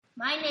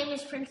My name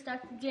is Prince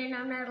Dr. J, and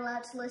I'm not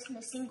allowed to listen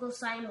to single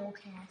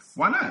simulcast.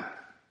 Why not?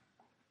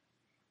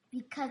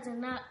 Because I'm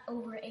not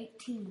over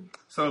 18.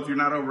 So if you're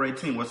not over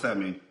 18, what's that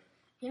mean?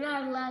 You're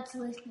not allowed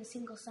to listen to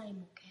single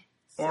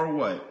simulcast. Or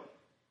what?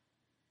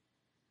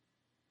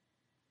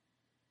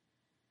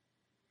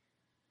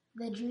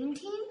 The Dream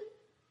Team?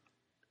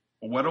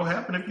 What'll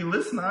happen if you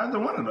listen to either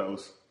one of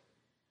those?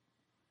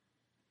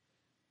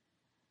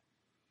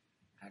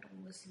 I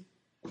don't listen.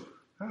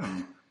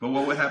 Oh. But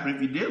what would happen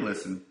if you did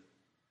listen?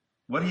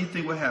 What do you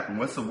think would happen?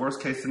 What's the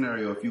worst case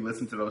scenario if you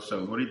listen to those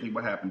shows? What do you think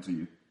would happen to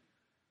you?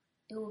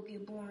 It will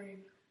get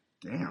boring.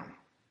 Damn.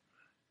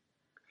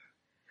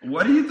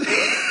 What do you think?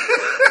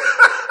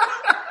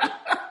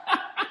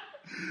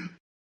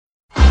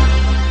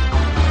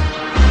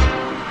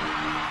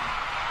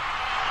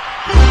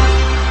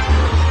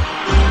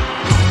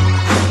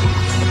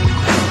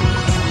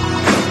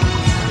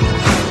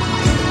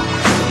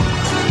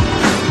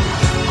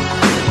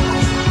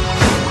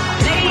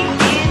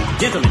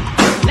 Gentlemen.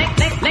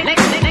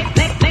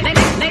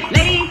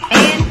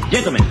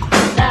 Gentlemen.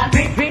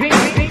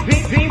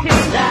 Is in the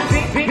house.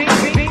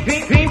 Ladies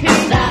and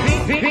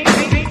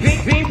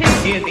gentlemen.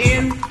 Is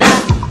in the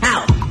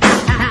house.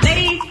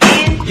 Ladies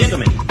and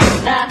gentlemen.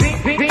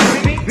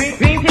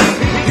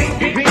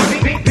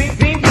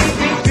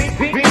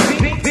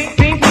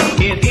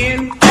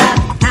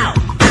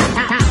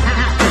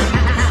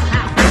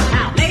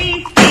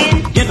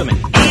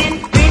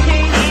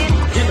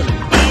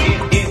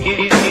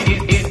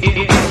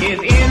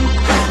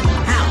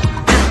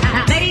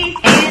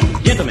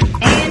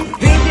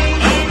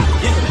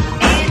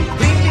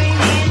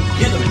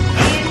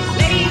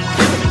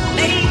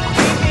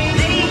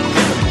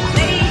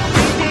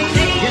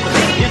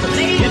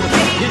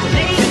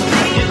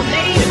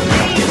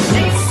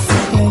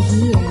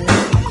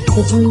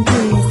 The Dream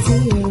Team is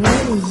here,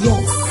 oh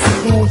yes,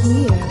 they're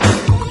here.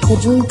 The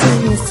Dream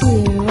Team is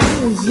here,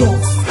 oh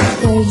yes,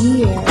 they're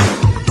here.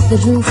 The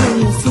Dream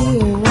Team is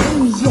here,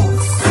 oh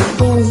yes,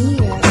 they're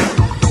here.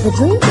 The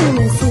Dream Team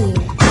is here.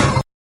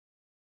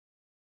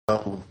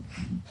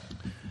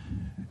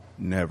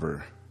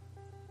 Never,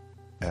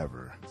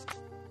 ever,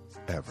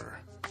 ever,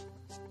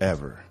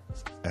 ever,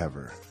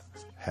 ever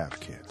have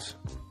kids.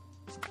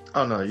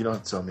 Oh no, you don't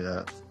have to tell me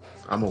that.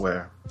 I'm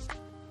aware.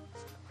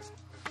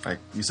 Like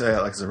you say,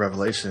 like it's a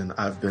revelation.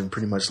 I've been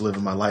pretty much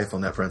living my life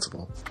on that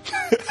principle.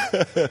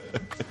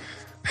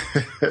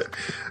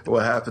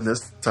 What happened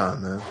this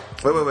time, man?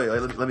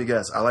 Wait. Let me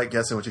guess. I like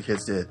guessing what your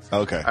kids did.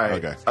 Okay. All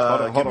right. Okay.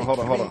 Hold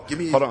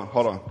on.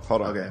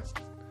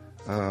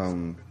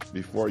 Okay.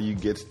 Before you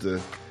get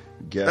to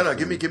guess. No.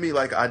 Give me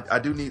like I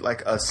do need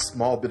like a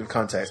small bit of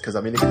context because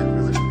I mean it could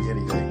really be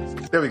anything.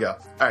 There we go.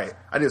 All right.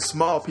 I need a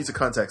small piece of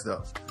context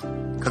though,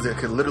 because it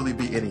could literally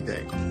be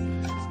anything.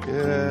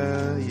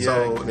 Yeah.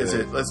 So is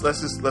it? Let's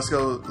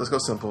go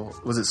simple.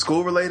 Was it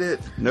school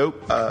related?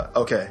 Nope.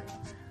 Okay.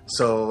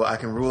 So I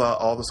can rule out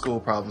all the school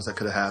problems that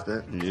could have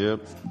happened.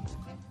 Yep.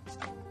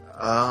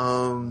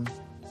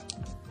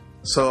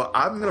 So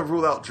I'm gonna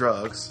rule out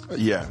drugs.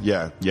 Yeah.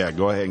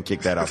 Go ahead and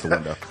kick that out the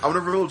window. I'm gonna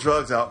rule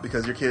drugs out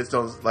because your kids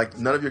don't like.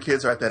 None of your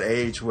kids are at that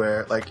age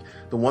where like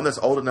the one that's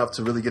old enough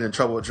to really get in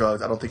trouble with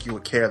drugs. I don't think you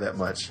would care that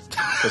much.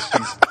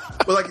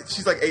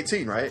 She's like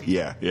 18, right?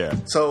 Yeah.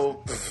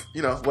 So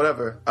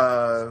whatever.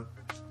 I'm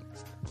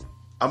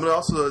gonna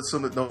also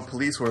assume that no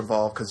police were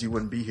involved because you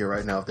wouldn't be here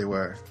right now if they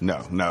were. No,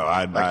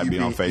 I'd be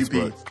on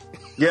Facebook.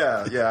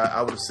 Yeah,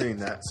 I would have seen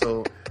that.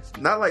 So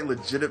not like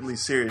legitimately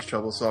serious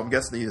trouble. So I'm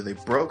guessing either they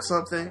broke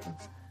something,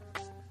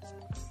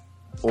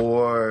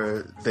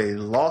 or they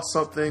lost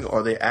something,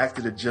 or they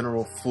acted a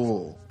general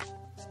fool.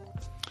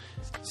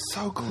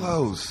 So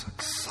close,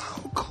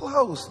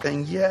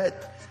 and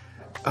yet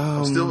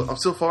I'm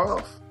still far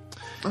off.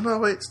 Oh no,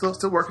 wait, still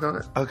working on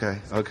it. Okay,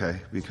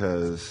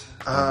 because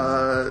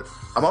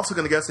I'm also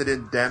gonna guess they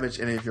didn't damage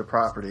any of your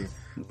property,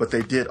 but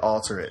they did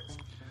alter it.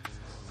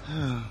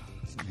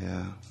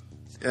 Yeah.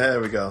 There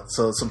we go.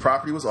 So some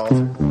property was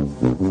altered.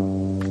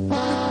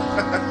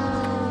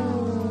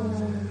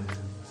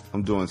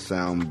 I'm doing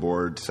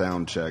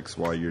sound checks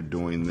while you're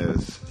doing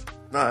this.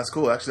 No, that's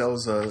cool. Actually, that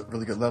was a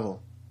really good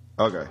level.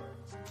 Okay.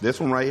 This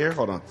one right here?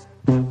 Hold on.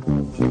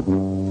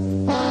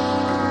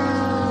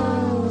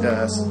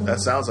 Yeah,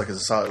 that sounds like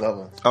it's a solid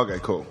level. Okay,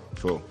 cool.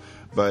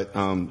 But,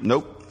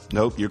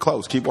 nope, you're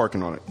close. Keep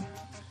working on it.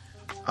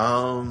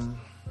 All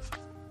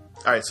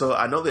right, so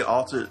I know they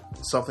altered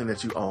something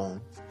that you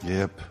own.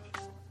 Yep.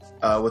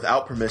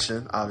 Without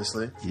permission,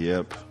 obviously.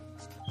 Yep.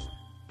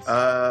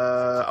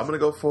 I'm going to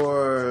go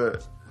for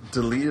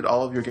deleted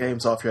all of your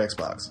games off your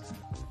Xbox.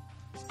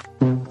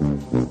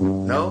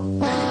 No?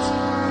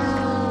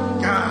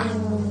 God.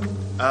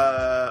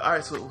 All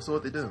right, so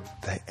what they do?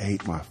 They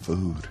ate my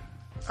food.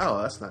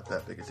 Oh, that's not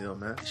that big a deal,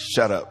 man.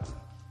 Shut up.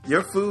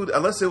 Your food,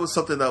 unless it was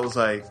something that was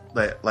like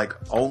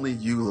only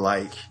you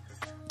like.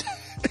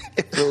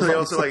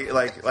 Also,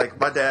 like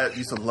my dad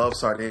used to love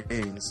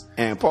sardines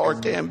and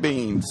pork and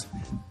beans.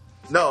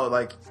 No,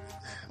 like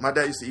my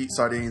dad used to eat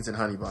sardines and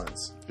honey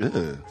buns.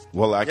 Ugh.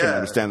 Well, I can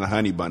understand the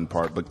honey bun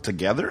part, but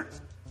together?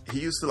 he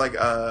used to like.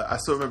 I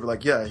still remember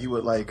like he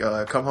would like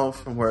come home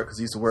from work because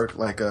he used to work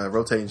like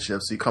rotating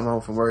shifts. So he'd come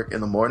home from work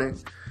in the morning.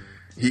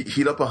 He'd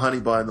heat up a honey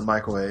bun in the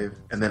microwave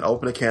and then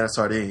open a can of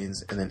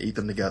sardines and then eat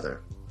them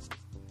together.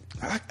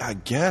 I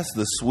guess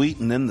the sweet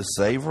and then the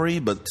savory,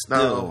 but still.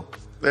 No,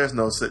 there's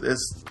no.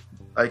 It's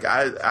like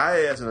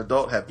I as an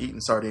adult have eaten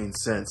sardines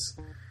since,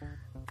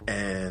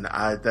 and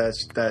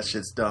that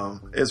shit's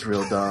dumb. It's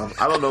real dumb.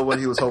 I don't know what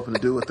he was hoping to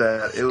do with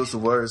that. It was the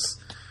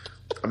worst.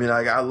 I mean,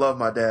 I love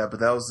my dad, but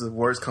that was the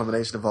worst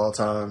combination of all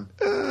time.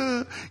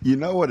 You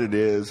know what it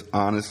is,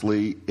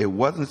 honestly? It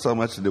wasn't so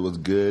much that it was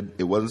good.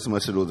 It wasn't so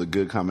much that it was a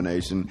good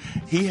combination.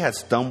 He had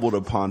stumbled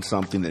upon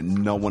something that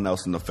no one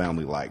else in the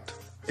family liked.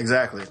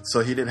 Exactly. So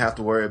he didn't have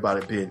to worry about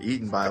it being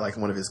eaten by like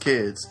one of his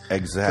kids.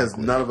 Exactly. Because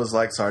none of us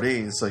like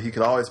sardines. So he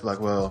could always be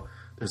like, well,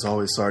 there's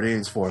always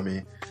sardines for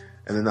me.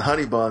 And then the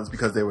honey buns,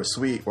 because they were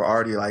sweet, were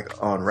already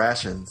like on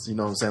rations. You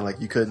know what I'm saying?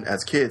 Like you couldn't,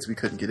 as kids, we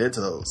couldn't get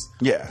into those.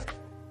 Yeah.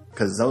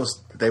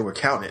 Because they were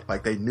counted.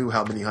 Like they knew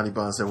how many honey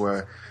buns there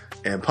were.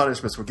 And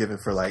punishments were given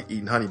for like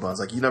eating honey buns.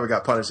 Like you never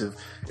got punished if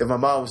my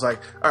mom was like,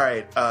 all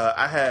right,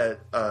 I had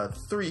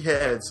 3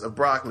 heads of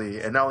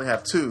broccoli and I only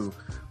have 2.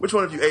 Which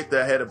one of you ate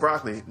that head of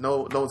broccoli?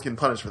 No one's getting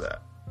punished for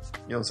that.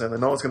 You know what I'm saying? Like,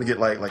 no one's going to get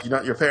like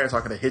your parents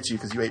aren't going to hit you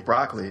because you ate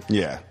broccoli.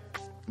 Yeah.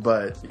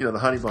 But the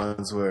honey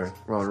buns were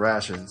on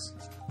rations.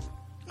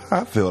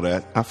 I feel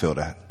that.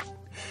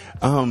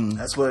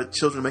 That's what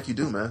children make you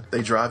do, man.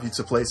 They drive you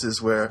to places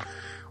where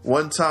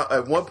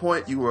at one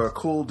point you were a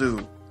cool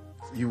dude.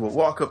 You would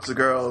walk up to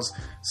girls,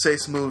 say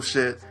smooth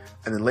shit,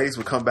 and then ladies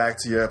would come back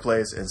to your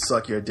place and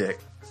suck your dick.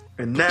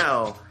 And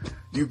now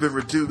you've been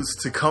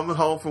reduced to coming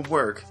home from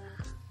work,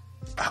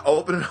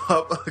 opening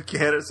up a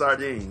can of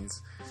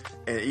sardines,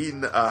 and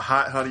eating a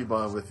hot honey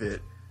bun with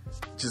it,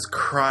 just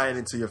crying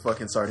into your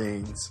fucking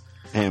sardines.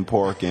 And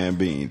pork and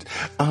beans.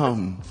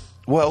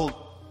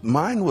 Well,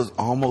 mine was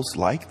almost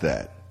like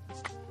that.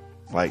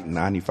 Like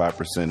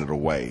 95% of the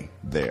way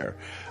there.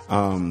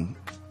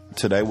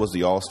 Today was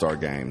the All-Star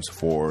games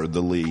for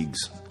the leagues,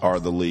 or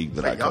the league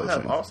that I coach in. Y'all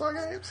have All-Star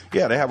games?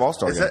 Yeah, they have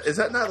All-Star games. Is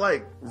that not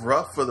like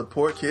rough for the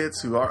poor kids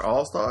who aren't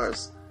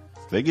All-Stars?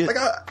 They get like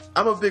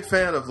I'm a big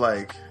fan of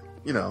like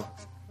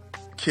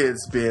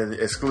kids being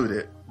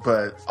excluded,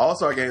 but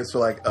All-Star games feel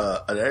like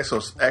an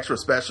extra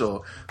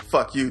special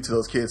fuck you to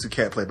those kids who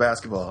can't play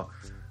basketball.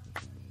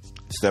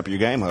 Step your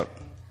game up.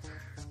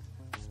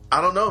 I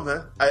don't know,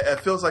 man.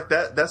 It feels like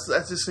that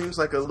just seems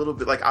like a little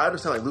bit like I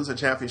understand like losing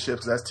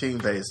championships because that's team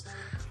based,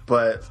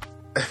 but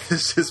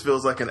this just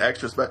feels like an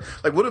extra special.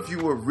 Like, what if you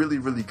were really,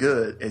 really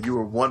good and you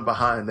were one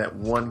behind that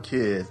one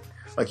kid?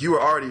 Like, you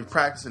were already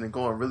practicing and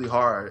going really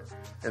hard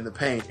in the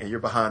paint, and you're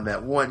behind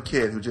that one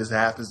kid who just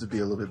happens to be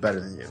a little bit better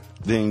than you.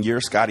 Then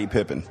you're Scottie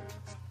Pippen.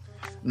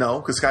 No,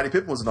 because Scottie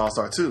Pippen was an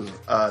all-star too.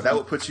 That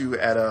would put you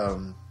at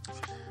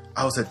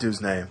what's that dude's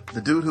name?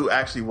 The dude who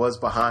actually was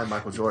behind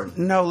Michael Jordan.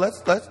 No,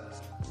 let's.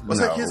 What's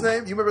that kid's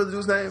name? You remember the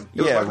dude's name?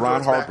 Yeah,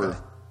 Ron Harper.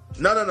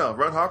 No.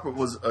 Ron Harper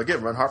was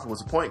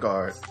a point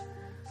guard.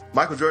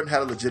 Michael Jordan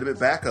had a legitimate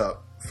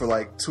backup for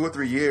like 2 or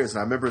 3 years, and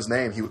I remember his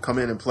name. He would come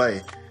in and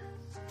play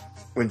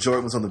when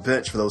Jordan was on the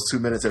bench for those 2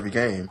 minutes every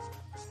game.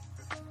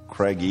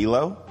 Craig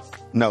Elo?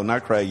 No,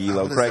 not Craig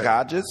Elo. Craig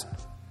Hodges?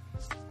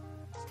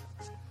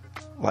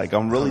 Like,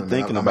 I'm really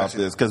thinking about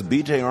this because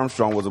B.J.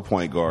 Armstrong was a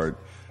point guard.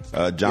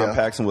 John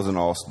Paxson was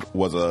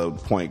a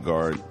point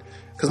guard.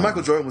 Because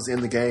Michael Jordan was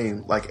in the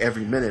game like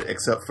every minute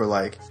except for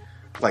like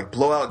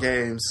blowout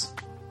games.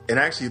 And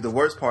actually, the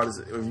worst part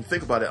is when you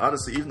think about it,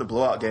 honestly, even the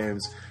blowout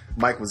games,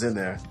 Mike was in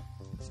there.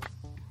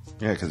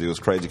 Yeah, because he was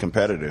crazy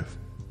competitive.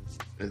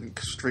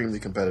 Extremely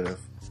competitive.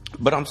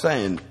 But I'm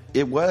saying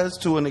it was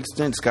to an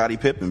extent Scottie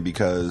Pippen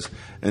because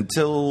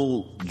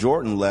until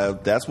Jordan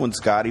left, that's when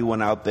Scottie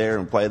went out there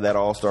and played that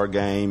All-Star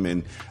game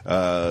and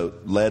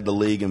led the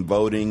league in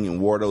voting and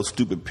wore those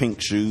stupid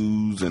pink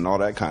shoes and all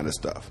that kind of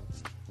stuff.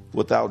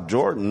 Without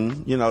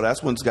Jordan,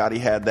 that's when Scottie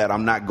had that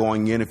I'm not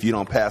going in if you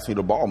don't pass me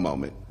the ball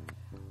moment.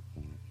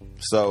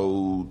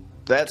 So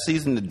that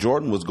season that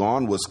Jordan was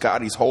gone was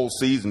Scottie's whole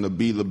season to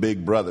be the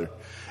big brother.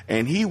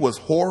 And he was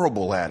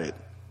horrible at it.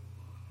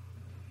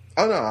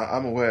 Oh, no,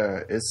 I'm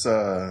aware. It's,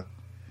 though,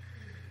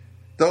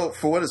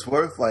 for what it's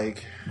worth,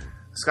 like,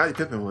 Scottie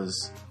Pippen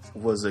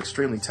was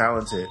extremely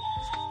talented.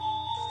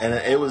 And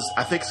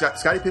I think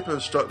Scottie Pippen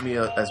struck me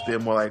as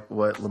being more like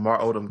what Lamar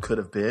Odom could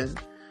have been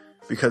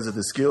because of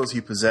the skills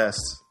he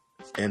possessed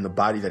and the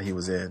body that he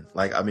was in.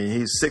 Like, I mean,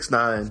 he's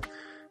 6'9",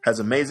 has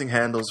amazing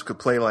handles, could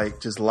play like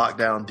just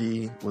lockdown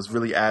D, was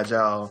really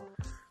agile.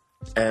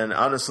 And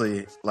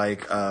honestly,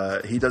 like,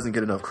 he doesn't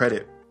get enough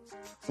credit.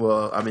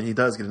 Well, I mean, he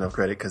does get enough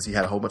credit because he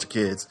had a whole bunch of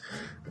kids,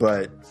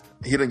 but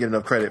he didn't get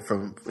enough credit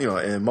from,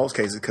 in most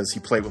cases because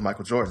he played with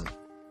Michael Jordan.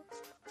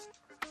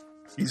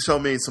 You show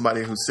me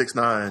somebody who's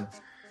 6'9",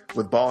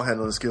 with ball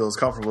handling skills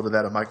comparable to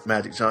that of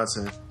Magic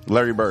Johnson.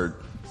 Larry Bird.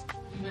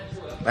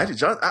 Magic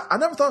Johnson. I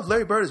never thought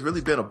Larry Bird has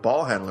really been a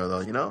ball handler,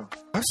 though,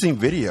 I've seen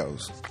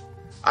videos.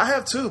 I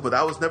have too, but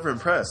I was never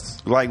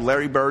impressed. Like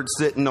Larry Bird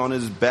sitting on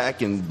his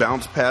back and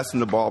bounce passing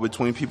the ball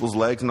between people's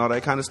legs and all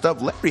that kind of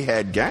stuff. Larry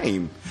had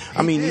game.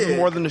 I mean, did, even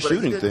more than the but he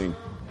shooting didn't- thing.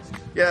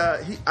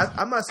 Yeah,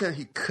 I'm not saying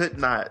he could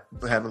not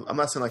have. I'm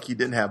not saying like he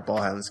didn't have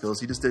ball handling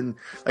skills. He just didn't.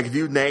 Like if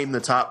you name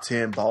the top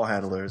 10 ball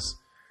handlers,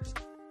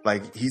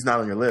 like he's not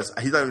on your list.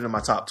 He's not even in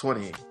my top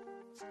 20.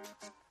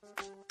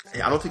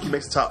 I don't think he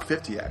makes the top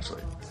 50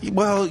 actually.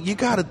 Well, you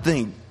got to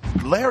think.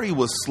 Larry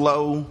was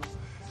slow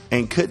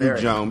and couldn't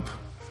Very. jump.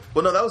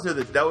 Well, no, that was near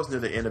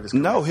the end of his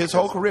career. No, his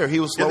whole career he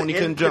was slow and he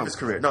couldn't Of jump. his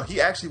career. No, he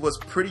actually was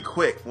pretty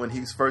quick when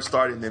he first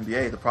started in the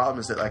NBA. The problem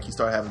is that like he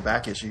started having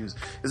back issues.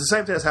 It's the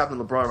same thing that's happening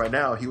to LeBron right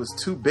now. He was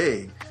too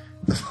big.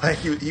 Like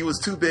he was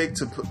too big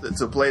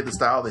to play the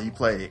style that he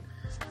played,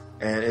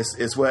 and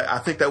it's what I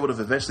think that would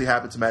have eventually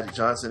happened to Magic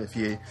Johnson if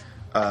he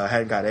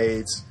hadn't got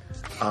AIDS.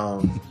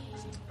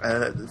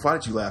 Why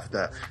did you laugh at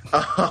that?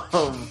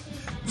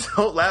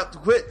 Don't laugh.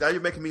 Quit. Now you're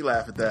making me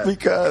laugh at that.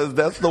 Because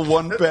that's the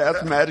one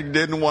pass Magic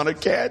didn't want to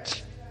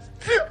catch.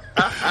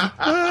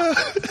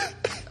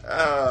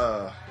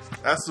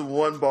 That's the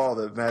one ball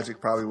that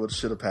Magic probably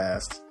should have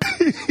passed.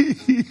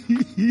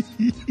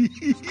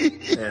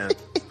 Man,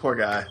 poor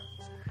guy.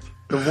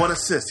 The one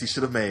assist he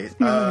should have made.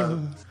 But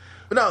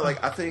no,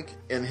 like I think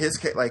in his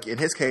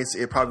case,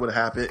 it probably would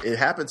have happened. It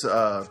happened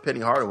to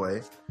Penny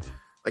Hardaway.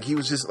 Like he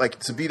was just like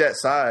to be that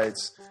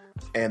size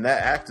and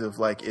that active.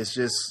 Like it's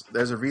just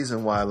there's a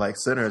reason why like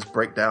centers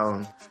break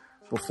down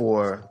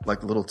before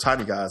like the little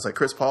tiny guys. Like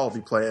Chris Paul will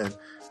be playing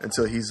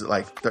until he's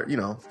like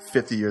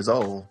 50 years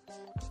old.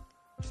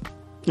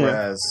 Yeah.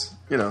 Whereas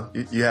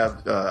you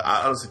have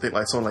I honestly think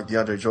like someone like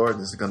DeAndre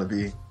Jordan is going to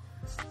be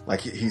like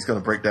he's going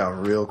to break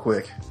down real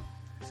quick.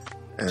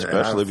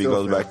 Especially if he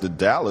goes back to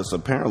Dallas.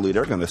 Apparently,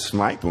 they're going to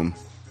snipe him.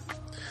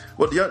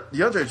 Well,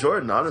 DeAndre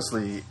Jordan,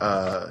 honestly,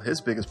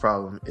 his biggest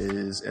problem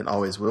is and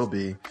always will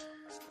be,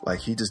 like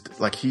he's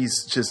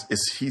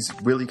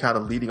really kind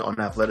of leading on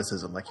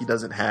athleticism. Like he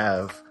doesn't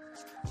have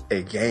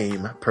a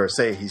game per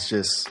se. He's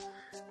just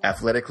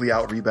athletically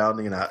out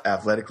rebounding and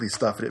athletically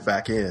stuffing it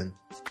back in,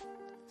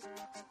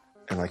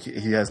 and like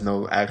he has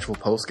no actual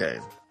post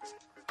game.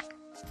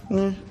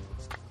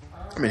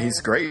 I mean, he's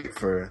great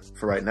for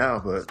right now,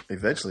 but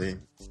eventually,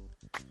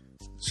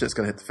 shit's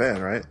gonna hit the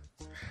fan, right?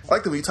 I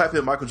like that when you type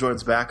in Michael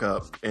Jordan's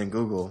backup in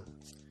Google,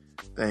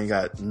 they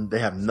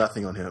have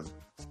nothing on him.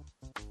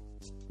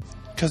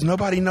 Because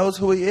nobody knows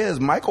who he is.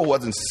 Michael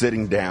wasn't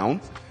sitting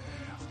down.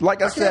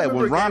 Like I said,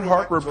 when Ron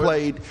Harper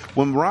played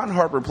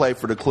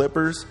for the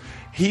Clippers,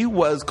 he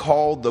was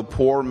called the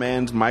poor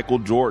man's Michael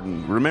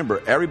Jordan.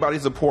 Remember,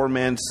 everybody's a poor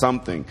man's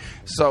something.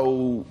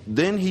 So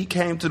then he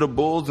came to the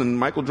Bulls, and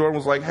Michael Jordan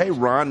was like, "Hey,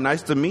 Ron,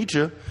 nice to meet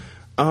you.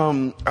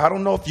 I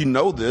don't know if you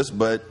know this,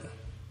 but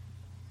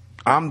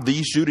I'm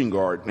the shooting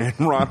guard." And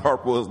Ron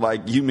Harper was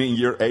like, "You mean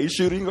you're a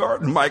shooting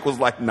guard?" And Mike was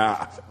like,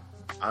 "Nah,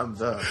 I'm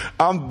the.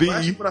 I'm the." Well,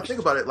 actually, when I think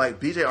about it,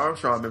 like B.J.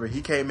 Armstrong, remember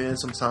he came in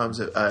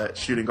sometimes at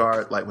shooting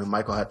guard, like when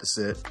Michael had to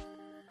sit.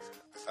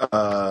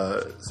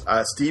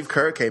 Steve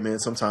Kerr came in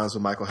sometimes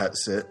when Michael had to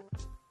sit.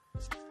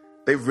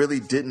 They really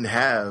didn't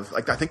have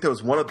like I think there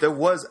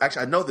was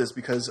actually I know this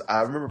because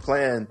I remember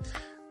playing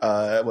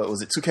what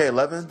was it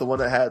 2K11, the one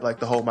that had like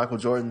the whole Michael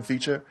Jordan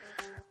feature,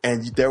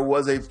 and there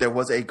was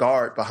a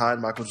guard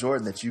behind Michael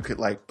Jordan that you could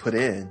like put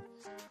in,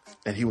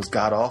 and he was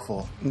god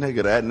awful.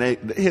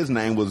 Nigga, his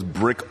name was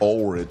Brick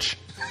Ulrich.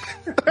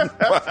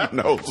 Nobody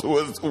knows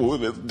who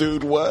this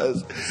dude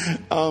was.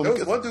 There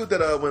was one dude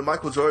that when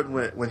Michael Jordan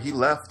when he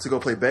left to go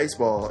play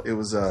baseball, it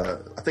was I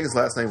think his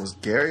last name was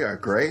Gary or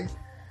Gray.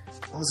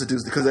 What was the dude?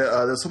 Because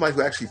there's somebody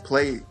who actually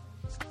played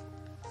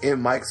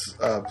in Mike's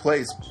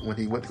place when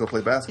he went to go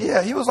play basketball.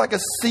 Yeah, he was like a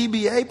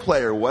CBA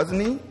player,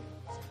 wasn't he?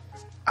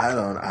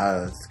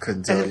 I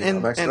couldn't tell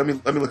you. Let me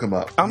look him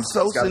up. I'm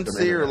so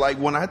sincere. Like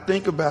when I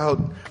think about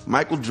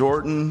Michael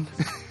Jordan,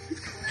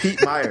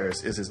 Pete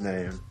Myers is his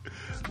name.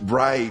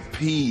 Right,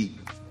 Pete.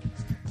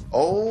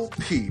 Oh,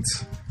 Pete.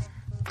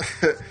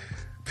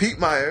 Pete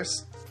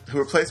Myers, who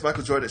replaced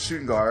Michael Jordan at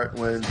shooting guard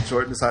when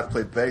Jordan decided to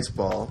play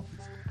baseball.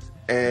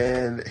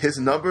 And his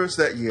numbers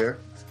that year,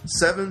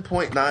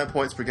 7.9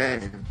 points per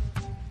game,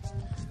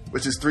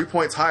 which is 3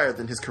 points higher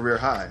than his career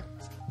high.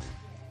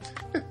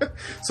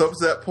 So up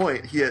to that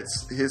point, he had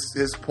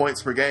his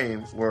points per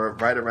game were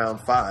right around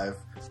 5,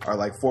 or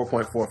like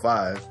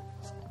 4.45.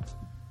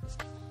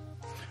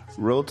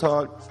 Real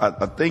talk,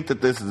 I think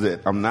that this is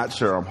it. I'm not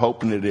sure. I'm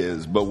hoping it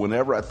is. But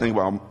whenever I think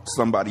about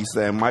somebody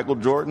saying Michael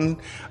Jordan,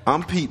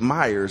 I'm Pete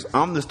Myers.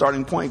 I'm the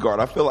starting point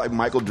guard. I feel like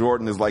Michael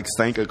Jordan is like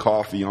Sanka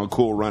Coffee on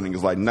Cool Running.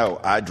 It's like, no,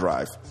 I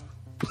drive.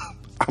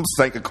 I'm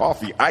Sanka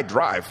Coffee. I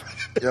drive.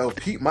 Yo,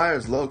 Pete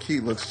Myers low-key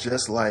looks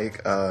just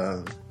like...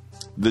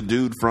 the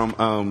dude from...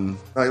 no,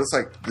 he looks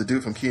like the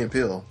dude from Key and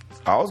Peele.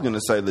 I was going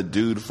to say the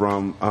dude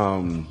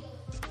from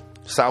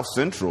South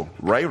Central,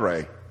 Ray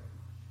Ray.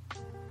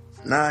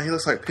 Nah, he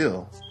looks like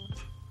Peele.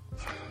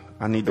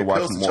 I need to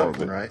watch Peele's more of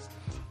Chuckman, it. right?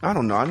 I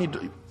don't know. I need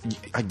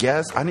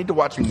to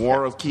watch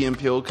more of Key and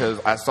Peele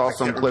because I saw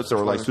some clips that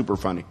were like super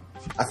funny.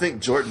 I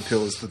think Jordan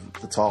Peele is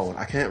the tall one.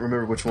 I can't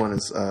remember which one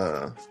is.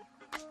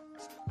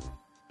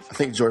 I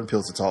think Jordan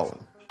Peele's the tall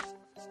one.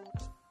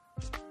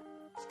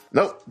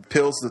 Nope,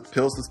 Peele's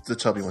the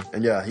chubby one.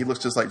 And yeah, he looks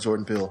just like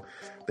Jordan Peele.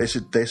 They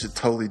should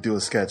totally do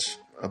a sketch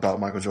about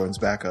Michael Jordan's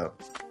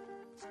backup.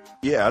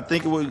 Yeah, I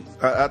think it would.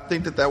 I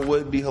think that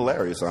would be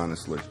hilarious,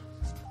 honestly,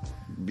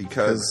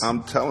 because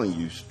I'm telling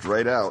you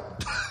straight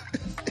out,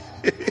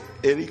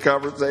 any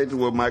conversation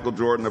with Michael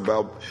Jordan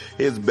about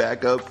his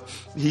backup,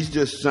 he's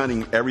just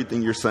shunning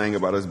everything you're saying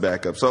about his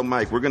backup. So,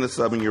 Mike, we're gonna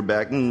sub in your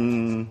back.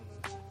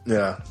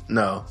 Yeah,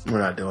 no, we're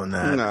not doing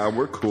that. Nah,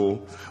 we're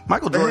cool.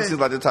 Michael Jordan seems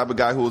like the type of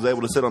guy who was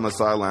able to sit on the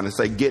sideline and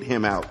say, "Get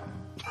him out."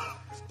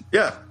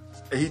 Yeah,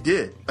 he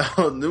did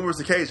on numerous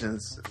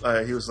occasions.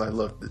 He was like,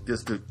 "Look,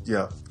 this dude,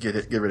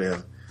 get rid of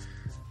him,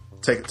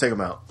 take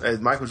him out."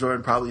 And Michael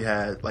Jordan probably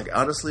had, like,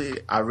 honestly,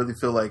 I really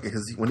feel like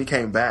because when he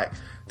came back,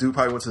 dude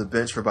probably went to the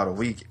bench for about a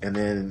week, and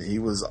then he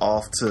was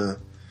off to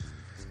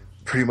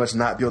pretty much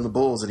not be on the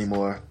Bulls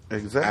anymore.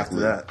 Exactly. After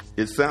that,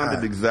 it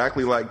sounded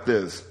exactly like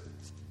this.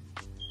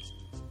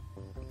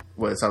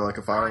 What, it sounded like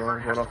a fire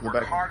alarm going off in the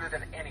back? Harder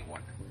than anyone.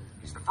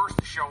 He's the first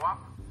to show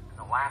up and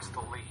the last to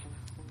leave.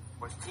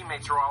 When his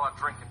teammates are all out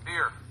drinking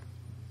beer,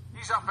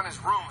 he's up in his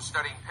room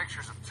studying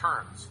pictures of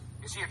turns.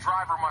 You see, a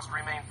driver must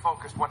remain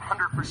focused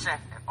 100%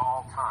 at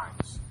all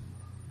times.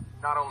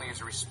 Not only is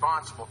he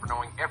responsible for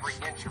knowing every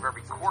inch of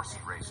every course he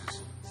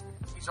races,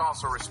 he's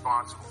also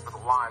responsible for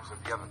the lives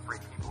of the other 3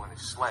 people in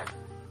his sled.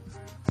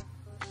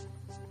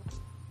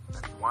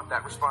 Now, do you want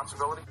that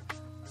responsibility?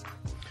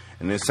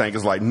 And then Sank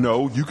is like,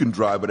 "No, you can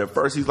drive." But at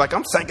first he's like,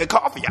 "I'm Sanka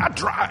Coffee, I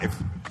drive."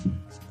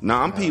 No,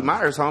 I'm Pete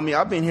Myers, homie.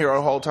 I've been here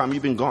the whole time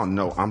you've been gone.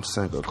 No, I'm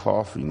Sanka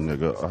Coffee,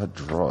 nigga. I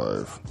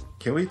drive.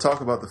 Can we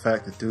talk about the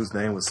fact that dude's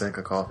name was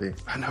Sanka Coffee?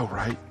 I know,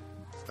 right?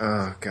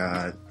 Oh,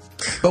 God.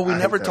 But we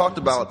never talked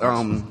about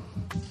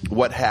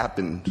what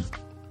happened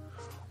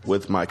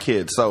with my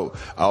kids. So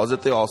I was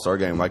at the All-Star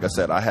game. Like I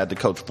said, I had to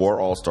coach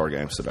 4 All-Star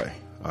games today.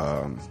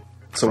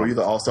 So were you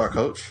the All-Star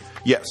coach?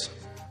 Yes.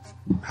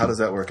 How does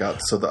that work out?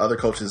 So the other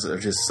coaches are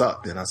just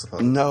sucked, then, I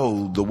suppose.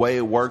 No, the way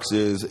it works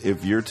is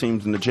if your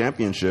team's in the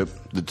championship,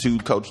 the 2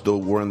 coaches that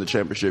were in the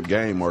championship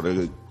game are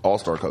the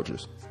All-Star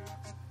coaches.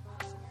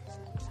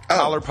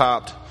 Collar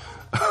popped.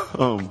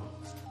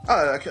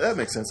 That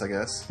makes sense, I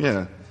guess.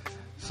 Yeah.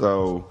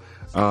 So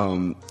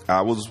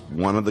I was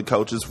one of the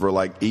coaches for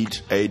like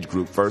each age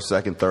group: 1st,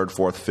 2nd, 3rd,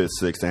 4th, 5th,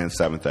 6th, and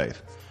 7th,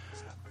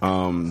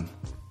 8th.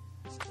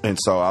 And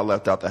so I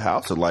left out the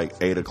house at like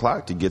 8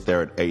 o'clock to get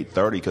there at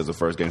 8:30 because the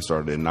first game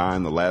started at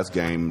 9. The last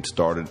game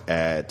started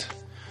at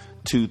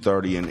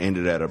 2:30 and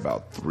ended at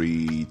about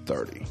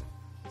 3:30.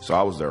 So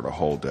I was there the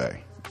whole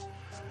day.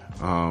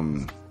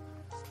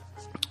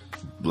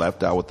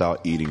 Left out without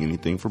eating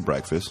anything for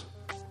breakfast.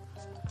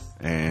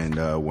 And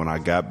when I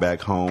got back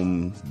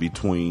home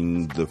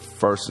between the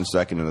 1st and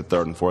 2nd and the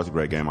 3rd and 4th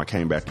grade game, I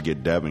came back to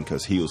get Devin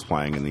because he was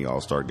playing in the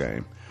All-Star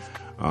game.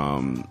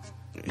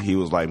 He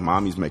was like,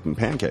 "Mommy's making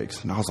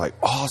pancakes." And I was like,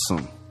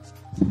 "Awesome."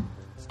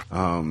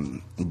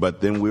 But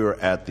then we were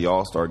at the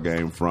All-Star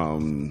game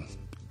from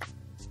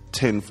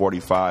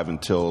 10:45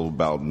 until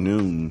about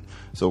noon.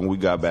 So when we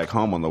got back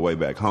home, on the way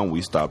back home,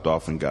 we stopped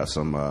off and got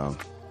some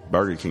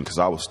Burger King because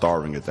I was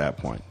starving at that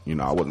point. You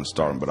know, I wasn't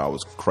starving, but I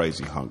was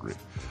crazy hungry.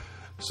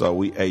 So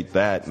we ate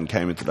that and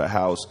came into the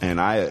house,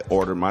 and I had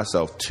ordered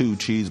myself 2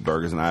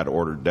 cheeseburgers, and I had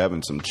ordered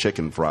Devin some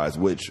chicken fries,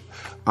 which,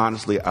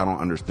 honestly, I don't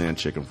understand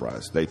chicken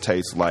fries. They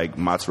taste like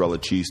mozzarella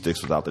cheese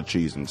sticks without the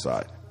cheese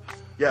inside.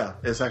 Yeah,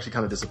 it's actually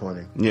kind of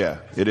disappointing. Yeah,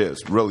 it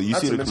is. Really, you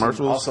see the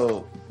commercials?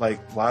 Also, like,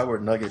 why were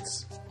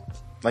nuggets...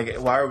 Like,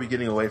 why are we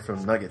getting away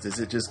from nuggets? Is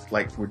it just,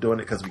 like, we're doing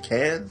it because we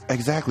can?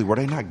 Exactly. Were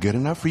they not good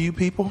enough for you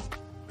people?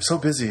 So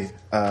busy,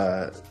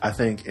 I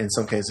think, in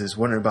some cases,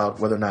 wondering about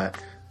whether or not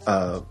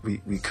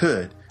we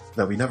could,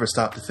 that we never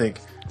stop to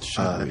think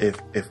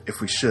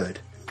if we should.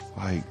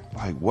 Like,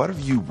 what have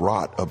you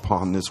wrought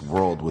upon this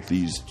world with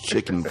these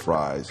chicken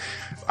fries?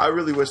 I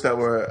really wish that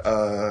were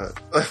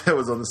that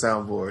was on the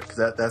soundboard,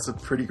 because that's a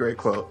pretty great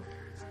quote.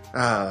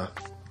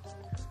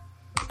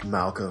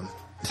 Malcolm.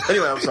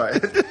 Anyway, I'm sorry.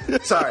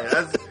 Sorry.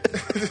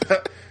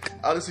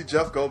 Honestly,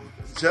 Jeff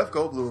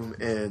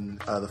Goldblum in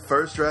the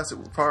first Jurassic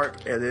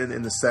Park and then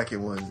in the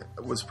second one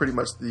was pretty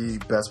much the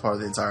best part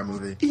of the entire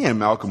movie. Ian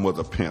Malcolm was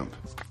a pimp.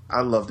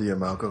 I loved Ian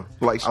Malcolm.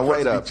 Like, I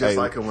wanted straight to up, be just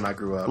like him when I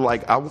grew up.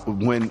 Like,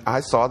 when I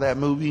saw that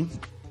movie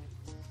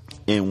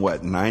in,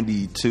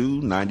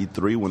 92,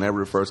 93,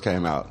 whenever it first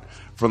came out,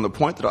 from the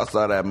point that I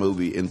saw that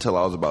movie until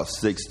I was about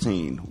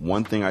 16,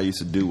 one thing I used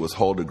to do was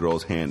hold a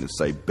girl's hand and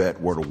say, "Bet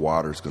where the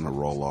water's going to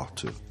roll off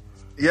to."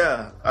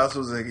 Yeah, I was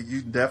like,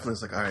 you definitely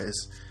was like, all right,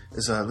 it's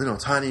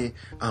tiny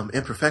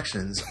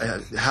imperfections,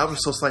 however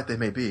so slight they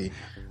may be.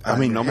 I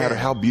mean, no matter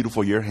how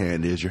beautiful your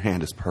hand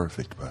is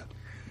perfect, but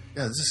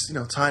yeah, it's just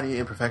tiny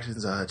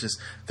imperfections,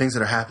 just things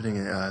that are happening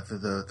in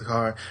the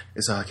car.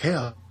 It's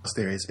chaos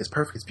there. It's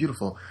perfect. It's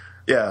beautiful.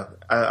 Yeah,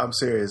 I'm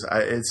serious.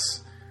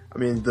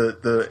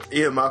 The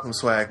Ian Malcolm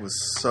swag was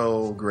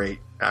so great.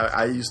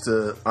 I used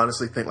to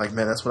honestly think, like,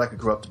 man, that's what I could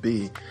grow up to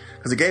be,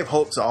 because it gave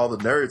hope to all the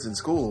nerds in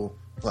school.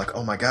 Like,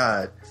 oh my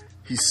God,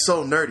 he's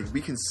so nerdy.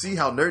 We can see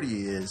how nerdy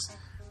he is,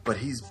 but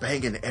he's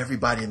banging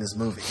everybody in this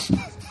movie.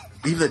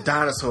 Even the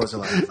dinosaurs are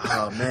like,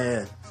 oh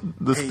man,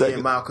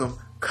 hey, Malcolm,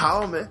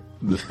 call me.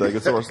 The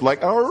Stegosaurus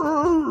like,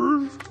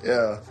 arr.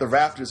 Yeah, the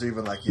Raptors are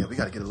even like, yeah, we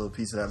got to get a little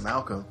piece of that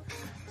Malcolm.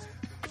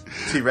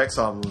 T-Rex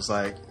almost was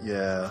like,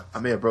 yeah, I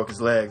may have broke his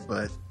leg,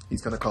 but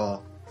he's gonna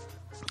call.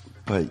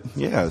 But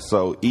yeah,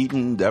 so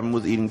Devin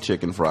was eating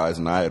chicken fries,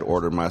 and I had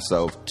ordered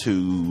myself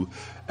 2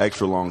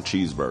 extra long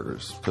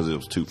cheeseburgers because it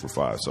was 2 for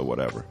 $5, so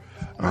whatever.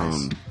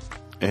 Nice.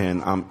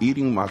 And I'm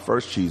eating my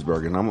first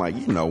cheeseburger, and I'm like,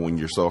 when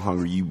you're so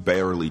hungry, you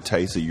barely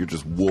taste it, you're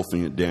just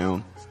wolfing it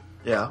down.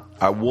 Yeah.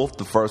 I wolfed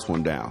the first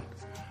one down,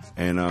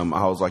 and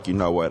I was like, you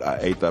know what? I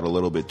ate that a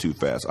little bit too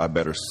fast. I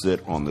better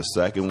sit on the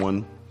second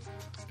one.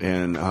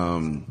 And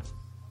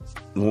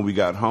when we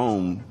got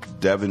home,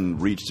 Devin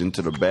reached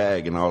into the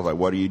bag, and I was like,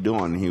 what are you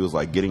doing? And he was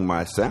like, getting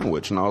my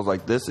sandwich. And I was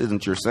like, this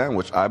isn't your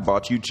sandwich. I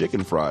bought you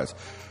chicken fries.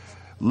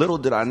 Little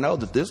did I know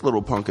that this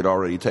little punk had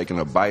already taken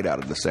a bite out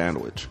of the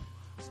sandwich.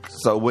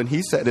 So when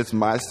he said it's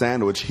my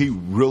sandwich, he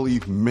really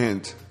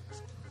meant,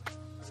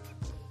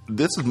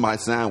 this is my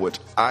sandwich.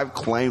 I've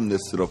claimed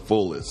this to the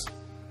fullest.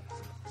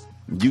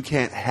 You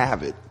can't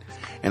have it.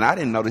 And I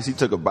didn't notice he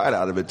took a bite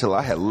out of it till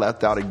I had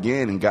left out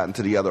again and got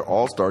into the other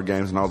All-Star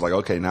games. And I was like,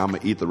 okay, now I'm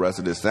going to eat the rest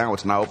of this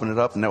sandwich. And I opened it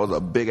up, and there was a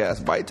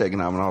big-ass bite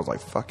taken out of it. And I was like,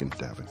 fucking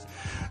Devin.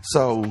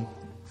 So.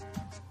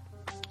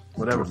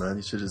 Whatever, man.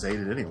 You should have just ate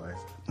it anyway.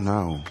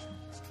 No.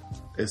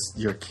 It's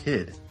your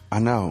kid. I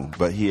know.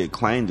 But he had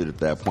claimed it at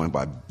that point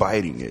by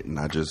biting it. And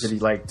I just.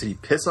 Did he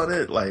piss on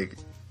it? Like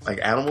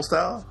animal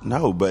style?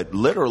 No, but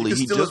literally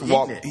he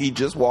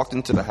just walked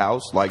into the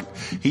house. Like,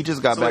 he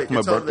just got back from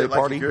a birthday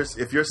party.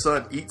 If your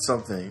son eats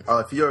something,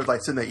 or if you're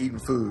like sitting there eating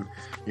food,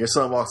 your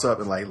son walks up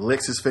and like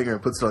licks his finger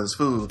and puts it on his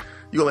food,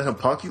 you gonna let him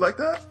punk you like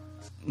that?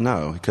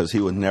 No, because he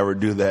would never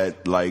do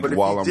that. Like, but if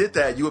he did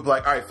that, you would be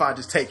like, all right, fine,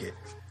 just take it.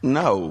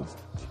 No.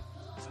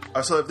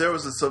 So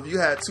if you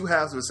had 2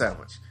 halves of a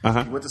sandwich,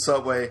 you went to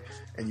Subway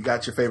and you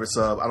got your favorite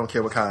sub, I don't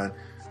care what kind,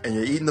 and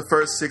you're eating the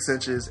first 6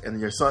 inches, and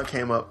your son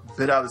came up,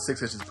 bit out the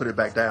 6 inches, put it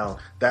back down.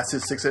 That's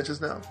his 6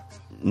 inches now?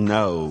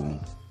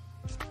 No.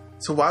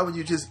 So why would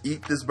you just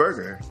eat this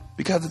burger?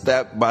 Because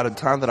by the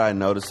time that I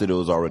noticed it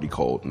was already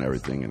cold and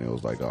everything, and it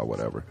was like, oh,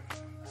 whatever.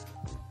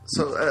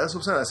 So that's what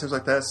I'm saying. That seems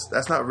like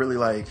that's not really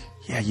like.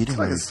 Yeah, you didn't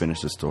let me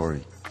finish the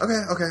story. Okay.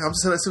 I'm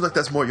just saying it seems like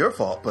that's more your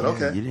fault, but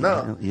okay. You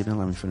didn't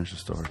let me finish the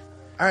story.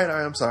 All right.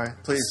 I'm sorry.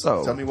 Please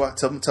tell me why.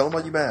 Tell them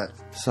why you mad.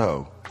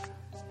 So,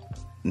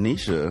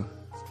 Nisha.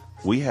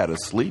 We had a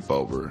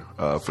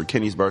sleepover for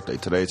Kenny's birthday.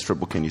 Today's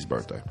Triple Kenny's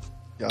birthday.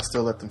 Y'all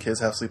still let them kids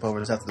have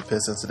sleepovers after the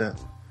piss incident?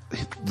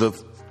 The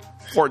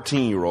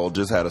 14-year-old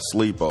just had a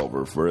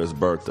sleepover for his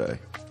birthday.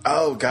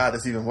 Oh, God,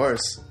 that's even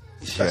worse.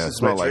 Yeah, it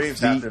smelled like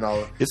feet.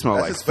 It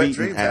smelled like feet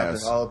and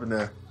ass. All up in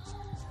there.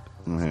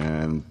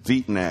 Man,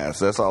 feet and ass.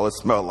 That's all it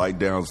smelled like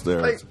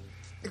downstairs. Like,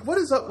 what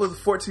is up with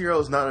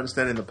 14-year-olds not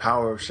understanding the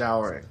power of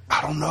showering?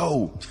 I don't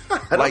know.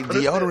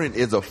 Deodorant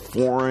is a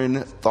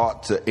foreign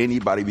thought to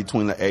anybody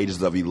between the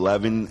ages of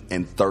 11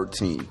 and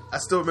 13. I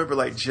still remember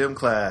like gym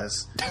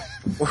class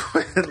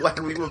when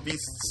like we would be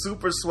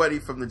super sweaty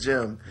from the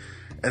gym,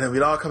 and then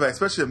we'd all come back,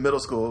 especially in middle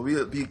school. We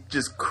would be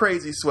just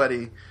crazy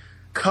sweaty,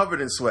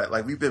 covered in sweat.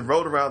 Like we've been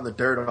rolled around in the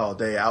dirt all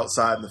day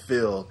outside in the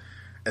field.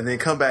 And then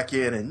come back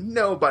in and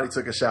nobody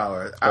took a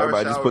shower.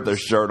 Everybody just put their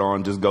shirt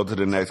on, just go to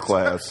the next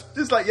class.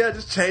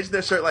 just change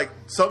their shirt. Like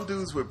some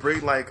dudes would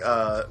bring like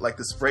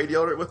the spray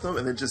deodorant with them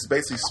and then just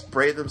basically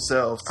spray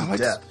themselves to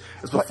death.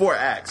 It was before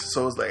Axe,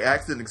 so it was like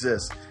Axe didn't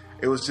exist.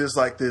 It was just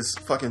like this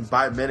fucking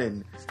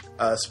Bimenin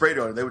spray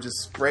deodorant. They would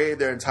just spray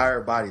their entire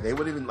body. They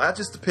wouldn't even, not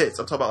just the pits.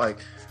 I'm talking about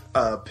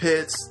like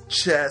pits,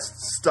 chest,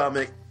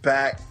 stomach,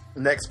 back,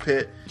 next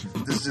pit.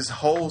 This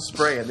whole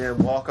spray and then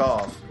walk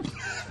off.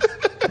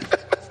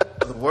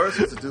 The worst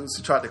was the dudes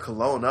who tried to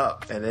cologne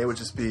up, and they would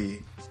just be,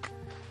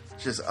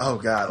 oh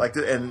god,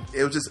 and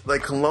it was just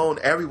like cologne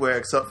everywhere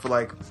except for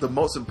like the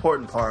most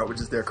important part, which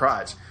is their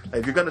crotch.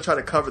 Like if you're gonna try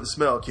to cover the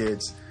smell,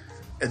 kids,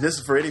 and this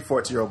is for any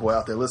 14-year-old boy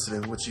out there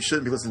listening, which you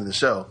shouldn't be listening to the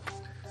show,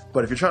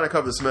 but if you're trying to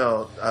cover the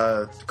smell,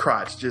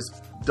 crotch, just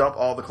dump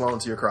all the cologne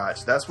to your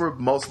crotch. That's where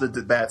most of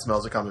the bad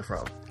smells are coming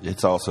from.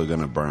 It's also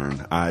gonna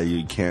burn.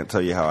 I can't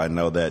tell you how I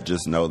know that.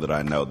 Just know that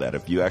I know that.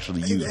 If you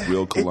actually use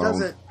real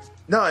cologne.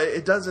 No,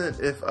 it doesn't.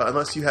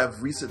 Unless you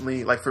have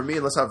recently, like for me,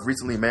 unless I've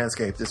recently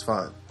manscaped, it's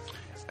fine.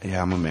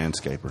 Yeah, I'm a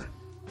manscaper.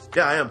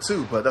 Yeah, I am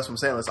too. But that's what I'm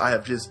saying. Unless I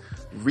have just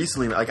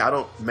recently, like I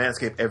don't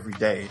manscape every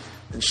day,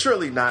 and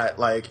surely not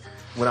like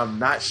when I'm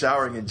not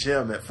showering in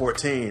gym at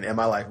 14. Am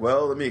I like,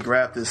 well, let me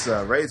grab this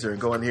razor and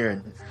go in here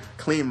and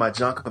clean my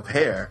junk of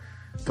hair,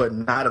 but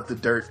not of the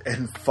dirt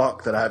and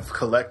funk that I've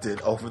collected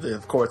over the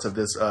course of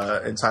this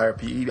entire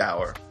PE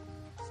hour.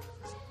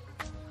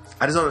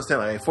 I just don't understand.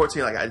 Like at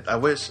 14, like I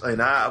wish. Like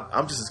now,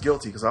 I'm just as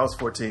guilty because I was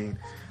 14.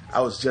 I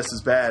was just as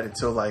bad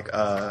until like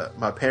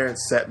my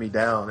parents sat me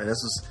down, and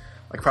this was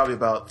like probably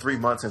about 3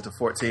 months into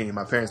 14.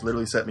 My parents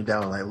literally sat me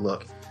down and like,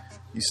 look,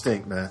 you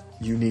stink, man.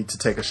 You need to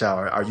take a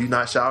shower. Are you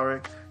not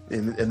showering?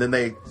 And then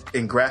they,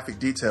 in graphic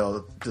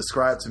detail,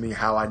 described to me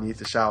how I need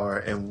to shower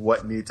and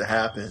what needed to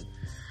happen.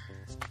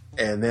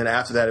 And then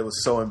after that, it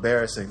was so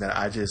embarrassing that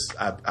I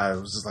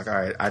was just like, all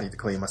right, I need to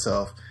clean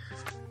myself.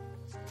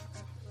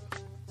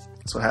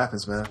 That's what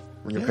happens, man.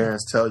 When your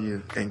parents tell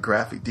you in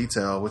graphic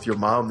detail, with your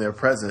mom there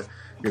present,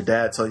 your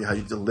dad tell you how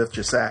you to lift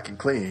your sack and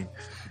clean.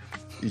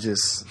 You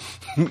just...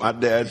 My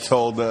dad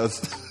told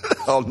us,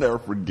 I'll never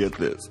forget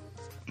this.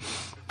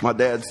 My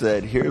dad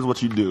said, here's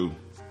what you do.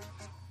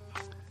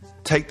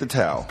 Take the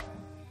towel.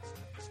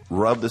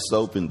 Rub the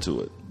soap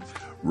into it.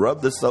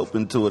 Rub the soap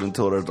into it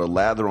until there's a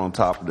lather on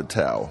top of the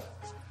towel.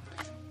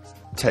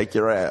 Take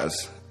your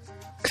ass.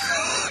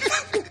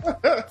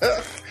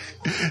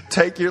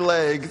 Take your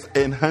legs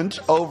and hunch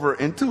over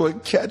into a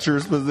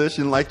catcher's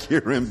position like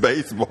you're in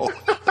baseball.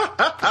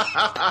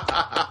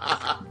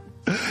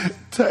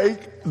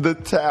 Take the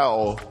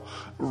towel.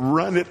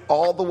 Run it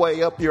all the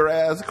way up your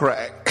ass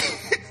crack.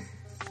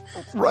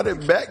 Run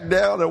it back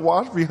down and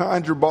wash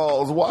behind your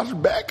balls. Wash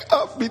back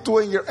up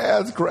between your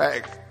ass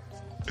crack.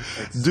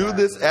 Exactly. Do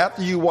this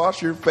after you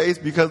wash your face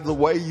because the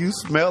way you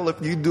smell,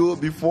 if you do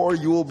it before,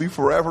 you will be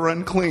forever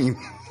unclean.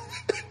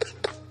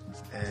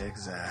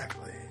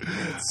 Exactly.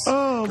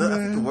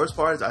 Man. The worst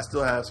part is I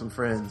still have some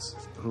friends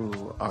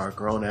who are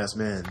grown-ass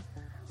men.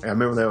 And I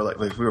remember they were like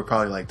we were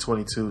probably like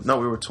 22. No,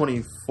 we were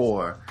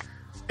 24.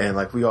 And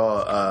like we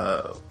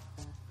all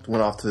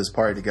went off to this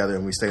party together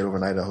and we stayed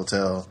overnight at a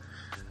hotel.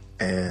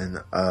 And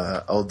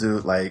old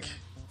dude like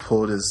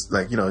pulled his,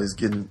 like, you know, he's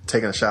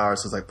taking a shower,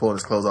 so he's like pulling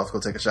his clothes off to go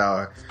take a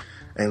shower,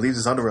 and he leaves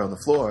his underwear on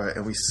the floor,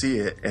 and we see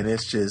it, and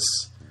it's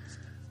just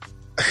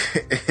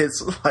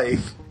it's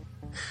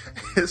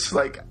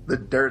like the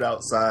dirt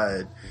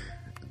outside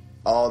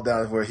all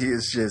down where he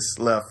has just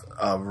left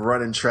a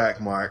running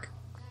track mark.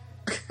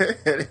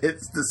 And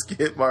it's the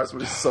skid marks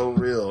were so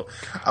real.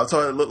 I was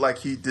telling you, it looked like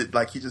he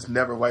just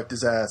never wiped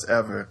his ass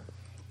ever.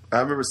 I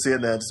remember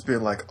seeing that and just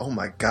being like, oh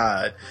my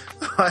God.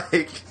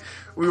 Like,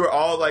 we were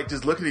all like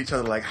just looking at each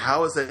other like,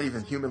 how is that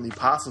even humanly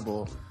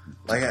possible?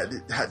 Like,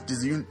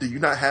 do you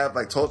not have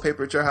like toilet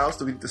paper at your house?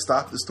 Do we need to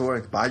stop at the store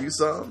and buy you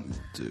some?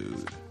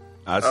 Dude,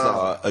 I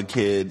saw a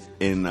kid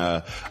in,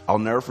 I'll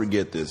never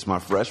forget this, my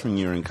freshman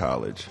year in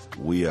college.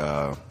 We,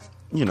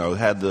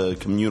 had the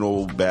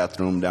communal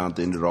bathroom down at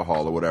the end of the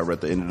hall or whatever,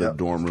 at the end of the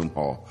dorm room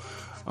hall.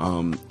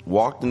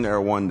 Walked in there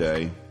one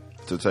day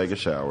to take a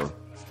shower.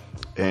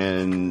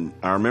 And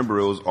I remember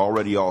it was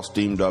already all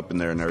steamed up in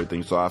there and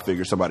everything, so I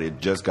figured somebody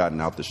had just gotten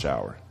out the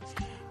shower.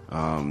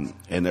 And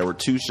there were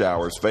two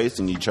showers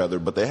facing each other,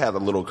 but they had the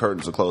little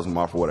curtains to close them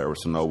off or whatever,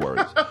 so no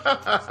worries.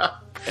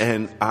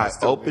 And I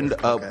opened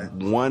up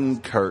one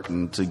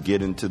curtain to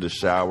get into the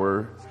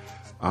shower,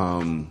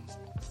 and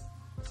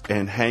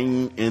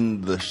hanging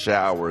in the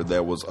shower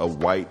there was a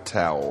white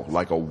towel,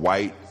 like a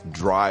white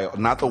dry,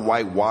 not the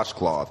white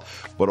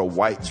washcloth, but a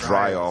white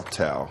dry-off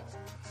towel.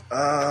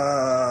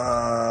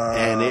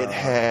 And it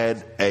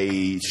had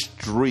a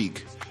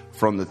streak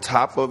from the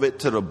top of it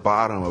to the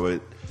bottom of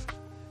it,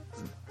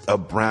 a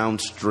brown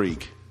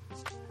streak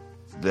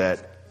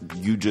that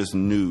you just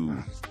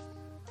knew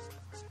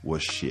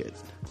was shit.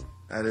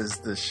 That is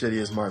the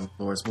shittiest Martin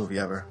Lawrence movie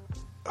ever.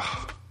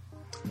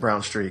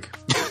 Brown streak.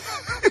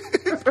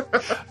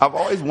 I've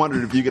always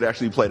wondered if you could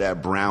actually play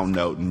that brown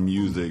note in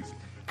music.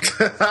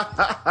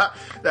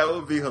 That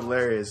would be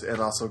hilarious and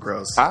also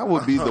gross. I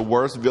would be the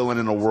worst villain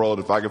in the world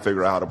if I could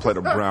figure out how to play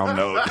the brown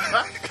note.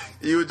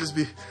 You would just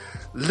be,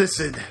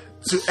 listen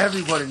to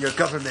everyone in your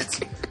government.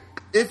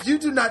 If you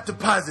do not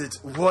deposit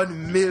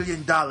 $1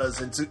 million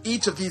into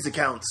each of these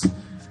accounts,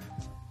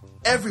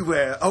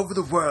 everywhere over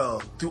the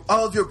world, through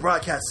all of your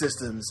broadcast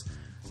systems,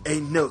 a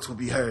note will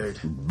be heard.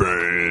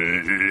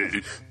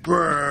 Brrr.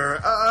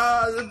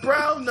 The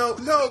brown note.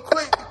 No,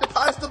 quick,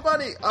 deposit the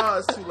money.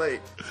 It's too late.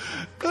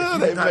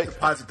 If you do not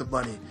deposit the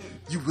money,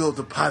 you will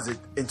deposit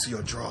into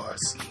your drawers.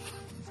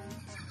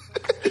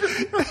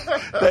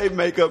 They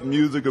make up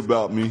music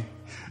about me.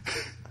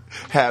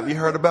 Have you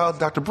heard about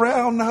Dr.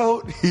 Brown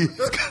Note?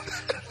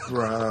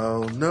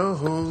 Brown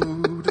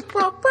Note.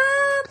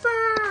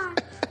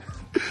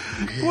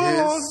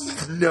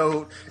 His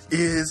note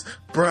is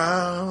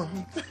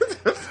brown.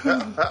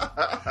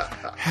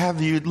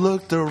 Have you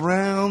looked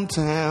around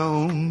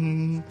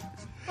town?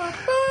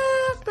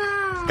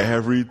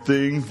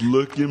 Everything's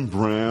looking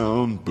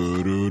brown.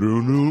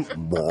 The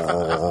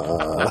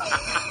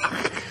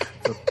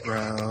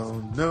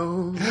brown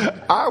note.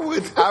 I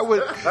would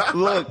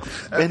look.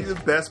 That'd be the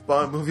best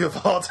Bond movie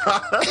of all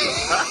time.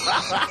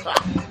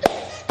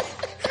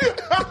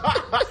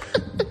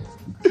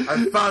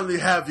 I finally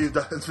have you,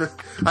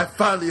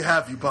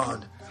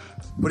 Bond.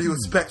 What do you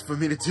expect for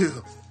me to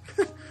do?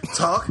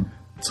 Talk,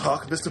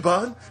 Mr.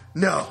 Bond?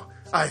 No,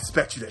 I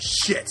expect you to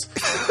shit.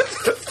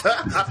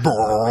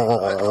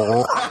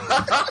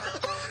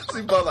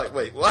 See, Bond like,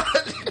 wait, what?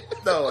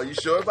 No, are you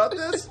sure about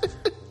this?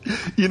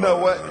 You know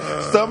what?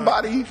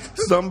 Somebody,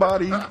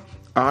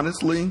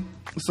 honestly,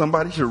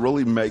 somebody should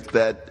really make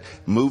that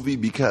movie,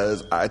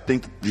 because I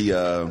think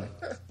that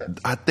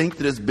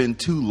it's been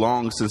too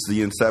long since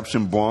the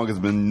Inception bong has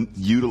been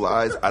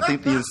utilized. I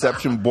think the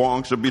Inception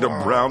bong should be the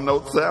brown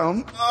note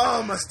sound.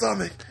 Oh, my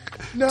stomach.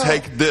 No.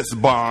 Take this,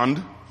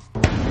 Bond.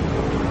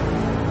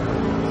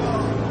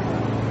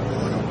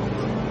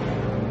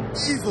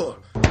 Evil.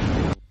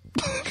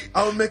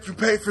 I'll make you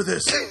pay for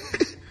this.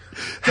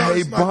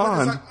 Hey,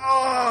 Bond. Like,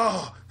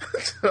 oh.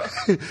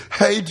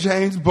 Hey,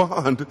 James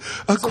Bond.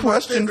 A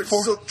question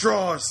for silk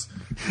drawers.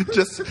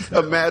 Just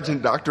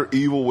imagine Dr.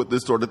 Evil with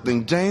this sort of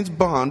thing. James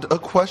Bond, a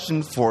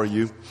question for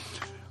you.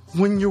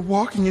 When you're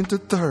walking into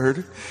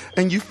third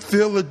and you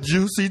feel a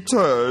juicy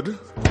turd,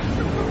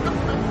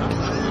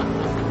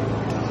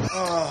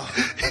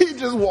 he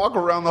just walk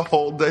around the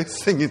whole day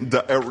singing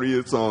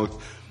diarrhea songs.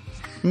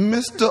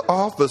 Mr.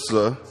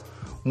 Officer,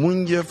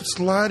 when you're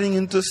sliding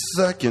into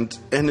second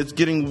and it's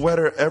getting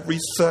wetter every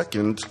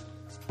second.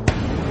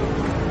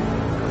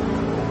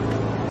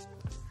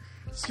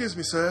 Excuse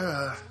me,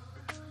 sir.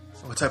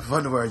 What type of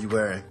underwear are you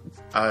wearing?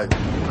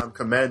 I'm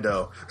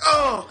Commando.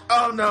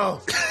 Oh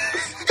no.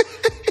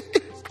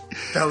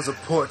 That was a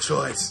poor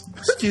choice.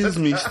 Excuse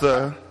me,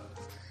 sir.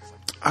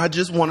 I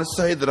just want to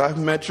say that I've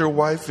met your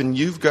wife and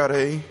you've got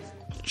a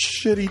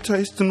shitty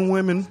taste in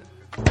women.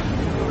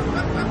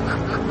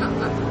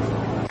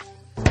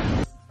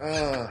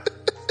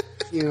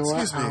 You know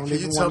what? Excuse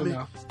me,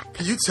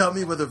 can you tell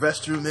me where the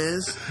restroom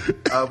is?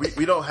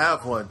 We don't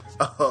have one.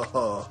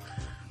 Oh,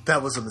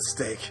 that was a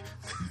mistake.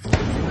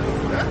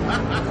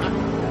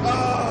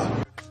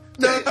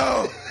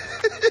 No.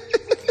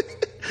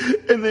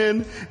 And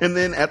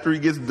then after he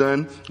gets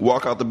done,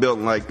 walk out the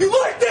building like, You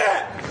like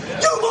that?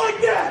 You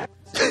like that?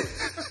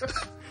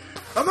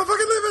 I'm not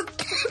fucking living.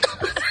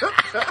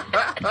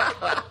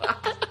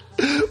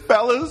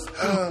 fellas,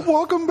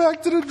 welcome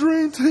back to the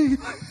Dream Team.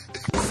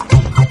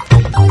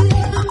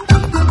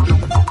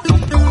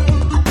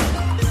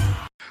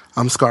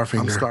 I'm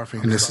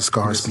Scarfinger, and this is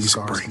Scar's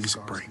Music Break.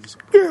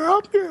 Yeah.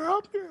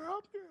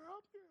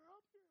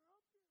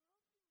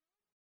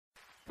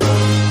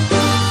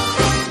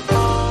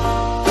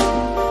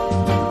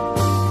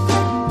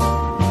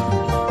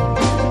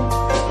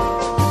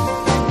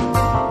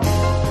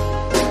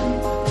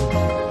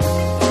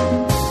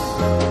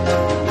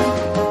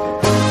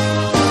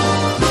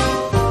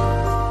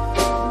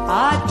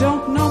 I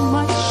don't know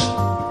much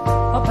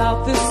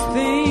about this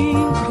thing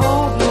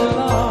called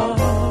love,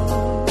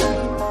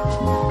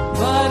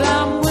 but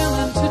I'm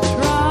willing to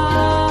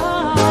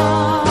try.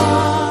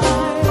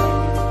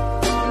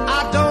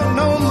 I don't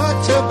know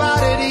much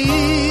about it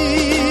either.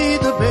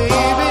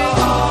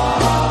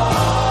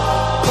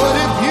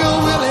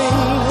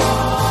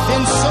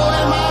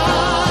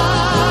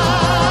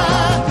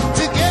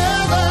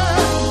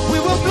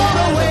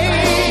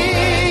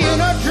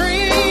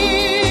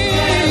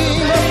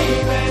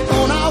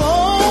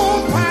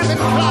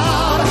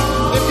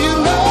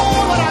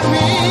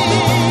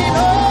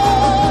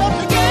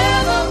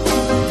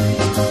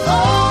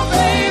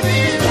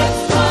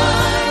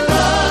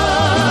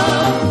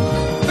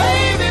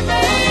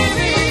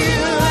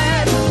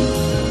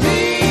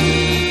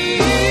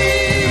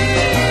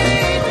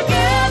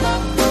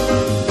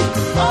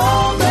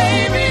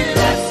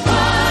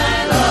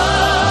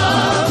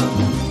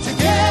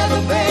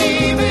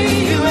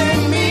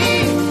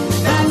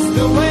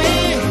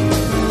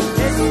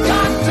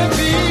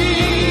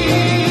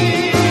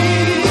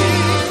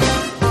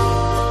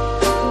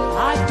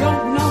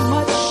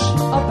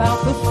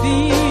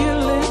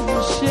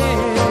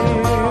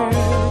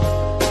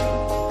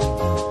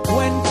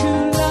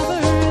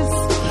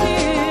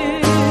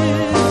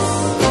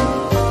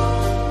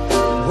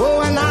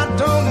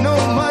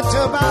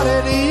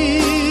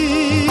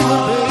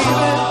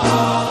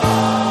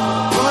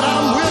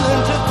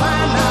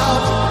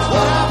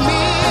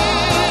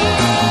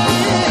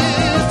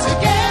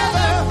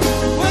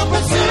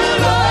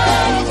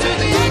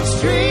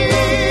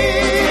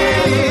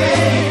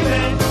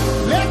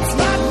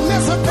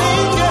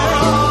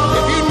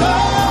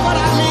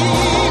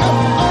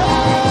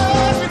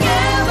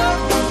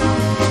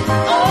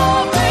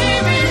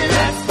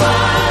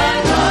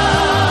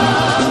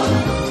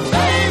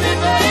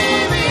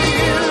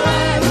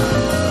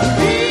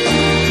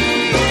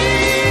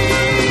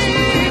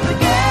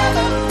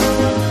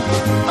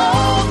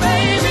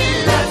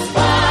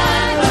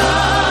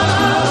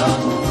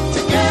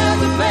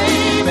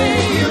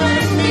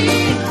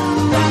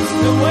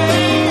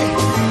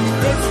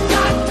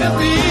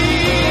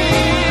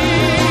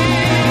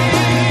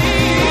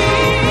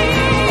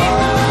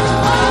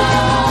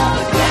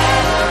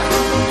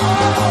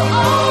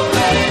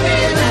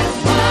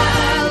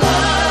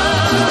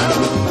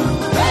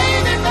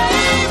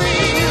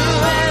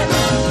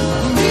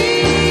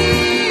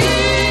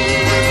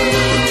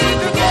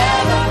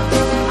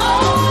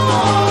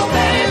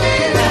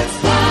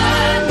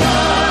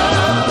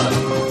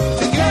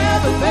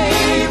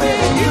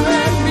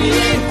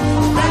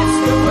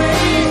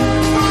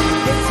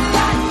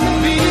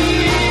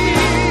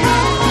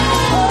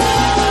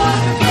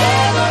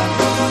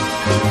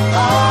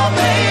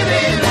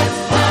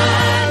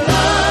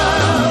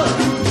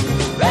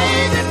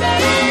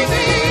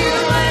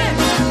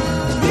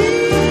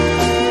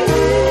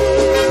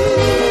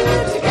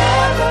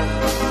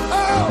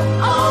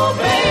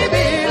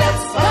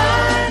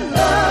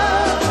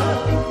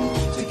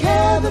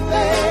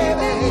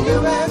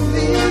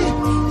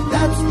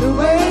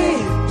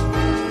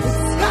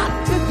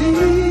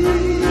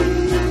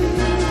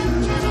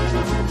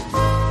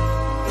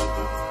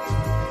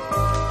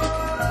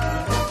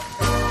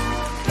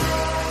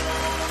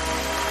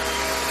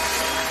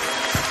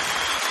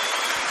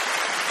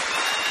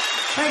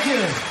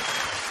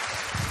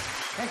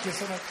 you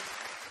so much.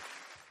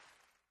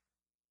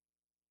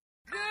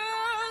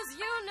 Girls,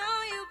 you know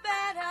you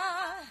better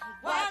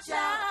watch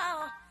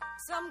out.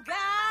 Some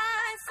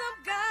guys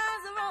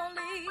are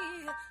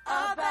only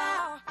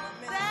about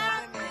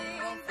that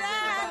thing,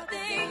 that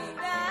thing,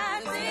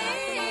 that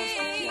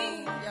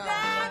thing,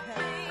 that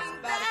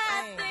thing,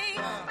 that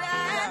thing,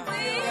 that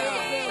thing.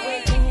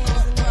 Wave your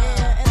hands in the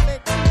air and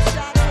let two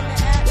shots in the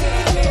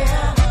atmosphere.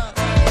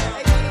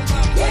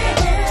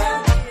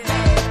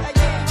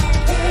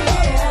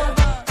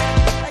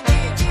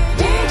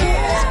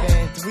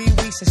 3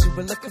 weeks since you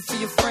were looking for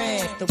your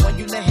friend, the one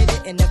you let hit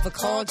it and never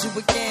called you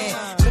again.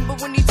 Remember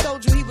when he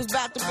told you he was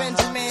about to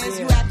Benjamins?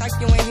 You act like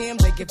you ain't him,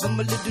 they give him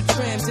a little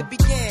trim to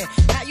begin.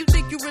 How you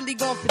think you really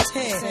gon'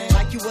 pretend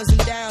like you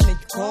wasn't down and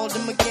you called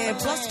him again?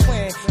 Plus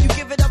when you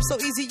give it up so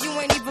easy, you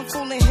ain't even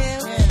fooling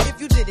him. If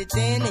you did it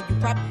then you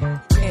probably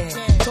can.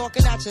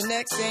 Talking out your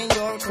neck saying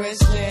you're a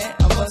Christian,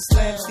 a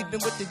Muslim,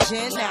 sleeping with the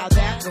gin. Now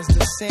that was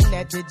the sin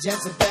that did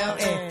Jezebel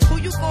in. Who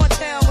you gonna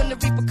tell when the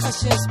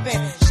repercussions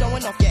spin?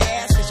 Showing off your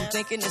ass cause you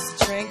thinking it's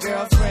a trend,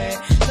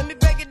 girlfriend. Let me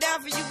break it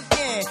down for you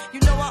again. You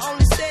know I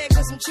only say it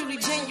cause I'm truly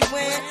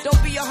genuine.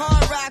 Don't be a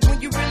hard rock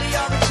when you really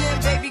are a gem,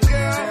 baby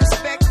girl.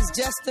 Respect is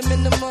just the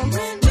minimum.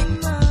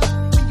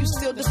 You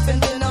still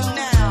defending them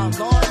now.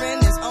 Lauren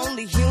is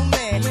only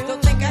human.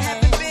 Don't think I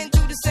haven't been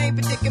through the same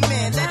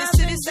predicament. Let it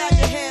sit inside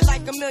your head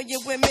like a million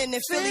women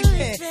in Philly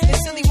pen.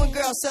 It's silly when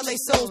girls sell their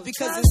souls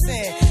because it's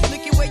sin.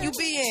 Look at where you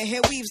be in.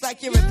 Hair weaves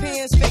like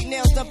Europeans. Fake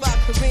nails done by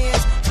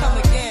Koreans. Come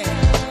again.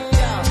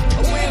 Yo,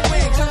 a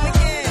win-win. Come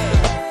again.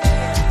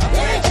 A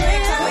win-win.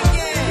 Come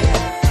again.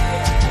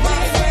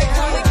 My friend,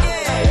 come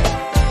again.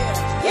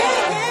 Yeah.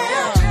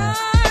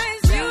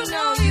 Guys, you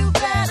know you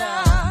better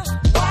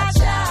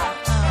watch out.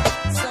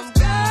 Some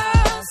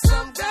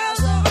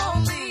girls are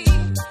only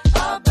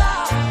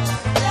about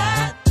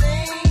that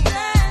thing,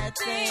 that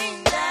thing,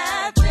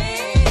 that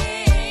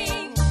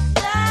thing,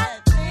 that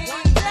thing,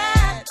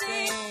 that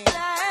thing,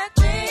 that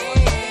thing.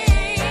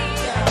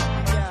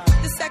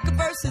 The second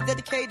verse is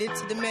dedicated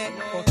to the man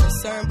more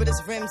concerned with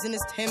his rims and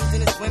his Timbs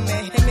and his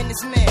women. Him and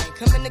his man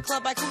come in the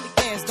club like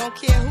hooligans. Don't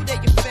care who they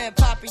your fan,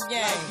 Papa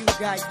Yang. You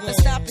got Let's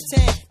stop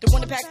pretend. The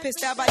one that pack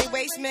pissed out by the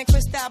waistman,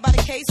 crissed out by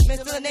the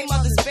casement. Still the name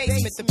of the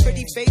basement. The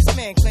pretty face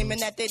man claiming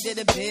that they did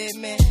a bid,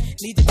 man.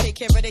 Need to take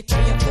care of their 3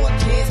 and 4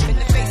 kids. Been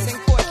the face in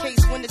court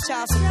case when the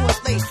child support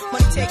late.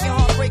 Money taking,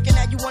 heartbreaking.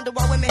 Now you wonder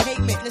why women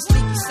hate men. The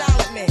sneaky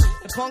silent man,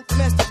 the punk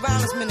domestic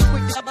violence man. The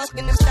quick to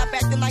busting them, stop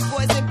acting like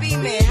boys and be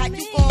men. How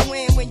you gon'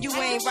 win when you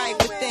ain't right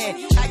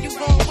within? How you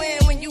gon' win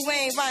when you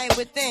ain't right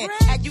within?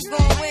 How you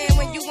gon' win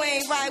when you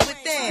ain't right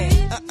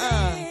within?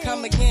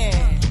 Come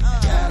again.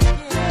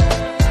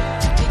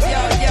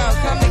 Yo,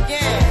 come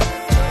again.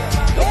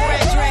 The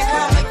red drink,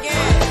 come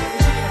again.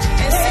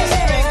 And six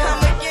drink,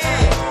 come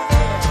again.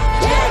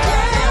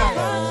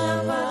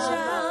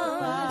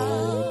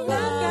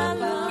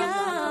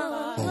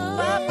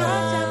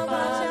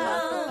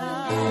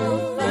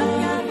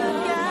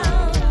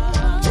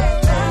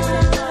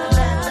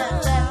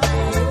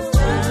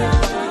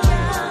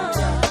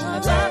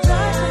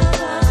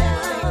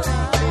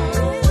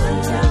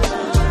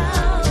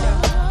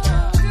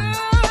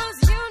 Girls,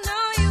 you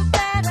know you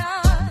better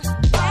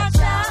watch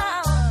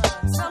out.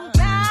 Some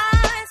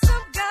guys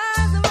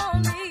are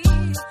only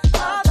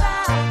about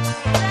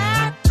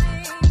that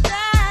thing,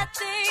 that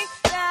thing,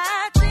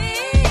 that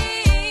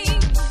thing,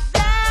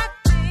 that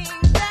thing,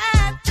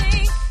 that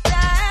thing,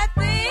 that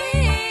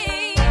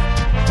thing.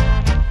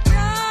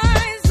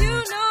 Guys, you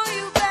know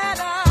you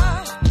better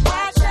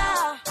watch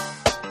out.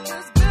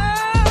 'Cause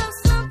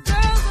some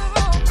girls are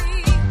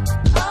only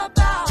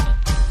about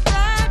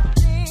that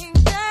thing,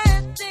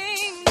 that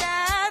thing,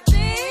 that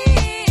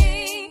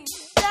thing,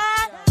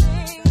 that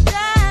thing,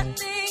 that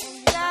thing,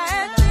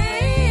 that thing.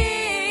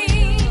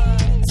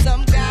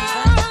 Some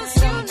guys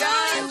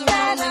are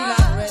only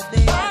not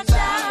ready. Watch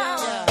out.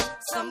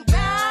 Some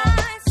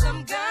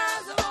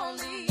girls are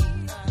only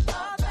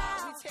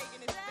about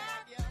Taking it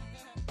back, yo.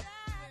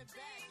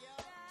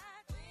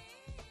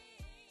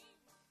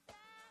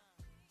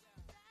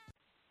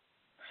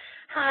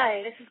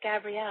 Hi, this is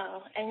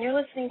Gabrielle, and you're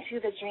listening to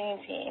The Dream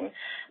Team,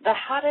 the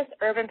hottest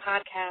urban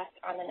podcast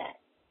on the net.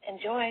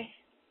 Enjoy.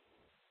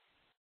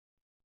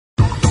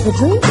 The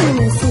Dream Team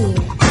is here.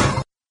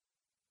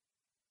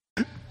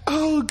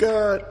 Oh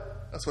God,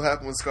 that's what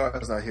happened when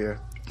Scar's not here.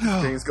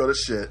 Things go to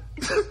shit.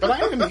 But I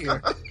am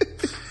here.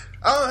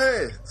 Oh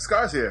hey,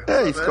 Scar's here.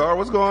 Hey, What's up, Scar, man?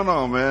 what's going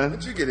on, man?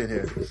 How'd you get in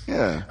here?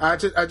 Yeah. I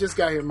just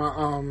got here. My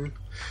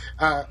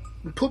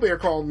Pooh Bear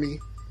called me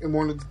and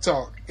wanted to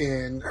talk,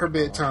 and her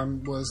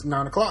bedtime was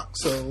 9 o'clock.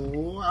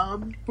 So I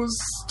was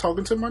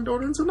talking to my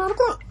daughter until 9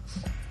 o'clock.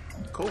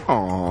 Cool.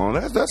 Oh,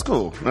 that's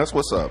cool. That's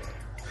what's up.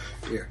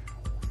 Yeah,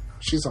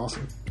 she's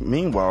awesome.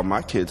 Meanwhile,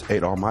 my kids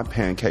ate all my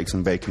pancakes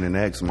and bacon and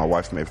eggs, and my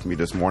wife made for me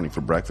this morning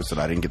for breakfast that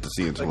I didn't get to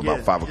see until about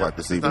 5 o'clock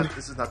this evening.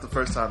 This is not the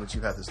first time that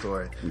you've had this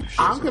story.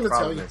 I'm going to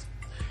tell you.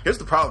 Here's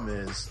the problem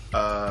is, you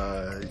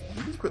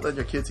need to quit letting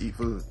your kids eat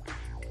food.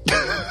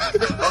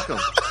 Fuck them.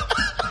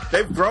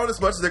 They've grown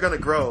as much as they're going to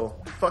grow.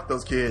 Fuck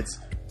those kids.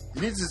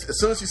 You need to, as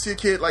soon as you see a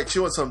kid like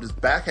chewing something, just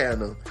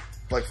backhand them.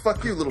 Like,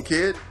 fuck you, little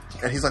kid.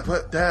 And he's like,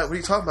 what, Dad, what are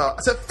you talking about?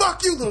 I said,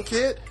 fuck you, little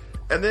kid.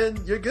 And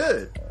then you're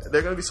good.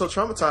 They're going to be so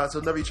traumatized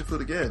they'll never eat your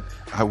food again.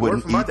 I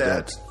wouldn't eat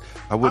that.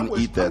 I wouldn't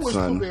eat that,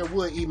 son. I wish Pooh Bear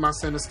would eat my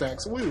center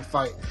stack, so we would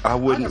fight. I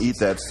wouldn't eat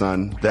that,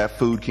 son. That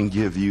food can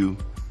give you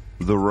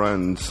the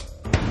runs.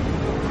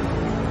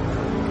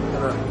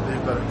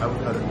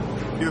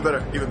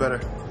 Even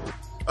better.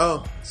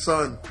 Oh,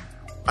 son,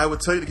 I would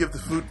tell you to give the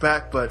food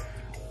back, but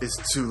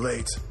it's too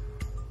late.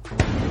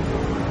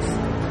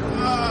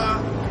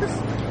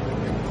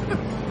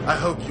 I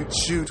hope you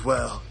chewed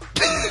well.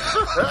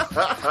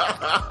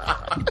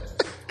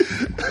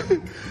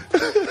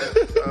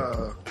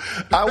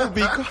 I would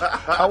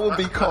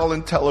be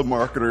calling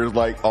telemarketers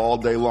like all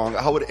day long.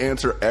 I would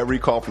answer every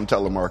call from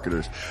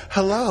telemarketers.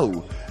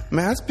 Hello,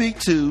 may I speak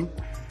to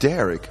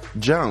Derek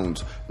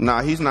Jones?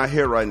 Nah, he's not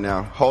here right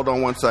now. Hold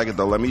on one second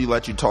though.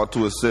 Let you talk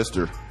to his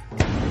sister.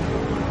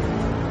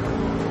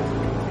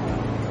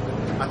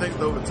 I think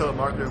though the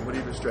telemarketer would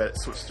even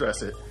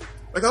stress it.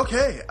 Like,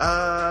 okay,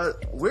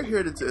 we're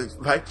here to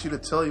invite you to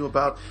tell you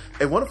about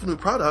a wonderful new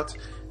product.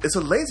 It's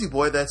a lazy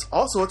boy that's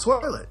also a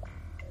toilet.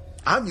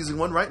 I'm using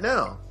one right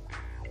now.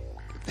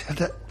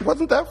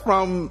 Wasn't that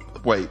from...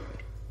 Wait.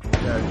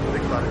 Yeah,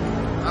 think about it.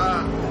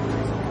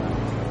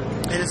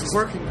 And it's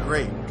working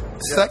great.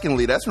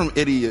 Secondly, that's from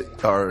Idiot...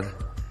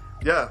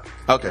 Yeah.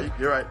 Okay.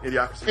 You're right.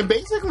 Idiocracy. And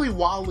basically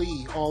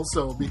Wall-E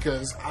also,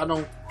 because I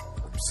don't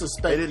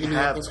suspect they didn't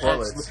have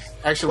toilets.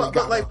 Actually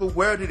but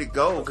where did it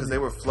go? Because they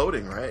were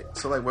floating, right?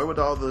 So, like, where would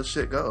all the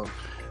shit go?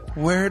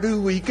 Where do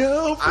we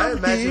go from I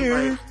imagine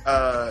here?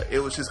 Like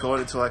it was just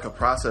going into like a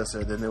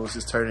processor, then it was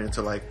just turning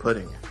into like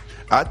pudding.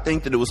 I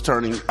think that it was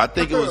turning. I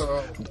think it was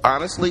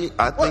honestly.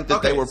 I think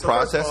that they were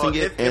processing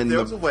it. If there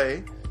was a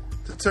way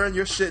to turn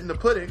your shit into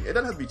pudding, it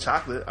doesn't have to be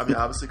chocolate. I mean,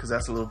 obviously, because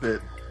that's a little bit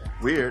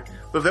weird.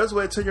 But if there's a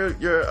way to turn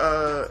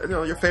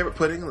your favorite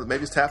pudding,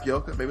 maybe it's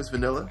tapioca, maybe it's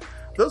vanilla.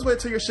 If there's a way to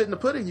turn your shit into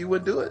pudding, you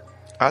would do it.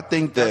 I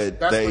think that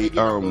that's they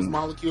those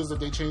molecules that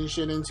they change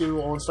shit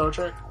into on Star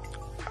Trek.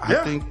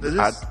 I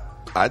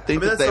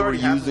think that they were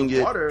using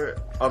it. Water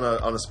on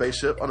a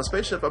spaceship. On a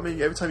spaceship, I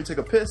mean, every time you take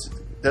a piss,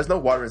 there's no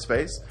water in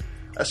space.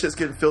 That shit's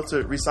getting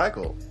filtered,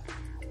 recycled.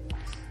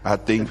 I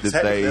think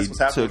that they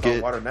took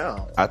it. Water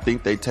now. I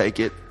think they take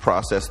it,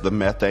 process the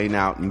methane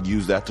out, and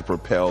use that to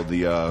propel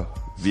the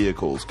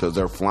vehicles because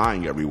they're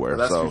flying everywhere.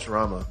 Well, that's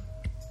Futurama.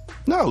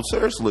 No,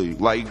 seriously,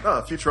 like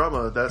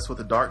Futurama. That's what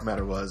the dark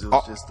matter was. It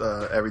was just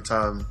every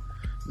time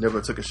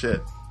Nibbler took a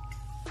shit.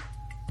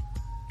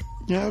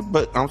 Yeah,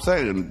 but I'm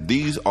saying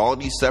all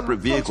these separate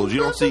vehicles, you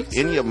don't see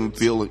any of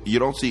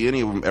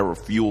them ever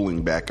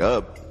fueling back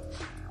up.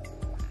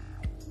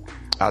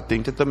 I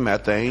think that the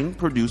methane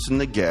producing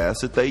the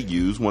gas that they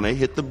use when they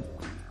hit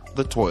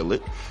the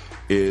toilet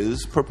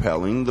is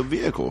propelling the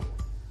vehicle.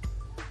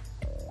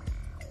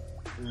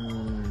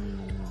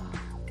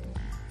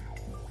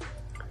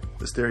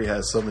 This theory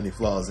has so many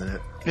flaws in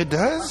it. It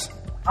does?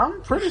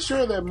 I'm pretty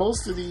sure that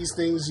most of these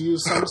things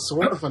use some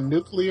sort of a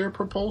nuclear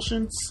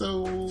propulsion,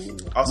 so...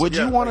 Also, would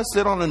you want to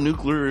sit on a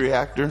nuclear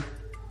reactor?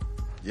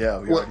 Yeah,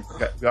 we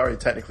already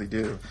technically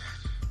do.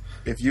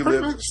 If you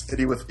live in a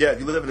city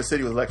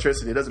with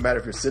electricity, it doesn't matter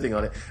if you're sitting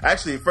on it.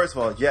 Actually, first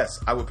of all, yes,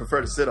 I would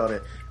prefer to sit on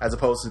it as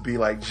opposed to be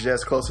like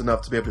just close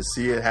enough to be able to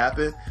see it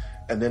happen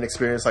and then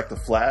experience like the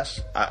flash.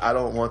 I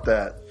don't want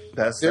that.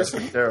 That's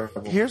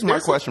terrible. Here's my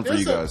question for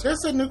you guys.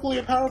 There's a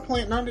nuclear power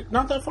plant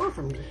not that far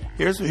from here.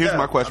 Here's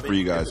my question for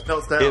you guys. If it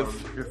melts down,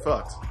 you're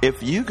fucked.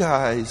 If you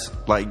guys,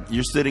 like,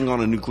 you're sitting on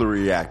a nuclear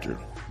reactor.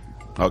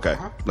 Okay,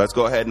 let's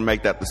go ahead and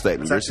make that the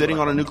statement. You're sitting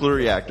on a nuclear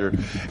reactor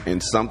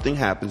and something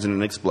happens in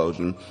an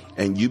explosion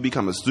and you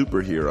become a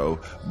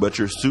superhero, but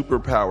your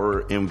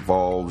superpower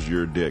involves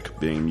your dick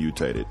being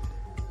mutated.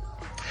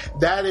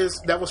 That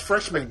was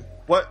Freshman.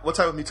 What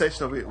type of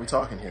mutation are we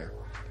talking here?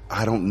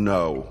 I don't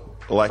know.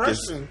 Like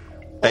Freshman.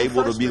 It's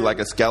able to be like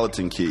a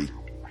skeleton key.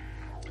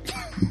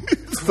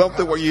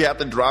 Something where you have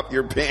to drop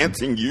your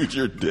pants and use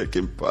your dick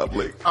in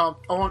public.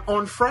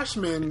 On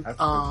Freshman,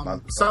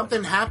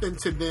 something happened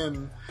to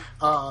them.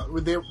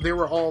 They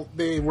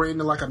were in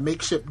like a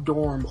makeshift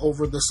dorm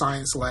over the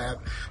science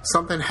lab.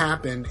 Something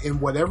happened,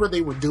 and whatever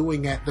they were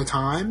doing at the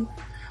time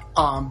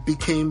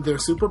became their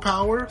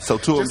superpower. So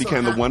two of them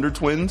became the Wonder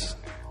Twins.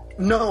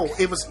 No,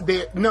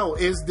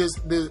 is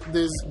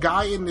this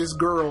guy and this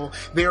girl,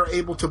 they're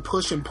able to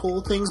push and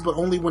pull things, but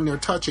only when they're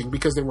touching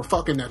because they were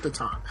fucking at the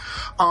time.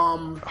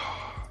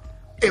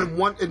 And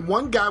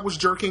one guy was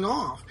jerking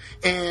off,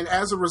 and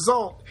as a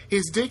result,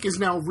 his dick is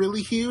now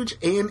really huge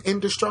and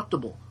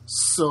indestructible.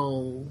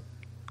 So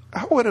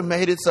I would have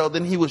made it so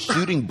then he was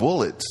shooting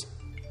bullets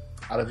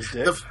out of his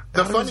dick.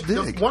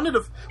 One of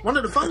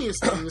the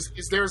funniest things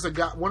is there's a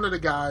guy. One of the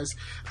guys,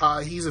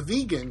 he's a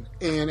vegan,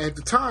 and at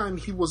the time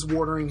he was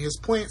watering his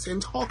plants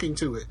and talking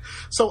to it.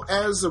 So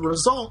as a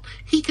result,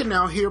 he can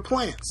now hear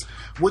plants,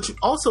 which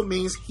also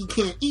means he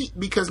can't eat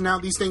because now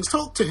these things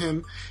talk to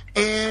him,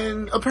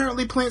 and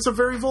apparently plants are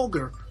very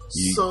vulgar.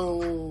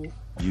 You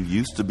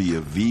used to be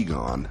a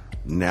vegan.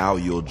 Now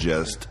you'll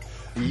just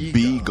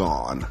Be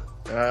gone.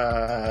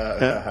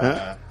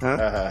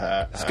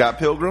 Scott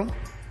Pilgrim?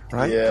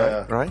 Right?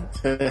 Yeah. Right?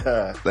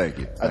 Thank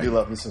you. I do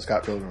love me some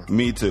Scott Pilgrim.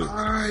 Me too.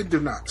 I do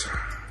not.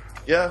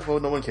 Yeah, well,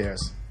 no one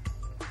cares.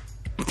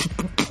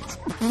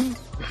 You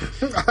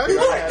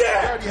like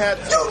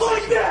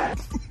that?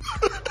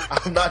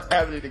 I'm not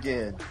having it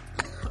again.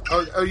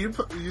 Your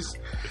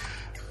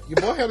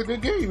boy had a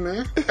good game,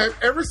 man.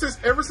 Ever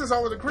since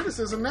all of the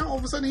criticism, now all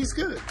of a sudden he's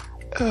good.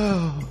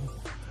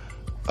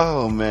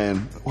 Oh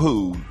man.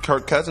 Who?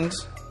 Kirk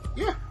Cousins?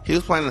 Yeah. He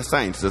was playing the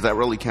Saints. Does that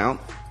really count?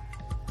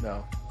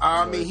 No.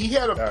 I mean, he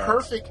had a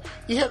perfect.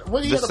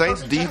 The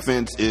Saints'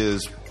 defense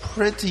is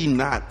pretty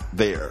not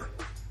there.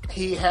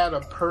 He had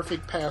a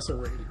perfect passer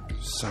rating.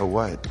 So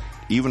what?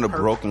 Even a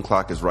broken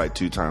clock is right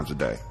 2 times a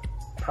day.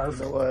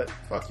 Perfect. You know what?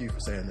 Fuck you for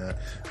saying that.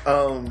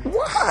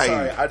 Why?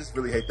 Sorry, I just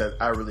really hate that.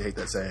 I really hate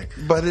that saying.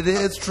 But it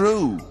is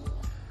true.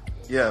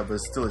 Yeah, but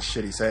it's still a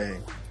shitty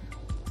saying.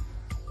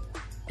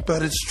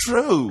 But it's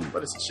true.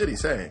 But it's a shitty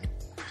saying.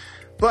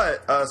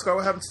 But, Scar,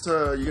 what happens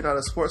to you're not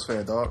a sports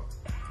fan, dog?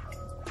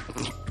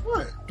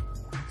 What?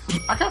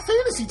 I got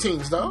fantasy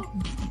teams, though.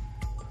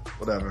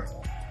 Whatever.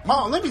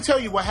 Oh, let me tell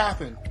you what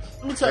happened.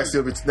 Let me tell you.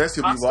 Next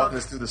you'll be walking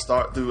us through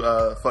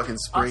fucking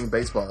spring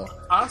baseball.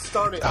 I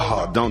started.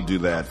 Oh, don't do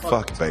that.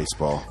 Fuck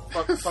baseball.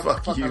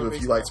 Fuck you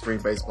if you like spring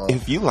baseball.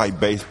 If you like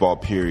baseball,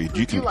 period,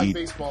 you can like eat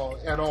baseball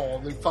at all,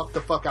 then fuck the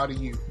fuck out of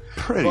you.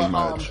 Pretty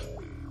much.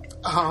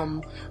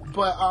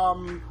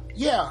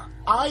 Yeah,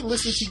 I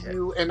listened to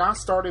you, and I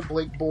started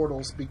Blake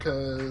Bortles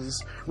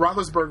because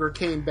Roethlisberger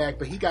came back,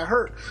 but he got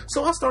hurt.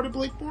 So I started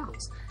Blake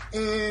Bortles.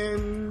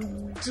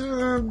 And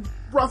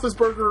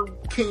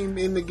Roethlisberger came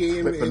in the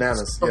game with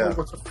bananas,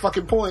 with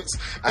fucking points.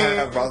 I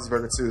have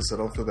Roethlisberger too, so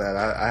don't feel bad.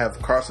 I have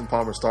Carson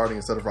Palmer starting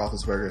instead of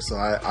Roethlisberger, so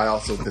I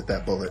also bit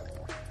that bullet.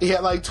 He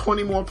had like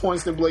 20 more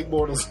points than Blake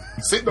Bortles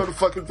sitting on the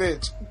fucking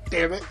bench.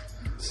 Damn it.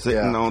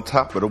 Sitting on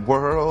top of the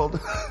world.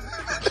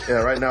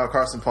 Yeah, right now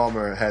Carson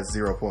Palmer has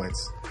 0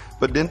 points.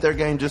 But didn't their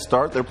game just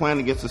start? They're playing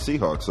against the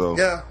Seahawks, so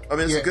yeah. I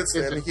mean, it's a good.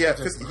 He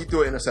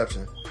threw an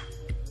interception.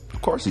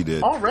 Of course he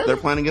did. Already? They're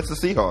playing against the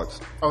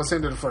Seahawks. Oh, it's the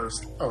end of the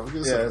first. Oh,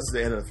 yeah, it's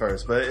the end of the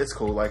first, but it's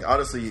cool. Like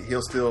honestly,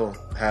 he'll still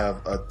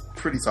have a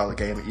pretty solid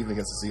game, even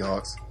against the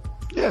Seahawks.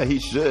 Yeah, he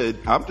should.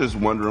 I'm just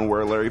wondering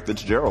where Larry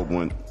Fitzgerald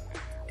went.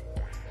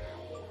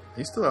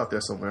 He's still out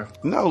there somewhere.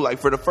 No, like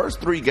for the first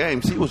 3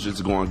 games, he was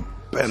just going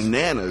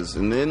bananas,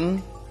 and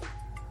then.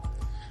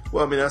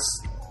 Well, I mean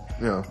that's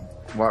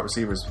wide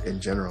receivers in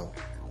general.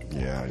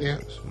 Yeah.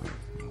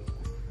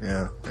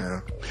 Yeah.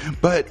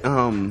 But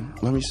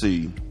let me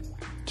see.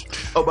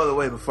 Oh, by the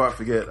way, before I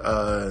forget,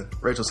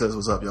 Rachel says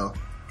what's up, y'all.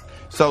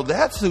 So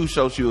that's whose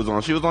show she was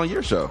on. She was on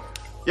your show.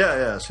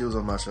 Yeah, she was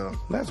on my show.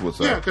 That's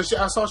what's up. Yeah, because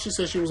I saw she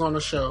said she was on the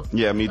show.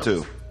 Yeah, me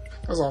too.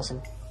 That's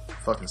awesome.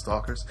 Fucking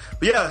stalkers.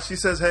 But yeah, she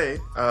says, hey.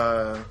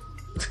 No,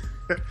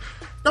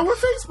 we're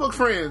Facebook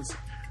friends.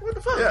 What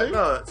the fuck, dude?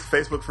 No, it's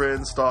Facebook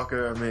friends,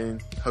 stalker. I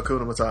mean,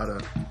 Hakuna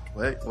Matata.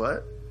 Wait,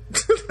 what?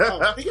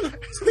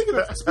 Speaking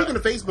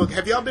of Facebook,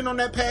 have y'all been on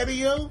that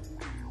patio?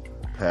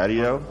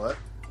 Patio? What?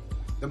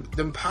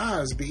 Them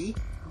pies, B.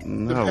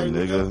 No,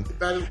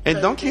 nigga.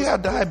 And don't you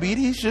have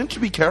diabetes? Shouldn't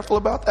you be careful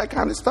about that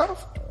kind of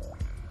stuff?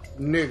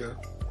 Nigga.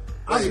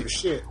 I don't give a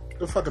shit.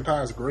 The fucking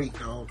pie is great,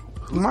 dog.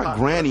 My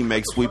granny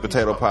makes sweet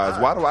potato pies.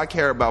 Why do I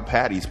care about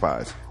Patty's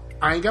pies?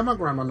 I ain't got my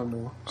grandma no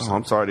more. Oh,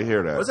 I'm sorry to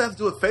hear that. What does that have to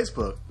do with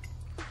Facebook?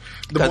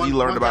 Because you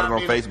learned about it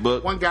on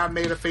Facebook? One guy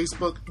made a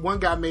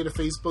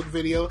Facebook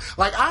video.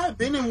 Like, I have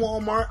been in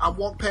Walmart. I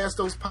walked past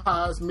those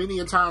pies many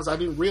a times. I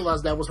didn't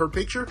realize that was her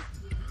picture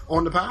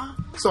on the pie.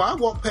 So I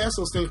walked past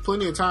those things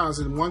plenty of times,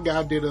 and one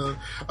guy did a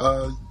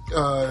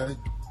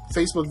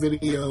Facebook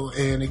video,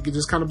 and it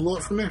just kind of blew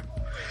up from there.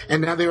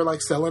 And now they're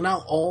like selling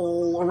out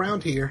all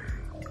around here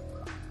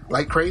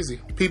like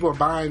crazy. People are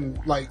buying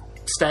like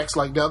stacks.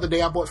 Like the other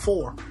day I bought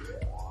 4.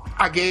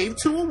 I gave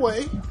 2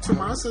 away to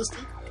my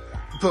assistant,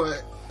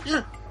 but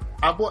yeah,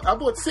 I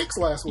bought 6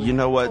 last week. You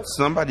know what?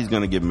 Somebody's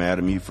gonna get mad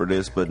at me for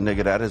this, but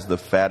nigga, that is the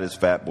fattest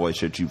fat boy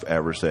shit you've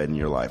ever said in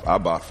your life. I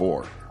bought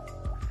 4.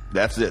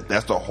 That's it.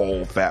 That's the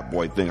whole fat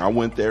boy thing. I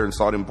went there and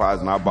saw them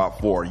pies and I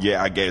bought 4.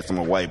 Yeah, I gave some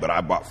away, but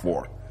I bought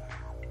 4.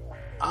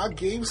 I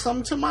gave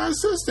some to my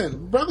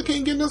assistant. Brother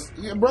can't get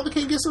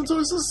some to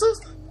his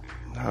assistant.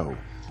 No.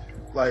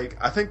 Like,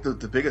 I think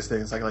the biggest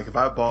thing is like if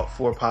I bought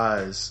 4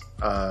 pies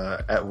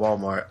at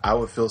Walmart, I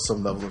would feel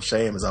some level of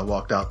shame as I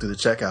walked out through the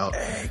checkout.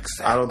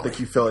 Exactly. I don't think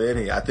you felt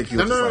any. I think you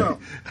No.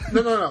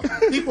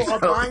 People are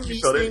buying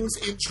these things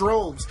in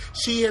droves.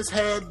 She has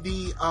had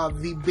the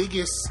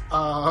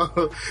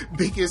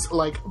biggest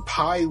like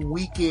pie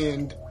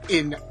weekend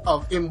in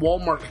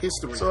Walmart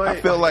history. So, I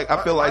feel like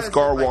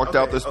Scar walked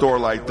out the store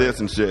like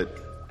this and shit.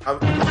 I'm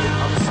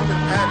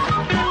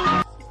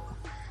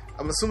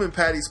assuming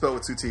Patty spelled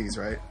with 2 T's,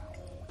 right?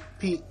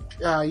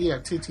 Yeah,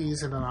 2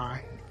 T's and an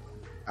I.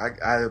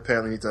 I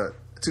apparently need to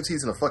 2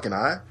 T's and a fucking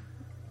I.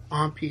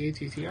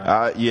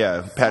 P-A-T-T-I.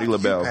 Yeah, Patty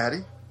LaBelle.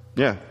 Patty.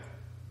 Yeah.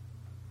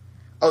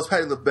 Oh, it's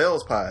Patty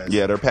LaBelle's pies.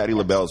 Yeah, they're Patty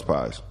LaBelle's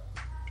pies.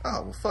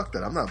 Oh well, fuck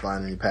that. I'm not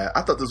buying any pie.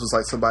 I thought this was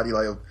like somebody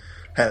like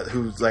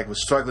who like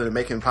was struggling and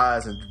making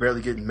pies and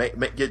barely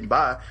getting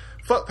by.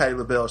 Fuck Patti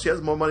LaBelle. She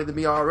has more money than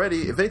me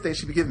already. If anything,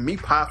 she'd be giving me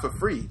pie for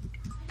free.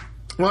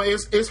 Well,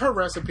 it's her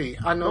recipe.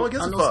 I know. No one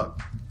gives a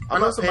fuck.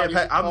 I'm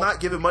not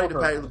giving money to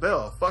Patti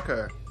LaBelle. Fuck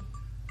her.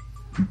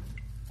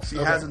 She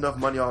has enough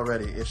money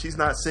already. If she's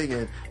not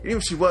singing, even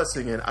if she was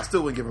singing, I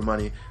still wouldn't give her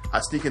money.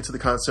 I'd sneak into the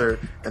concert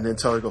and then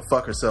tell her to go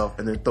fuck herself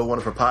and then throw one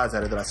of her pies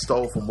at her that I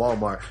stole from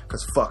Walmart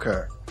because fuck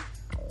her.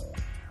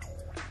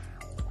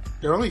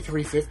 They're only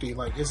 $3.50.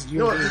 Like, it's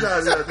you. You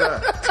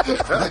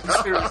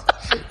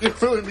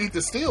really need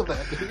to steal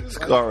that, dude.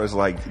 Scar is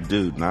like,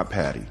 dude, not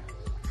Patty.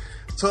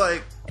 So,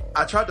 like,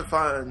 I tried to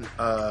find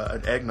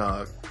an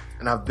eggnog,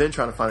 and I've been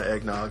trying to find an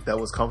eggnog that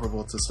was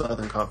comparable to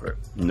Southern Comfort.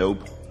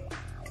 Nope.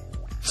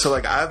 So,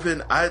 like,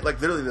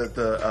 literally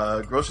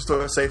the grocery store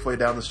Safeway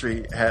down the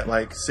street had,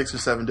 like, 6 or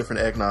 7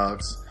 different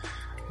eggnogs.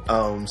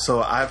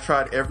 So I've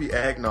tried every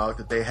eggnog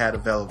that they had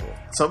available.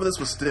 Some of this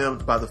was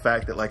stemmed by the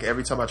fact that, like,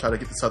 every time I try to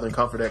get the Southern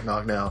Comfort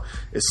eggnog now,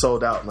 it's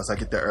sold out unless I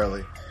get there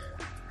early.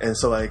 And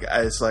so, like,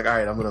 it's like, all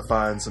right, I'm going to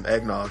find some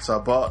eggnog. So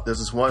I bought, there's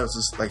this one that was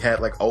just, like, had,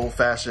 like,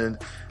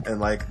 old-fashioned, and,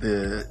 like,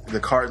 the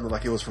carton looked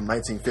like it was from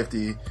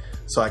 1950.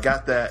 So I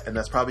got that, and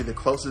that's probably the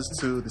closest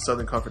to the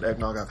Southern Comfort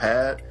eggnog I've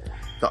had.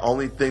 The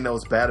only thing that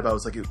was bad about it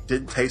was, like, it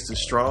didn't taste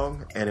as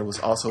strong, and it was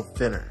also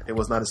thinner. It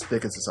was not as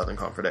thick as the Southern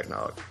Comfort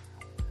eggnog.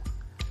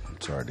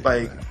 Sorry to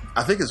like,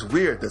 I think it's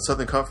weird that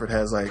Southern Comfort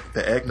has, like,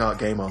 the eggnog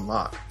game on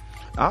lock.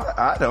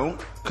 I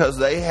don't, because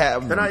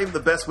they're not even the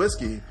best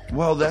whiskey.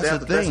 Well, that's the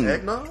thing. Best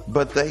eggnog?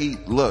 But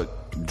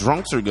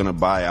drunks are gonna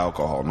buy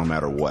alcohol no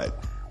matter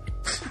what.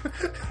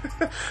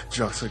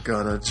 Drunks are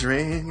gonna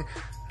drink.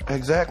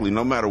 Exactly,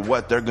 no matter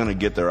what, they're gonna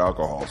get their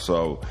alcohol.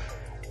 So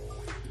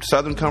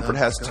Southern Comfort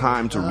has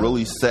time to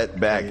really set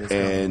back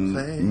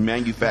and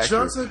manufacture.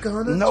 Drunks are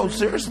gonna drink.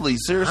 Seriously.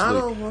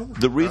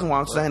 The reason why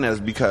I'm saying that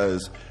is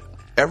because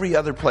every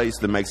other place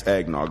that makes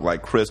eggnog,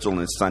 like Crystal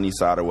and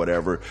Sunnyside or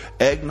whatever,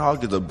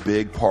 eggnog is a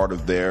big part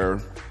of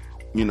their,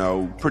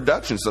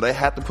 production. So they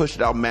have to push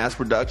it out mass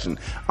production.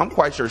 I'm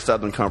quite sure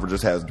Southern Comfort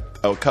just has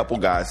a couple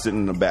guys sitting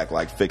in the back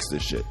like, fix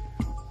this shit.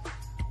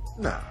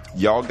 Nah.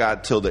 Y'all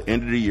got till the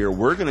end of the year.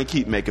 We're going to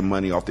keep making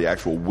money off the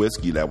actual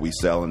whiskey that we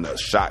sell in the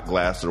shot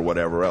glass or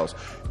whatever else.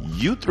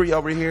 You three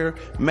over here,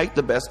 make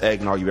the best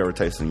eggnog you've ever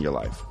tasted in your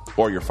life,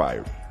 or you're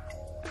fired.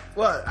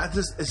 Well, it's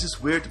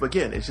just weird.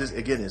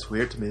 It's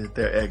weird to me that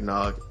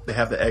they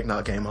have the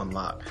eggnog game on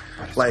lock.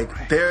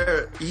 Like,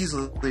 they're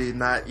easily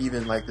not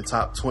even like the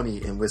top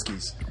 20 in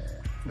whiskeys,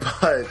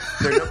 but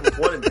they're number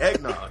 1 in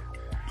eggnog.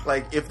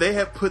 Like, if they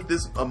had put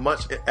this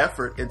much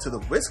effort into the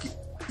whiskey,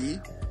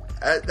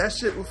 that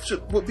shit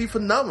would be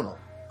phenomenal.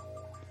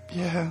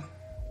 Yeah.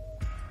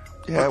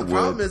 But the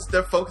problem is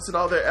they're focusing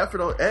all their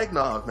effort on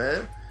eggnog,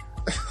 man.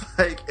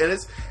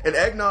 And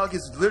eggnog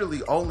is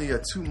literally only a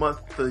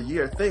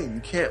 2-month-a-year thing. You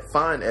can't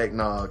find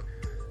eggnog.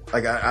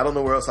 Like, I don't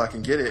know where else I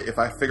can get it. If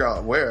I figure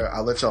out where,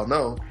 I'll let y'all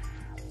know.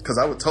 Because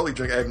I would totally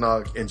drink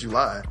eggnog in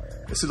July.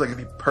 It seems like it'd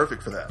be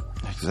perfect for that.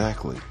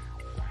 Exactly.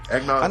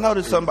 Eggnog. I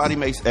noticed somebody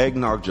makes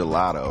eggnog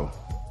gelato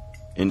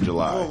in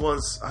July.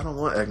 I don't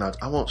want eggnog.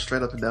 I want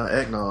straight up and down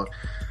eggnog.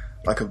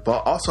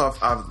 Also,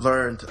 I've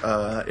learned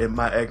in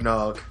my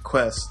eggnog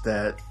quest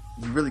that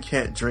you really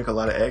can't drink a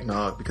lot of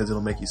eggnog because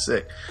it'll make you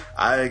sick.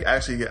 I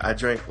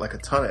drank like a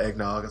ton of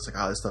eggnog. I was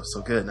like, this stuff's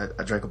so good. And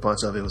I drank a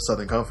bunch of it with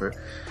Southern Comfort.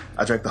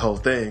 I drank the whole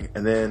thing.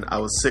 And then I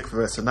was sick for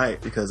the rest of the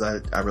night because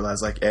I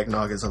realized, like,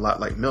 eggnog is a lot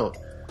like milk.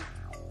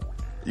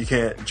 You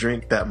can't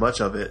drink that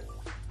much of it.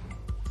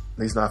 At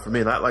least not for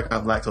me. Not like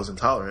I'm lactose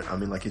intolerant. I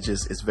mean, like,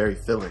 it's very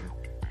filling.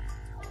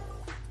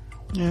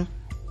 Yeah.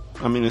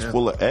 I mean, it's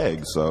full of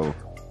eggs, so.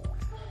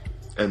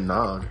 And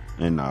nog.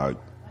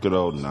 Good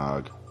old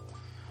nog.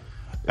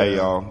 Hey,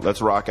 y'all,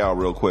 let's rock out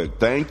real quick.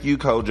 Thank you,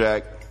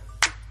 Kojak.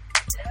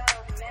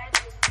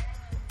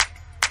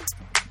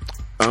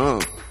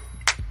 Did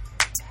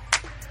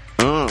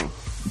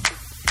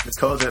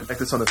Kojak make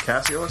this on his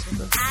Casio or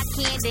something? I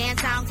can't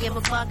dance, I don't give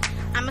a fuck.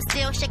 I'ma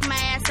still shake my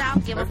ass, I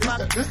don't give a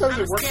fuck. This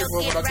doesn't work as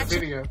well without the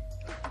video.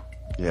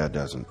 Yeah, it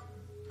doesn't.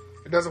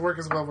 It doesn't work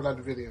as well without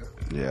the video.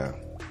 Yeah.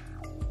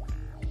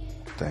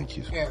 Thank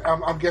you. Yeah,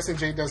 I'm guessing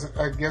Jay doesn't.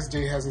 I guess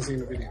Jay hasn't seen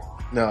the video.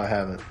 No, I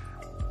haven't.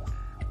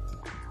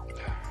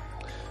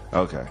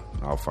 Okay,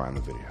 I'll find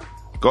the video.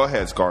 Go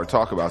ahead, Scar.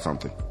 Talk about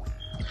something.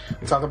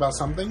 Talk about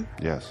something?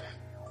 Yes.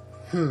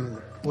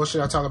 What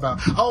should I talk about?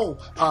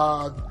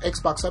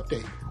 Xbox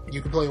update.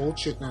 You can play old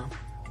shit now.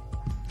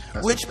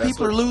 Which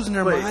people are losing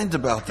their minds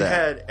about that. They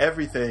had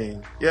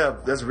everything. Yeah,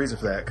 there's a reason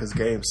for that, because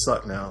games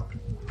suck now.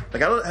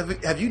 Like,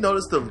 have you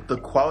noticed the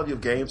quality of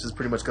games has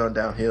pretty much gone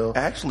downhill?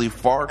 Actually,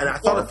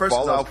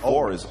 Fallout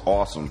 4 is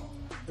awesome.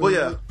 Well,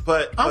 yeah,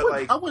 but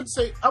I wouldn't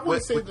say.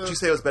 Would you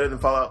say it was better than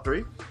Fallout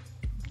 3?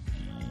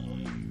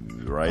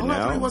 Right Fallout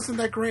now, 3 wasn't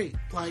that great.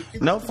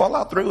 No,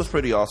 Fallout 3 was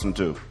pretty awesome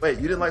too. Wait,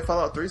 you didn't like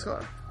Fallout 3,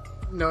 Scott?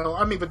 No,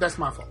 I mean, but that's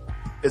my fault.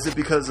 Is it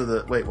because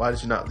of why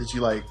did you not? Did you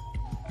like?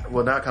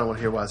 Well, now I kind of want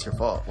to hear why it's your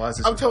fault. Why is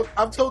this?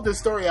 I've told this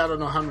story I don't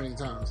know how many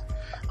times.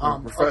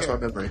 Refresh my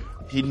memory.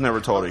 He never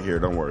told it here.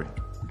 Don't worry.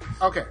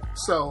 Okay,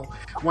 so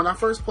when I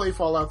first played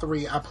Fallout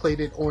 3, I played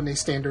it on a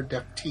standard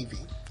def TV.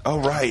 Oh,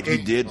 right. He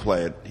did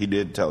play it. He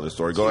did tell this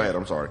story. Go ahead.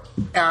 I'm sorry.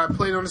 I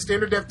played on a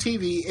standard def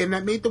TV, and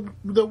that made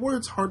the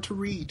words hard to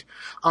read.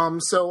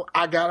 So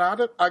I got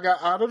out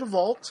of the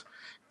vault,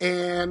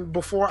 and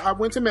before I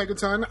went to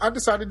Megaton, I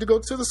decided to go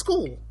to the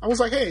school. I was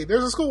like, hey,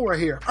 there's a school right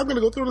here. I'm going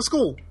to go through the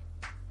school.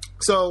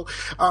 So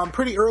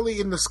pretty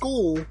early in the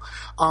school,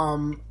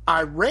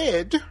 I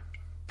read,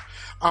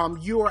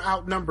 you are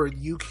outnumbered.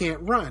 You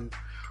can't run.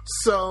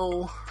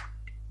 So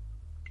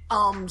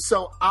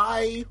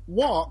I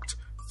walked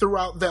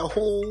throughout that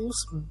whole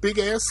big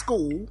ass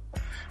school,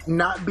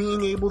 not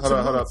being able to.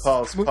 Hold on.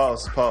 Pause.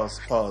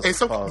 And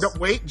so, pause. No,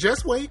 wait.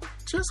 Just wait.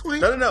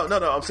 No.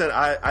 I'm saying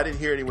I didn't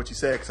hear any of what you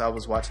said because I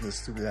was watching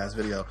this stupid ass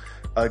video.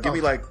 Give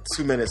me like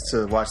 2 minutes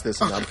to watch this,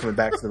 and I'm coming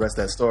back to the rest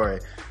of that story.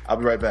 I'll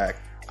be right back.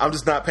 I'm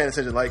just not paying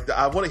attention. Like,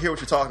 I want to hear what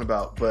you're talking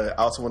about, but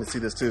I also want to see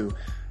this too.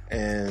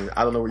 And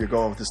I don't know where you're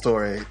going with this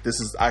story.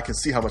 I can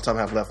see how much time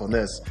I have left on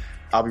this.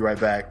 I'll be right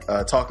back.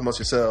 Talk amongst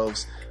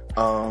yourselves.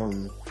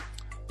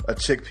 A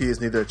chickpea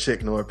is neither a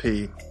chick nor a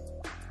pea.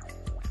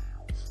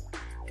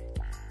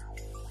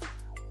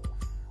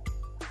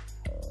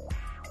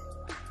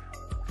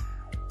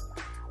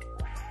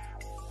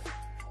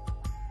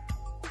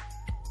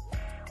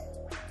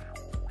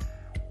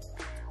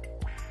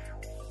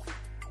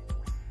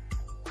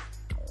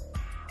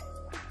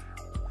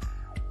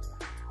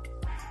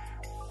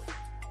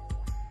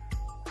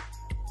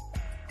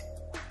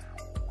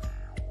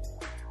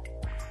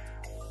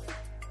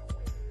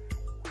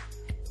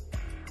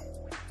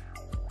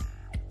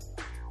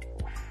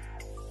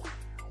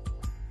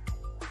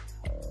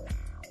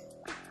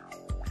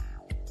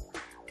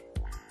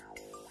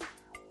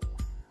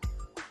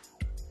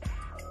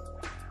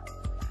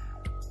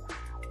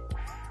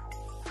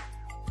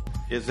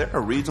 Is there a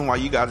reason why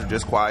you guys are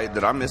just quiet?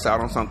 Did I miss out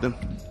on something?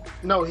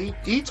 No,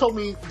 he told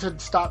me to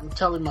stop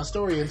telling my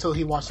story until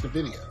he watched the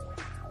video.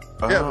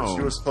 Yeah, but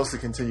you were supposed to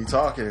continue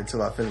talking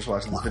until I finished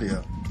watching this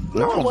video.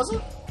 No, it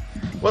wasn't.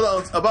 Well,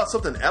 it's about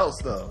something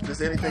else, though.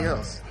 Just anything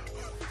else.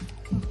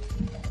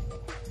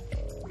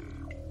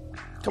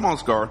 Come on,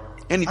 Scar.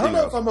 Anything I don't know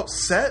else? if I'm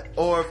upset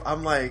or if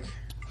I'm like...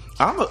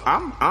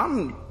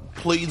 I'm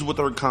pleased with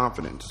her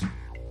confidence.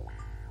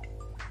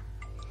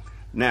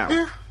 Now...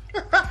 Yeah.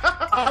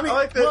 I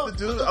like that the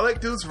dude. I like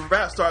dude's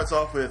rap starts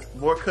off with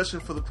more cushion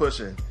for the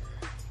pushing.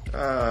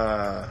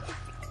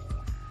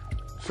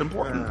 It's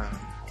important.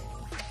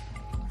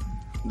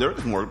 There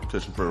is more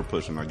cushion for the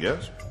pushing, I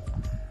guess.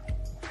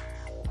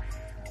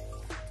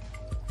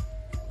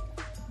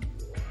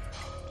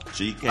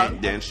 She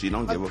can't dance. She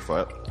don't give a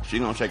fuck. She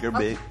gonna shake her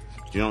big.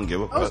 She don't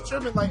give a fuck. I was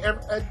tripping like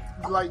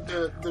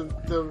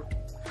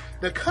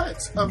the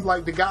cuts of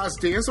like the guys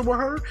dancing with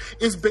her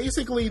is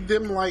basically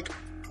them like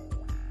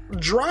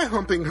dry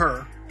humping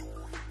her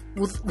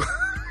with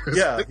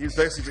yeah, he's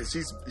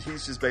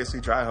just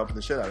basically dry humping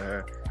the shit out of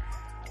her.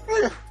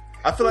 Yeah.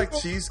 I feel like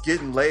she's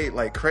getting laid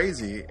like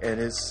crazy, and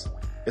it's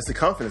the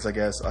confidence, I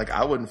guess. Like,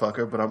 I wouldn't fuck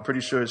her, but I'm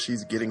pretty sure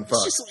she's getting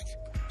fucked.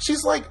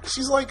 She's like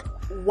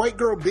white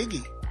girl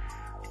Biggie.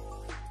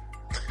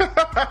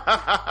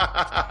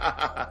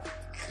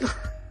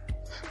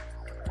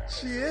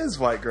 She is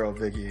white girl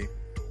Biggie.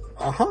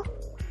 Uh-huh.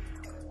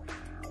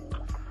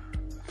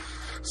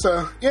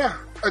 So yeah,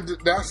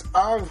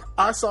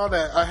 I saw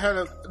that. I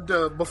had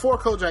before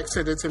Kojak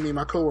sent it to me,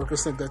 my coworker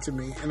sent that to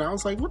me, and I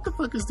was like, "What the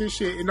fuck is this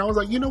shit?" And I was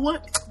like, "You know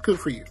what? Good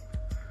for you.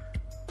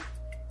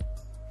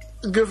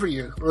 Good for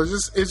you."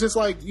 It's just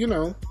like, you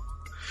know,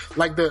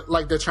 like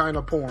the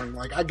China porn.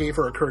 Like, I gave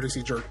her a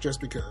courtesy jerk just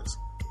because.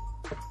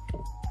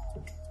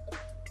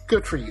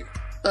 Good for you.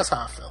 That's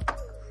how I felt.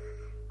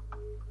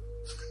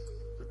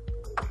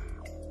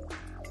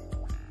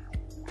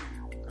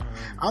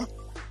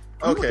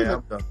 I'm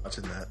done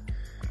watching that.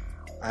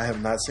 I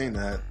have not seen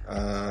that.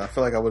 I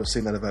feel like I would have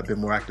seen that if I'd been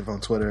more active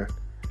on Twitter.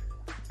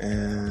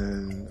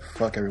 And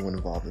fuck everyone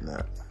involved in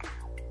that.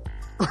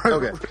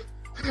 Okay.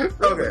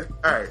 Okay.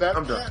 All right.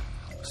 I'm done.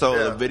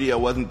 So the video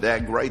wasn't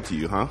that great to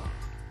you, huh?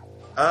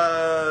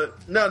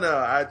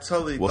 No. I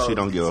totally. Well, she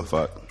don't give a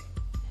fuck.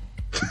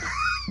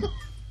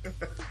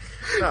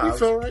 You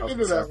fell right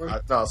into that one. I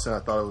thought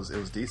it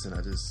was decent.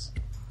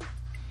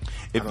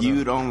 If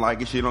you don't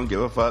like it, she don't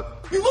give a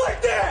fuck. You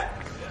like that?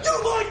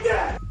 You like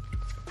that?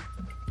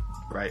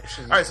 Right.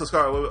 All right. So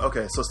Scar.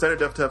 Okay. So standard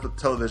def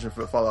television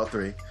for Fallout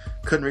 3.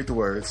 Couldn't read the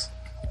words.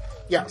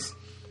 Yes.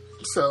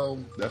 So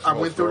I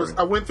went through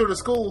the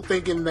school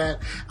thinking that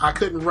I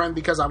couldn't run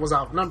because I was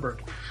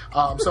outnumbered.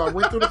 So I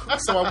went through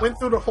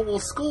the whole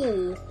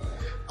school,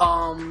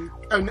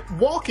 and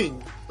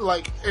walking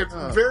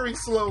very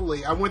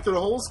slowly. I went through the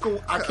whole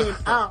school. I came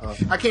out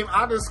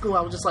of the school.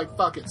 I was just like,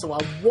 fuck it. So I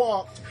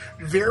walked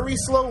very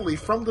slowly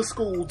from the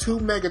school to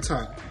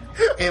Megaton.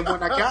 And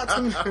when I got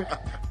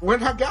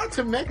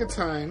to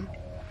Megaton,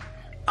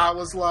 I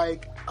was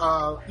like,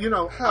 how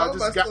am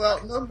I still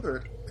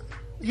outnumbered?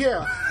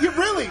 Yeah,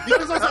 really,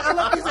 because I was like, I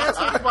left these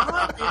assholes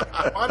behind me.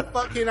 Why the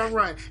fuck can't I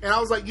run? And I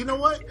was like, you know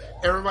what?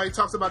 Everybody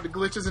talks about the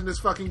glitches in this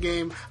fucking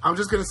game. I'm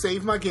just gonna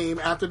save my game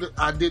after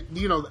I got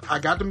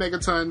the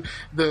Megaton.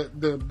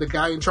 The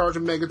guy in charge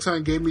of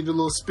Megaton gave me the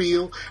little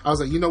spiel. I was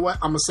like, you know what?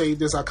 I'm gonna save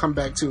this. I'll come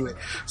back to it.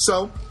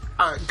 So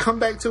I come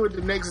back to it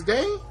the next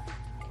day.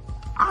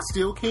 I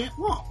still can't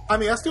walk. I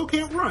mean, I still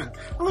can't run.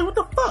 I'm like, what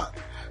the fuck?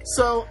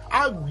 So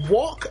I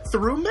walk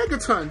through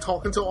Megaton,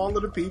 talking to all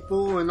of the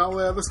people and all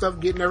the other stuff,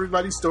 getting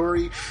everybody's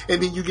story,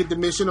 and then you get the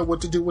mission of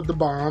what to do with the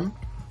bomb.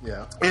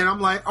 Yeah. And I'm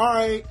like, all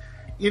right,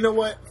 you know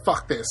what?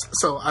 Fuck this.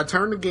 So I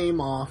turn the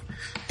game off,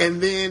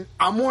 and then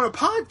I'm on a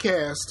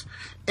podcast,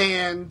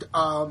 and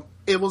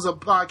it was a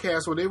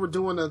podcast where they were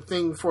doing a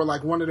thing for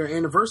like one of their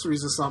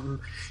anniversaries or something,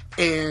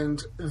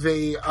 and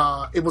they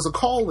it was a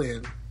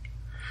call-in.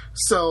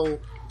 So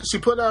she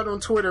put out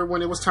on Twitter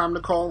when it was time to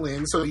call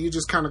in, so you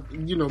just kind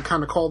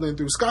of called in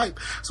through Skype.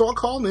 So I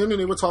called in, and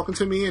they were talking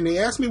to me, and they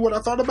asked me what I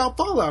thought about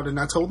Fallout, and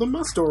I told them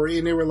my story,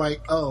 and they were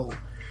like, "Oh,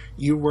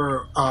 you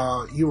were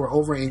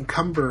over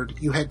encumbered.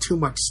 You had too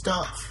much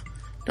stuff.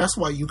 That's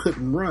why you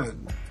couldn't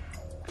run."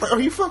 Like, are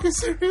you fucking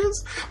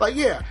serious? Like,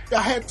 yeah,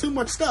 I had too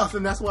much stuff,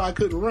 and that's why I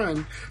couldn't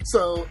run.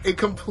 So it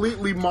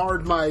completely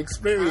marred my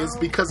experience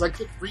because I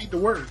couldn't read the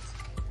words.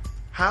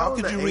 How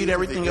could you read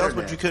everything else,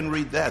 but you couldn't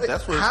read that?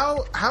 That's what.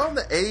 How in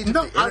the age of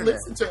the internet I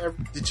listened to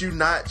everything. Did you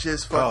not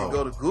just fucking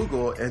go to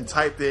Google and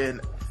type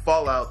in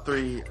Fallout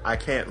 3, I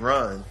can't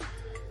run?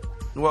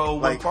 Well,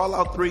 when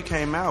Fallout 3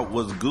 came out,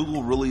 was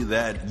Google really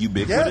that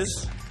ubiquitous?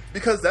 Yes,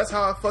 because that's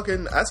how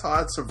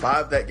I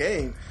survived that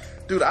game.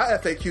 Dude, I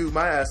FAQ'd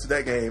my ass to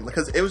that game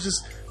because it was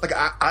just like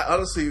I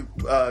honestly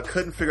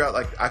couldn't figure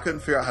out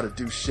how to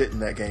do shit in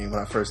that game when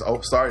I first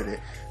started it.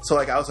 So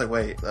like I was like,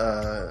 wait,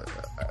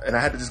 and I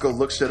had to just go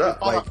look shit up.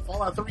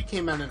 Fallout 3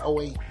 came out in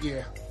 08,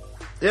 yeah.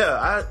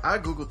 Yeah, I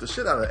googled the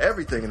shit out of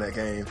everything in that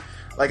game.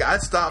 Like I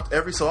stopped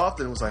every so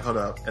often and was like, hold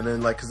up, and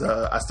then like because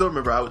I still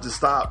remember I would just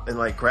stop and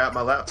like grab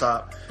my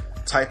laptop,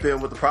 type in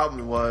what the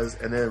problem was,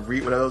 and then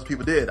read what those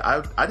people did.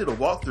 I did a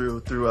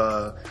walkthrough through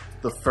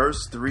the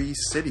first 3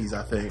 cities,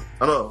 I think.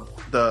 Oh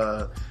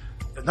no,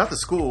 not the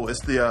school. It's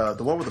the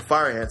one where the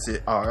fire ants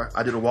are.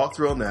 I did a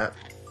walkthrough on that.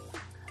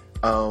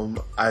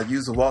 I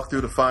used a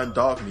walkthrough to find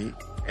dog meat,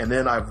 and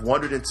then I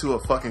wandered into a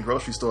fucking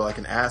grocery store like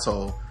an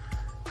asshole,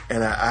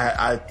 and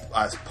I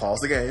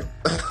paused the game.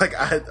 Like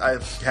I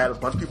had a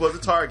bunch of people at the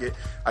Target.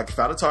 I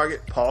found a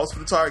Target, paused for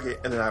the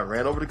Target, and then I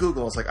ran over to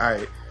Google. I was like, all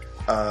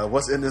right,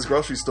 what's in this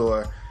grocery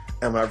store?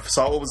 And when I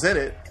saw what was in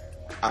it,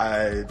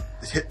 I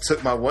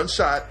took my one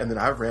shot, and then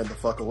I ran the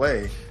fuck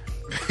away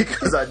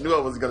because I knew I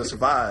wasn't going to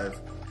survive.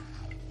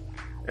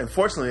 And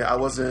fortunately, I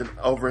wasn't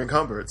over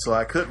encumbered, so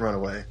I could run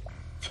away.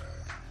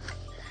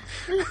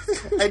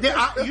 And then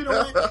you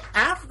know what?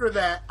 After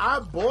that, I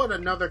bought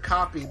another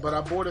copy, but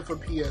I bought it for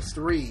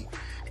PS3,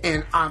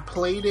 and I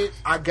played it.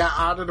 I got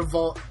out of the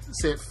vault,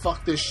 said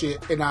 "fuck this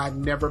shit," and I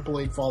never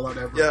played Fallout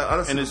ever. Yeah,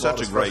 honestly, and it's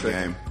such a great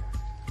game.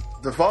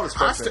 The vault is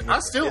frustrating. I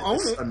still own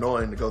it. It's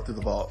annoying to go through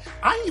the vault.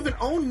 I even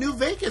own New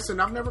Vegas,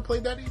 and I've never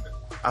played that either.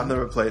 I've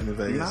never played New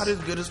Vegas. Not as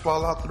good as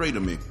Fallout 3 to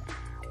me.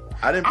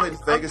 I didn't play New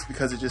Vegas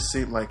because it just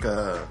seemed like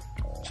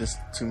just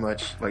too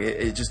much. Like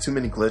it just too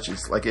many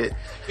glitches. Like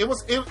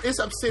it's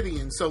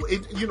Obsidian, so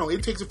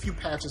it takes a few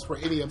patches for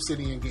any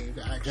Obsidian game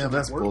to actually. Yeah,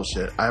 that's work.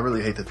 Bullshit. I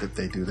really hate that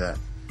they do that.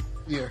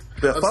 Yeah,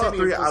 the Fallout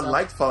 3. I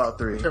liked Fallout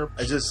 3.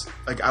 I just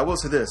I will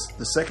say this: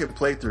 the second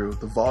playthrough,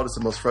 the vault is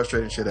the most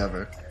frustrating shit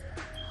ever.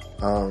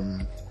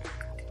 And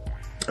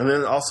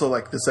then also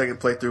like the second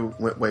playthrough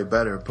went way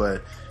better,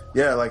 but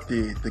yeah, like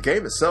the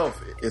game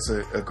itself is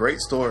a great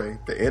story.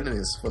 The ending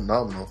is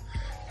phenomenal.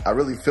 I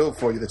really feel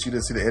for you that you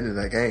didn't see the ending of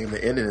that game.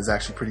 The ending is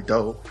actually pretty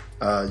dope.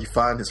 You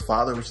find his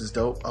father, which is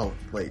dope. Oh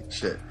wait,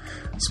 shit.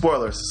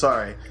 Spoilers.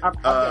 Sorry.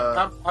 I've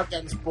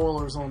gotten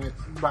spoilers on it.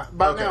 By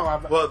okay. Now,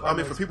 I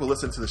mean, for people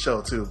listening to the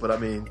show too, but I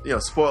mean,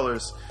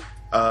 spoilers.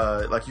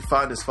 Like you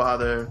find his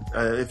father.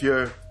 If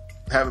you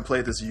haven't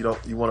played this,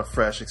 you want a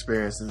fresh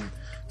experience, and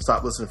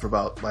stop listening for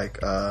about like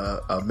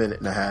a minute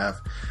and a half.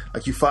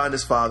 Like you find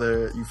his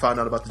father, you find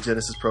out about the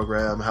Genesis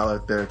program, how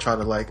they're trying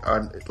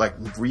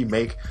to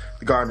remake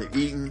the Garden of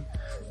Eden,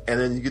 and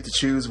then you get to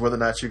choose whether or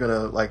not you're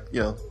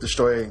gonna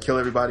destroy and kill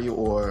everybody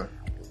or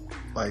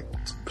like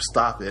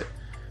stop it.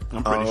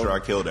 I'm pretty sure I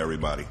killed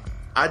everybody.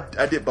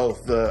 I did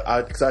both.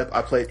 Because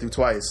I played through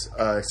twice.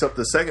 Except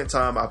the second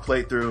time I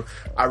played through,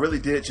 I really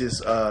did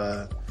just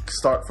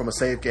start from a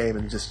save game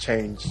and just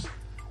change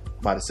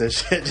my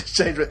decision. Just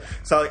change it.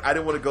 So I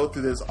didn't want to go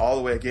through this all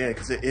the way again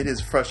because it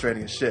is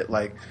frustrating as shit.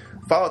 Like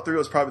Fallout 3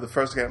 was probably the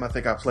first game I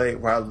think I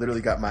played where I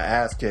literally got my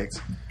ass kicked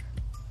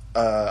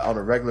on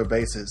a regular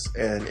basis,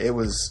 and it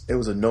was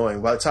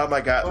annoying. By the time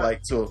I got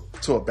to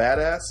a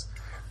badass,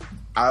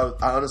 I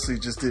honestly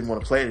just didn't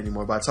want to play it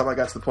anymore. By the time I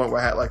got to the point where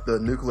I had like the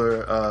nuclear,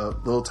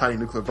 little tiny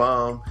nuclear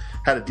bomb,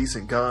 had a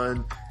decent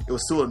gun, it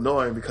was still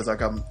annoying because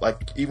I'm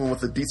even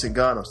with a decent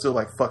gun, I'm still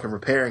like fucking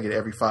repairing it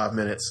every 5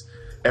 minutes.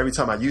 Every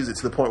time I use it,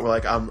 to the point where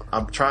like I'm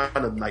trying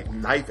to like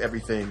knife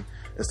everything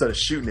instead of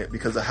shooting it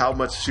because of how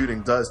much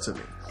shooting does to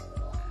me.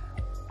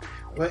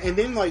 And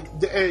then, like,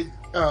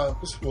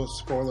 well,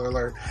 spoiler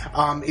alert.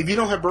 If you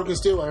don't have Broken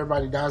Steel,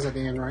 everybody dies at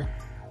the end, right?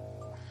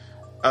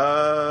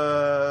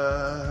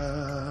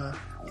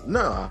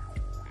 No,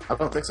 I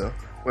don't think so.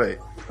 Wait,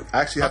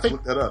 I actually have to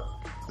look that up.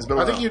 It's been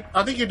a while.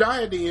 I think you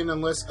die at the end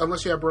unless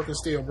you have Broken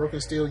Steel. Broken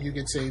Steel, you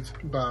get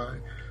saved by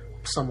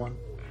someone.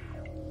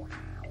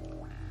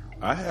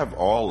 I have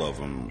all of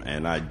them,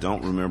 and I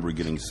don't remember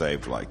getting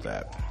saved like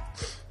that.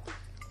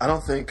 I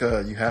don't think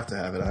you have to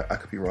have it. I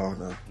could be wrong,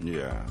 though.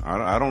 Yeah,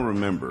 I don't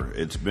remember.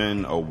 It's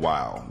been a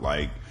while.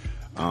 Like,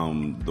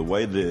 the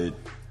way that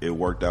it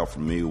worked out for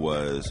me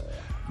was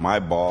my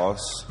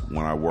boss,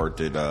 when I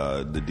worked at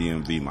the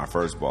DMV, my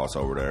first boss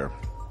over there,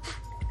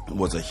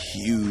 was a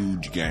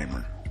huge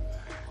gamer.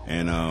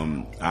 And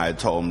I had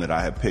told him that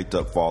I had picked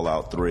up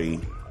Fallout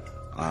 3,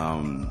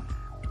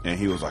 and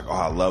he was like, oh,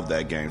 I love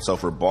that game. So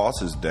for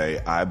Boss's Day,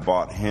 I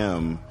bought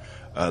him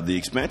the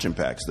expansion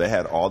packs. They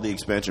had all the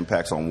expansion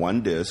packs on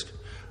one disc,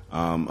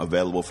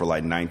 available for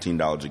like $19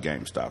 at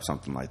GameStop,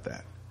 something like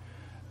that.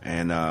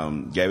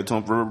 And gave it to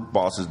him for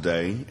Boss's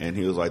Day, and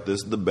he was like,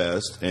 this is the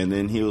best. And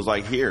then he was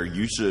like, here,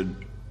 you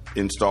should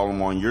install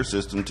them on your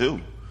system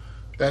too.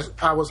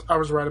 I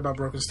was right about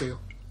Broken Steel.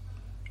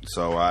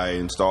 So I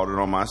installed it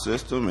on my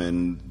system,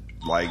 and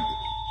like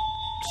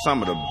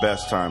some of the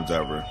best times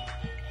ever.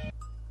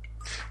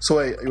 So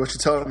wait, what you're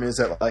telling me is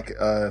that like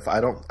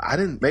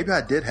maybe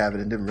I did have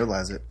it and didn't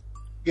realize it.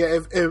 Yeah,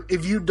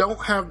 if you don't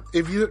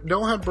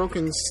have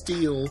Broken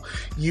Steel,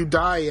 you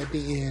die at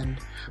the end.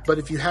 But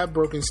if you have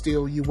Broken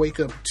Steel, you wake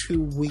up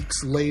 2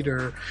 weeks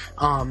later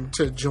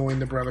to join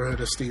the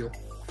Brotherhood of Steel.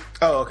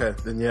 Oh, okay.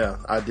 Then yeah,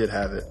 I did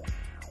have it.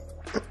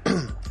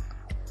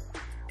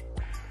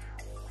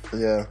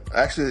 Yeah,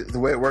 actually, the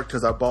way it worked,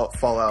 because I bought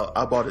Fallout,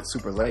 I bought it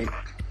super late.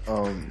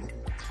 When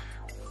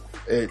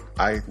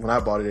I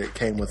bought it, it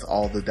came with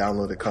all the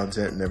downloaded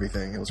content and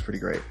everything. It was pretty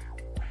great.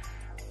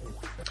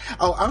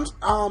 Oh,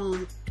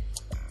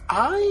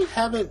 I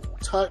haven't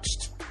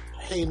touched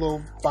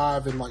Halo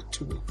 5 in like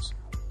 2 weeks.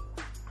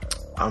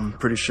 I'm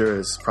pretty sure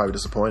it's probably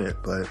disappointed,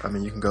 but I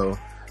mean, you can go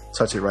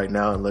touch it right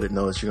now and let it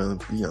know that you're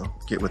gonna,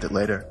 get with it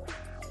later.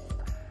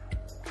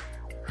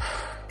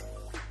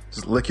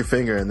 Just lick your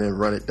finger and then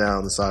run it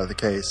down the side of the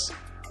case.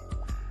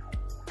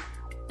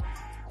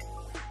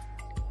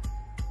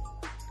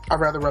 I'd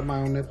rather rub my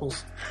own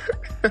nipples.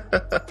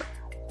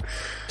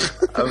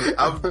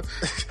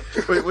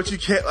 What you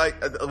can't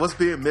what's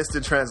being missed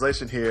in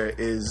translation here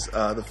is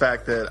the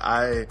fact that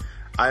I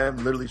am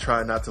literally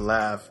trying not to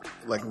laugh,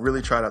 like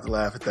really trying not to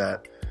laugh at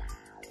that.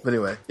 But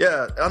anyway,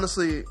 yeah,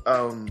 honestly,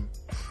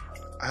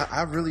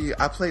 I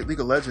played League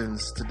of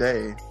Legends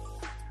today.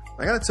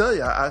 I gotta tell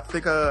you, I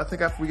think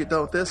after we get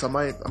done with this, I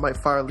might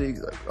fire League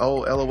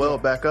LOL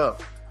back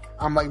up.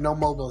 I'm like, no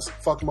MOBAs,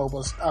 fuck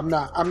MOBAs. I'm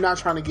not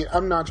trying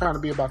to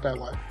be about that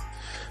life.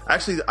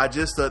 Actually, I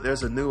just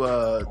there's a new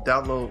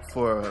download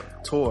for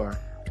Tor,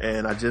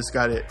 and I just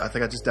got it. I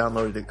think I just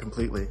downloaded it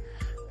completely,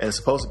 and it's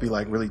supposed to be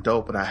like really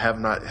dope. But I have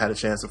not had a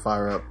chance to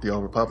fire up the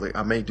Old Republic.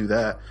 I may do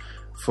that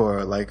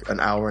for like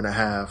an hour and a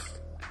half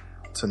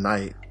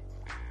tonight.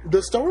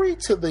 The story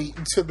to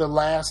the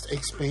last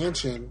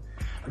expansion,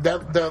 the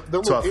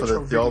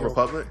for the Old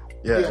Republic.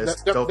 Yeah,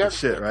 it's dope as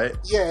shit, right?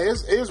 Yeah,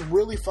 it's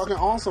really fucking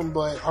awesome,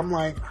 but I'm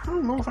like, I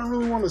don't know if I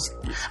really want to.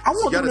 I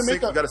want them to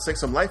make You got to sink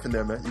some life in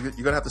there, man. You're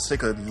going to have to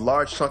sink a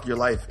large chunk of your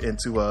life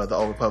into the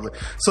Old Republic.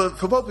 So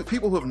for both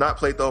people who have not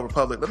played the Old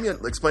Republic, let me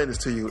explain this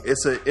to you.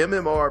 It's an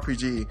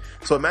MMORPG.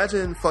 So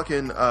imagine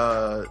fucking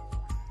the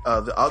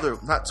other,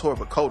 not Tor,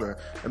 but KOTOR.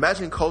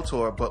 Imagine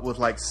KOTOR, but with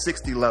like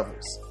 60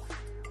 levels.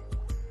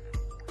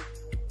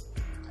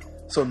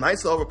 So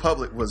Knights of the Old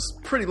Republic was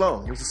pretty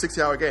long. It was a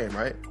 60-hour game,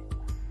 right?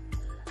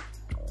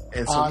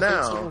 And so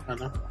now,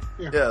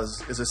 it's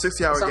a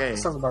 60-hour game.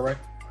 Sounds about right.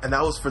 And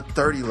that was for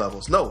 30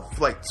 levels. No,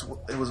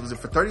 was it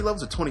for 30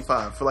 levels or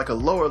 25? For like a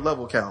lower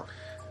level count.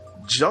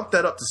 Jump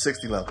that up to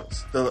 60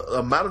 levels. The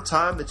amount of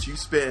time that you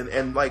spend,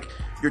 and like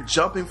you're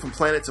jumping from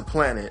planet to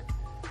planet.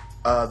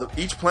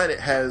 Each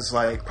planet has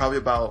like probably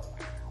about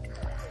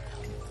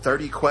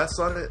 30 quests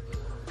on it.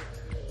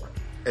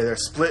 And they're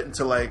split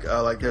into like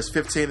there's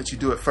 15 that you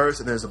do at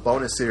first, and there's a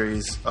bonus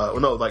series.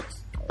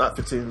 Not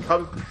 15,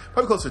 probably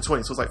closer to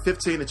 20. So it's like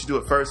 15 that you do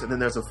at first, and then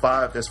there's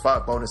 5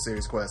 bonus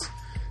series quests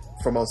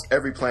for almost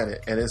every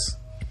planet, and it's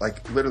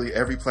like literally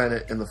every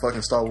planet in the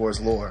fucking Star Wars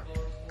lore.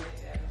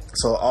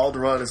 So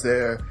Alderaan is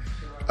there.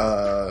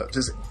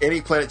 Just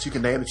any planet you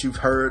can name that you've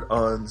heard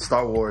on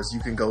Star Wars,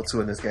 you can go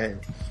to in this game.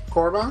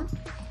 Korriban?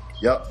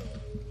 Yep.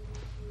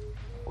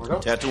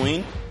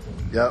 Tatooine?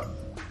 Yep.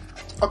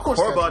 Of course.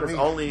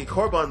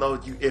 Korriban though.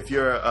 If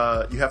you're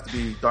you have to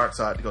be dark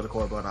side to go to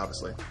Korriban,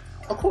 obviously.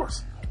 Of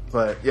course.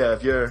 But yeah,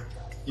 if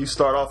you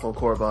start off on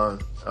Korriban,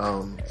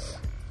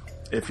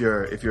 if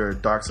you're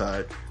dark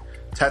side,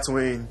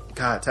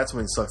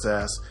 Tatooine sucks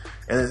ass,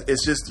 and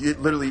it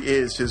literally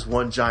is just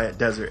one giant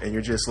desert, and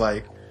you're just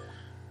like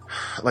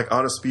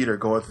on a speeder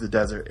going through the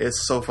desert.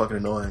 It's so fucking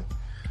annoying.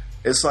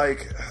 It's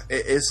like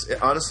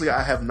honestly,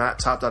 I have not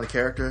topped out a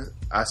character.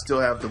 I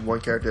still have the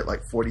one character at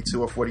like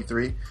 42 or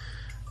 43,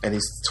 and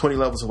he's 20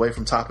 levels away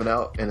from topping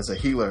out, and is a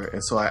healer,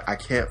 and so I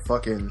can't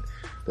fucking.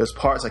 There's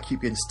parts I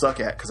keep getting stuck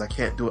at because I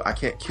can't do it. I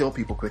can't kill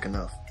people quick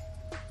enough.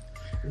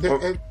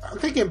 I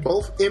think in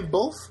both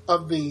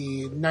of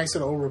the Knights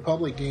of the Old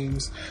Republic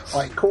games,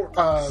 like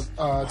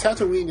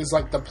Tatooine is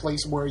like the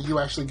place where you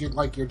actually get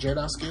like your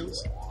Jedi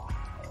skills.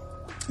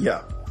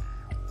 Yeah.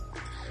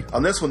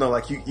 On this one though,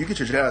 like you get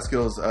your Jedi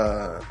skills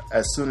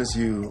as soon as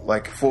you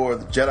like for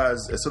the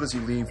Jedi's as soon as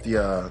you leave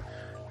the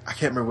I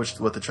can't remember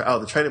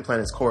the training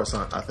planet is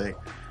Coruscant, I think.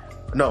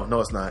 No,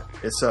 it's not.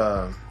 It's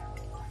well,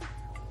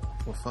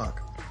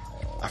 fuck.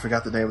 I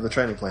forgot the name of the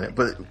training planet.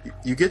 But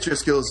you get your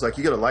skills, like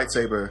you get a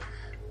lightsaber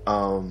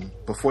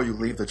before you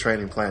leave the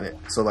training planet.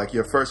 So like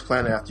your first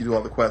planet, after you do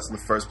all the quests on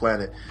the first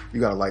planet, you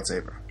got a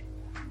lightsaber.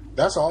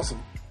 That's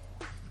awesome.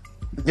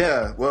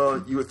 Yeah,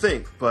 well, you would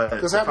think, but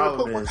because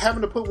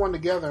having to put one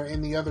together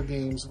in the other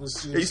games was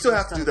just, you still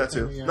have to do that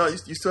too. Yeah. No,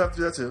 you still have to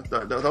do that too.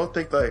 No, don't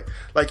think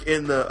like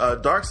in the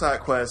dark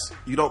side quest,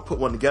 you don't put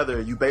one together.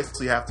 You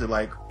basically have to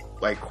like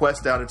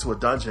quest down into a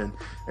dungeon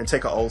and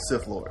take an old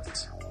Sith Lord.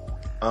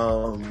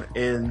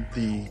 In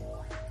the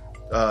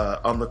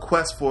on the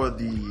quest for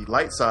the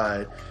light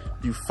side,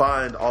 you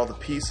find all the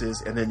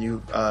pieces and then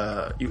you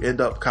end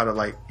up kind of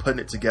like putting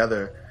it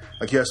together.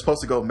 Like you're supposed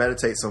to go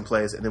meditate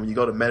someplace, and then when you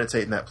go to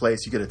meditate in that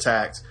place, you get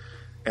attacked,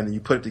 and then you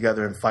put it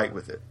together and fight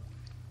with it.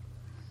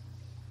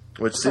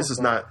 Which this is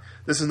not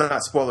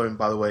spoiling,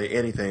 by the way,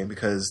 anything,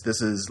 because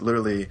this is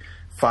literally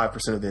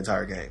 5% of the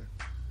entire game.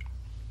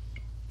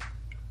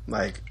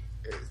 Like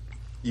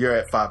you're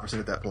at 5%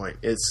 at that point.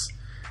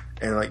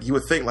 And like you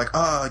would think like,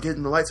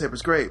 getting the lightsaber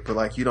is great, but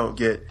like you don't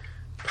get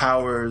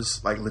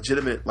powers, like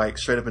legitimate, like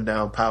straight up and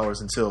down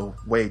powers until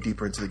way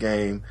deeper into the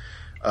game.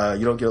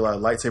 You don't get a lot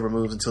of lightsaber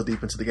moves until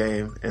deep into the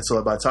game, and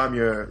so by the time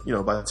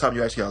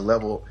you actually got a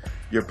level,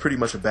 you're pretty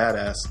much a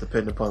badass,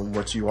 depending upon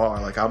what you are.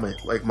 Like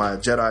my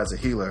Jedi is a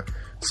healer,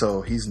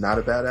 so he's not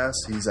a badass.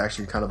 He's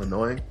actually kind of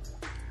annoying.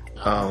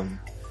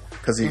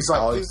 Because he's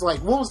like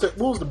what was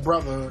the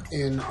brother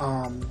in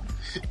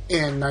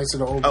Knights of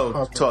the Old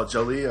Republic?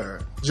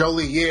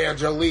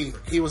 Jolee.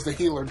 He was the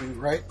healer dude,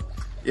 right?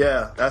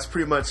 Yeah, that's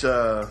pretty much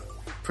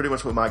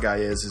what my guy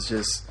is. It's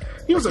just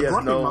he was a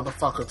grumpy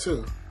motherfucker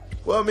too.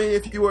 Well, I mean,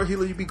 if you were a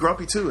healer, you'd be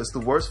grumpy too. It's the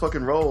worst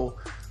fucking role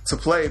to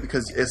play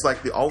because it's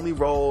like the only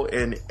role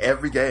in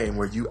every game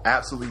where you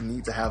absolutely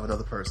need to have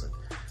another person.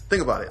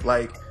 Think about it.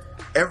 Like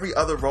every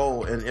other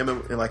role in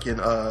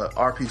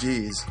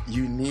RPGs,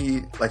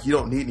 you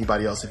don't need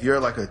anybody else. If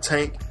you're like a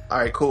tank, all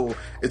right, cool.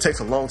 It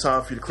takes a long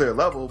time for you to clear a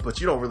level, but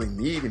you don't really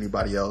need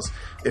anybody else.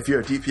 If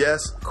you're a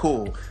DPS,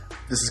 cool.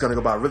 This is going to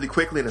go by really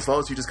quickly, and as long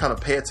as you just kind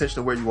of pay attention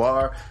to where you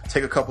are,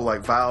 take a couple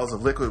like vials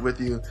of liquid with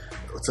you,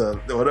 to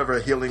whatever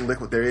healing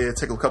liquid there is,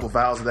 take a couple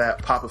vials of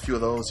that, pop a few of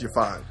those, you're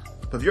fine.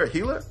 But if you're a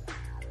healer,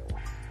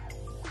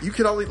 you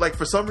can only, like,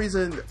 for some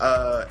reason,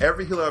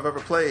 every healer I've ever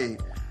played,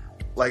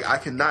 like, I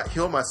cannot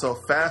heal myself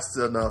fast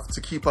enough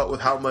to keep up with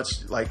how much,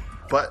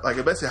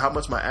 basically how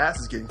much my ass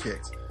is getting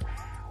kicked.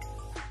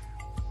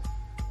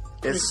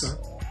 It's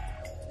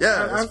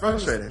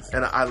frustrating.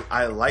 And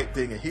I like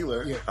being a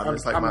healer. Yeah,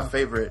 it's like my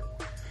favorite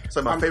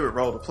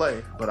role to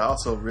play, but I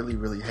also really,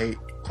 really hate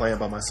playing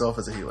by myself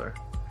as a healer.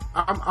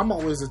 I'm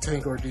always a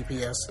tank or a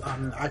DPS.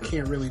 I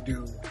can't really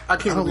do. I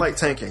don't like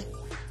tanking.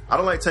 I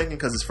don't like tanking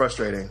because it's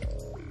frustrating,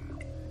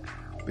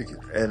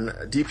 and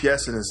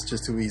DPSing is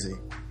just too easy.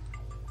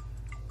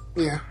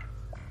 Yeah.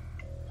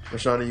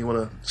 Rashani, you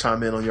want to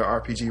chime in on your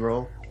RPG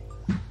role?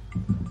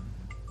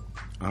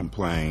 I'm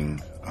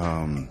playing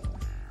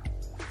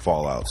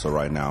Fallout, so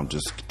right now I'm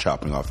just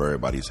chopping off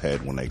everybody's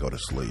head when they go to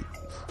sleep.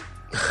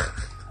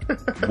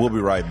 We'll be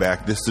right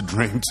back. This is the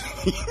Dream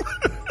Team.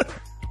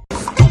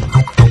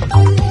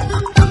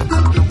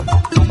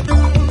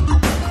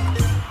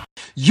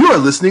 You're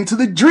listening to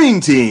the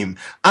Dream Team.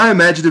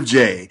 I'm Adjective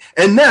J,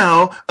 and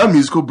now a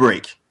musical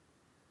break.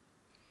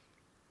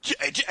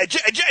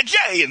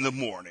 J in the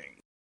morning.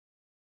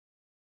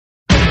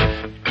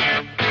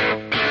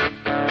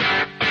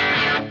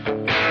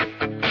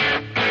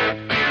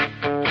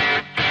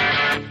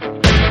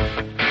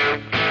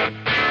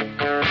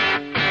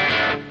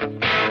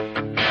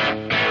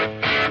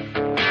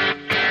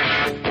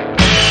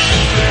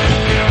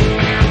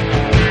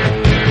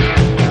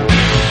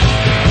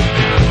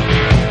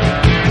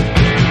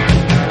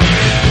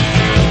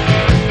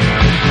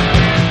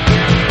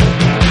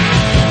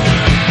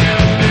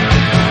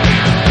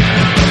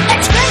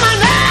 It's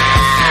criminal!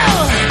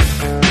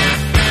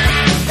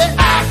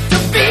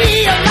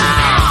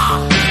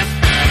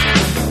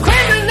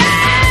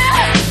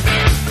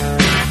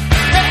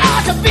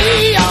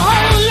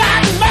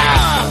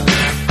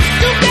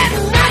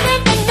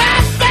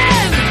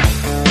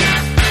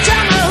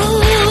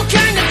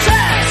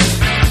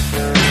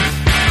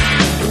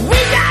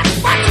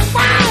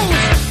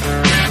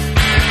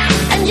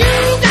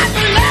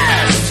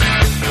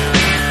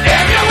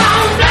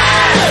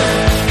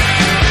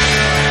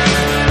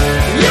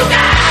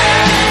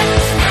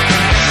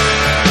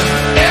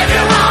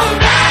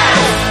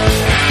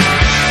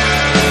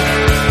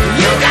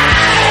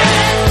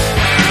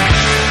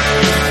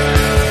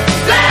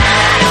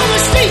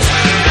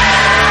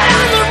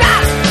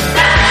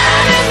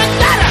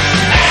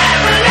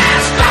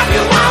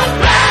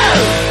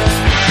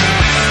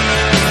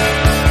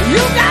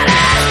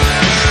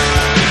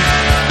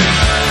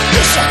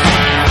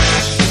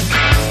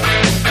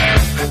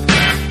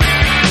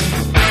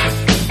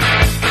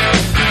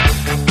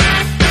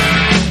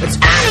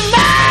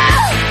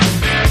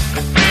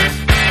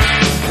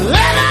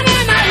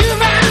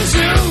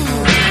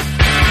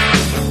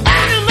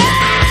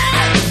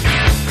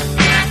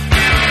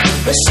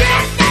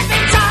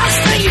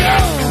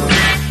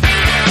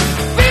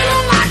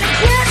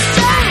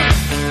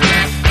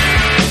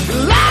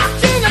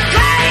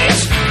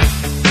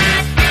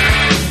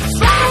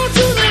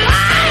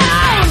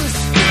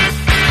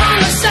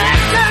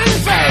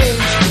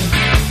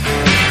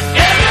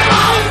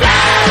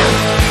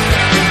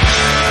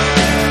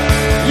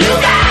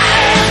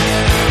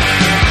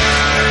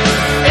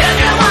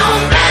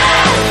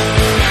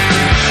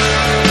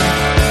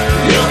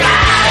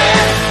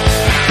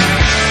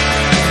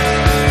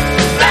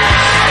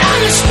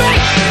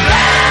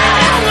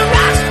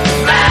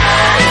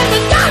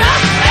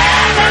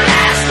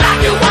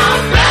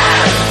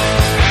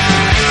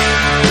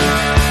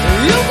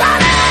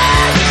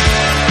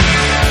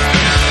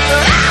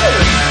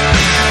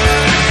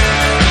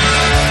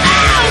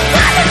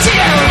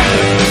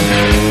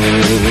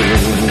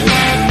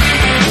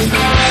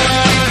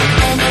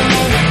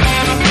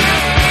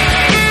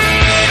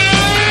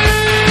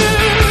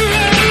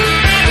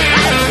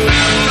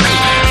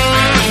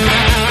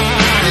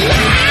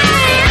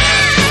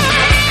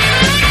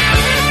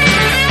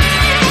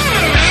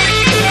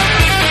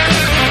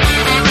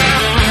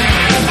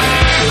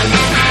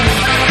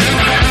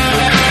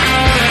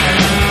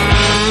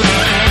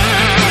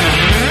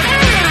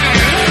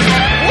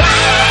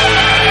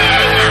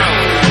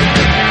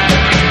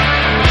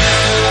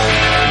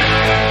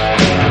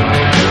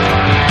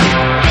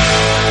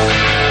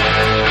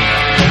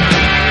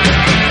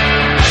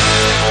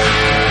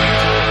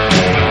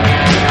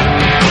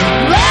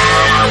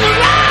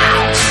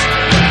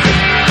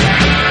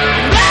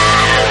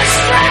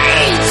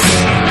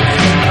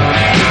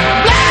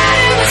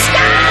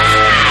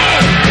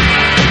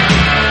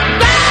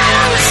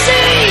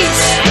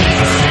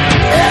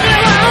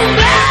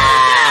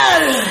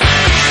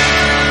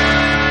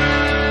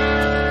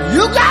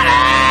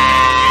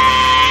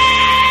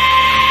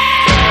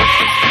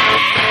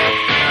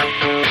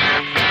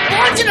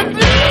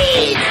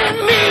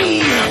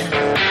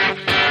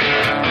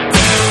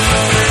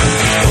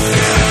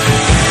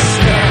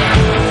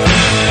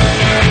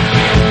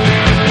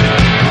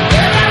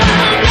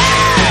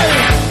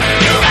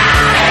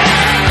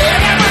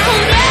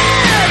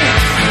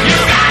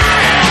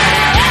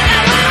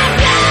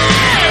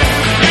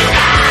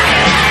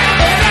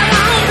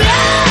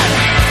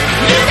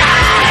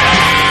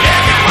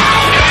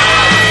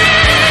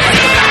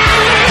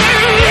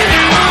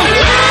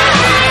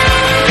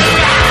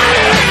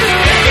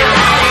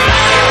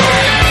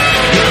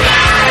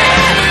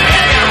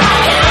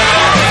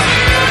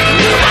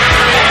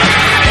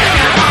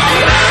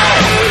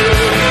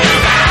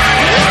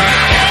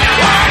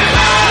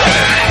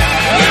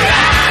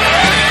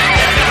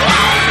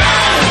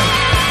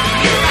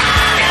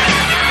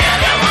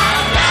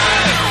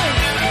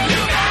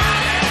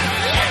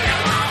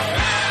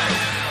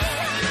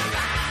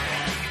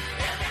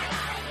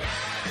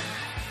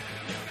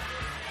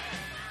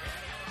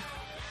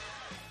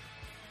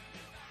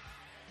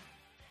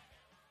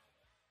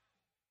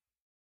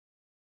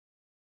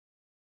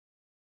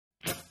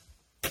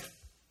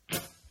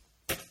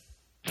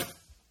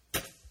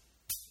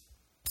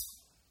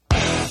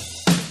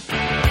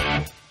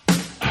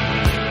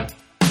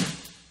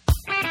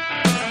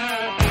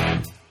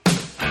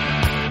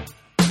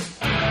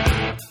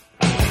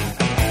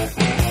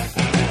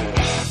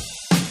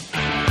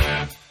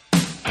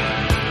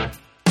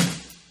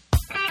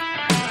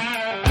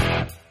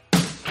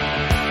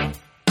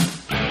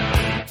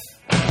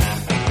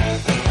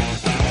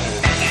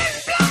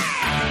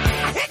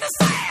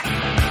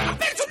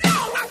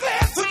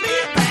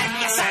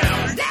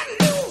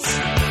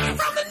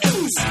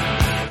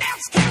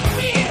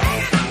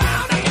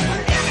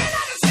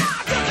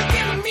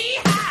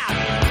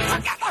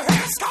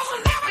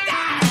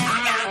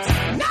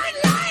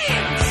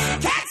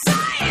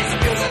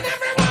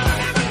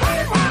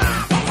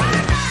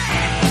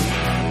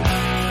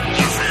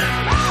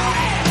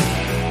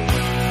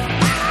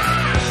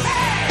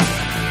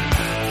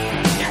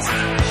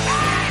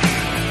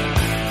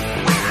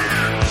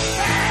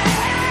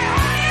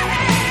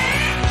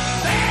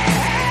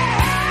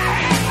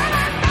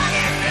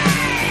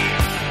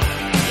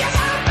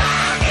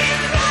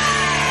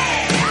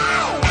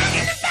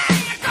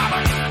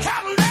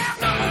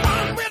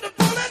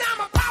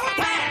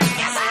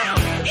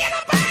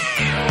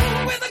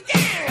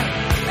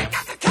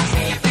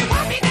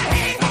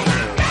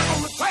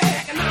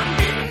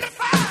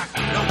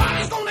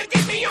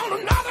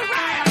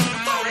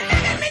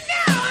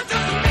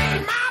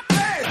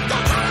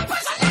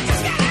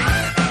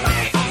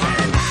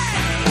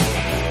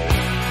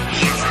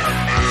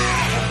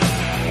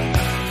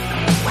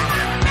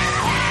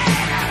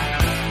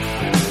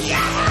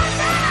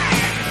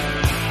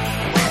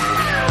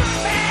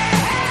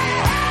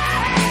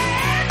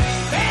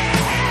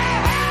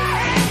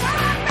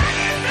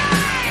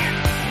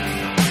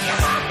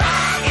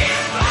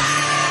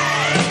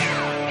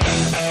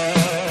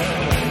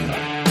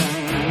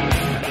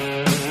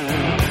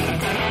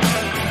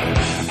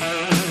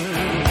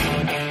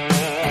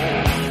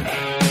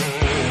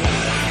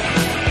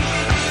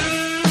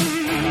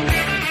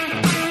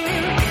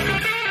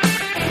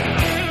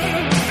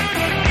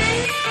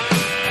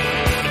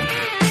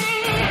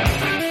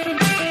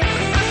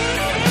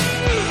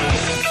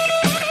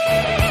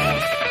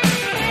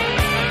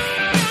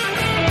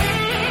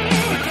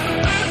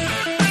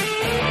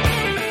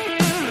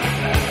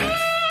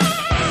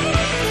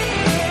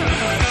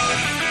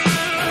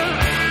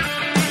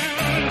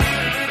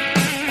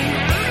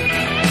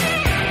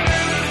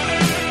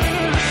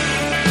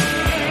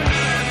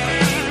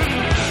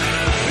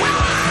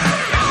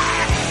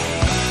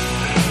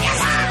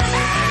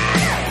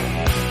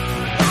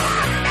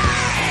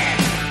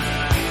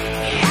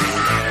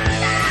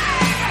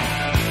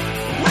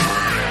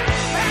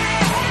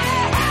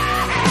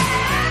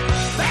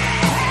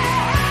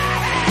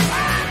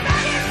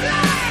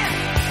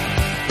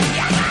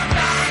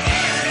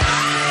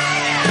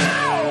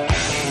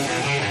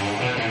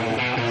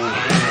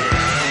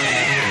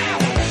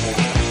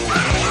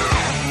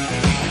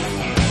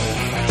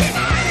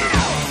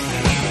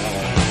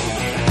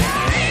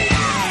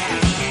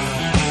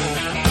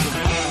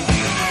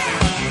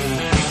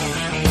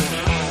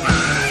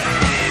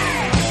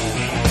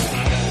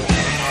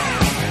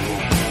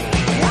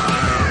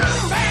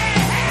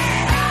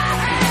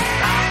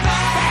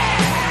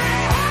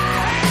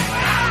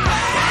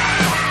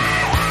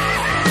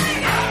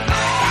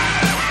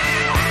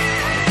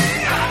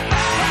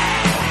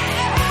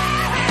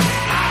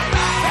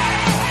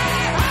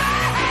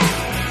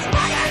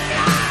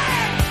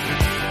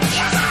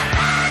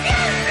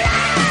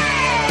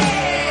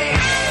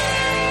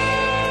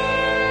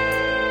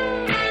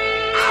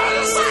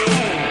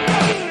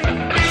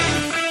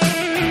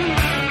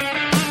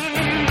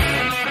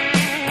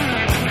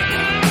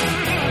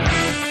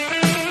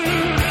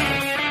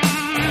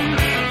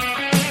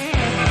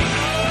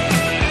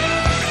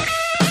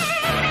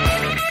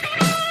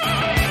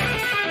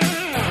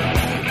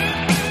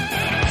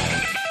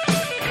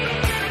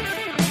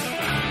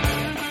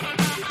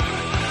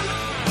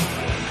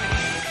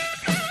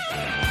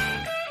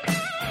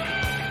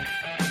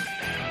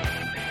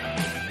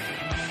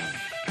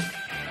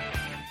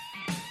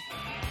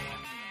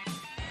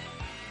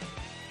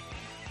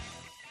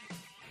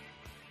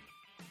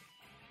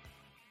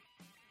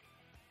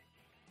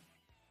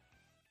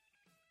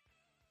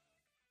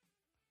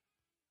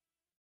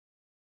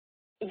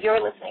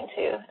 You're listening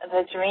to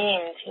The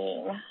Dream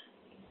Team.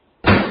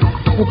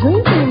 The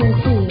Dream Team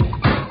is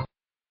here.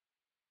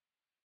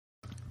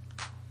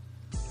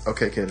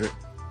 Okay, Kendrick.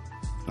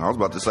 I was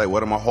about to say,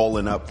 what am I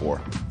holding up for?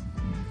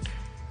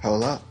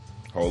 Hold up.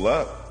 Hold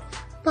up.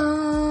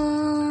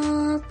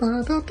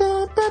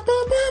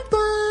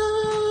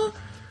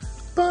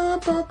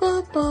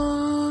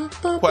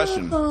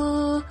 Question.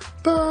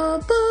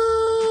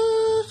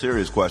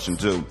 Serious question,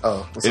 too.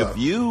 Oh, what's if up?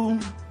 you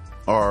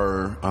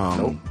are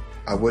Nope,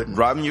 I wouldn't.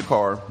 driving your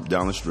car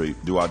down the street,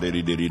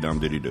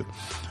 do-I-diddy-diddy-dum-diddy-do,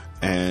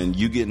 and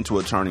you get into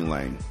a turning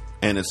lane,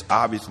 and it's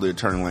obviously a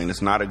turning lane.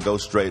 It's not a go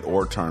straight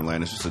or turn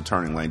lane. It's just a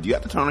turning lane. Do you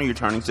have to turn on your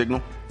turning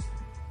signal?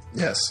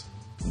 Yes.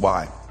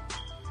 Why?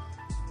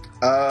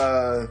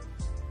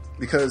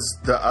 Because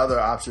the other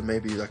option may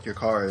be like your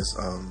car is,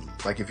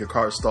 like if your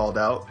car is stalled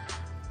out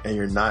and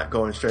you're not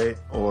going straight,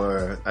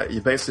 or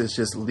you basically it's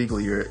just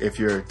legally if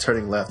you're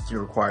turning left,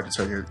 you're required to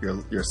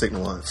turn your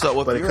signal on. So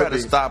if But it you're could at a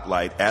be-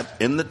 stoplight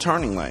in the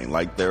turning lane,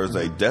 like there's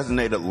a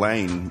designated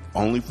lane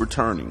only for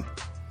turning,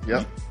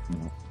 Yep.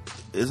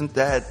 isn't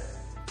that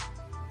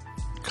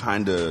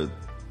kind of...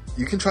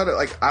 You can try to,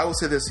 like, I will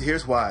say this,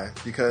 here's why.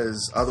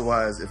 Because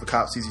otherwise, if a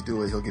cop sees you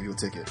do it, he'll give you a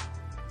ticket.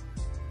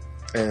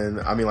 And,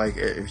 I mean, like,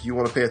 if you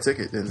want to pay a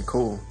ticket, then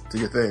cool, do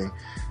your thing.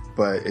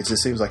 But it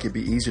just seems like it'd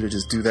be easier to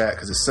just do that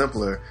because it's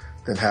simpler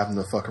than having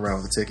to fuck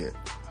around with a ticket.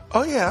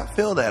 Oh, yeah, I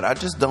feel that. I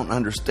just don't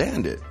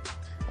understand it.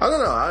 I don't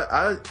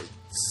know.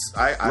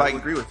 I Like,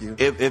 agree with you.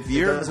 if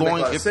you're it doesn't make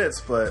going- a lot of if-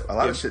 sense, but a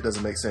lot of if- shit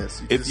doesn't make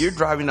sense. If you're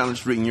driving down the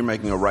street and you're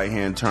making a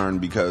right-hand turn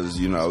because,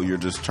 you know, you're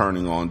just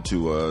turning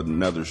onto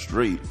another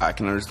street, I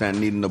can understand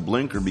needing a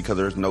blinker because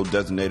there's no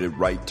designated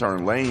right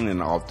turn lane,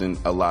 and often,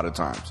 a lot of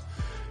times,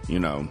 you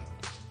know.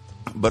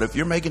 But if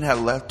you're making that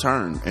left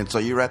turn, and so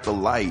you're at the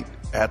light,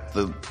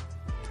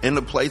 in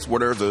a place where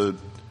there's a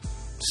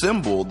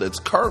symbol that's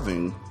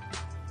curving,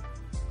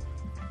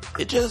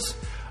 it just,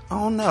 I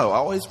don't know. I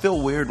always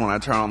feel weird when I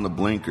turn on the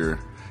blinker,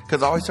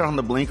 because I always turn on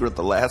the blinker at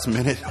the last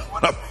minute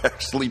when I'm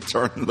actually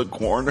turning the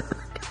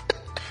corner.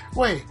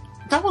 Wait,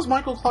 that was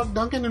Michael Clark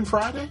Duncan in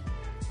Friday?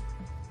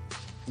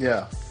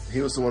 Yeah,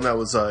 he was the one that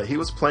was he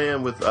was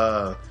playing with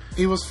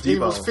He was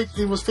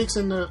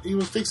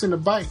Debo. fixing the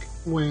bike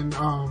when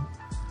Yeah,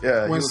 he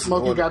when was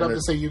Smokey the one got up in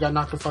and said you got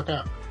knocked the fuck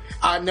out.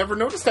 I never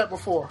noticed that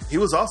before. He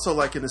was also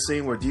like in the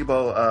scene where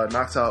Debo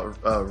knocks out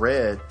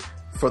Red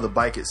for the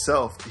bike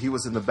itself. He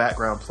was in the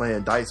background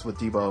playing dice with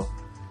Debo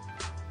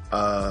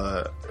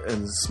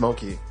and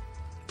Smokey.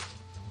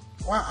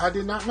 Wow, I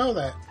did not know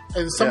that.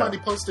 And somebody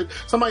posted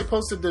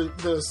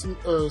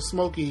the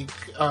Smokey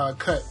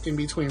cut in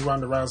between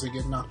Ronda Rousey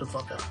getting knocked the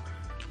fuck out.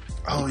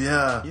 Oh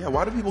yeah, Yeah,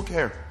 why do people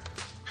care?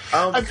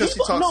 because she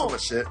people- talks no. so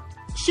much shit.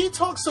 She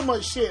talks so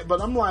much shit, but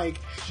I'm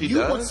like, She you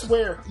would does?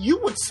 swear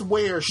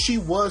she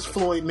was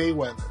Floyd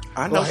Mayweather.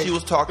 I know Like, she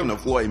was talking to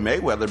Floyd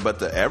Mayweather, but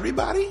to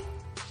everybody?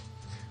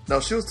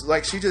 No, she was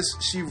like she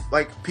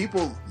like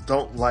people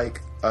don't like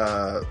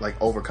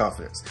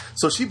overconfidence.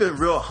 So she been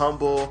real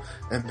humble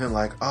and been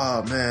like,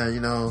 oh man,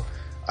 you know,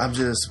 I'm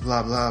just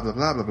blah blah blah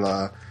blah blah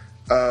blah.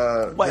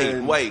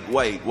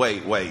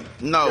 Wait.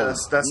 No, Yeah,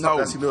 that's no.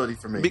 that's humility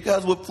for me.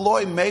 Because with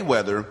Floyd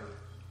Mayweather,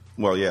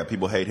 well, yeah,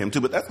 people hate him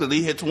too, but that's because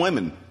he hits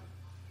women.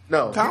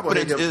 No,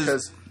 Confidence people hate him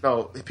is-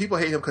 because people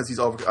hate him because he's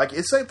over. Like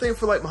it's the same thing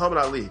for like Muhammad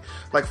Ali.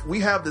 Like we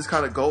have this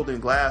kind of golden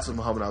glass of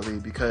Muhammad Ali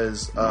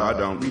because No, I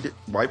don't.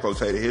 White folks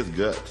hated his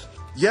guts.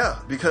 Yeah,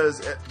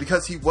 because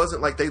he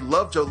wasn't like they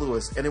loved Joe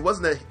Louis, and it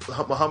wasn't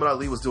that Muhammad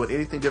Ali was doing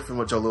anything different from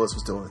what Joe Louis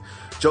was doing.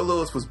 Joe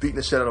Louis was beating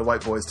the shit out of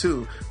white boys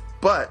too,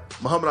 but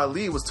Muhammad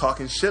Ali was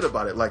talking shit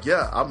about it. Like,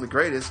 yeah, I'm the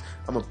greatest.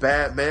 I'm a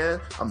bad man.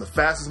 I'm the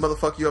fastest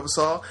motherfucker you ever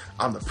saw.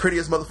 I'm the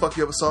prettiest motherfucker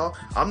you ever saw.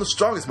 I'm the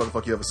strongest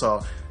motherfucker you ever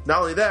saw. Not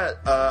only that,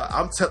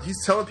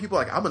 he's telling people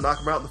like I'm gonna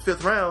knock him out in the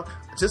 5th round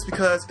just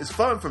because it's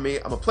fun for me.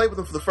 I'm gonna play with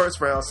him for the 1st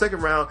round.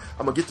 2nd round,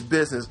 I'm gonna get to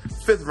business.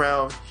 5th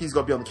round, he's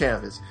gonna be on the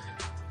canvas.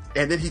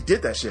 And then he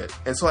did that shit.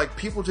 And so like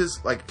people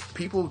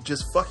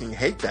just fucking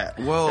hate that.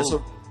 Well, and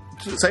so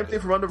same thing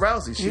for Ronda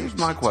Rousey. Here's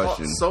my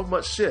question. Talked so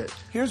much shit.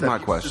 Here's that my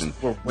people question.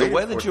 just were The waiting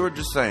way for that it. you were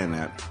just saying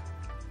that,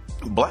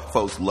 black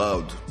folks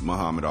loved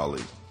Muhammad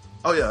Ali.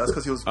 Oh yeah, that's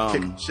because he was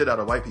kicking shit out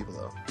of white people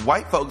though.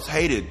 White folks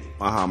hated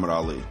Muhammad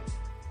Ali.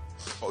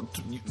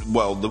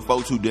 Well, the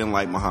folks who didn't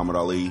like Muhammad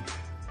Ali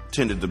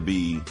tended to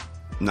be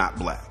not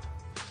black.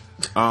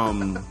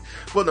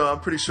 Well, no, I'm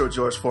pretty sure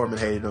George Foreman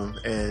hated him,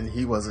 and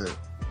he wasn't.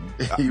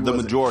 The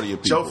majority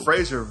of people. Joe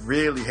Frazier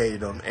really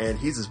hated him, and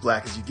he's as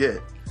black as you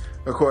get.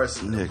 Of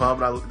course,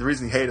 Muhammad Ali, the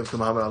reason he hated him because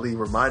Muhammad Ali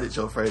reminded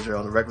Joe Frazier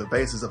on a regular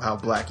basis of how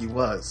black he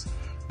was.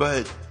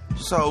 But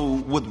so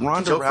with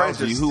Ronda Joe Rousey,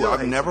 Frazier who still I've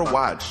hates never him.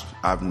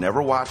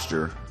 watched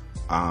her.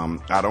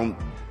 I don't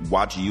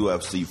watch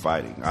UFC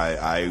fighting.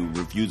 I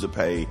refuse to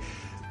pay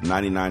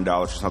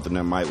 $99 for something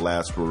that might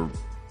last for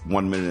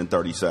 1 minute and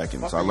 30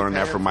 seconds. Why I are you learned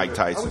that paying from Mike for-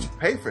 Tyson. Why would you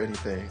pay for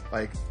anything?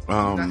 Like, do you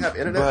not have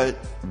internet?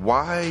 But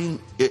why?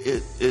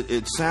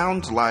 It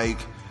sounds like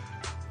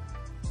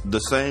the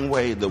same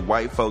way the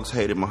white folks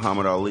hated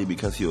Muhammad Ali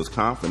because he was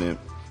confident.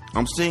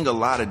 I'm seeing a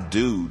lot of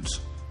dudes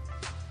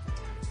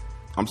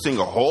I'm seeing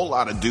a whole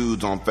lot of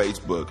dudes on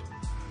Facebook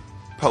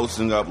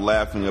posting up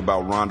laughing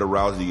about Ronda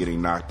Rousey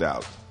getting knocked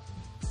out.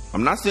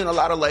 I'm not seeing a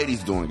lot of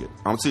ladies doing it.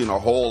 I'm seeing a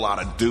whole lot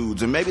of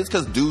dudes, and maybe it's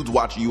because dudes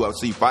watch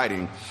UFC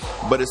fighting,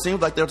 but it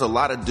seems like there's a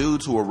lot of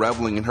dudes who are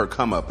reveling in her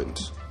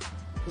comeuppance.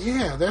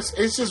 Yeah,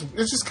 it's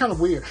just kind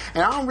of weird,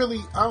 and I don't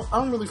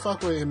really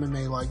fuck with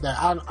MMA like that.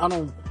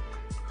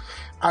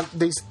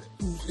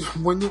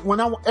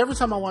 Every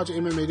time I watch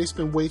MMA, they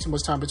spend way too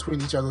much time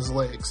between each other's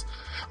legs.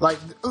 Like,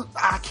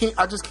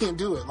 I just can't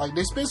do it. Like,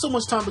 they spend so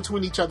much time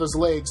between each other's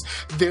legs.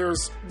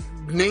 There's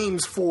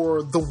names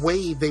for the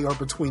way they are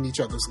between each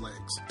other's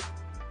legs.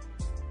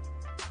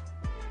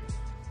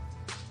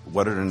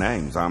 What are the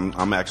names?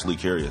 I'm actually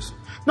curious.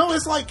 No,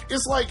 it's like,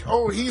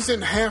 oh, he's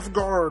in half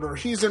guard, or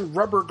he's in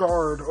rubber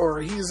guard,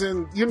 or he's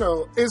in,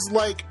 it's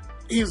like,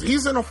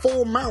 he's in a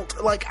full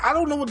mount. Like, I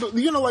don't know what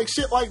like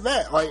shit like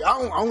that. Like,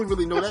 I only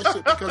really know that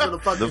shit because of the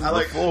fucking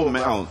the full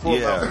mount. Full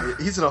mount.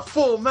 He's in a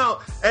full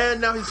mount, and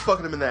now he's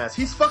fucking him in the ass.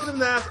 He's fucking him in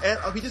the ass, and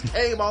he just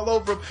came all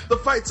over him. The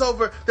fight's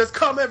over. There's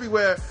cum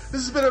everywhere.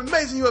 This has been an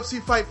amazing UFC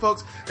fight,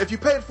 folks. If you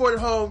paid for it at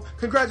home,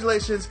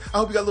 congratulations. I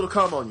hope you got a little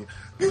cum on you.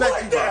 You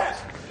like that?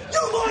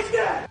 You like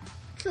that?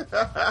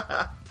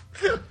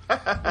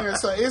 Yeah,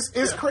 so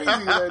it's crazy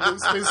that they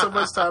spend so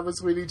much time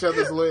between each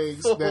other's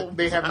legs that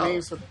they have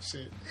names for that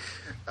shit.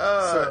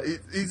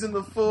 He's in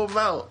the full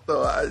mount,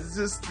 though.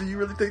 Do you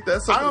really think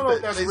that's something I don't know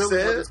if that's they really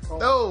said? what it's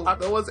called.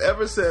 No one's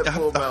ever said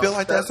full mount. I feel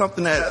like that's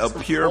something that a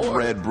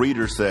purebred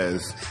breeder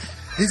says.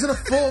 He's in a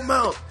full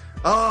mount.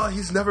 Oh,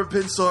 he's never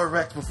been so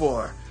erect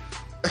before.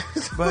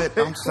 But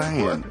I'm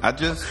saying,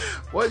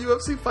 what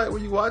UFC fight were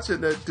you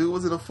watching that dude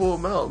was in a full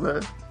mount,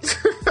 man?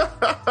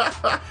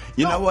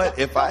 You know what?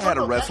 If I had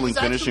a wrestling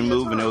finishing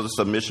move and it was a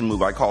submission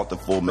move, I call it the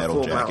full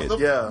metal jacket.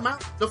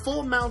 The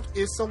full mount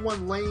is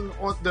someone laying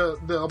on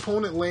the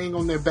opponent laying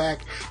on their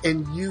back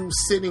and you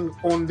sitting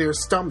on their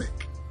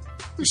stomach,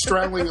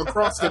 straddling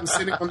across them,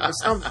 sitting on their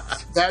stomach.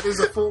 That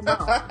is a full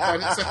mount. That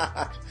is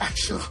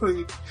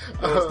actually.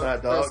 No, it's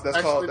not, dog.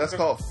 That's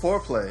called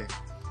foreplay.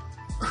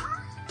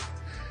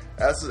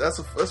 That's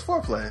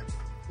foreplay.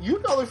 You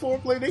call it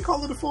foreplay. They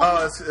call it a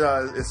foreplay.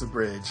 Oh, it's a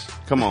bridge.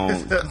 Come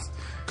on,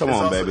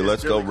 baby.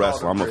 Let's go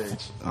wrestle. I'm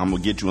gonna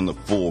get you in the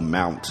full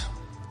mount.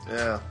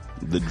 Yeah.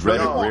 The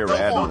dreaded rear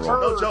admiral.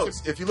 No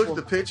jokes. If you look at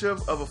the picture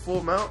of a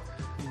full mount,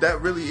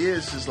 that really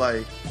is just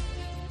like,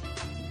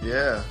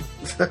 yeah.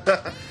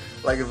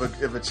 Like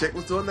if a chick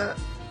was doing that,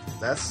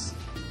 that's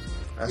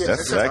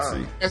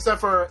sexy. Except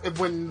for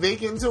when they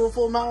get into a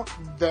full mount,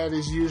 that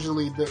is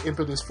usually the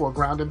impetus for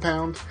ground and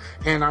pound,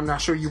 and I'm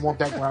not sure you want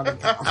that ground and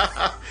pound.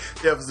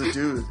 Yeah, if it's a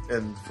dude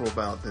in full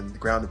mount, then the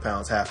ground and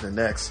pound's happening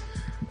next.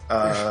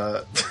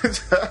 And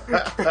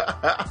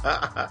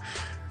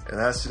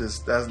that's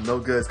no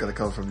good's gonna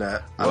come from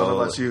that. I don't know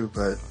about you,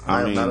 but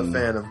I'm not a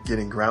fan of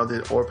getting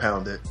grounded or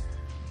pounded.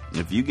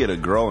 If you get a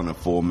girl in a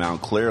full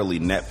mount, clearly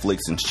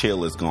Netflix and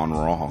chill has gone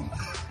wrong.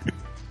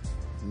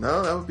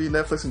 No, that would be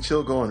Netflix and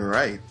chill going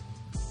right.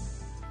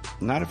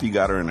 Not if you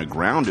got her in a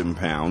ground and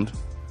pound.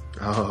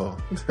 Oh.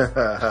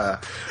 I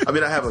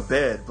mean, I have a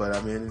bed, but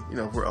I mean,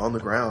 if we're on the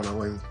ground, I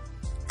mean,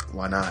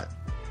 why not?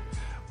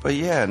 But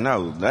yeah,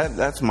 no,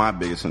 that's my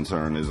biggest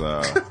concern is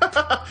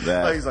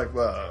that. He's like,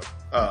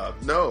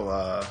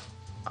 no,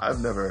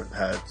 I've never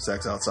had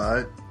sex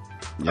outside.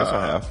 Yes,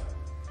 I have.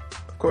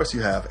 Of course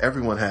you have.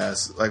 Everyone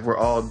has. Like, we're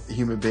all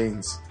human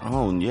beings.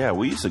 Oh, yeah.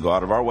 We used to go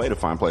out of our way to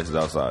find places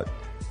outside.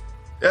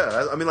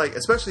 Yeah, I mean, like,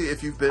 especially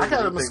if you've been. I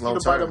got a mosquito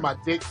bite on my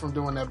dick from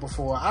doing that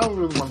before. I don't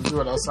really want to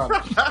do it outside.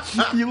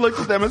 You looked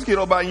at that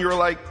mosquito bite and you were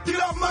like, "Get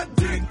off my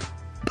dick!"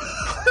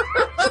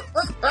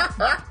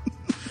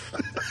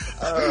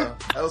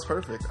 That was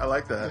perfect. I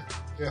like that.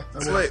 Yeah.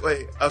 So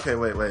wait. Okay,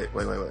 wait.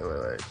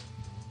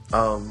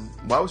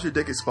 Why was your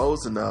dick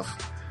exposed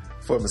enough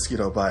for a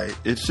mosquito bite?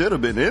 It should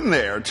have been in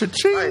there.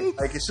 Cha-ching!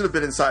 Like it should have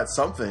been inside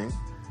something.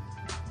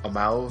 A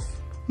mouth.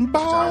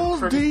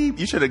 Balls deep.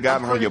 You should have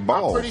gotten on your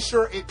balls.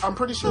 I'm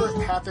pretty sure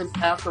it happened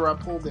after I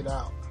pulled it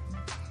out.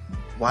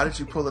 Why did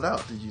you pull it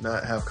out? Did you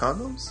not have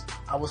condoms?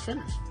 I was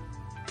finished.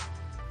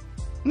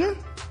 Yeah.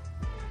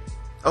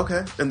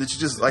 Okay. And did you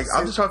just I'm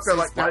just trying to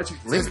figure out why did you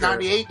linger? Since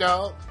 98,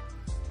 dog.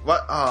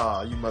 What?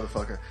 Ah, you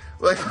motherfucker.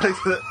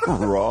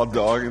 Raw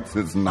dogging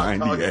since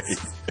 98.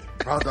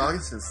 Raw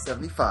dogging since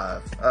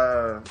 75.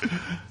 All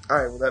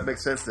right, well that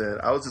makes sense then.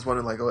 I was just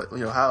wondering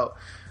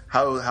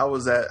how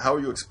was that? How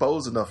were you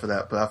exposed enough for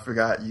that? But I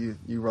forgot you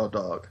raw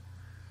dog.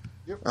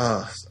 Yep.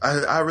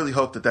 I really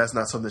hope that that's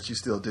not something that you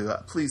still do.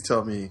 Please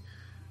tell me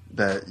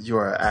that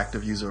you're an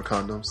active user of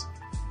condoms.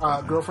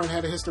 Girlfriend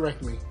had a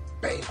hysterectomy.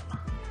 Bam.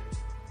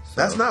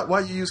 That's not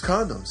why you use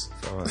condoms.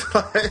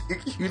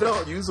 You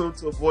don't use them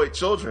to avoid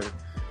children.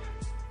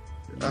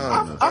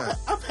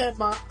 I've had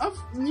my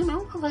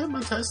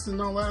tests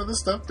and all that other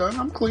stuff done.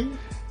 I'm clean.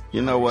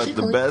 You know what?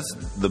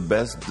 The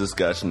best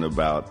discussion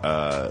about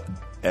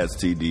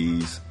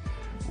STDs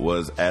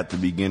was at the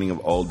beginning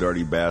of Old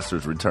Dirty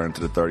Bastard's Return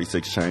to the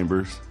 36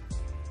 Chambers,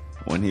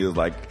 when he was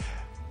like,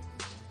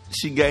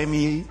 she gave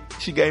me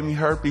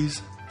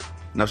herpes.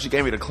 No, she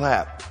gave me the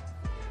clap.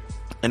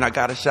 And I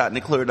got a shot and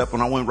it cleared up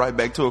and I went right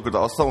back to her because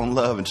I was so in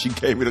love and she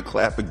gave me the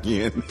clap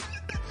again.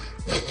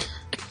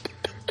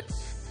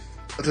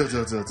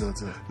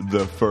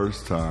 The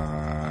first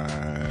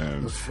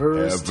time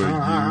ever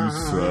you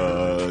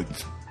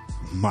sucked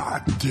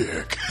my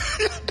dick.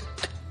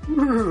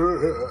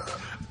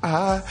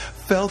 I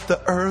felt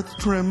the earth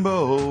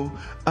tremble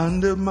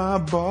under my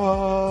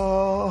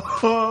balls.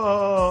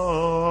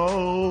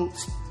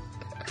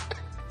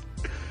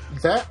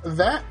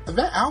 That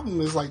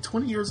album is like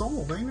 20 years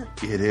old, ain't it?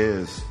 It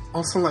is.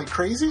 On some like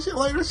crazy shit.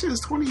 Like that shit is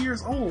 20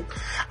 years old.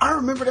 I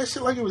remember that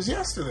shit like it was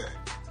yesterday.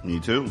 Me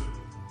too.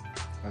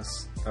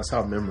 That's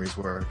how memories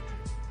work.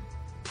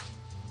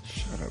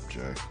 Shut up,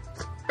 Jay.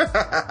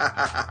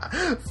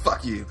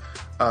 Fuck you.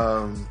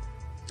 I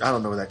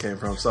don't know where that came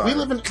from. Sorry. We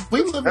live in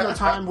a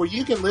time where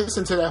you can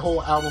listen to that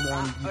whole album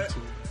on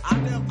YouTube.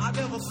 I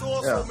never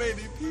saw so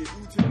many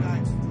people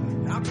tonight.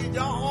 I mean,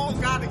 y'all all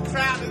got it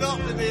crowded up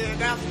in there,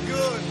 and that's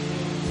good.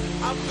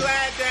 I'm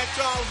glad that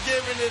y'all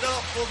giving it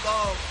up for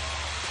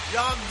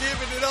y'all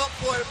giving it up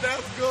for it.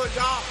 That's good.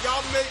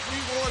 Y'all make me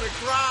want to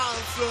cry,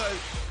 son.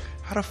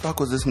 How the fuck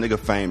was this nigga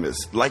famous?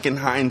 Like in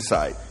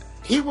hindsight,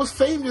 he was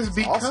famous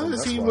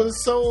because he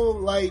was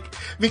so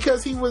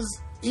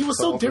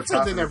so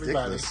different than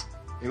everybody.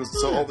 He was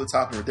so over the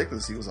top and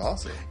ridiculous. He was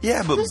awesome.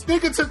 Yeah, but this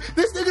nigga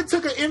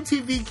took an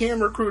MTV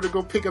camera crew to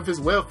go pick up his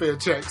welfare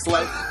checks.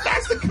 Like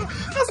that's the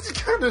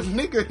kind of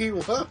nigga he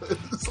was.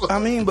 Like, I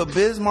mean, but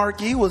Biz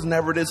Markie was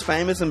never this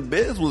famous, and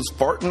Biz was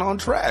farting on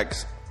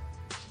tracks.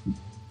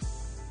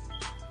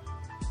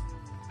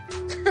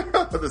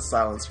 The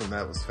silence from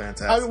that was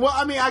fantastic.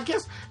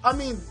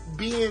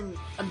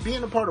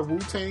 Being a part of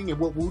Wu-Tang and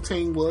what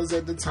Wu-Tang was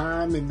at the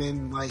time, and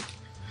then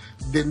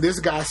this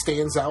guy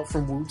stands out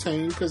from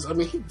Wu-Tang because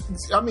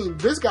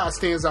this guy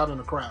stands out in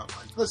the crowd.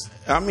 Like,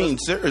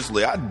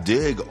 seriously, I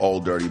dig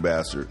Old Dirty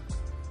Bastard.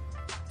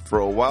 For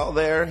a while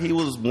there, he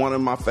was one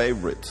of my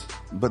favorites.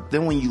 But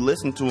then when you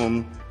listen to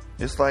him,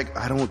 it's like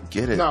I don't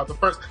get it. No,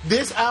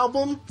 this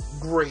album,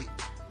 great.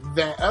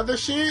 That other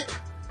shit.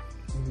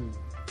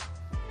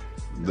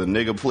 The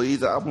Nigga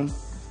Please album?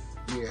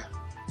 Yeah.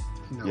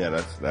 No.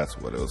 Yeah, that's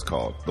what it was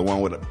called. The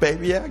one with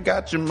Baby, I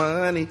Got Your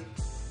Money.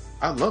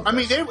 I love that. I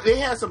mean, they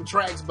had some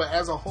tracks, but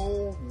as a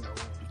whole, no.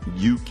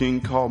 You can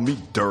call me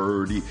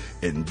dirty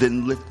and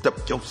then lift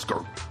up your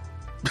skirt.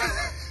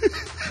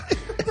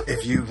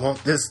 If you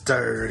want this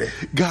dirty.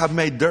 God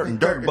made dirt and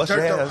dirt bust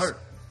your ass. Hurt.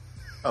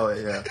 Oh,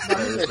 yeah.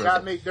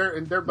 God made dirt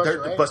and dirt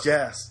bust your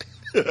ass.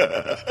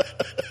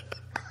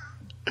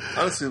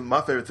 Honestly,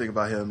 my favorite thing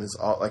about him is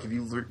if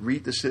you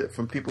read the shit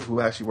from people who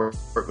actually work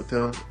with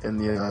him in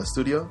the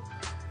studio,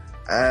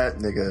 that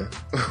nigga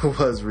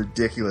was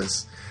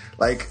ridiculous.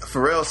 Like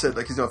Pharrell said,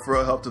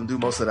 Pharrell helped him do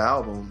most of the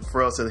album.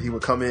 Pharrell said that he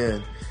would come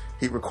in,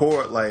 he'd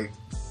record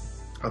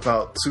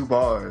about 2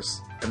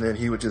 bars, and then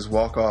he would just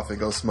walk off and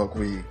go smoke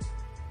weed.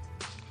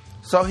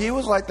 So he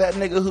was like that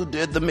nigga who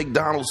did the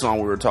McDonald's song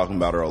we were talking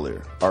about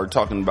earlier, or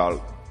talking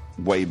about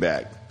way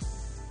back.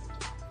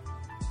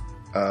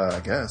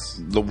 I guess.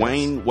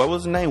 Wayne, what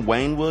was his name?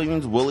 Wayne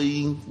Williams?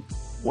 Willie,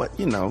 what,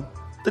 the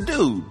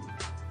dude.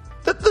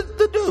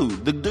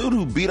 The dude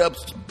who beat up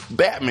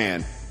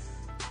Batman.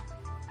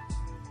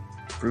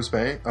 Bruce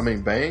Bane?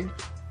 Bane?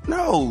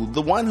 No,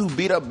 the one who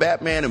beat up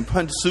Batman and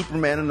punched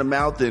Superman in the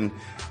mouth in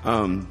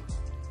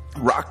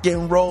Rock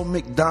and Roll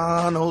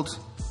McDonald's.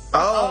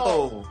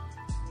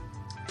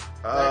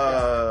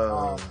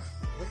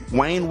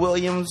 Wayne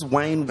Williams,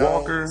 Wayne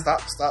Walker.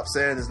 Stop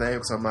saying his name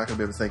because I'm not going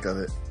to be able to think of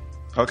it.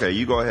 Okay,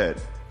 you go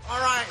ahead. All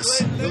right,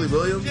 Willie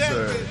Williams?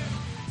 Or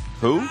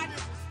who?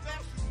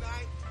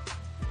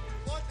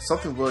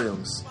 Something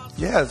Williams.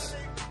 Yes.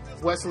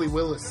 Wesley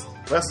Willis.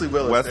 Wesley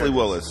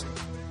Willis.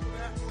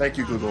 Thank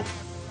you, Google.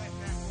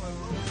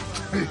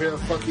 Yeah,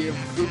 fuck you,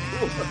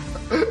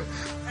 Google.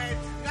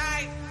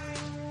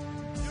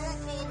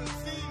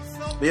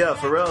 Yeah,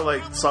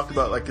 Pharrell talked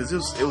about because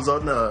it was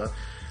on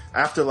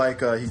after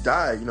he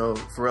died.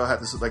 Pharrell had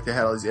this they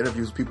had all these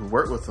interviews with people who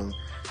worked with him,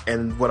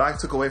 and what I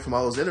took away from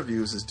all those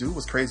interviews is dude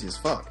was crazy as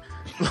fuck.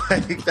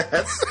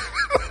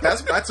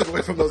 That's what I took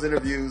away from those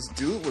interviews.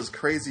 Dude was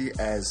crazy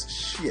as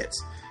shit.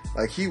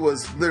 He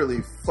was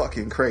literally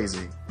fucking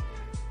crazy.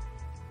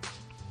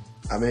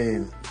 I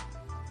mean,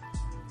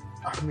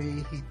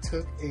 he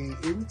took a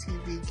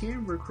MTV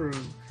camera crew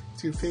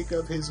to pick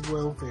up his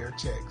welfare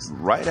checks.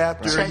 Right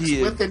after checks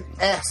with an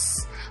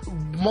S.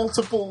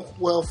 Multiple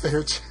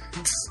welfare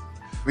checks.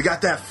 We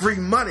got that free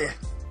money.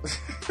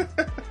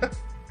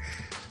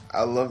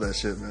 I love that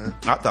shit, man.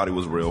 I thought it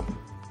was real.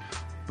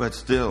 But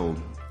still,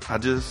 I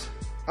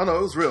know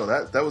it was real.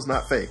 That was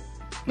not fake.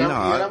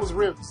 That was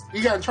real.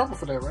 He got in trouble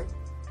for that, right?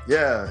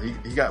 Yeah,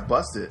 he got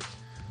busted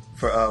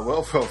for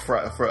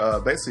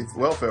basically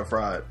welfare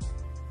fraud.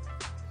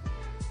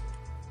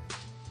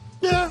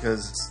 Yeah,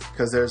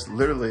 because there's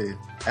literally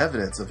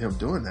evidence of him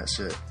doing that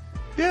shit.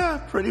 Yeah,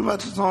 pretty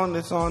much it's on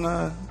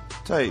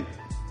tape.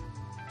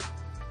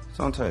 It's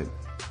on tape.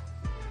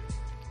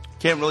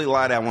 Can't really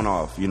lie that one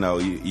off.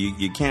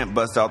 You can't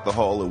bust out the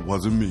whole "it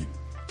wasn't me."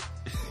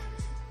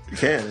 You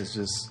can. It's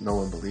just no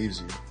one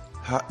believes you.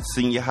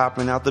 Seen you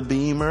hopping out the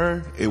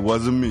Beamer. It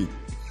wasn't me.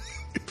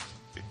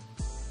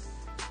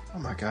 Oh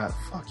my God!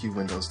 Fuck you,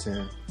 Windows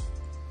 10.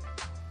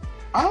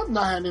 I have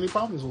not had any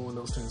problems with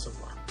Windows 10 so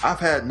far. I've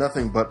had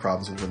nothing but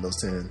problems with Windows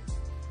 10.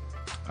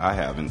 I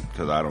haven't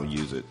because I don't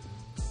use it.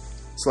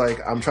 It's like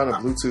I'm trying to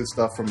Bluetooth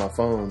stuff from my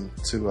phone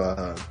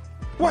to.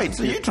 Wait,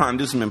 so you're trying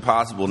to do some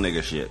impossible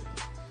nigga shit?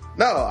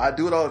 No, I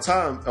do it all the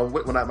time.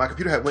 When my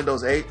computer had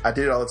Windows 8, I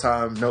did it all the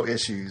time, no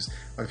issues.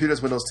 My computer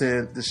has Windows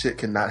 10, this shit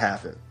cannot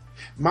happen.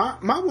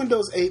 My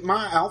Windows 8,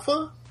 my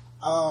Alpha,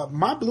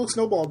 my Blue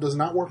Snowball does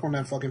not work on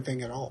that fucking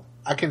thing at all.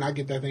 I cannot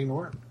get that thing to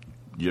work.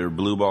 Your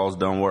blue balls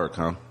don't work,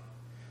 huh?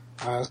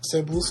 I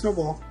said Blue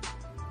Snowball.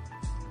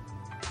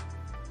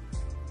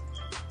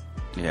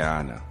 Yeah,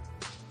 I know.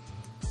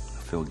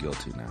 I feel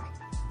guilty now.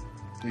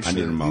 I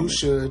need a moment. You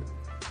should.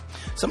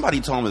 Somebody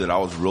told me that I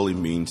was really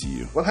mean to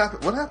you. What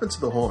happened? What happened to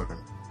the horn?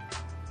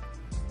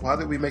 Why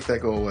did we make that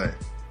go away?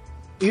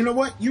 You know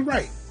what? You're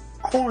right.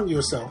 Horn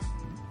yourself.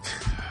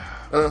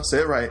 Say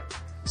it right,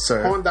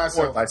 sir. Horn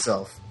thyself. Horn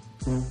thyself.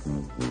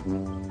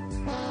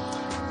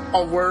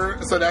 A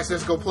word. So that's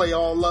just gonna play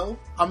all low.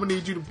 I'm gonna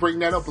need you to bring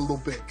that up a little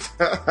bit.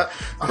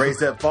 Raise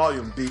that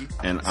volume, B.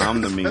 And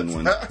I'm the mean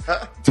one.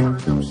 Turn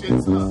them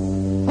shits up.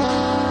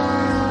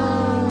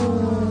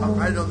 I'm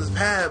writing on this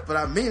pad, but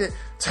I mean it.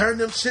 Turn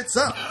them shits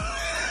up.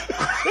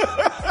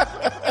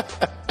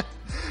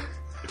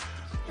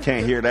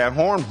 Can't hear that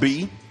horn,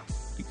 B.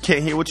 You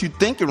can't hear what you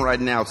thinking right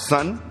now,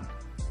 son.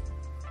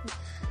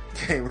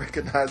 Can't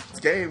recognize this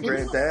game,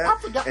 Granddad.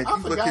 And you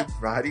looking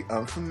mighty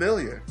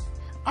unfamiliar.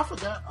 I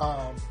forgot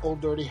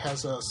Old Dirty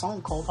has a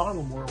song called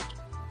Harlem World.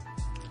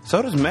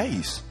 So does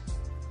Mace.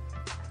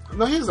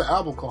 No, he has an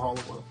album called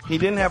Harlem World. He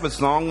didn't have a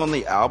song on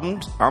the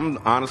album? I'm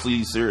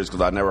honestly serious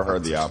because I never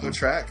heard the album. A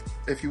track,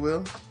 if you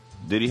will.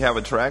 Did he have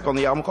a track on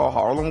the album called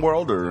Harlem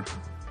World? Or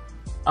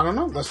I don't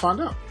know. Let's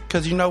find out.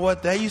 Because you know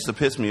what? That used to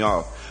piss me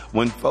off.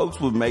 When folks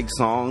would make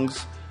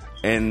songs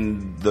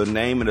and the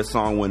name of the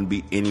song wouldn't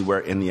be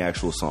anywhere in the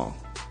actual song.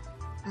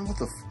 What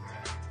the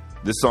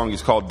This song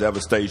is called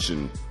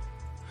Devastation.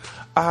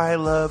 I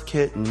love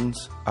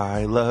kittens.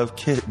 I love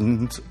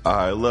kittens.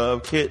 I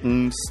love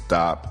kittens.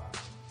 Stop.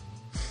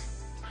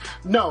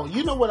 No,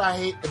 you know what I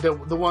hate? The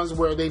ones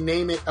where they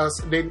name it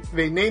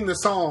they name the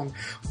song,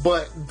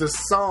 but the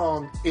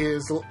song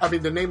is, I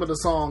mean, the name of the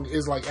song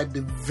is like at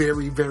the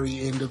very,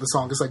 very end of the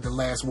song. It's like the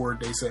last word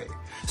they say.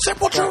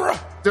 Sepultura.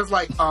 There's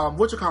like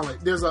what you call it?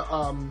 There's a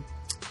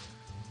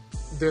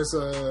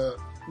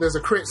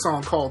Crit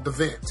song called The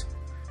Vent,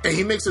 and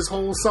he makes his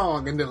whole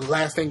song, and then the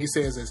last thing he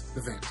says is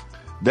The Vent.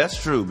 That's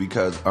true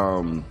because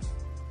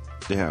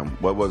damn,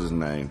 what was his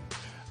name?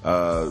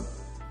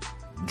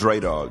 Dre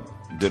Dog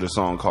did a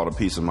song called A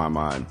Piece of My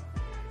Mind.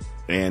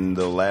 And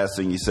the last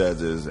thing he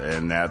says is,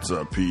 and that's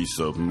a piece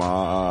of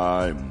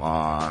my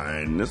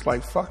mind. It's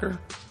like, fucker.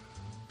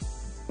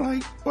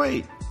 Like,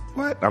 wait,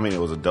 what? I mean, it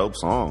was a dope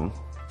song.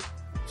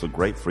 It's a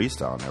great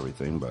freestyle and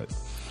everything, but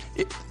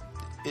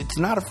it's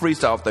not a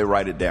freestyle if they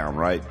write it down,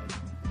 right?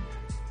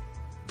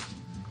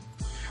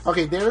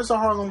 Okay, there is a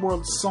Harlem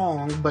World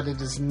song, but it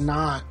is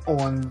not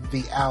on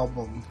the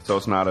album. So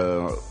it's not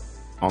on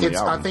the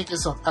album. I think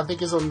it's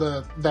on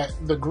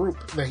the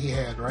group that he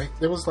had, right?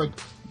 There was like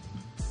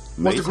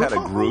Mace had a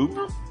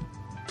group.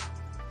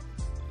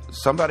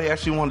 Somebody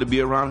actually wanted to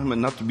be around him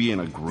enough to be in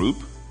a group.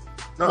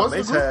 No,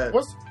 Mace had.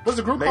 Was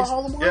the group called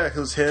Harlem World? Yeah, it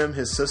was him,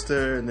 his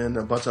sister, and then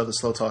a bunch of other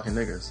slow talking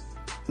niggas.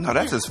 No,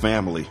 that's his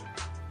family.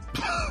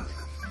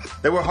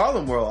 They were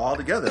Harlem World all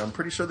together. I'm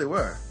pretty sure they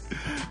were.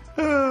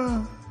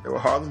 They were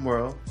Harlem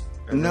World.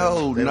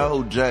 No,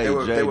 Jay.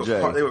 They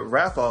would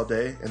rap all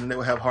day, and then they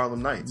would have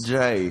Harlem Nights.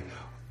 Jay,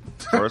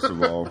 first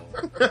of all.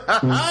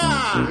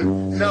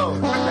 No,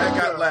 that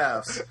got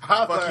laughs.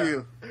 Fuck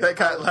you. That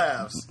got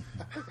laughs.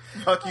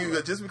 Fuck you.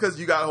 Just because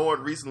you got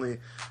horned recently,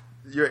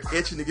 you're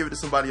itching to give it to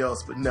somebody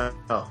else, but no,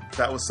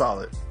 that was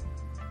solid.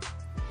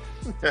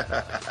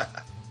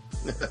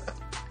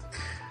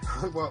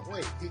 Well,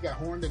 wait, he got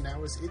horned and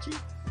now it's itchy?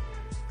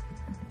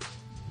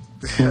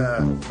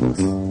 No,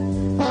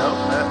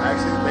 that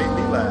actually made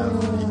me laugh.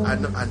 I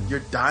know you're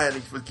dying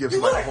to give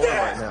somebody a horn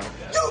right now.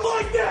 You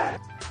like that?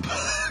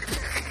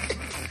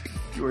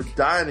 You were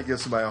dying to give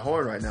somebody a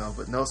horn right now,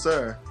 but no,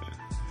 sir.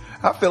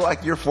 I feel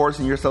like you're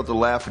forcing yourself to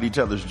laugh at each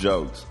other's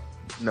jokes.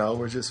 No,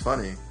 we're just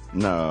funny.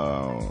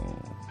 No.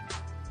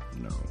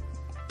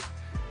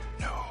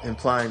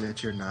 Implying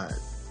that you're not.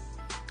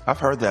 I've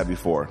heard that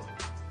before.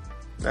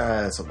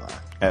 That's a lie.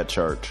 At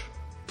church.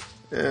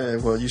 Yeah,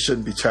 well, you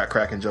shouldn't be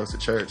cracking jokes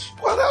at church.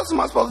 What else am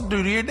I supposed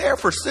to do? You're there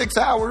for 6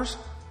 hours.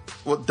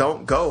 Well,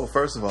 don't go,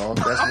 first of all.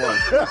 That's one.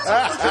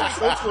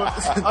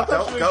 I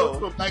thought you go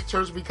to a black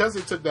church because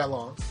it took that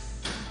long.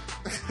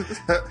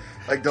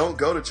 Like, don't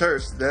go to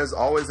church. There's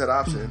always that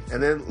option.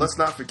 And then let's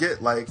not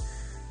forget, like,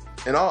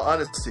 in all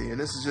honesty, and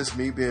this is just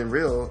me being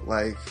real,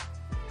 like,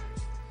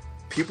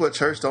 people at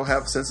church don't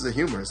have senses of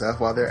humor. So that's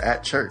why they're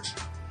at church.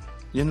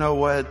 You know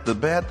what? The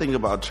bad thing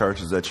about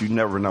church is that you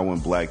never know when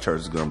black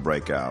church is going to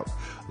break out.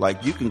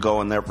 Like, you can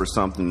go in there for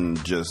something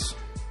just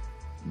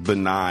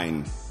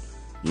benign,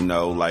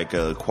 like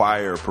a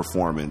choir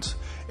performance,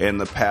 and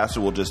the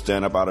pastor will just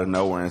stand up out of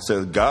nowhere and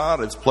say, God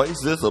has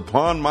placed this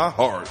upon my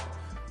heart.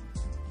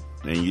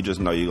 And you just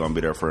know you're going to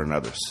be there for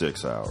another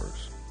 6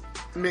 hours.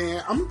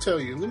 Man, I'm gonna tell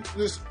you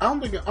this. I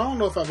don't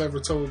know if I've ever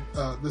told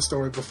this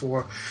story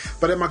before,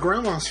 but at my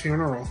grandma's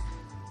funeral,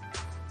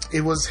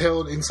 it was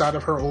held inside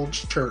of her old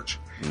church,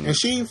 and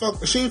she ain't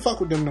fuck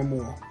with them no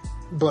more.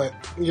 But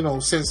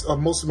since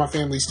most of my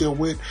family still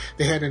went,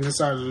 they had it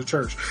inside of the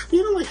church.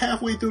 Like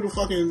halfway through the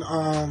fucking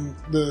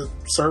the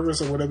service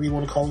or whatever you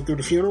want to call it, through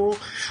the funeral,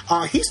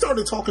 he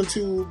started talking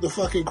to the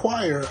fucking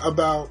choir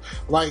about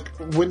like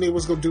when they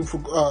was gonna do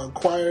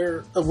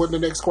choir, when the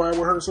next choir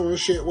rehearsal and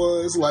shit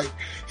was. Like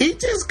he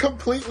just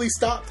completely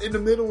stopped in the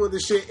middle of the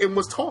shit and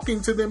was talking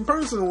to them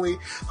personally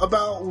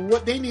about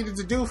what they needed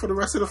to do for the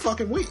rest of the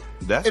fucking week.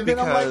 That's and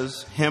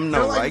because him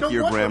not like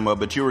your grandma,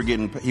 but he was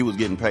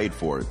getting paid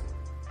for it.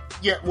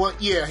 Yeah, well,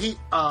 yeah,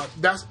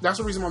 that's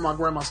the reason why my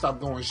grandma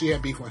stopped going. She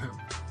had beef with him.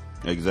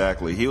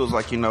 Exactly. He was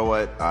like, you know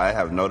what? I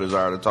have no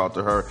desire to talk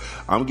to her.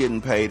 I'm getting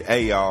paid.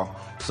 Hey, y'all.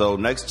 So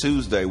next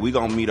Tuesday, we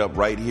going to meet up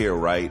right here,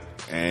 right?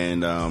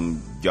 And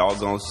y'all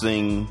going to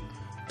sing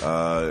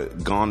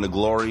Gone to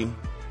Glory?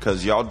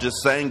 Because y'all just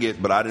sang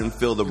it, but I didn't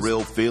feel the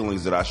real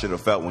feelings that I should have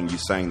felt when you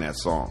sang that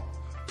song.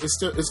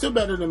 It's still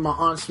better than my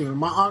aunt's funeral.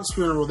 My aunt's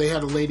funeral, they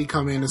had a lady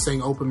come in and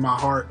sing "Open My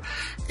Heart,"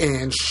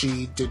 and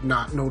she did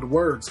not know the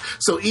words.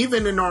 So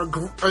even in our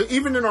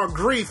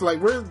grief, like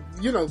we're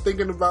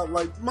thinking about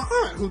like my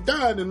aunt who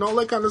died and all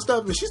that kind of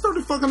stuff, and she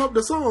started fucking up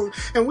the song,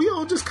 and we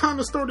all just kind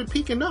of started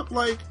peeking up,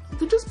 like,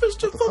 did this bitch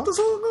just fuck the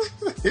song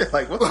up? Yeah,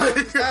 like what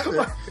the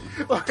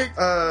fuck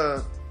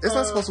happened? It's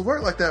not supposed to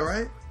work like that,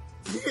 right?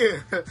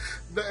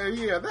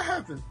 Yeah, that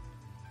happened.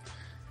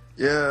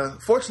 Yeah,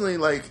 fortunately,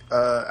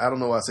 I don't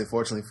know why I say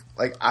fortunately.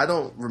 I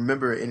don't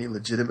remember any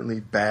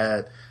legitimately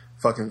bad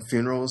fucking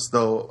funerals,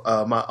 though.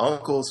 My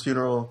uncle's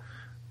funeral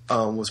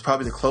was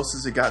probably the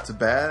closest it got to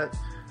bad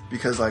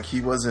because, he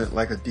wasn't,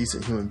 a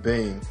decent human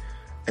being.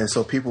 And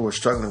so people were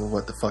struggling with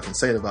what to fucking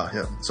say about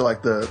him. So,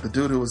 the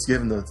dude who was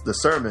giving the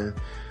sermon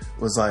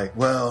was like,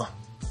 well,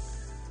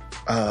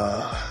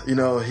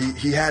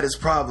 he had his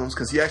problems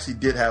because he actually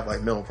did have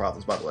mental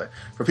problems, by the way.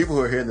 For people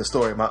who are hearing this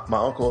story, my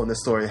uncle in this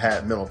story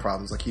had mental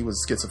problems. He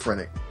was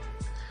schizophrenic.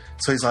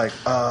 So he's like,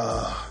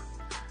 well,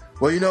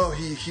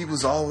 he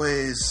was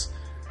always,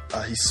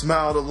 he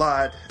smiled a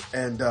lot.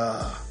 And,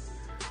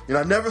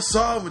 I never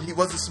saw him when he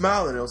wasn't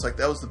smiling. It was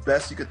that was the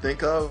best you could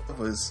think of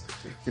was,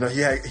 he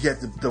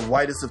had the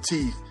whitest of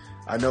teeth.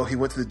 I know he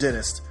went to the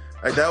dentist.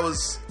 It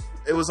was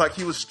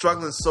he was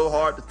struggling so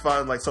hard to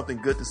find something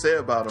good to say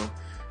about him.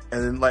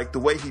 And then, the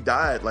way he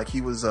died,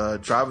 he was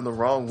driving the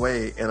wrong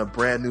way in a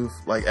brand new,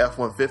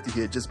 F-150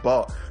 he had just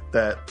bought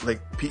that,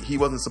 he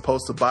wasn't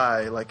supposed to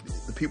buy.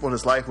 The people in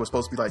his life who were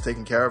supposed to be,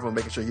 taking care of him,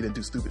 making sure he didn't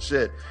do stupid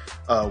shit,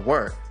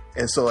 weren't.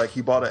 And so,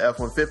 he bought an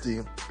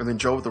F-150 and then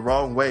drove the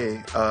wrong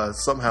way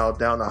somehow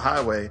down the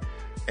highway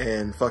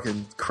and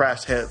fucking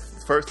crashed head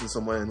first into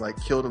someone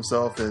and, killed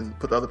himself and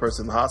put the other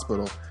person in the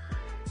hospital.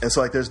 And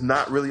so, there's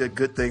not really a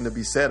good thing to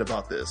be said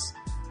about this.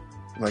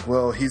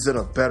 Well, he's in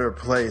a better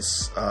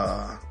place.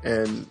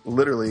 And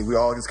literally, we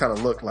all just kind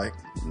of look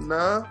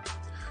nah.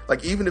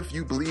 Even if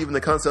you believe in the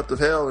concept of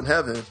hell and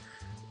heaven,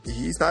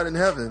 he's not in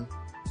heaven.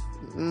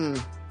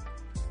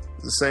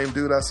 The same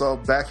dude I saw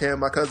backhand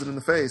my cousin in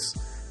the face.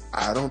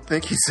 I don't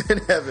think he's in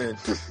heaven.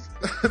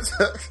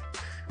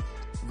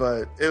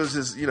 But it was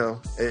just, it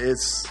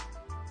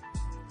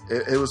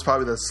was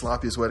probably the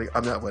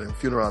sloppiest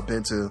funeral I've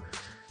been to.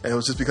 And it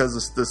was just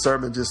because the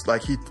sermon just,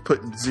 he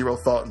put zero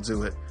thought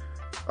into it.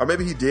 Or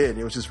maybe he did.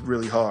 It was just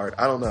really hard.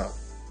 I don't know.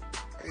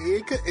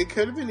 It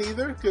could have been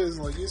either, because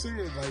like you said,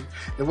 it wasn't.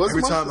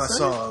 Every time I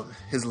saw him,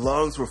 his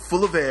lungs were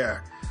full of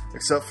air,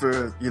 except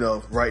for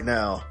right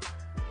now.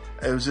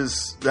 It was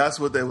just that's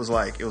what it was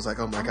like. It was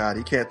oh my god,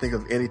 he can't think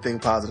of anything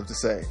positive to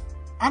say.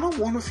 I don't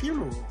want a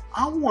funeral.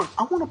 I want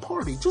a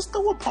party. Just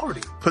throw a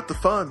party. Put the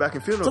fun back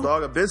in funeral,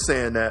 dog. I've been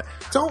saying that.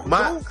 Don't.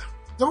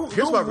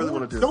 Here's what I really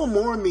want to do. Don't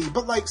mourn me,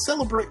 but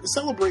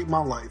celebrate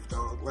my life,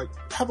 dog.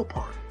 Have a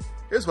party.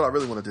 Here's what I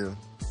really want to do.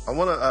 I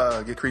want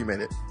to get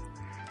cremated,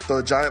 throw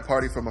a giant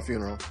party for my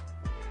funeral,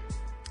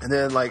 and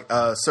then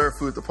serve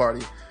food at the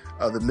party.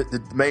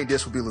 The main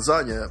dish will be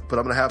lasagna, but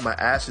I'm gonna have my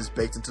ashes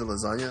baked into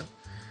lasagna.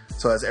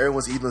 So as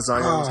everyone's eating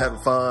lasagna, everyone's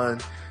having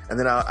fun, and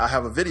then I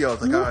have a video.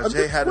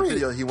 Jay had a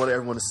video he wanted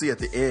everyone to see at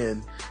the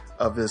end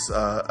of this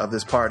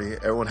party.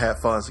 Everyone had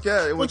fun. It's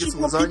yeah, everyone gets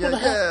some lasagna.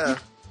 Yeah,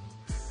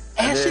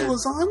 ashy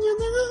lasagna,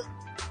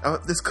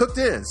 nigga. It's cooked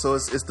in, so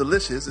it's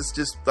delicious. It's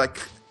just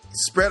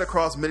spread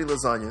across many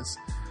lasagnas.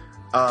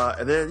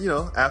 And then,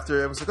 after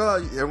everyone's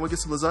everyone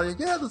gets some lasagna.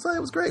 Yeah, the lasagna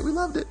was great. We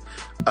loved it.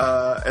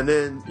 And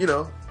then,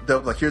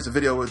 here's a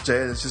video with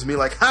Jay, and it's just me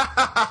ha ha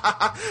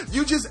ha,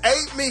 you just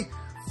ate me.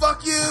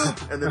 Fuck you.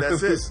 And then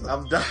that's it.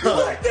 I'm done. You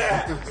like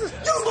that?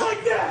 You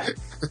like that?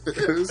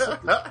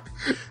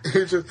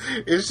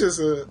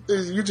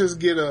 You just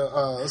get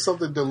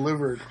something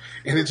delivered,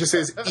 and it just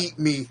says, eat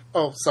me.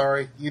 Oh,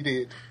 sorry, you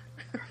did.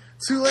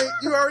 Too late.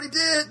 You already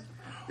did.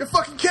 You're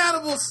fucking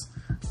cannibals!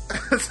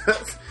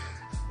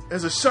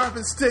 There's a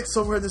sharpened stick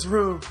somewhere in this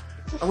room.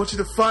 I want you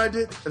to find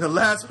it, and the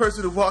last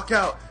person to walk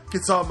out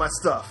gets all my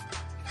stuff.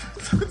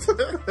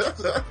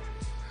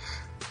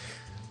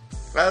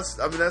 That's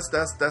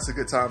a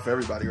good time for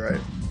everybody, right?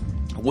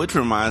 Which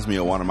reminds me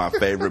of one of my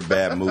favorite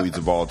bad movies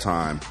of all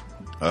time,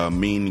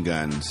 Mean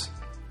Guns,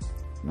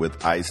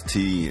 with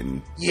Ice-T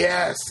and...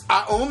 Yes,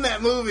 I own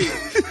that movie.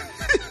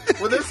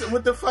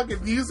 with the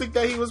fucking music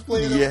that he was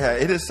playing. Yeah,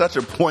 it is such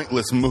a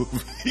pointless movie.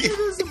 It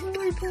is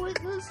very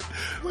pointless.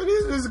 But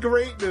it is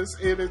greatness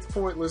in its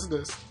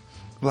pointlessness.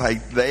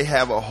 Like, they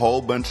have a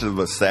whole bunch of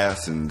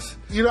assassins.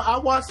 You know, I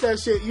watched that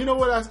shit. You know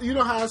what? You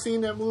know how I seen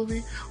that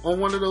movie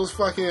on one of those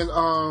fucking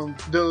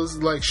those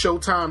like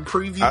Showtime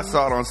previews. I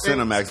saw it on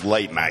Cinemax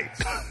late night.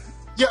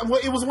 Yeah,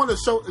 well, it was one of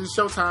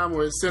Showtime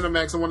or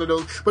Cinemax and one of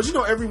those. But you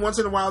know, every once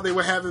in a while they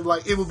were having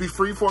like it would be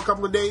free for a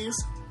couple of days.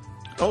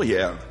 Oh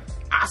yeah.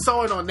 I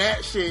saw it on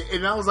that shit,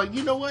 and I was like,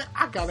 you know what?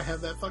 I gotta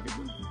have that fucking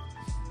movie.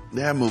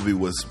 That movie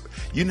was...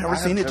 You never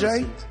seen it,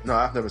 Jay? No,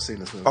 I've never seen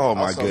this movie. Oh,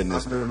 my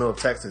goodness. I'm in the middle of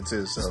texting,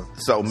 too, so...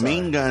 So,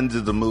 Mean Guns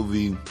is a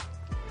movie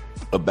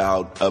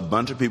about a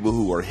bunch of people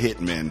who are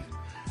hitmen,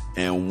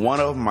 and one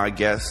of them, I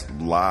guess,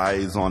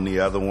 lies on the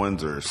other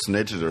ones, or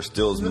snitches, or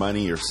steals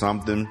money, or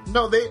something.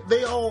 No,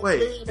 they all...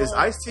 Wait, is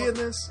Ice-T in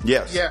this?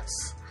 Yes. Yes.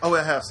 Oh,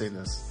 I have seen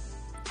this.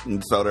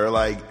 And so they're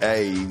like,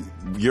 hey,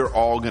 you're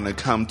all going to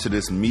come to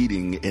this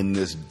meeting in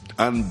this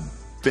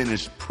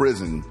unfinished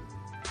prison.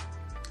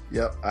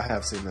 Yep, I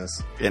have seen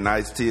this. And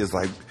Ice-T is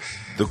like,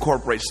 the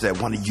corporation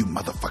said, one of you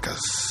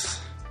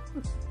motherfuckers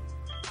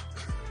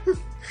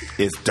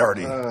is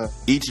dirty.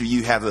 Each of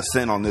you has a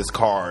sin on this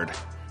card.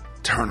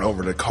 Turn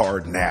over the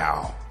card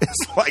now.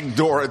 It's like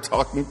Dora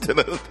talking to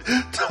the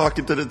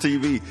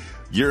TV.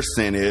 Your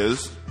sin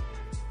is...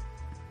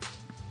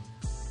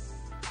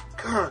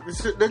 God,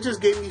 that just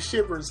gave me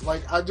shivers.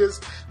 Like, I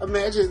just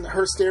imagine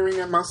her staring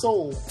at my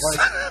soul.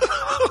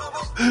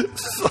 Like,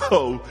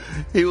 so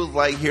he was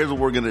like, here's what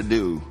we're going to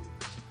do.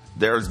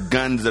 There's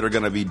guns that are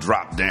going to be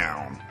dropped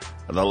down.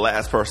 The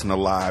last person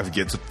alive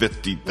gets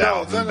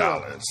 $50,000.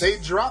 No. They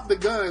drop the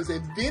guns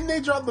and then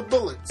they drop the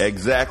bullets.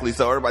 Exactly.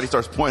 So everybody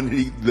starts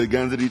pointing the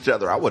guns at each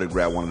other. I would have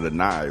grabbed one of the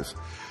knives.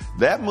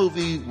 That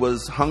movie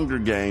was Hunger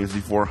Games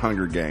before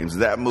Hunger Games.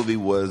 That movie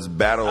was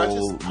Battle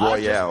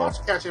Royale. I just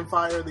watched Catching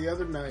Fire the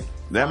other night.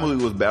 That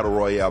movie was Battle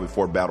Royale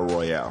before Battle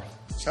Royale.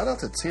 Shout out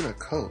to Tina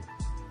Cote.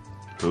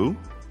 Who?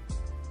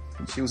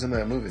 She was in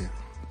that movie.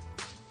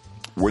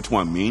 Which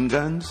one? Mean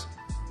Guns?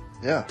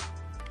 Yeah.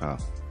 Oh.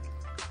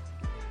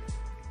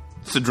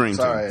 It's a dream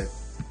team.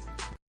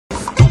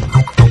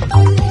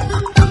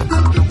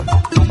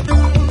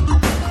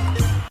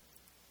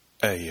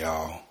 Hey,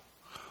 y'all.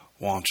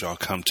 Why don't y'all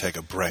come take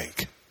a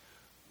break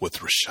with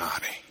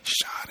Rashani?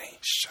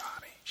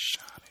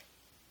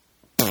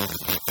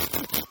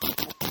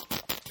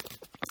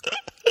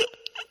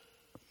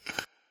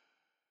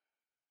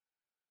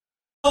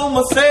 On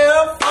my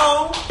cell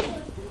phone,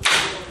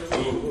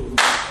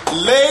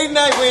 late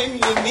night when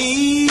you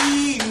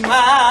need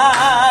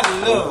my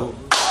love.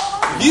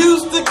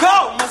 Used to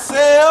call my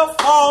cell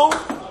phone,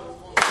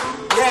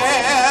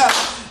 yeah.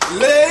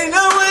 Late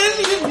night when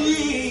you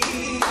need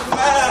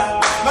my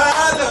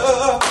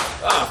love.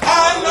 I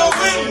know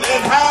when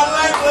that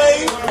highlight play.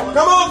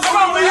 Come on,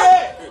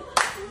 man.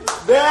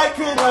 That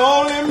could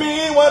only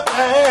mean one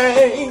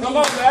thing. Come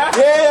on, man.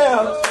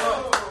 Yeah.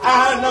 I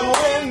know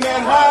when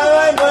that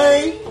highlight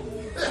play.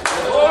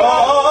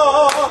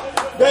 Oh,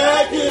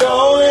 that could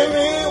only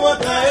mean one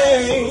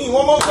thing.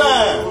 One more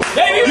time.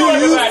 You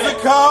used to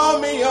call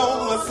me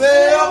on my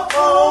cell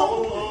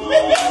phone.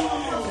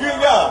 Good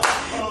God.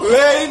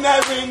 Late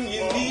night when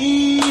you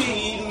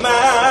need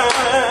my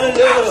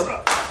love.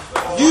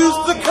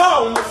 Used to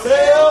call my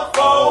cell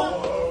phone.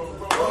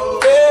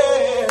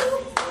 Yeah.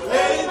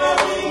 Late night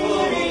when you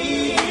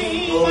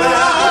need my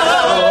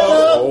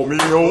love. Call me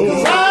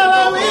on.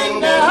 Highlight in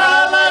that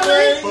highlight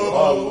ring.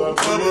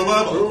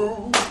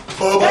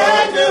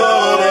 That could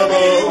only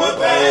mean one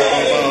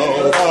thing.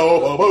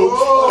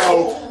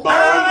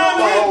 Highlight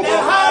in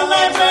that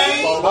highlight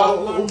ring.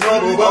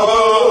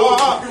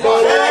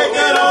 That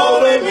could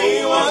only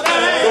mean one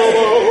thing.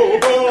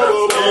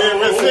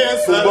 Ever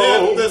since I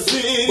left the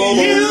city,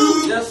 you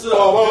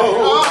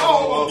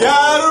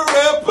got a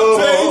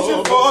reputation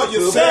for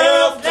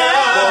yourself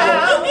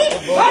now.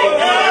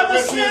 Ever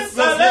since I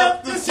left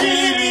the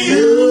city,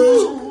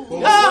 you,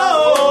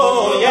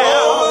 oh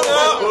yeah,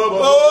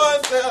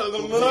 boys tell the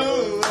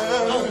moon.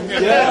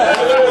 Yeah.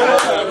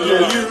 You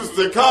used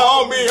to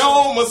call me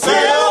on my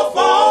cell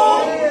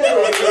phone.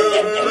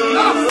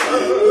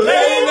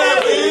 Late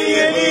night when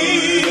you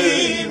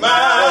need my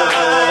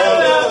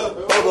love.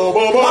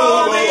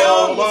 Call me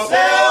on my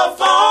cell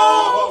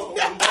phone.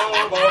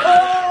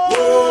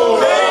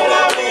 Late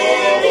night when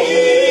you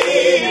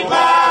need my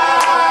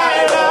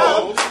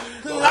love.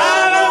 I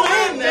know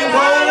when that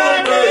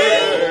highlight play.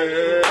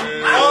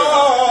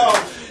 Oh,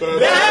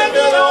 that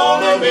could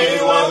only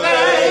mean one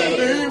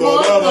thing.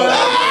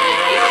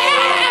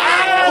 I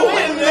know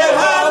when that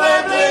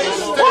highlight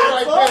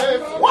play.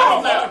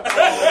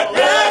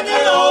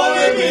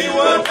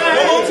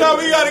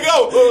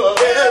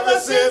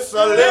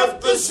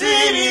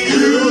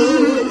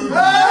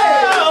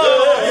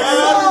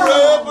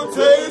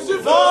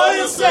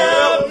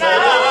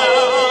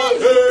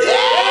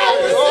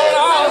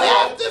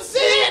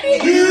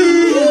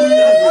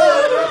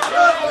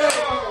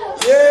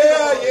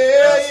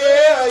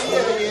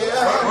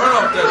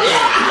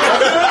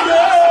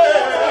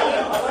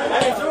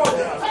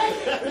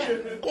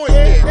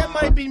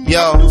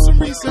 Yo.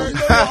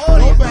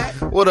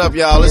 What up,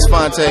 y'all? It's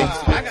Fonte.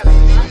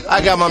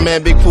 I got my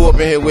man Big Pooh up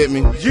in here with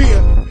me.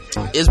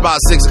 It's about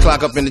 6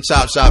 o'clock up in the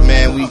chop shop,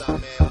 man. We,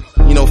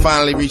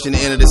 finally reaching the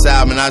end of this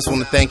album, and I just want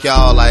to thank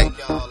y'all. Like,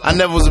 I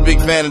never was a big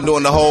fan of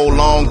doing the whole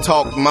long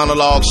talk,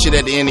 monologue shit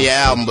at the end of your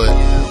album, but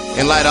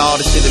in light of all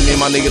the shit that me and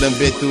my nigga done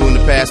been through in the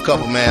past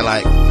couple, man,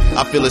 like,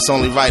 I feel it's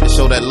only right to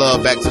show that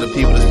love back to the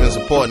people that's been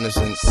supporting us.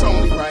 And it's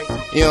only right.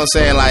 You know what I'm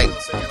saying? Like,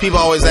 people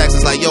always ask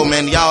us, like, yo,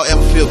 man, do y'all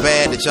ever feel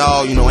bad that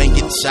y'all, ain't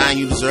get the shine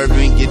you deserve,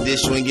 you ain't get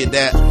this, you ain't get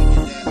that?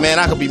 Man,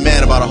 I could be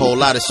mad about a whole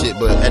lot of shit,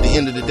 but at the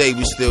end of the day,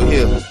 we still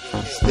here.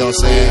 You know what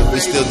I'm saying? We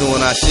still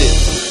doing our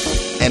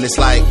shit. And it's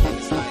like,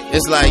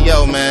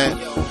 yo, man,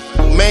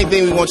 main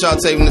thing we want y'all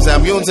to take from this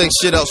album, you don't take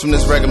shit else from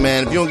this record,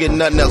 man. If you don't get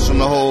nothing else from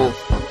the whole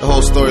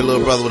story,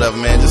 little brother, whatever,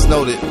 man, just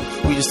know that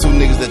we just two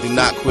niggas that do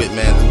not quit,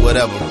 man, through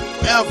whatever.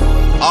 Ever.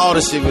 All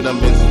the shit we done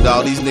been through,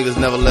 dog. These niggas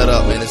never let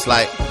up, and it's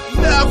like,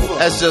 never.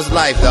 That's just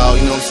life, dog.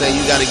 You know what I'm saying?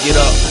 You gotta get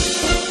up.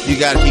 You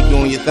gotta keep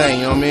doing your thing,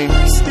 you know what I mean?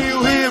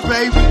 Still here,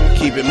 baby.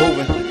 Keep it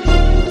moving.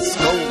 Let's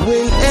go.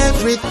 When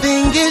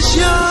everything is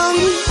young,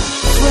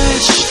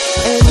 fresh,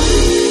 and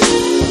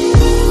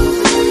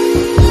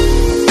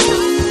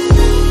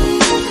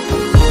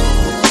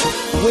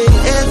when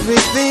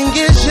everything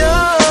is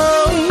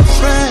young,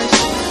 fresh,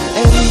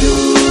 and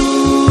new.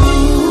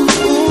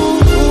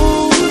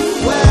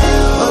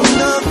 Well,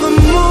 another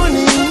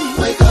morning,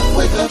 wake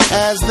up.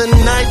 As the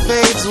night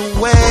fades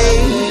away,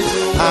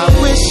 I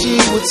wish she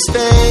would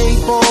stay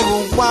for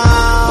a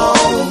while.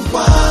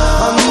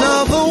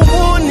 Another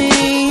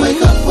warning,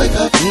 wake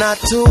up, not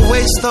to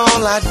waste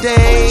all our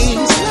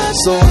days.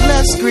 So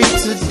let's greet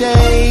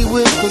today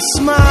with a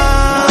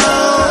smile.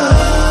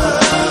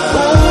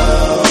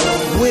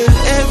 When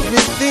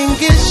everything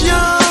is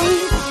young,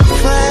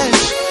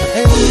 fresh,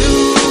 and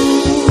new.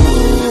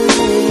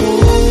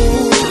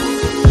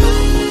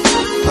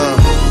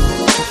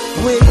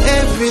 When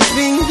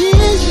everything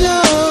is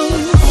young,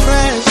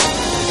 fresh,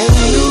 and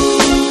new.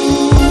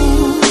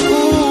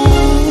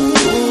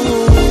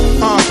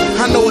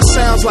 I know it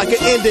sounds like an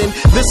ending,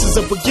 this is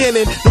a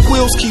beginning. The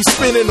wheels keep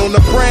spinning on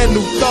a brand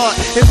new thought,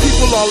 and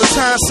people all the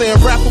time saying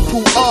rapper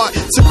poo art.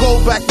 To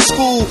go back to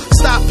school,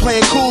 stop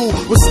playing cool,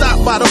 was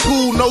stopped by the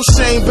pool, no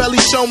shame,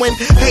 belly showing.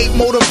 Hate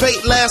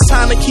motivate, last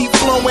time to keep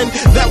flowing.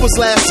 That was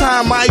last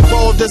time I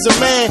evolved as a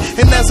man,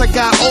 and as I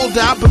got older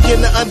I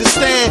began to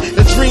understand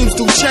that dreams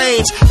do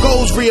change,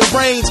 goals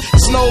rearrange.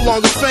 It's no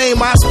longer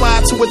fame I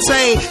aspire to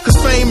attain, cause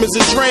fame is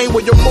a drain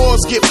where your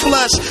morals get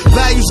flushed,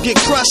 values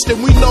get crushed, and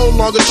we no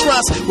longer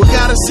trust what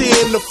got us here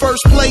in the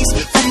first place.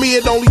 For me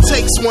it only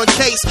takes one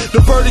case,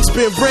 the verdict's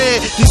been read,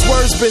 these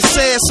words been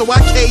said, so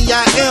I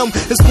K-I-M.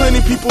 There's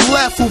plenty people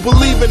left who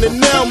believing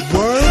in them.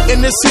 And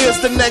this here's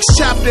the next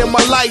chapter in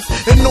my life,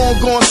 an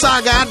ongoing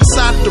saga I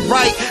decided to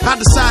write. I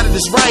decided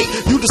it's right,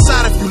 you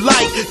decide if you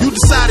like, you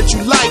decided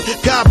you like.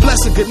 God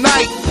bless and good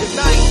night.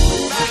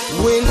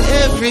 When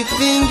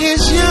everything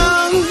is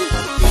young,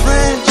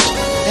 fresh,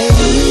 and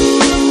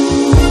new.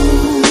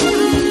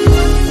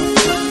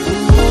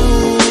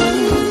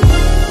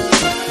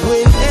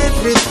 When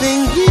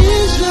everything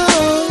is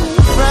young,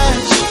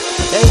 fresh,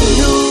 and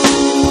new.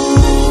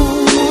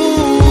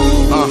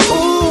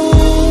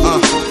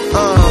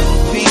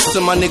 Peace to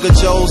my nigga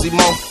Josie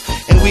Mo.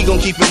 And we gon'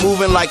 keep it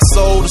moving like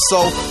soul to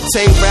soul.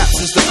 Tay Raps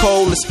is the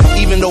coldest,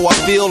 even though I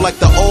feel like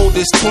the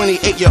oldest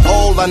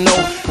 28-year-old I know.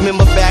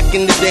 Remember back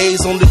in the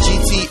days on the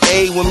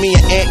GTA when me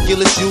and Aunt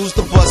Gillis used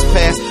the bus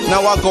pass.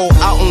 Now I go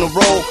out on the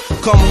road,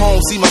 come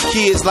home, see my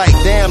kids like,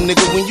 damn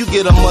nigga, when you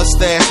get a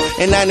mustache.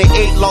 In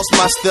 98 lost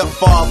my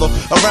stepfather,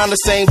 around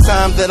the same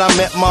time that I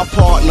met my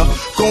partner.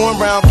 Going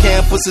around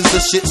campus is a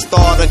shit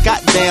starter.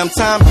 Goddamn,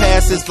 time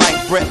passes like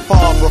Brett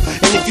Favre.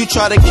 And if you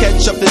try to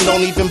catch up, then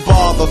don't even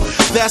bother.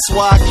 That's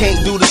why I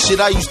can't do the shit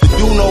I used to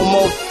do no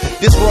more.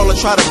 This world will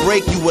try to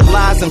break you with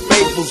lies and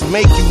fables,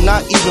 make you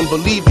not even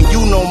believe in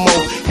you no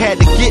more. Had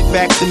to get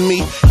back to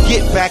me,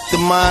 get back to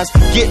mines,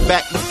 get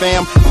back to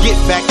fam, get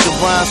back to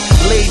rhymes.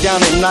 Lay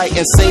down at night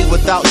and say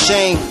without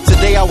shame,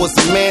 today I was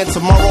a man,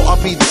 tomorrow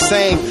I'll be the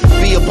same.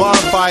 Be a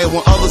bonfire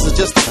when others are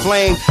just a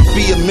flame.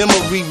 Be a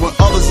memory when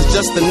others are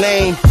just a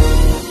name.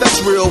 That's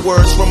real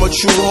words from a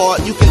true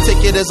heart. You can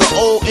take it as an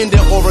old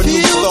ending or a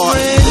new start.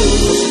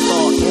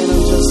 And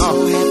I'm just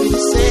so happy to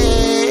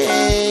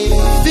say,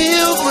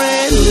 feel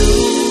brand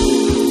new.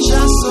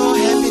 Just so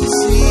happy to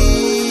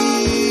see,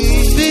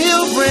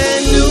 feel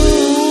brand new.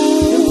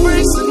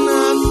 Embrace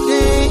another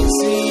day,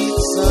 see the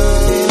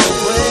sun.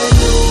 Brand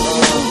new.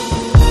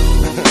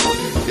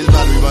 It's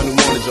about to be my new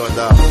morning joint,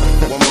 dog.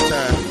 One more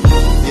time.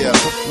 Yeah.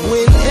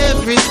 When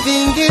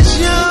everything is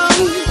young,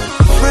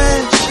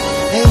 fresh,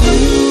 and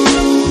new.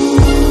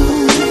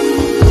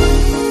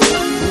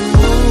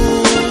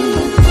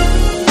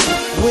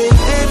 When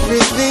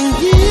everything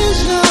is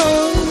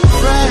young,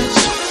 fresh,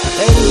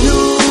 and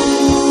new.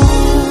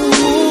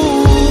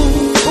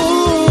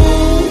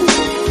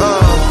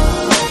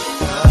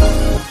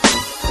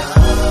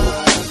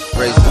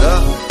 Raise it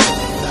up.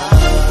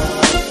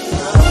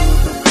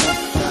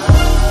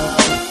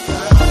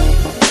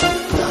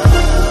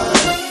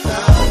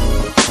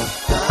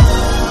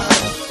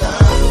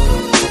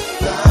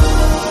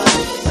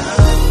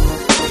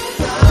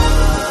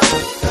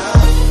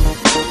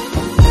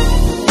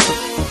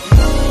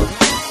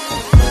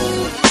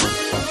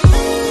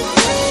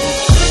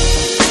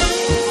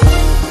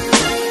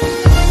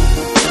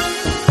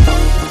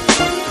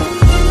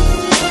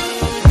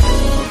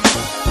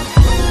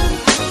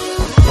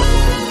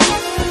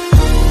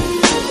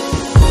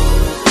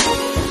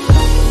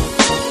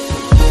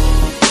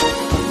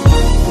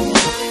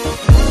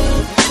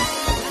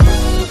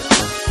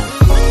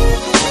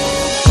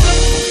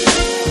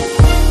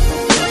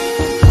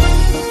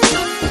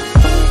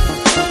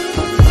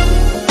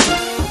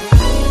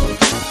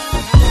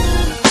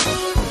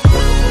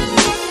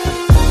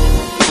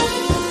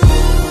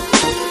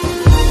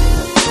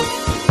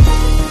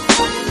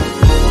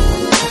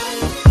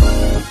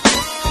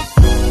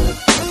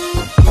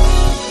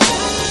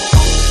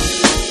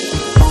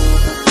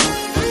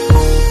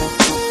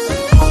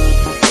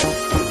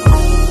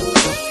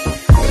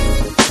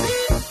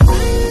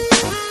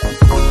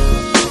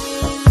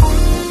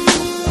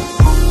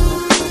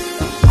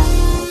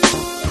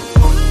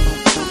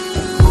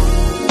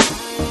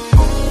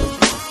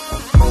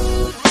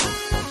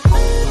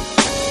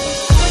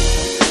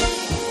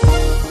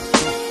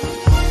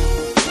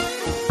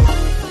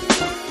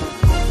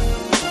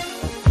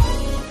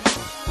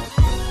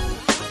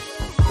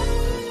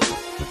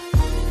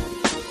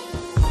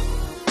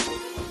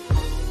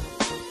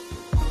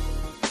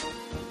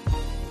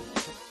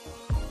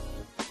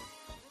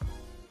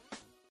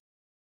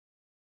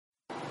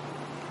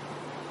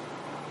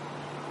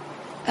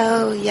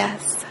 Oh,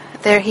 yes,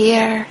 they're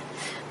here.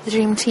 The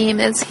Dream Team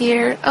is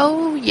here.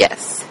 Oh,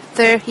 yes,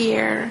 they're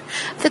here.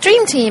 The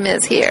Dream Team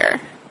is here.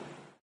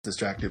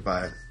 Distracted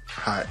by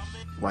hot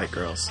white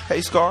girls.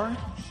 Hey, Scar,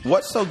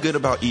 what's so good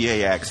about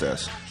EA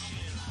Access?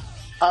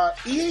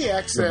 EA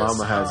Access. Your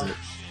mama has it.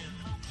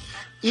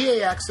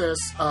 EA Access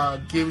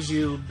gives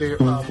you their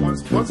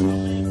once. I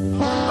don't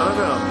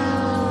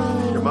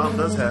know. Your mom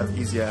does have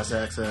easy ass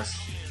access.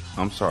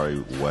 I'm sorry,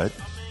 what?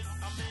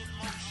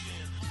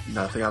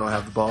 Nothing. I don't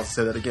have the balls to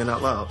say that again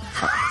out loud.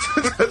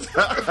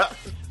 I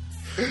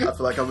feel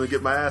like I'm gonna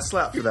get my ass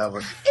slapped for that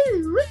one.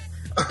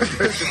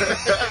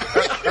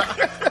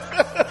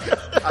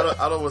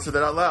 I don't want to say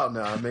that out loud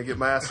now. I may get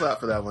my ass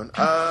slapped for that one.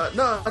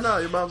 No,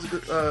 your mom's a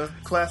good,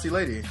 classy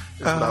lady, is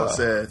what I would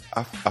say.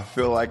 I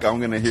feel like I'm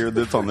going to hear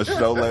this on the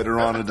show later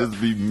on and just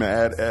be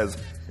mad as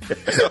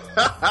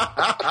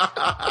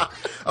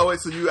Oh, wait,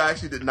 so you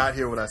actually did not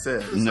hear what I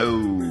said?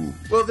 No.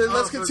 Well, then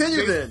let's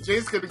continue then.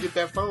 Jay's going to get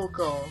that phone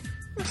call.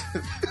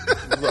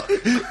 Look,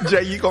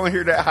 Jay, you going to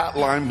hear that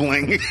hotline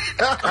bling.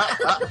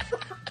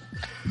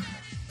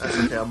 That's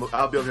okay.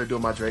 I'll be over here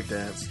doing my Drake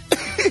dance.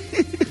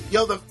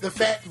 Yo, the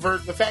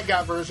fat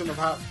guy version of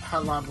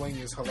Hotline Bling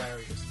is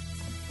hilarious.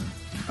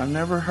 I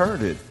never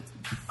heard it.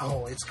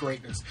 Oh, it's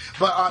greatness.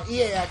 But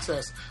EA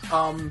Access,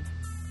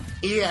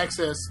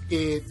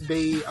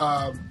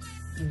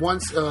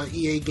 once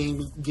EA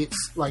game gets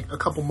like a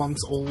couple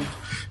months old,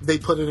 they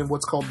put it in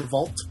what's called the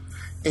Vault,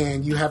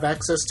 and you have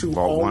access to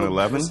Vault all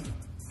 111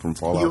 from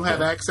Fallout. You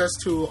have access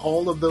to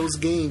all of those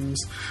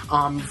games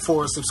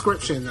for a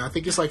subscription. I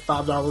think it's like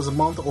 $5 a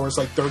month, or it's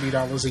like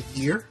 $30 a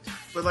year.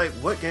 But like,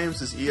 what games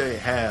does EA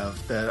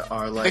have that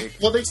are like?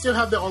 They still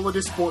have all of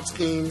their sports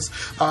games.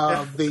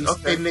 Madden.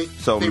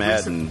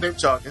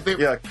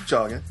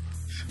 Jogging.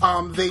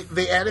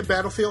 They added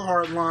Battlefield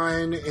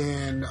Hardline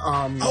and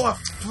I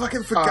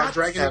fucking forgot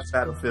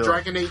Battlefield.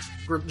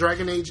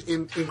 Dragon Age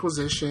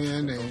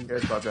Inquisition, and who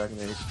cares about Dragon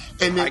Age?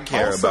 And then I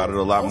care about it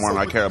a lot more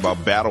than I care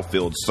about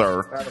Battlefield,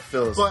 sir.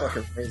 Battlefield is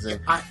fucking amazing.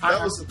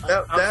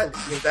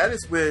 That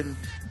is when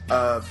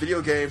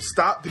video games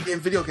stopped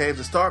being video games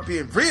and start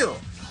being real.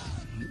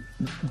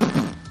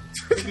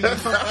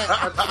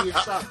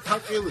 How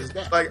real is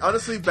that? Like,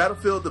 honestly,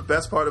 Battlefield, the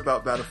best part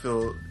about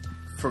Battlefield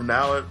from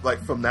now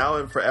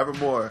and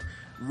forevermore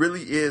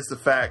really is the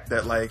fact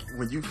that, like,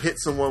 when you hit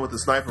someone with a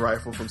sniper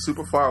rifle from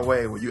super far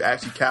away, when you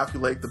actually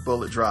calculate the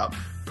bullet drop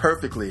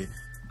perfectly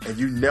and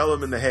you nail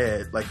them in the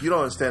head, like, you don't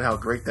understand how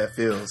great that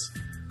feels.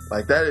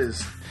 Like,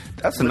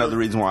 that's another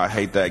reason why I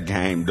hate that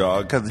game,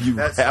 dog, because you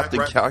have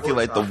to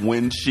calculate the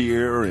wind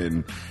shear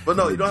and you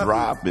don't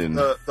drop.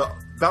 The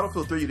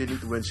Battlefield 3, you didn't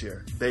need the wind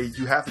shear.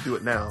 You have to do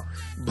it now.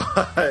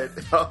 But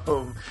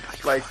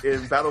like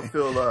in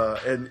Battlefield,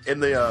 in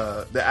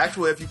the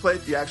actual, if you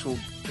played the actual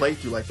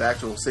playthrough, like the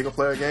actual single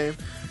player game,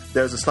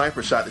 there's a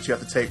sniper shot that you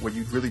have to take where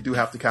you really do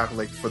have to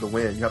calculate for the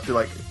wind. You have to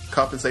like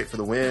compensate for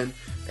the wind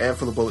and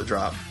for the bullet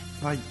drop.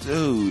 Like,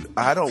 dude,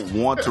 I don't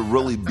want to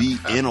really be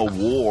in a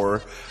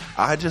war.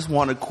 I just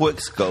want to quick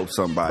scope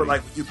somebody.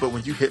 But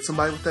when you hit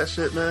somebody with that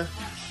shit, man.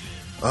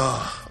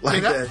 Oh,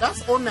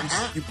 that's on the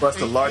app. You bust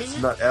the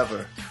largest nut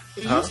ever.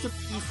 It used to be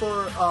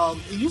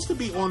it used to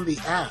be on the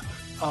app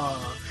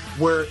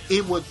where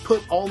it would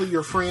put all of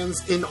your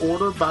friends in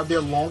order by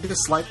their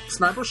longest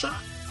sniper shot.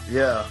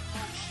 Yeah,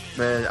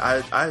 man.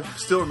 I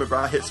still remember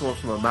I hit someone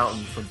from a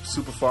mountain from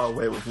super far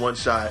away with one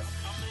shot.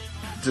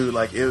 Dude,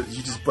 like you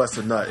just bust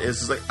a nut. It's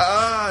just like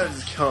it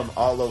just come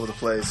all over the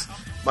place.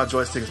 My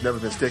joystick has never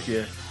been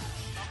stickier.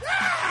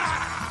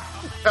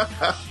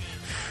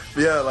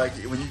 Yeah, like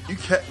when you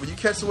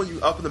catch someone, you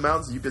up in the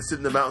mountains, and you've been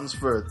sitting in the mountains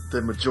for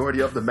the majority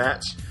of the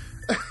match,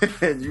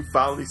 and you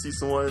finally see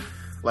someone,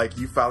 like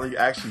you finally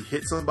actually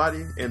hit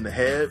somebody in the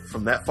head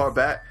from that far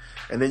back,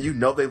 and then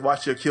they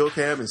watched your kill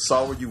cam and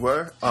saw where you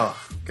were. Oh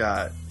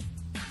God!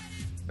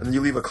 And then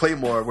you leave a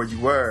claymore where you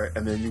were,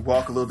 and then you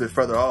walk a little bit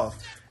further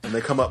off, and they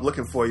come up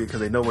looking for you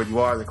because they know where you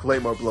are. And the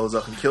claymore blows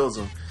up and kills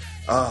them.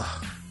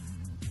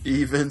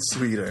 Even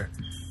sweeter.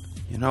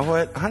 You know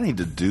what? I need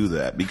to do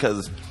that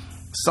because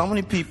so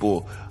many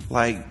people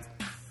like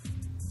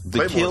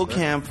the kill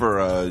cam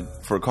for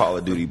Call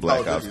of Duty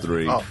Black Ops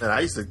 3. Oh man, I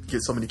used to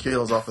get so many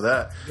kills off of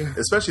that. Yeah.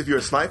 Especially if you're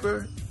a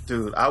sniper,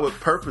 dude. I would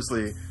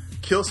purposely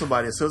kill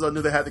somebody as soon as I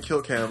knew they had the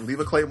kill cam, leave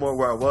a claymore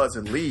where I was,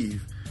 and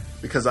leave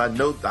because I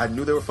knew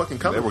they were fucking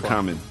coming. They were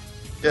coming.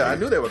 Yeah, I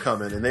knew they were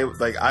coming, and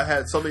I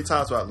had so many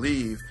times where I'd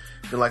leave,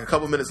 and like a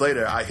couple minutes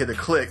later, I hit a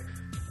click.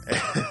 And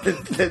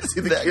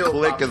see the that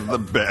click is the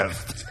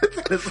best.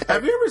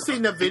 Have you ever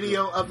seen the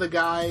video of the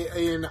guy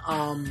in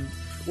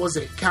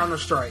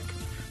Counter-Strike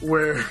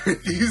where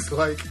he's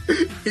like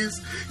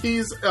he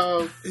has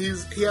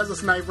a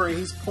sniper and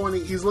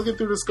he's looking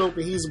through the scope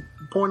and he's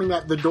pointing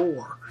at the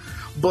door,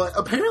 but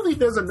apparently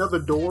there's another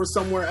door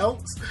somewhere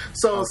else,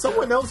 so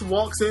someone else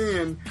walks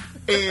in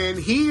and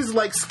he's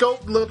like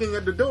scope looking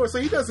at the door, so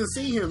he doesn't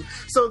see him,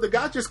 so the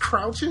guy just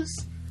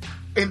crouches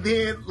and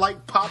then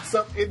like pops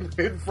up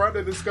in front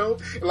of the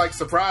scope and like,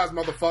 surprise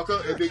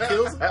motherfucker, and then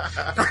kills him.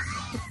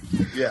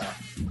 yeah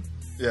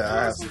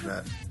I have seen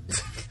that.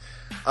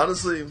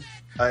 honestly,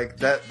 like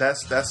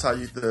that's how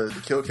you the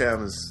kill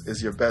cam is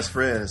your best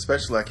friend,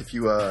 especially like if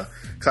you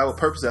because I would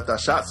purposely after I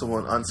shot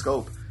someone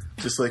unscope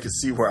just so they could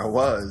see where I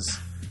was,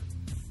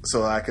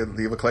 so I could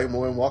leave a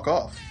claymore and walk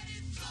off.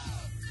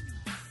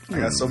 I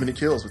got so many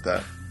kills with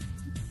that.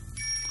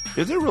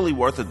 Is it really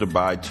worth it to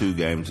buy 2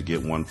 games to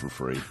get 1 for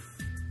free?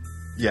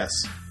 Yes,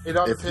 It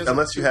all depends on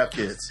unless you the have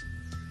kids.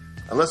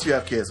 Unless you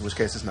have kids, in which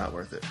case it's not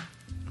worth it.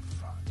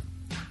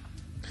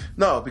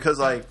 No, because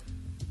like,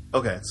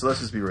 okay, so let's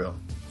just be real.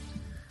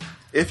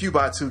 If you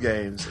buy 2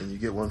 games and you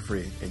get 1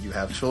 free, and you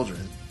have children,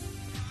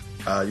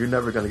 you're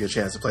never going to get a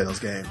chance to play those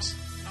games.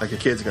 Like your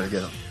kids are going to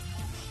get them,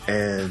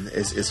 and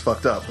it's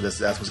fucked up. But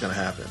that's what's going to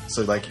happen.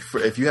 So like,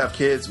 if you have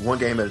kids, 1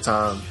 game at a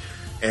time,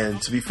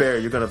 and to be fair,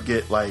 you're going to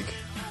get like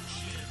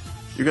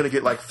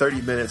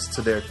 30 minutes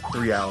to their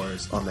 3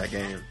 hours on that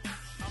game.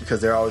 Because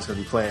they're always going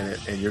to be playing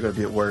it, and you're going to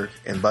be at work.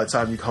 And by the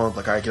time you come home,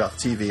 like, all right, get off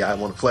the TV, I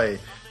want to play.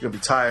 You're going to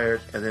be tired,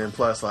 and then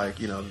plus,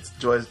 like, you know,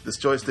 this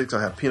joystick's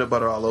going to have peanut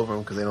butter all over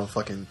them because they don't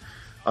fucking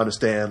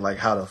understand, like,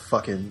 how to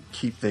fucking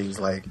keep things,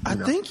 like, I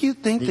think you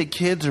think that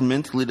kids are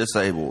mentally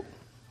disabled.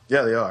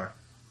 Yeah, they are.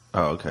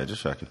 Oh, okay,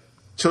 just checking.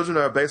 Children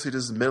are basically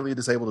just mentally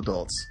disabled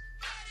adults.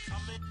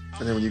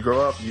 And then when you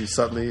grow up, you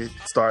suddenly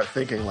start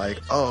thinking, like,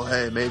 oh,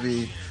 hey,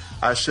 maybe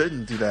I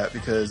shouldn't do that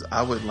because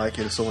I wouldn't like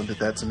it if someone did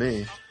that to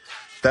me.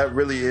 That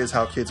really is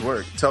how kids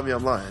work. Tell me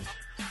I'm lying.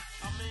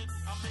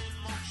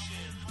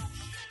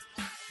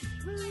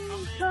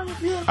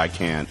 I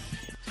can't.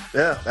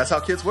 Yeah, that's how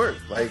kids work.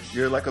 Like,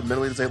 you're like a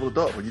mentally disabled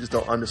adult where you just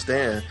don't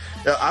understand.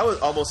 I would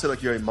almost say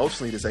like you're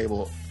emotionally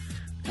disabled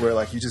where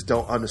like you just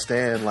don't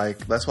understand.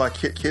 Like, that's why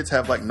kids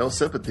have like no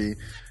sympathy.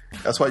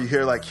 That's why you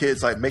hear like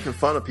kids like making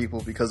fun of people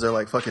because they're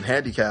like fucking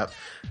handicapped,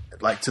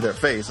 like to their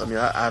face. I mean,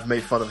 I've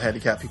made fun of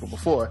handicapped people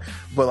before,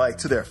 but like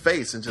to their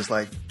face and just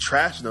like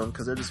trashing them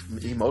because they're just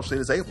emotionally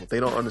disabled.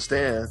 They don't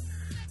understand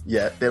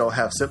yet. They don't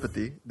have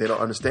sympathy. They don't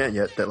understand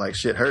yet that like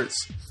shit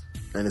hurts.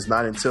 And it's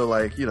not until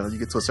like, you know, you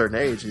get to a certain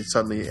age and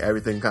suddenly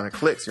everything kind of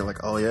clicks. You're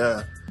like, oh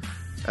yeah,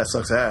 that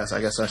sucks ass. I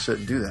guess I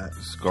shouldn't do that.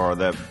 Scar,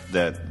 that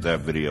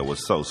video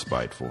was so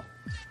spiteful.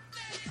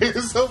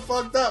 It's so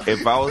fucked up.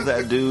 If I was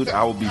that dude,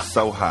 I would be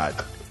so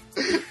hot.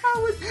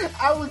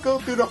 I would go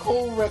through the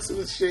whole rest of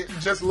the shit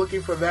just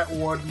looking for that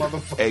one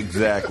motherfucker.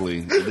 Exactly.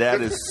 That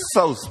is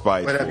so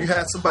spiteful. But have you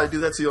had somebody do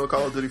that to you on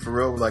Call of Duty for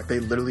real? Where, like, they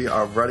literally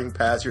are running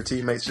past your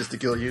teammates just to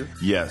kill you?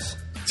 Yes.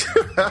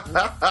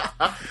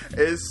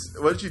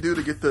 What did you do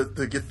to get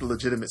the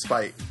legitimate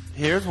spite?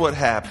 Here's what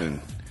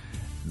happened.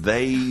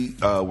 They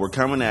were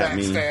coming at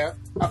me. I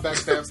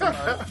backstabbed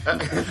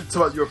somebody.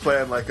 So you were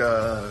playing like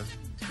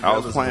I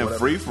was playing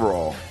free for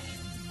all.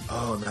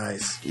 Oh,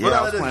 nice. Yeah,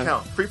 well, that doesn't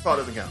count. Free for all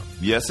doesn't count.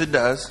 Yes, it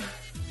does.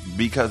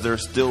 Because they're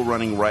still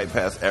running right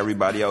past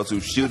everybody else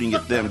who's shooting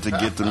at them to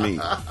get to me.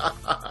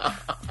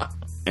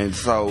 And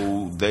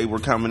so they were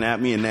coming at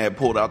me and they had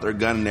pulled out their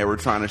gun and they were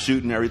trying to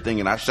shoot and everything.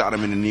 And I shot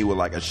them in the knee with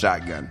like a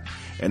shotgun.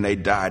 And they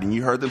died. And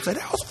you heard them say,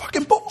 that was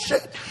fucking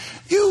bullshit.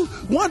 You,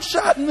 one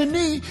shot in the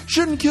knee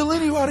shouldn't kill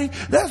anybody.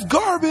 That's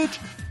garbage.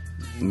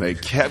 And they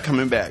kept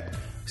coming back.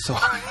 So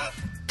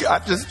I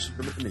just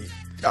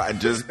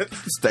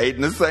stayed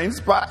in the same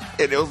spot.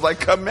 And it was like,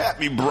 come at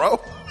me, bro.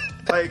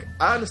 Like,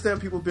 I understand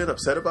people being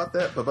upset about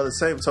that, but by the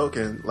same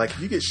token, like, if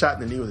you get shot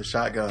in the knee with a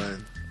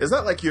shotgun, it's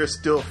not like you're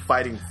still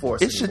fighting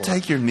force anymore. Should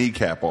take your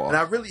kneecap off. And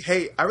I really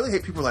hate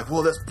people like,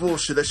 well, that's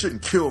bullshit. That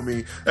shouldn't kill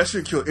me. That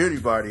shouldn't kill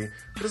anybody.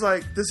 But it's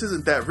like, this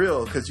isn't that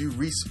real because you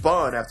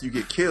respawn after you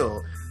get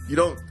killed. You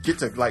don't get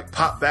to, like,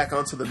 pop back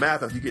onto the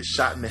map after you get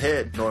shot in the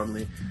head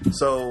normally.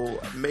 So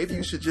maybe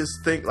you should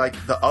just think, like,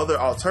 the other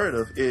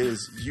alternative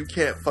is you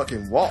can't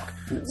fucking walk.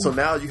 So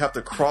now you have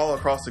to crawl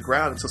across the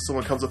ground until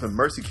someone comes up and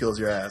mercy kills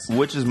your ass.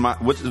 Which is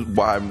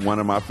why one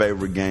of my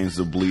favorite games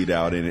to bleed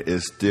out in it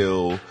is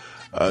still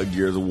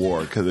Gears of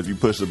War. Because if you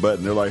push the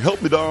button, they're like,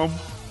 help me, Dom.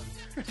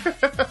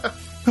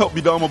 Help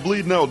me, Dom. I'm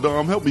bleeding out,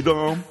 Dom. Help me,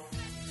 Dom.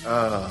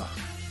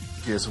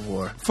 Gears of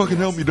War. Fucking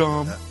help me,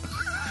 Dom.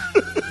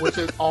 Which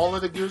is all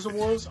of the Gears of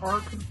Wars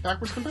are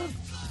backwards compatible.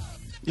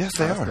 Yes,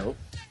 they are. Dope.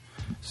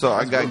 So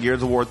I got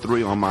Gears of War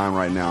 3 on mine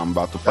right now. I'm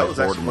about to play. That was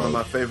actually one of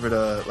my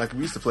favorite. Like, we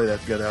used to play that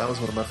together. That was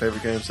one of my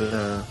favorite games that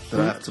I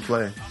had to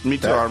play. Me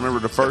too. I remember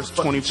the first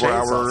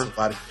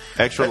 24-hour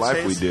extra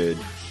life we did.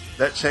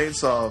 That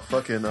chainsaw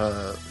fucking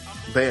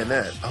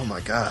bayonet. Oh my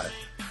god,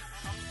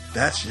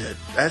 that shit.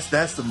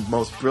 That's the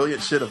most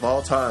brilliant shit of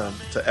all time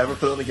to ever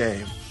put on a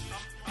game.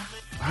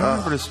 I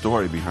remember the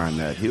story behind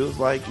that. He was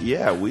like,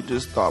 yeah, we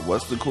just thought,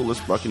 what's the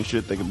coolest fucking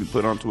shit that could be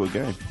put onto a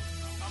game?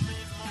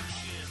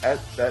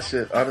 That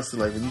shit, honestly,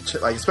 like, when you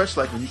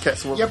especially like when you catch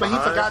someone but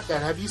behind. he forgot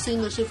that. Have you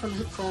seen the shit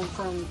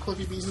from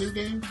Cliffy B's new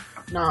game?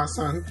 Nah,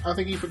 son, I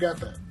think he forgot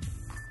that.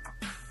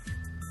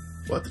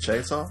 What, the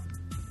chainsaw?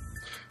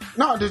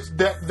 No, just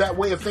that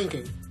way of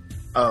thinking.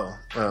 Oh,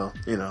 well,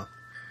 you know.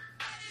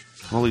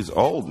 Well, he's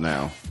old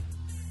now.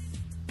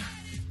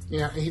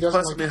 Yeah, and he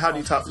doesn't. Plus, I mean, how do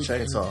you top the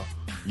chainsaw?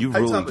 You how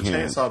really do you top a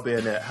can't. chainsaw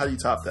bayonet? How do you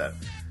top that?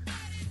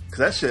 Because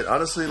that shit,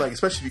 honestly, like,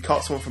 especially if you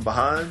caught someone from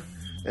behind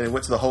and it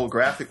went to the whole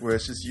graphic where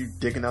it's just you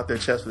digging out their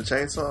chest with a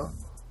chainsaw.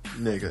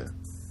 nigga.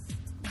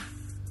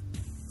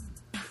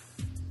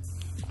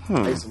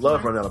 I used to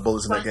love running out of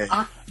bullets in that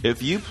game.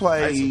 If you I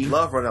play, used to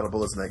love running out of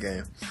bullets in that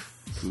game.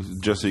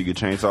 just so you could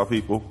chainsaw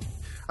people.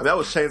 I mean, I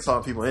was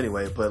chainsawing people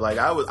anyway, but like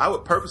I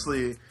would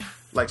purposely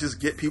like just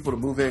get people to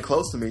move in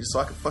close to me just so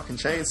I could fucking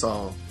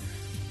chainsaw them.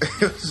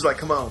 It was just like,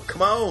 come on,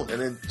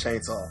 and then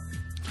chainsaw.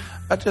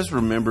 I just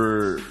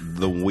remember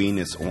the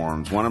weenus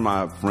arms. One of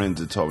my friends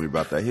had told me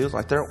about that. He was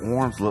like, their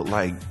arms look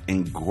like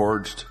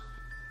engorged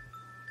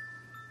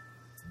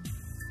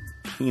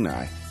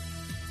peni.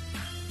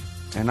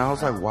 And I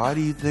was like, why do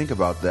you think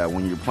about that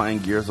when you're playing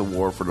Gears of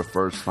War for the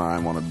first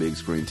time on a big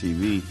screen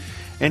TV?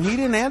 And he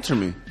didn't answer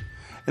me.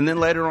 And then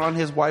later on,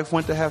 his wife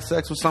went to have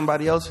sex with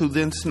somebody else who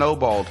then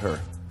snowballed her.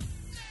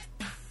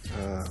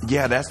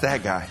 Yeah, that's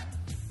that guy.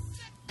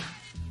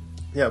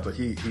 Yeah, but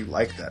he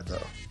liked that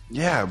though.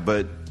 Yeah,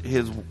 but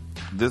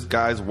this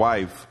guy's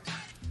wife,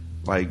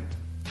 like,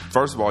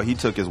 first of all, he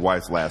took his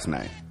wife's last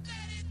name.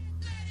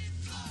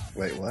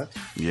 Wait, what?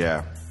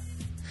 Yeah.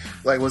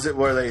 Like, was it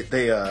where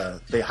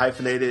they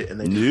hyphenated and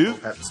they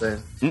nope. had to say?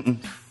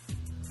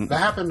 That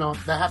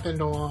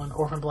happened on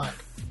Orphan Black.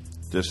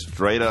 Just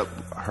straight up,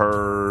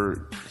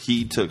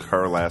 he took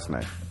her last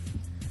name.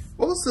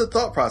 What was the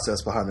thought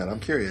process behind that? I'm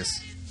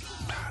curious.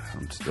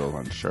 I'm still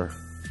unsure.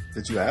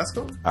 Did you ask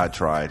him? I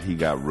tried. He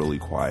got really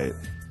quiet.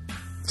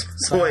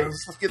 So wait,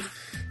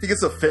 he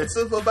gets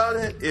offensive about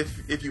it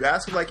if you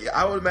ask him. Like,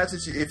 I would imagine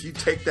if you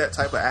take that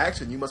type of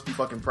action, you must be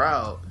fucking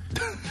proud.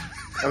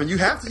 I mean, you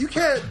have to. You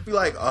can't be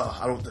like,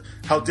 oh,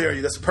 how dare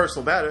you? That's a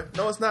personal matter.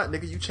 No, it's not,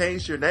 nigga. You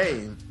changed your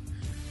name.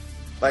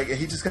 Like, and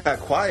he just got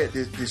quiet.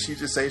 Did she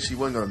just say she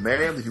wasn't going to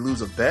marry him? Did he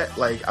lose a bet?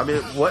 Like, I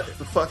mean, what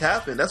the fuck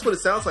happened? That's what it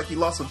sounds like. He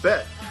lost a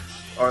bet.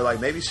 Or, like,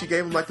 maybe she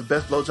gave him, like, the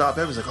best blowjob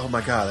ever. He's like, oh,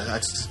 my God,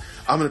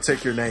 I'm going to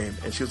take your name.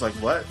 And she was like,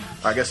 what?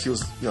 I guess she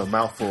was,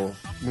 mouthful.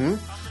 Mm-hmm.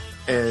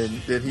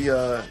 And then he,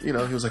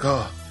 he was like,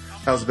 oh,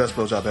 that was the best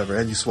blowjob ever.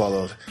 And you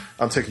swallowed.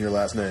 I'm taking your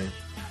last name.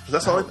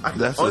 That's the only thing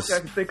I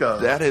can think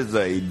of. That is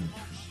a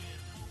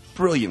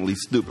brilliantly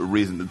stupid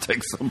reason to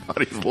take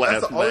somebody's last name.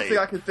 That's the only thing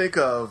I can think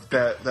of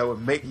that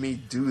would make me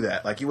do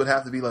that. Like, you would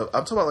have to be like,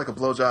 I'm talking about like a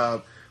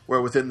blowjob where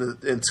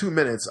in 2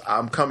 minutes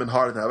I'm coming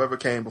harder than I've ever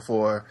came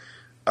before,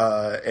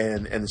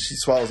 and she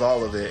swallows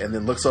all of it and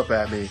then looks up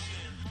at me,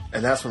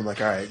 and that's when I'm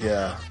like, all right,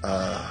 yeah,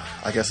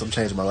 I guess I'm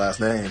changing my last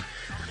name.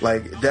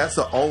 Like, that's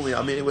the only.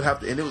 I mean, it would have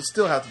to, and it would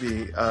still have to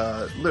be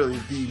literally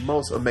the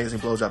most amazing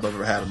blowjob I've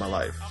ever had in my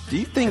life. Do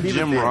you think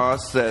Jim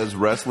Ross says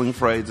wrestling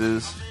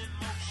phrases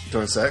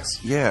during sex?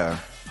 Yeah.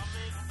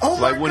 Oh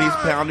my like when he's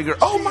pounding her.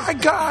 Oh my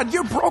God,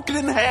 you're broken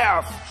in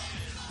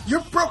half. You're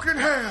broken in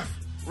half,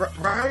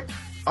 right?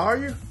 Are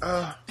you?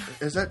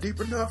 Is that deep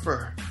enough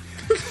or?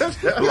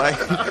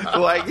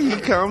 like he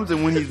comes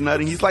and when he's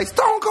nutting, he's like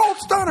Stone Cold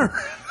Stunner.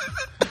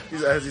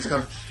 As he's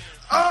coming.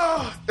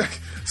 Oh,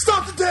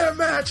 stop the damn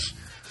match!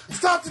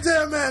 Stop the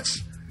damn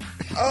match!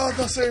 Oh,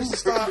 no, seriously,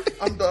 stop.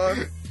 I'm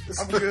done.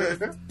 I'm good.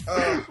 Ring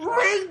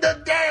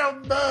the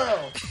damn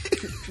bell!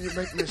 Can you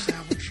make me a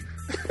sandwich?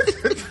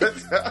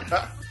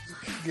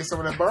 Get some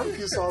of that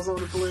barbecue sauce on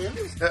the blend.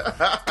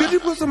 Could you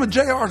put some of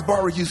JR's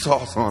barbecue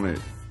sauce on it?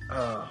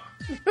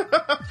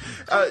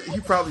 He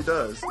probably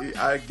does.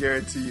 I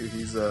guarantee you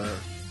he's... I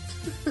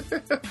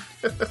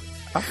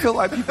feel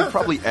like people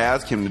probably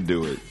ask him to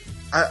do it.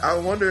 I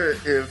wonder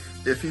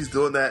if he's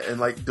doing that and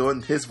like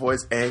doing his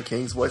voice and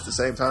King's voice at the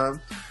same time.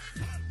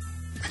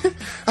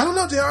 I don't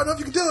know, JR. I don't know if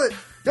you can do it.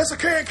 Yes, I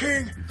can,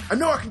 King. I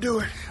know I can do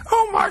it.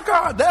 Oh my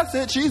God, that's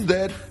it. She's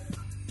dead.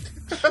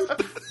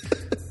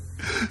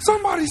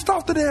 Somebody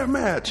stop the damn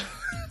match.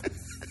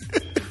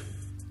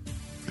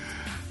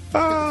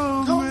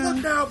 Oh, don't man.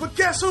 look now, but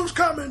guess who's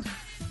coming?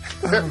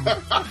 Stop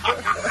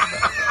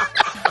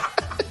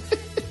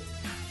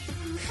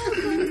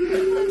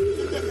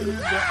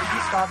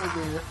it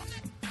there.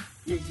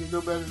 You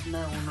no better than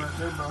that one right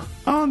there, bro.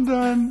 I'm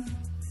done.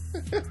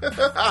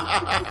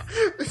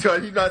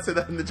 You not say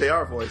that in the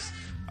JR voice.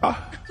 I'm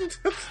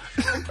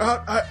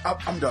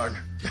done.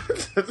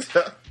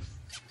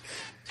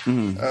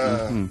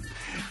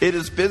 It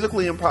is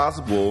physically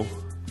impossible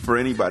for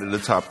anybody to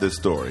top this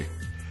story.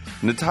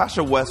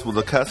 Natasha West was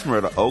a customer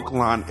at an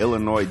Oakland,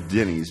 Illinois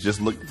Denny's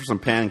just looking for some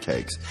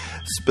pancakes.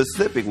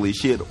 Specifically,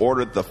 she had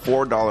ordered the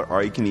 $4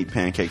 all-you-can-eat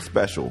pancake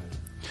special.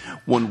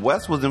 When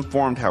West was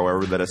informed,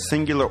 however, that a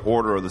singular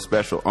order of the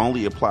special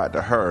only applied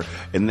to her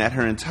and that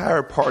her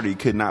entire party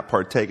could not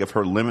partake of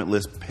her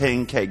limitless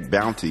pancake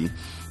bounty,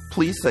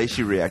 police say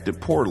she reacted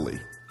poorly.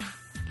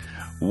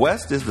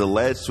 West is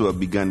alleged to have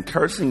begun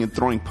cursing and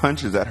throwing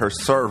punches at her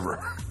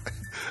server,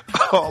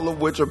 all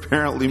of which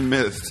apparently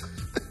missed.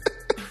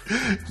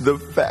 The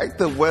fact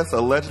that West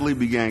allegedly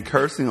began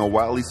cursing or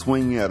wildly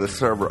swinging at a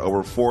server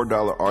over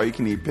 $4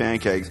 all-you-can-eat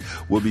pancakes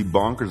would be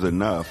bonkers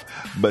enough,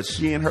 but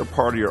she and her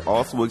party are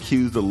also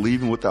accused of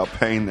leaving without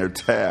paying their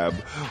tab,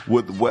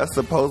 with West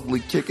supposedly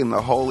kicking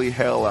the holy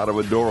hell out of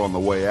a door on the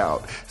way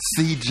out.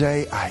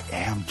 CJ, I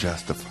am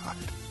justified.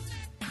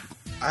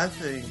 I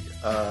think,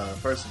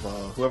 first of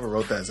all, whoever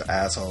wrote that is an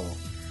asshole.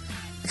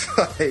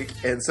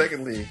 And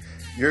secondly,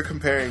 you're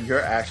comparing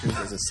your actions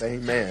as a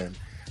sane man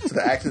to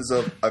the actions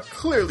of a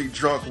clearly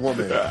drunk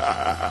woman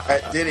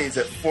at Denny's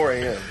at 4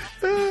 a.m.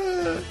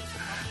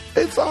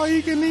 It's all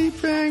you can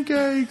eat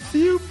pancakes.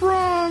 You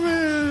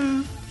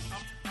promise.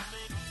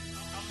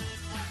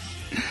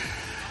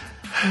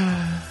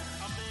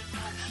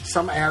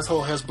 Some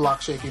asshole has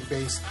block shaking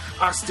bass.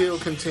 I still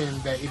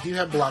contend that if you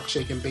have block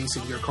shaking bass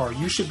in your car,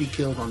 you should be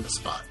killed on the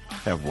spot.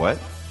 Have what?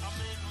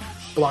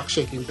 Block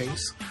shaking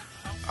bass.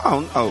 Oh,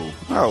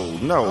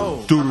 no.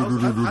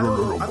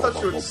 I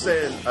thought you were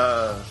saying.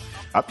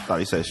 I thought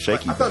he said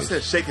shaky I thought bass. you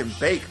said shake and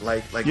bake,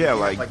 like Yeah,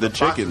 like the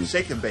chicken.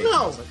 Shake and bake.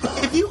 No,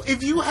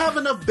 if you have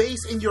enough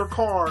bass in your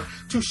car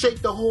to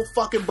shake the whole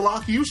fucking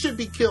block, you should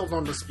be killed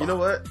on the spot. You know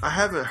what? I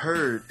haven't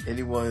heard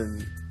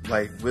anyone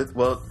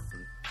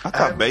I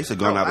thought bass had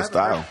gone out of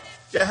style.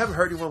 I haven't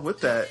heard anyone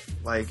with that.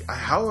 Like,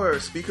 how are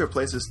speaker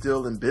places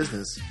still in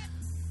business?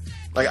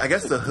 Like, I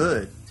guess the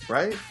hood,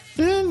 right?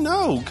 Yeah,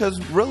 no, because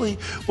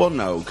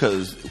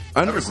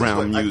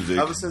underground music.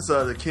 Ever since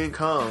the King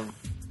Kong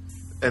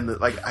and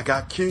I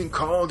got King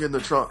Kong in the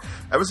trunk.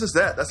 Ever since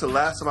that's the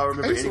last time I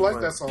remember. I used to anyone.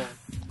 like that song.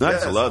 I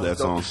used to love that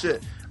song.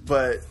 Shit,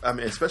 but I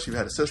mean, especially if you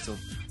had a system.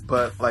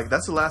 But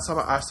that's the last time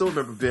I still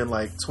remember being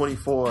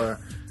 24.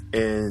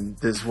 And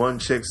this one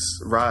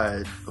chick's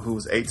ride who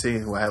was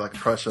 18, who I had a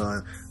crush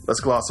on. Let's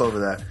gloss over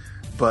that.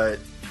 But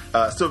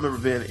I still remember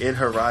being in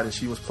her ride and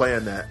she was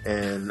playing that.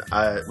 And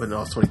when I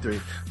was 23.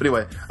 But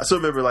anyway, I still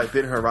remember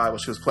being in her ride when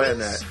she was playing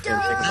that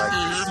and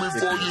thinking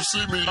before you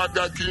see me, I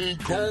got King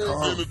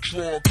Kong in the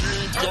trunk.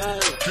 King Kong.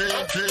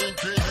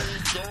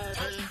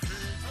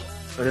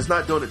 And it's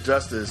not doing it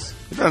justice.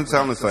 It doesn't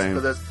sound the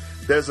same.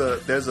 There's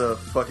a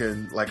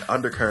fucking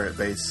undercurrent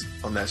bass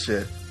on that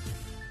shit.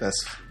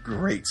 That's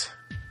great.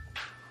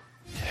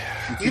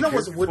 You know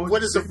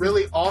what is a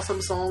really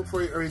awesome song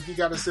for you, or if you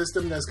got a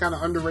system that's kind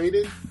of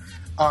underrated?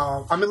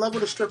 I'm in love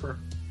with a stripper,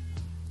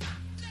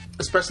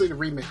 especially the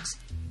remix.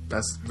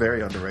 That's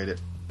very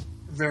underrated.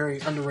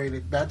 Very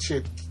underrated. That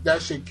shit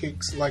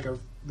kicks like a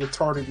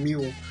retarded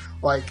mule.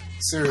 Like,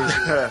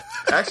 seriously.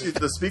 Actually,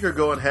 the speaker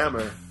going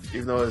hammer,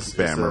 even though it's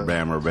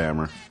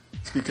bammer.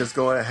 Speakers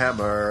going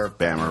hammer,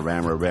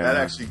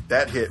 bammer.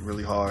 That hit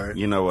really hard.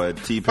 You know what?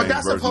 T-Pain's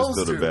version is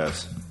still the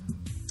best.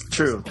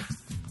 True.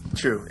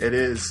 It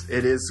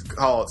is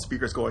called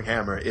speakers going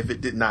hammer. If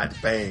it did not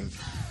bang,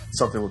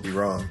 something would be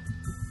wrong.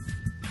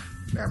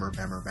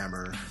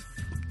 Bammer.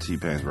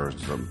 T-Pain's version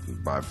is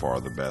by far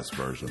the best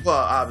version. Well,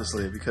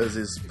 obviously, because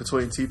it's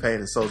between T-Pain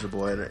and Soulja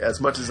Boy. And as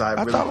much as I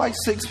thought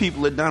 6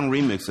 people had done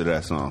remix of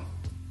that song.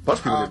 Bunch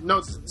of people did.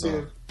 No,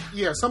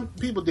 some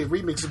people did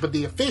remixes, but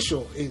the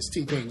official is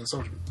T-Pain and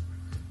Soulja Boy.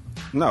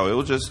 No, it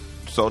was just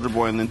Soulja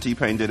Boy and then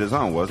T-Pain did his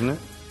own, wasn't it?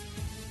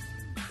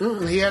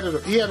 He added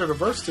a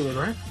verse to it,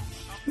 right?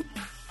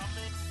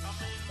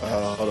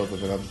 Hold on a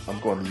minute. I'm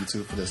going to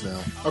YouTube for this now.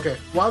 Okay,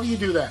 while you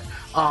do that,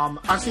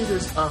 I see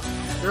this.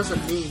 There's a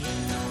meme.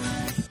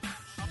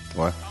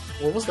 What?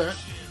 What was that?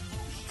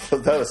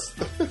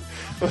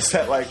 Was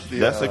that like the?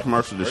 That's the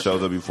commercial that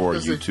shows up before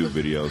YouTube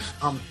videos.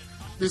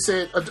 They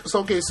said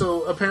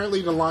so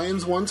apparently the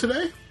Lions won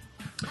today.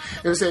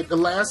 And it said the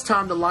last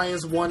time the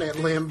Lions won at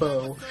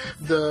Lambeau,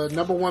 the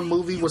number one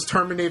movie was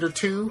Terminator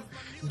 2,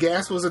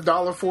 gas was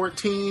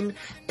 $1.14,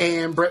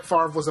 and Brett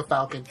Favre was a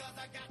Falcon.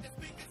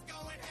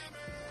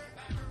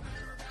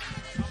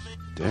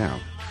 Damn.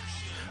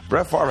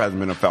 Brett Favre hasn't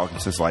been a Falcon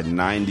since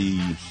 90.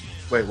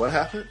 Wait, what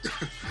happened?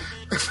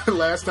 The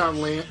last time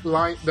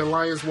the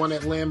Lions won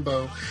at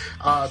Lambeau,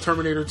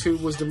 Terminator 2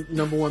 was the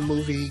number one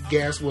movie,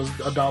 gas was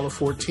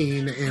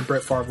 $1.14, and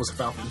Brett Favre was a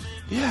Falcon.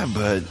 Yeah,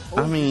 but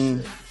I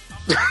mean,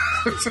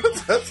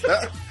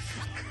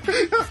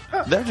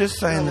 they're just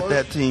saying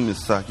that team is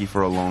sucky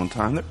for a long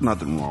time. There's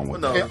nothing wrong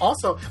with that. And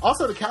also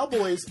the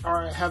Cowboys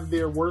have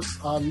their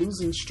worst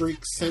losing streak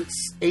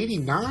since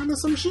 '89 or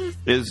some shit.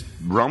 Is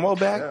Romo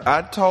back? Yeah.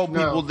 I told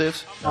people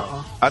this.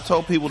 I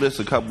told people this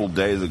a couple of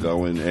days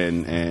ago,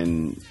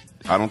 and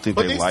I don't think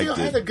they liked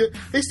it.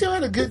 They still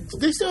had a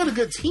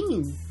good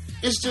team.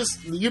 It's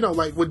just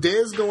like with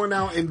Dez going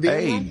out and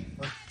then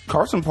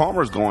Carson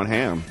Palmer's going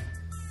ham.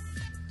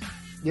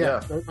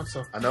 Yeah, very much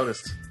so. I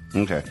noticed.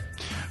 Okay.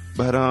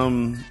 But I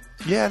don't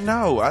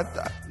know. I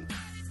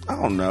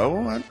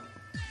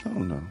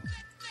don't know.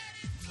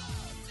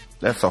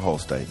 That's a whole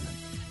statement.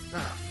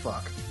 Ah,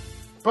 fuck.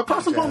 But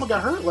Carson Palmer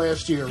got hurt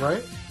last year,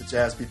 right? The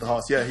Jazz beat the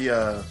Hawks. Yeah, he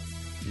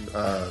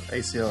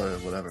ACL or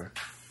whatever.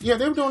 Yeah,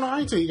 they were doing all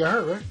right until he got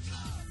hurt,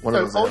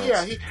 right?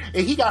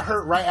 Yeah, he got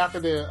hurt right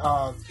after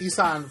he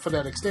signed for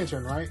that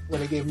extension, right? Where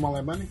they gave him all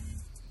that money.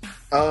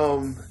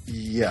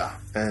 Yeah,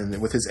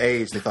 and with his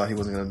age, they thought he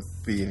wasn't going to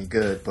be any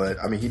good. But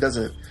I mean, he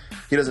doesn't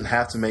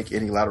have to make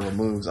any lateral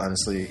moves.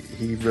 Honestly,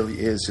 he really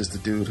is just a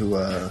dude who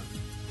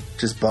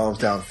just bombs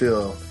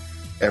downfield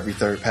every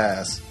third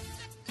pass.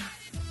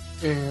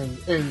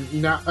 And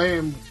now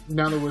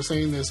that we're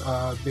saying this,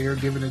 they're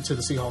giving it to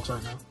the Seahawks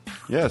right now.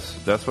 Yes,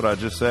 that's what I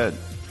just said.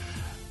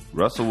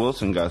 Russell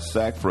Wilson got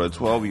sacked for a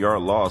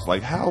 12-yard loss.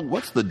 Like,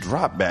 what's the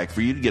drop back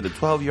for you to get a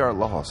 12-yard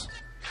loss?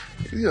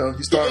 You know,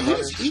 you start.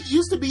 He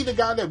used to be the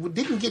guy that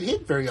didn't get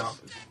hit very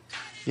often.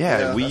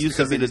 Yeah, we used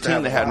to be the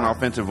team that had an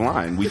offensive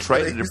line. We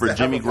traded it for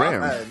Jimmy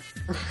Graham.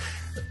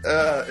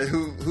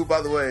 Who,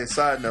 by the way,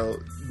 side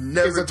note,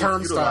 never gets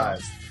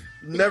utilized.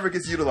 Never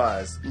gets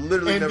utilized.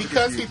 Literally, and never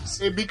because gets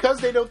used.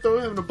 because they don't throw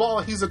him the ball,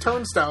 he's a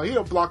turnstile. He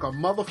don't block a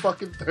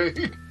motherfucking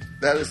thing.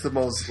 That is the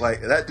most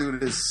that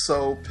dude is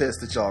so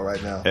pissed at y'all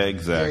right now.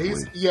 Exactly.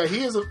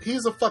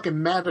 He's a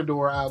fucking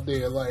matador out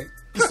there. Like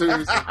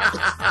seriously.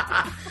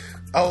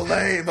 Oh,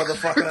 lame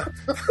motherfucker.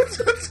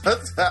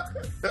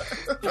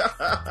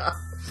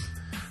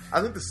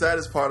 I think the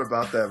saddest part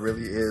about that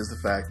really is the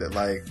fact that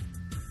like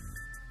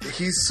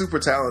he's super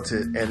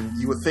talented, and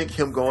you would think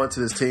him going to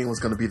this team was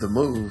going to be the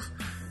move,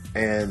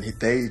 and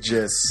they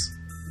just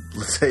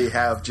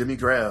have Jimmy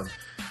Graham,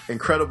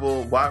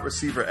 incredible wide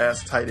receiver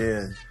ass tight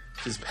end,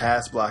 just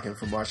pass blocking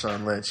from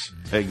Marshawn Lynch.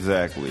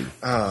 Exactly.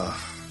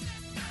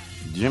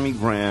 Jimmy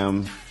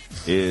Graham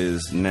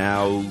is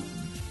now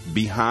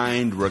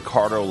behind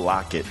Ricardo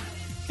Lockett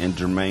and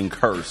Jermaine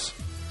Kearse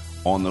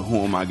on the who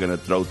am I going to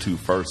throw to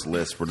first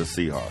list for the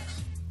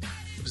Seahawks.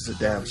 It's a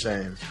damn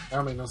shame. That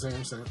don't make no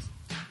sense. None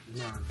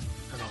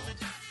at all.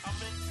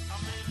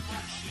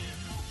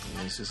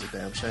 It's just a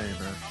damn shame,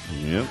 man.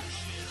 Yep.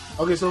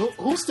 Okay, so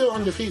who's still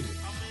undefeated?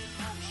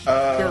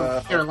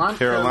 Carolina.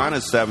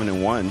 Carolina's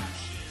 7-1.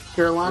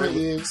 Carolina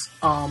is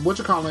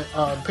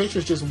the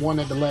Patriots just won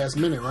at the last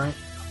minute, right?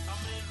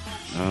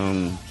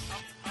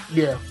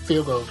 Yeah,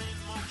 field goal.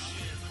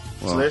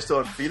 So they're still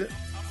undefeated?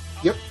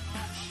 Yep.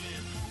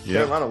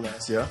 Carolina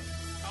lost, yeah.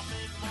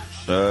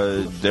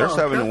 They're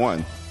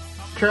 7-1.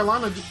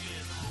 Carolina,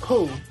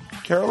 who?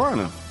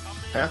 Carolina.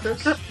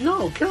 Panthers?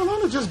 No,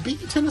 Carolina just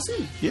beat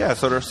Tennessee. Yeah,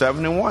 so they're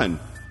 7-1.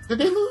 Did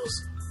they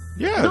lose?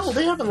 Yes. No,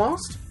 they haven't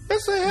lost.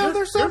 Yes, they have.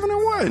 They're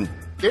 7-1.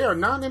 They are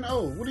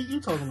 9-0. What are you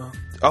talking about?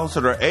 Oh,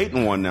 so they're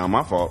 8-1 now.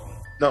 My fault.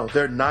 No,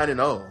 they're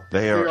 9-0.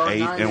 They are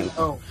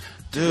 8-0.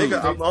 Dude,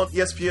 nigga, I'm on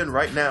ESPN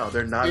right now.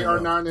 They're 9-0. They are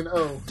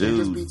 9-0. They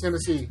just beat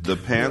Tennessee. The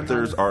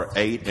Panthers are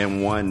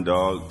 8-1,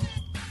 dog.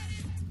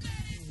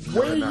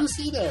 Where do you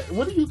see that?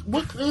 What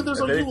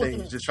Panthers are you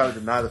looking at? Just try to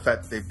deny the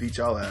fact that they beat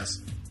y'all ass.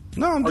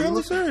 No, I'm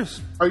deadly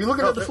serious. Are you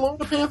looking at the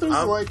Florida Panthers?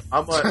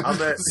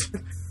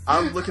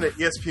 I'm looking at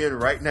ESPN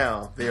right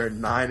now. They are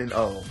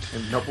 9-0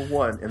 and number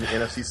 1 in the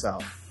NFC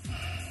South.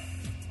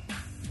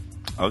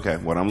 Okay,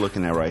 what I'm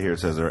looking at right here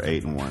says they're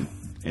 8-1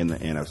 in the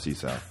NFC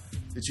South.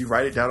 Did you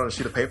write it down on a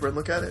sheet of paper and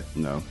look at it?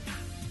 No.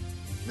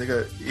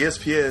 Nigga,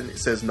 ESPN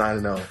says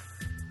 9-0.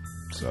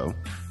 So?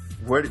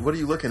 What are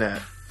you looking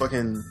at?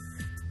 Fucking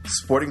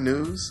Sporting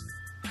News?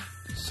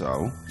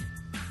 So?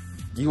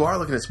 You are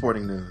looking at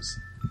Sporting News.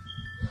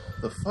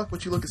 The fuck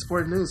would you look at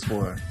Sporting News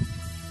for?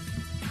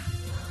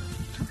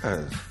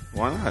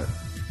 Why not?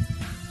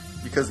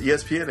 Because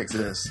ESPN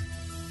exists.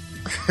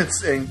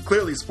 And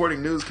clearly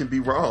Sporting News can be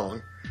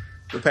wrong.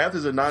 The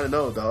Panthers are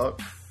 9-0, dog.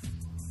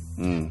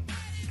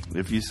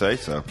 If you say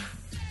so.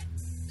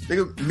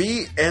 Nigga,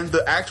 me and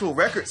the actual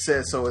record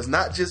says so. It's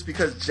not just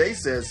because Jay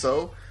says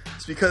so.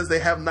 It's because they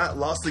have not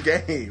lost the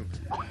game.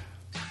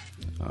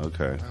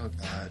 Okay. Oh,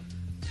 God.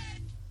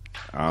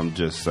 I'm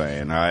just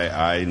saying.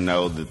 I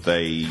know that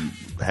they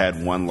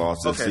had one loss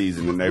this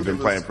season, and they've been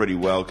playing pretty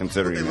well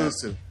considering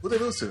that. Who they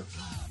lose to?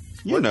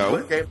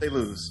 What game did they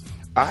lose?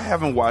 I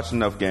haven't watched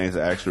enough games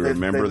to actually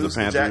remember the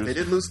Panthers. They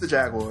didn't lose to the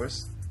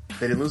Jaguars.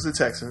 They didn't lose to the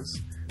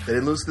Texans. They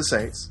didn't lose to the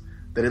Saints.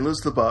 They didn't lose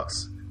to the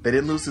Bucks. They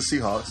didn't lose to the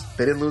Seahawks.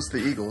 They didn't lose to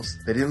the Eagles.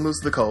 They didn't lose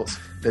to the Colts.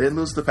 They didn't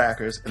lose to the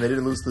Packers. And they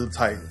didn't lose to the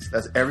Titans.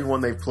 That's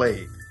everyone they've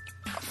played.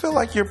 I feel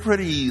like you're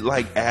pretty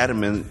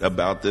adamant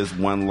about this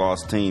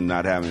one-loss team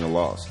not having a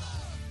loss.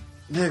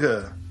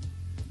 Nigga,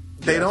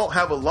 they don't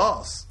have a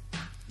loss.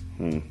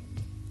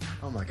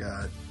 Oh my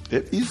God.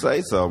 If you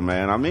say so,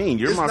 man. I mean,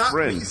 you're my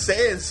friend. It's not me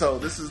saying so.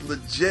 This is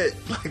legit.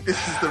 Like, this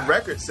is the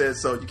record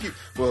says so. You keep,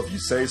 well, if you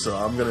say so,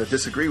 I'm going to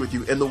disagree with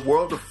you. In the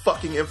world of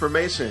fucking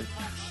information,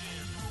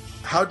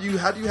 how do you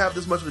have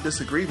this much of a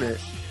disagreement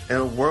in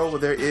a world where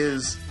there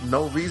is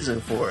no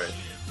reason for it?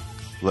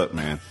 Look,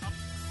 man,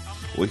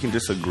 we can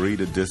just agree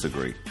to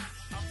disagree.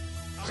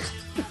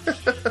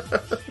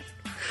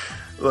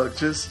 Look,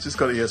 just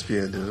go to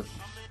ESPN, dude.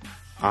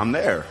 I'm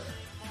there.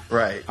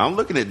 Right. I'm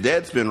looking at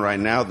Deadspin right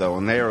now, though,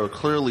 and they are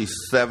clearly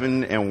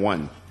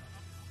 7-1.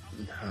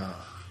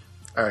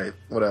 All right,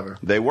 whatever.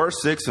 They were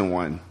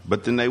 6-1,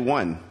 but then they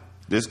won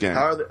this game.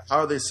 How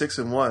are they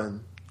 6-1?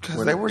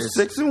 Because they were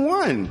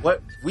 6-1.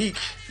 What week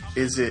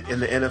is it in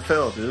the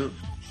NFL, dude?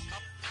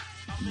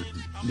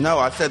 No,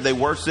 I said they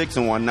were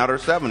 6-1. Now they're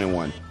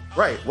 7-1.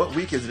 Right. What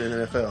week is it in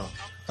the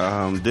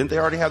NFL? Didn't they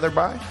already have their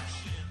bye?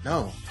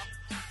 No.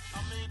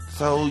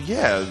 So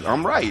yeah,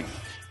 I'm right.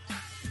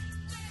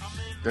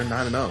 They're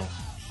 9-0.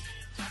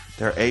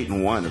 They're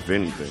 8-1, if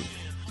anything.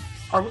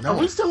 Are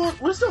we still on?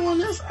 We're still on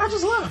this. I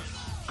just left.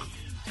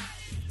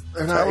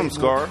 Tell them,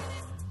 Scar.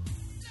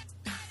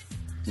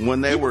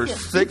 When they were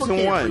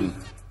 6-1,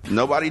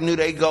 nobody knew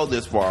they'd go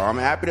this far. I'm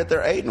happy that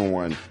they're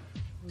 8-1.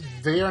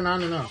 They are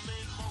 9-0.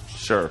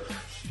 Sure.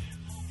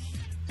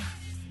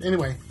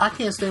 Anyway, I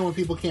can't stand when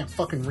people can't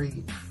fucking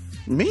read.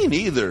 Me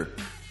neither.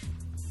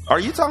 Are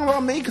you talking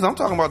about me? Because I'm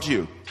talking about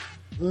you.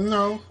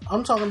 No,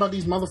 I'm talking about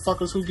these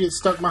motherfuckers who get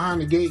stuck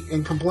behind the gate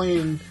and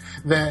complain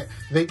that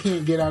they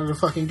can't get out of the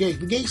fucking gate.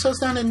 The gate shuts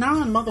down at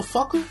 9,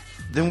 motherfucker.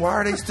 Then why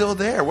are they still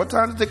there? What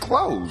time does it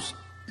close?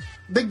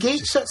 The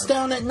gate shuts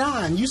down at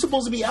 9. You're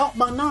supposed to be out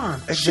by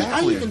 9. Exactly. Shit,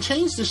 I even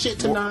changed the shit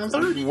to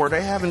 9:30. Were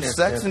they having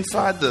sex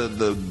inside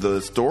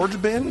the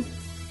storage bin?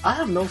 I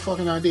have no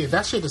fucking idea.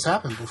 That shit has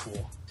happened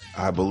before.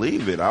 I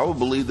believe it. I would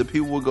believe that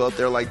people would go up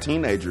there like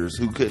teenagers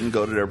who couldn't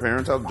go to their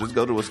parents' house, just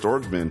go to a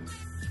storage bin.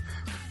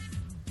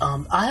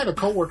 I had a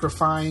coworker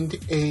find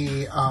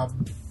a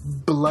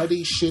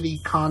bloody,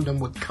 shitty condom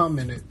with cum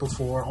in it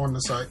before on the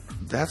site.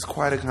 That's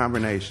quite a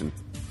combination.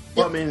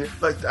 Well, I mean,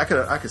 like I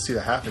could see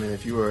that happening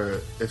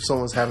if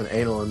someone's having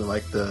anal in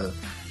like the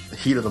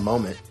heat of the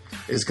moment,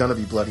 it's gonna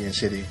be bloody and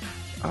shitty.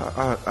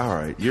 All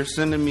right, you're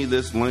sending me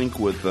this link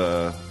with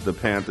the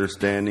Panther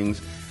standings.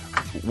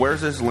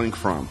 Where's this link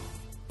from?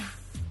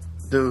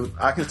 Dude,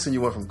 I can send you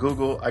one from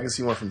Google. I can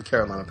see one from the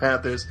Carolina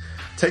Panthers.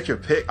 Take your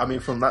pick. I mean,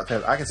 from not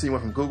Panthers. I can see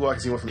one from Google. I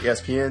can see one from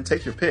ESPN.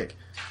 Take your pick.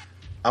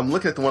 I'm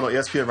looking at the one on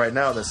ESPN right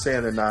now that's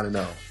saying they're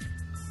 9-0.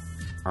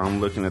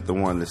 I'm looking at the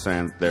one that's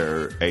saying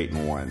they're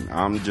 8-1.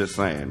 I'm just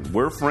saying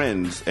we're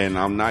friends, and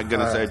I'm not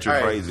gonna say that you're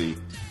crazy.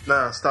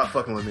 Nah, stop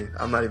fucking with me.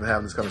 I'm not even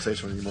having this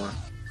conversation anymore.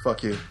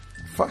 Fuck you.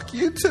 Fuck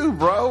you too,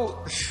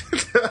 bro.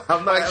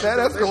 I'm not like that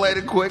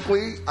escalated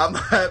quickly. I'm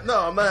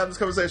not having this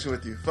conversation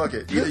with you. Fuck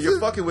it. Either you're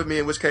fucking with me,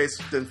 in which case,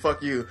 then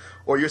fuck you,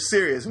 or you're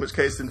serious, in which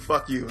case, then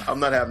fuck you. I'm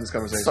not having this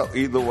conversation. So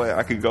either way,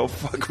 I could go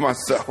fuck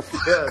myself.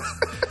 Yes.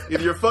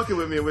 Either you're fucking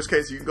with me, in which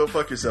case you can go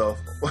fuck yourself,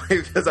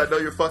 because I know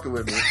you're fucking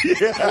with me.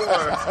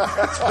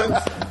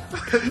 Yeah.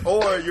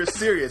 Or you're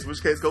serious, in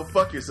which case, go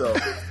fuck yourself.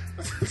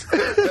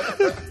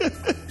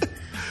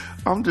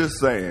 I'm just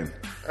saying.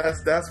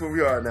 That's where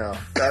we are now.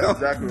 That's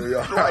exactly where we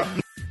are. Like,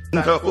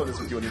 not no. doing this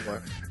with you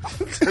anymore.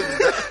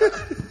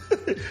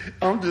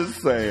 I'm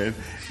just saying.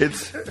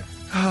 It's,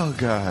 oh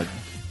God.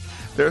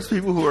 There's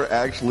people who are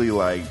actually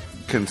like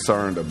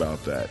concerned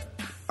about that.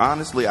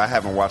 Honestly, I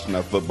haven't watched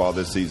enough football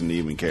this season to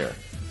even care.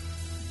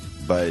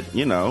 But,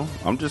 you know,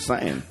 I'm just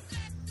saying.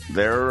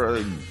 They're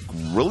a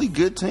really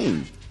good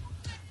team.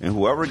 And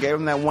whoever gave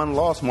them that one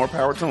loss, more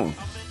power to them.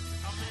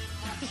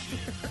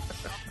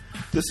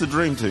 This is a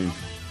dream team.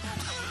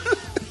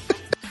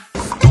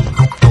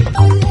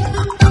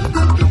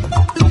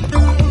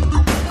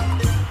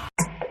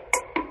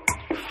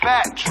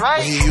 Fat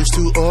Drake. We used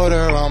to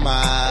order on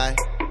my.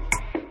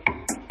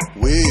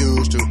 We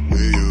used to.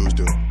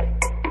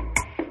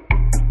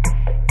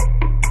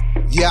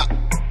 Yeah.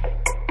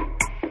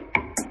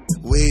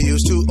 We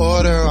used to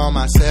order on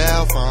my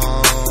cell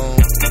phone.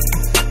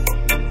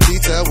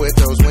 Pizza with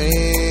those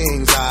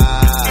wings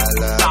I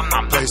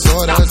love. Place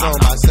orders on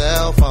my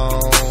cell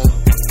phone.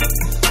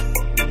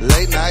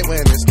 Late night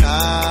when it's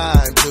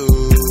time to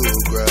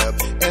grub.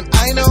 And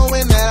I know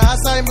when that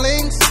eyesight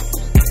blinks,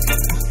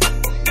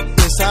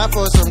 it's time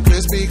for some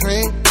Krispy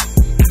Kreme.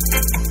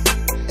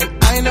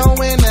 And I know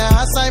when that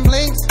eyesight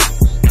blinks,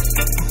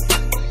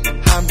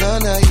 I'm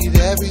gonna eat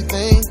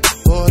everything.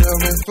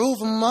 Ordering food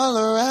from all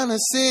around the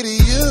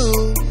city.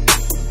 You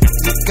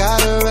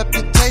got a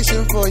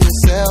reputation for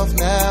yourself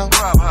now.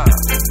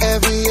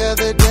 Every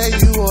other day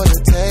you order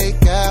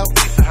takeout.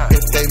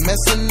 If they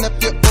messing up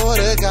your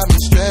order, got me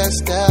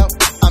stressed out.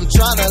 I'm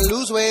trying to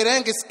lose weight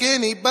and get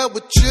skinny, but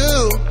with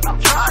you, I'm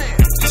trying.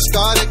 You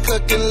started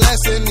cooking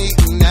less and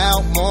eating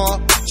out more.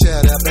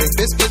 Cheddar baked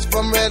biscuits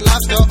from Red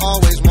Lobster,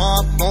 always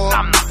want more.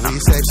 We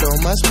save so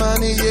much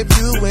money if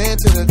you went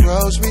to the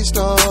grocery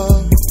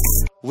store.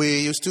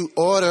 We used to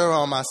order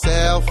on my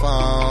cell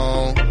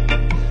phone.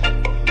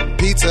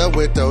 Pizza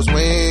with those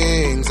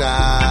wings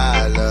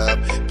I love.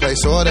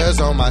 Place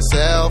orders on my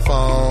cell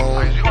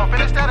phone. You gonna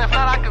finish that? If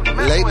not, I can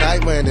late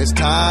night when it's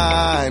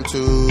time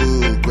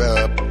to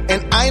grub.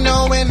 And I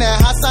know when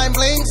that hot sign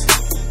blinks,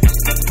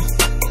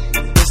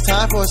 it's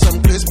time for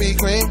some Krispy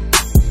Kreme.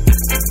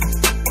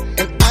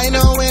 And I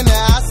know when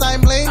that hot sign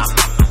blinks,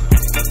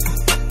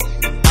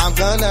 I'm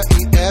gonna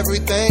eat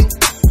everything.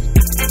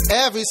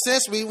 Ever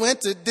since we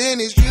went to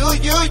Denny's, you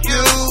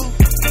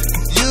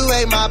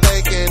ate my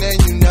bacon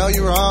and you know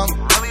you're wrong.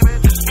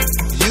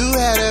 You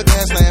had a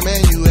grand slam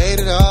and you ate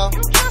it all.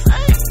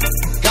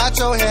 Got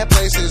your head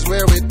places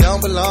where it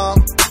don't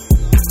belong.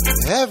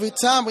 Every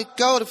time we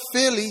go to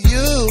Philly,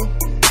 you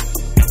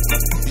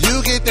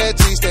get that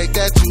cheesesteak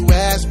that you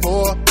asked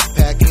for.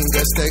 Packing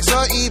good steaks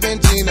or even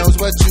Geno's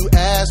what you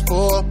asked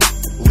for.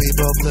 We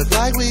both look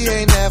like we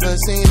ain't never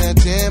seen a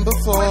gym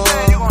before.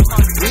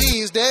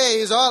 These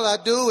days, all I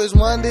do is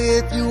wonder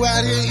if you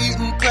out here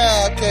eating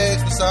crab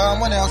cakes for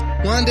someone else.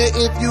 Wonder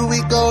if you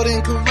eat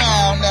Golden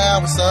Corral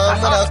now with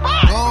someone else.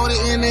 Go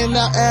to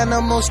In-N-Out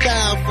Animal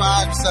Style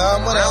Fried for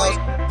someone else.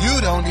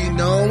 You don't need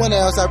no one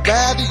else. I'd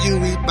rather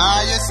you eat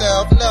by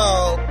yourself.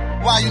 No,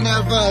 Why you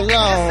never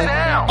alone?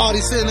 All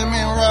these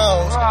cinnamon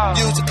rolls.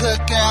 Use a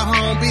cookout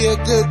home, be a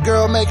good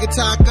girl, make a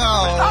taco.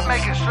 Stop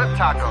making shrimp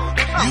tacos.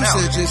 Do something You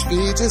else. should just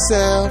feed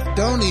yourself,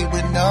 don't eat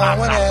with no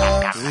one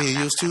else. We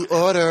used to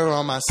order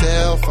on my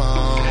cell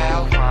phone.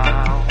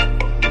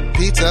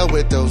 Pizza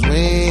with those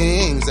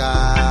wings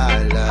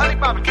I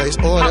love. Place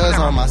orders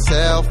on my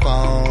cell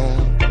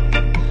phone.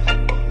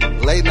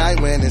 Late night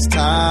when it's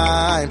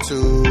time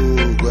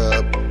to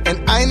grub.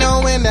 And I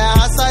know when the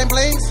outside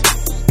blinks,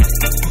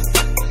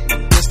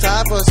 it's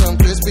time for some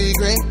Krispy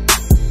Kreme.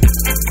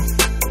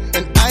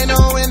 And I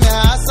know when the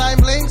outside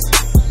blinks,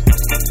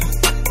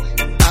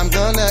 I'm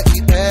gonna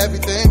eat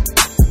everything.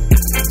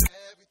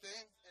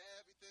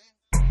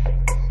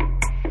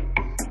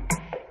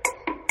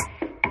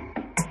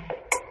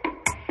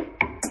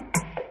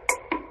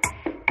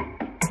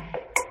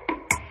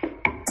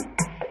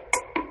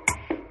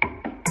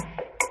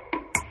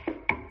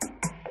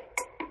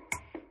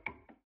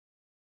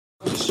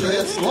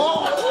 Stress. Who's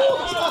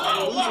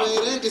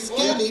ready to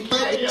skinny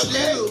but with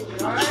you?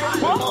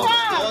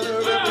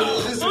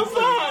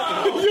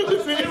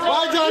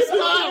 Why don't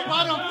stop?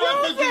 Why don't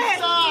fucking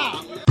stop?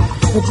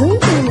 The Dream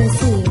Team is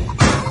here.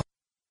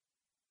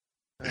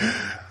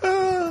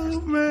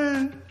 Oh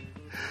man.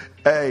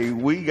 Hey,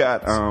 we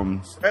got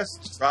Press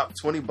dropped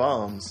 20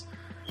 bombs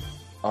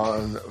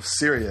on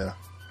Syria.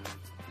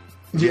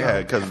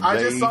 Yeah, because I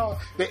just saw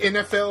the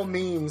NFL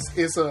memes.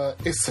 It's a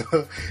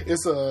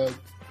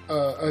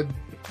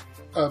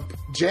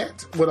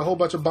jet with a whole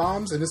bunch of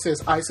bombs, and it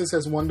says ISIS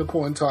has won the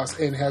coin toss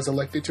and has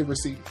elected to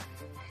receive.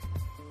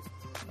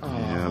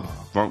 Yeah,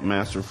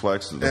 Funkmaster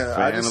Flex is a Yeah,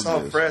 fan I just of saw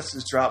this. France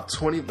just dropped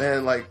 20.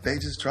 Man, like they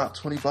just dropped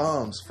 20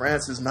 bombs.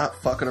 France is not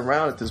fucking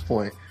around at this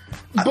point.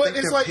 I But think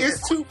it's they're like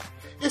pissed.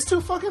 it's too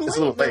fucking It's a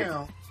little late late.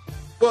 now.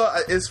 Well,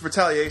 it's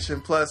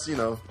retaliation. Plus, you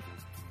know,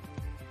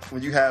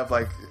 when you have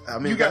like, I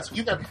mean, You got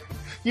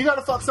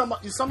to fuck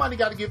somebody. Somebody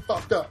got to get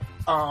fucked up.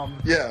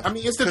 Yeah, I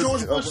mean, it's the 'cause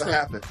George of Bush what thing.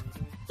 happened.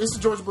 It's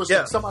the George Bush Yeah,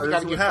 thing. Somebody but got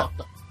it's to what get happened.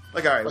 fucked up.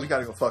 Like, all right, we got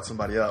to go fuck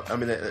somebody up. I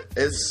mean,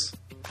 it's,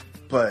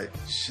 but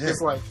shit,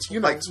 It's like, you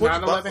know, 20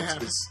 9/11 bombs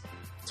happened. is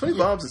 20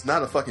 bombs is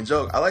not a fucking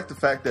joke. I like the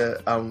fact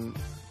that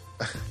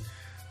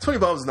 20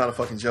 bombs is not a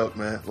fucking joke,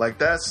 man. Like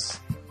that's,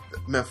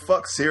 man,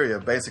 fuck Syria,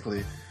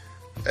 basically.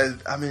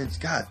 And, I mean,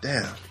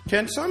 goddamn.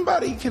 Can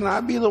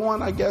I be the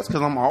one, I guess,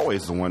 because I'm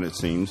always the one, it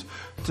seems,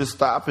 to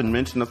stop and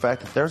mention the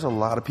fact that there's a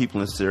lot of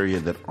people in Syria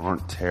that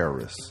aren't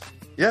terrorists.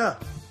 Yeah,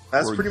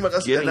 that's We're pretty much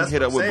that's, getting and that's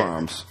hit what up I'm with saying.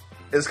 bombs.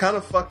 It's kind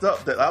of fucked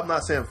up that I'm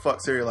not saying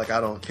fuck Syria like I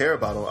don't care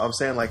about them. I'm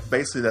saying like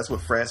basically that's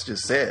what France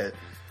just said.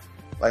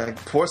 Like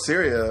poor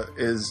Syria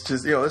is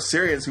just, you know, there's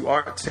Syrians who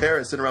aren't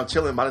terrorists sitting around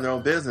chilling, minding their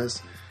own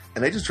business,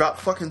 and they just dropped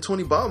fucking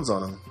 20 bombs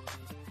on them.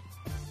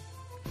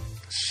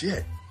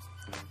 Shit.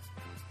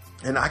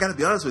 And I gotta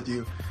be honest with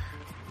you,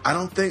 I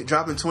don't think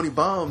dropping 20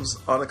 bombs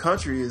on a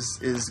country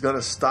is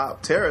gonna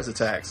stop terrorist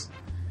attacks.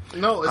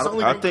 No, it's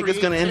only. I think it's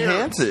going to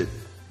enhance it.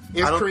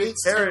 It I don't think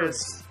creates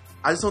terrorists.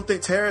 I just don't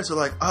think terrorists are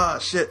like, ah,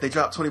 shit, they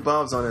dropped 20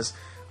 bombs on us.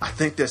 I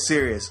think they're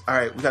serious. All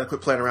right, we got to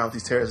quit playing around with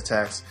these terrorist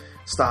attacks.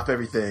 Stop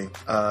everything.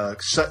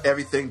 Shut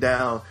everything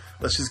down.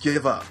 Let's just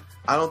give up.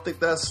 I don't think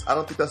that's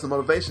the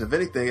motivation. If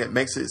anything, it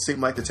makes it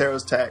seem like the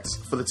terrorist attacks,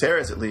 for the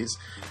terrorists at least,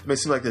 it makes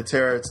it seem like the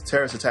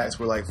terrorist attacks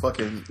were like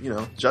fucking, you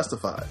know,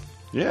 justified.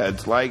 Yeah,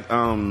 it's like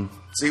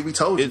see, we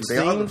told you they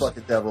are the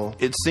fucking devil.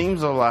 It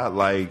seems a lot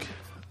like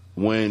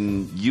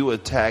when you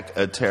attack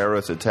a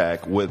terrorist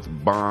attack with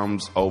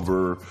bombs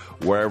over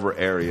wherever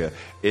area.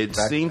 It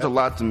seems a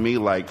lot to me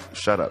like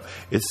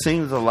It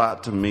seems a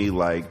lot to me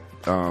like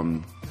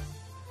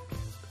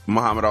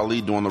Muhammad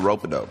Ali doing the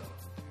rope-a-dope.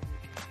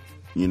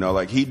 You know,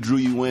 like he drew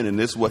you in, and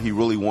this is what he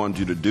really wanted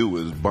you to do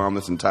is bomb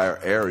this entire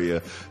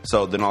area.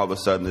 So then all of a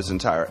sudden, this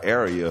entire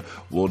area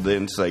will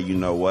then say, you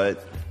know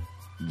what?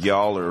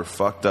 Y'all are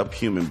fucked up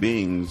human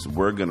beings.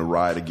 We're going to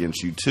ride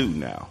against you too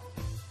now.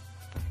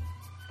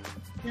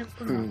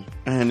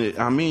 And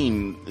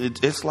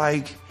it's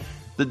like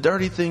the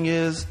dirty thing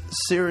is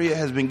Syria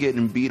has been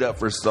getting beat up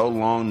for so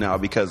long now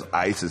because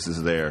ISIS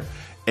is there.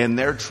 And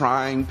they're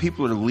trying,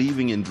 people are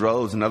leaving in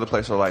droves, and other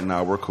places are like,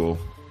 nah, we're cool.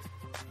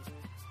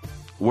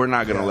 We're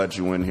not going to let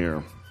you in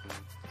here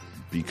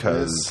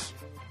because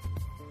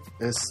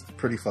it's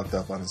pretty fucked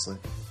up, honestly.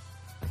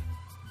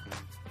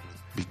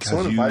 Because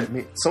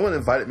someone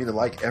invited me to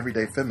like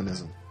everyday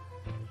feminism.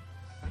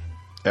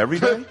 Every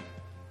day?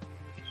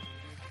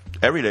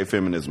 Everyday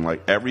feminism,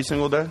 like every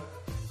single day?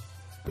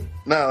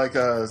 No, like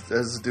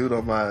there's a dude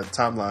on my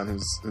timeline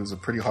who's a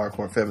pretty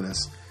hardcore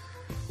feminist,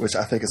 which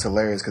I think is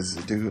hilarious because,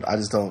 dude, I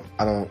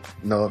don't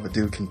know if a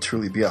dude can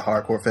truly be a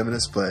hardcore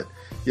feminist, but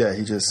yeah,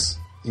 he just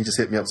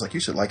hit me up. It's like, you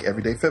should like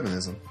everyday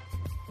feminism.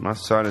 My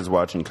son is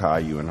watching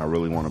Caillou, and I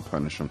really want to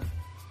punish him.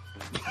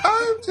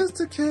 I'm just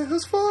a kid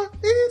who's 4.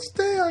 Each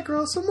day I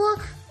grow some more.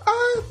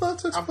 I love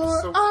to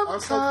explore. I'm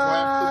so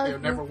glad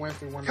Cookie never went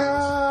through one of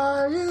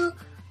those.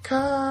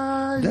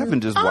 Caillou.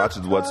 Devin just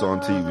watches what's on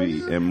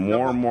TV, and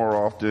more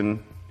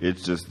often,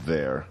 it's just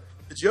there.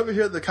 Did you ever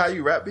hear the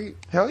Caillou rap beat?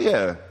 Hell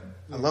yeah.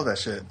 I love that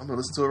shit. I'm gonna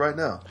listen to it right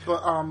now.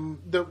 But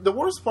the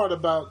worst part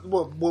about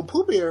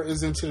Pooh Bear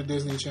is into the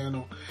Disney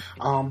Channel,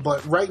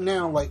 but right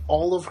now, like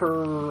all of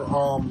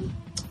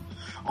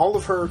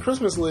her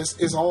Christmas list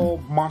is all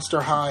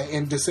Monster High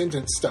and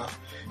Descendants stuff.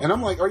 And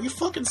I'm like, are you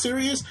fucking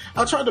serious?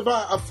 I tried to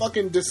buy a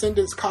fucking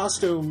Descendants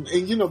costume,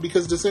 and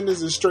because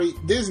Descendants is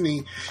straight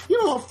Disney,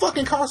 a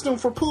fucking costume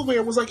for Pooh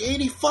Bear was like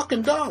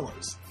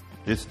 $80.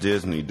 It's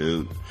Disney,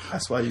 dude.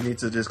 That's why you need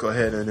to just go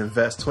ahead and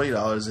invest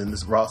 $20 in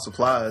this raw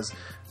supplies.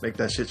 Make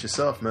that shit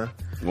yourself, man.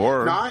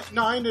 Or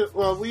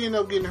we ended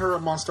up getting her a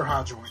Monster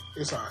High joint.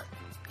 It's alright.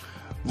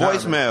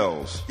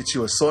 Voicemails. Get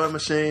you a sewing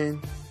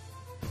machine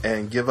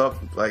and give up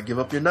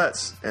your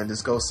nuts and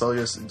just go sew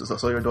your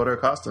daughter a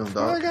costume,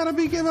 dog. Why gotta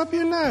be give up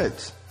your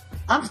nuts?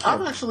 You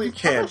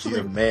can't be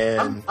a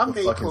man with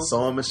a fucking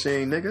sewing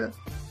machine, nigga.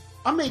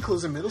 I made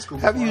clothes in middle school.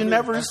 Have you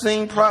never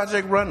seen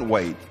Project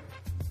Runway?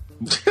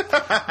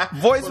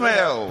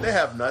 Voicemail. They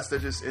have nuts. They're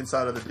just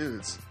inside of the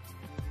dudes.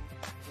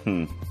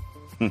 Yeah.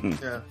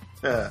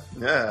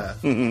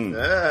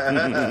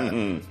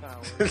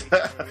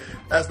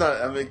 That's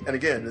not. I mean, and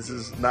again, this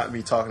is not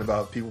me talking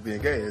about people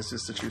being gay. It's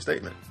just a true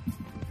statement.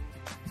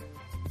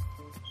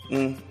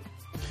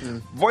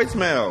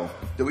 Voicemail.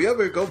 Did we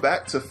ever go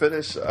back to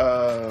finish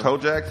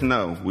Kojak?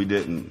 No, we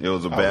didn't. It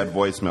was a bad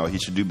voicemail. He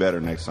should do better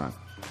next time.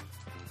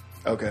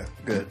 Okay,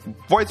 good.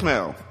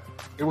 Voicemail.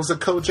 It was a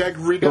Kojak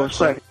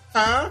reduction.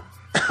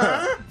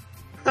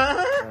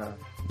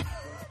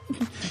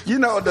 You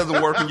know it doesn't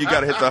work when you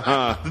gotta hit the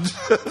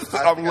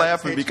I'm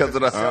laughing because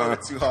of the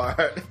too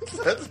hard.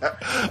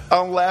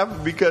 I'm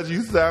laughing because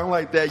you sound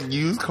like that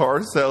used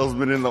car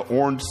salesman in the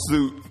orange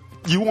suit.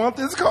 You want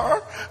this car?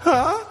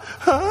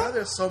 Why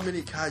there's so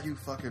many Caillou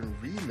fucking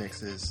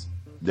remixes?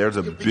 There's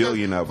a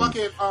billion of them.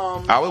 Fucking,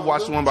 I would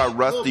watch the one by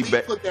Rusty.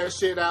 Put that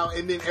shit out,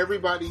 and then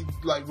everybody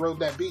wrote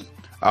that beat.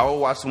 I would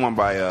watch the one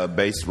by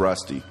Bass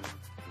Rusty.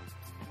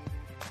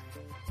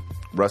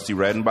 Rusty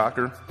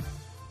Redenbacher.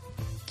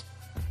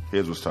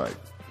 His was tight.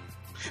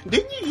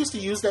 Didn't you used to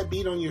use that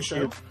beat on your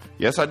show?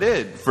 Yes, I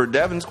did. For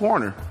Devin's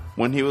Corner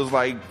when he was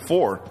like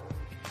 4.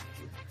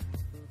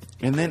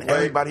 And then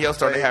everybody else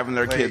started having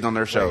their kids on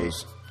their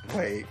shows.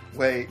 Wait.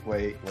 Hey,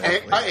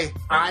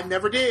 I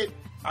never did.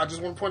 I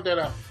just want to point that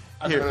out.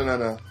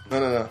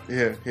 No.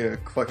 Here.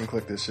 Fucking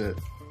click this shit.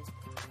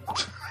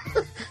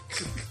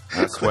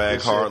 I swag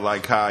hard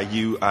like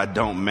Caillou. I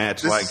don't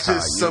match like Caillou. This is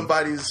just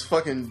somebody's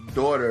fucking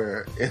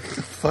daughter in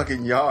the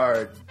fucking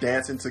yard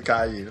dancing to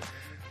Caillou.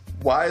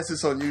 Why is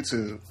this on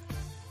YouTube?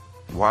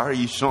 Why are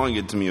you showing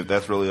it to me if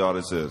that's really all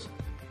this is?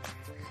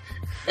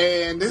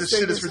 And this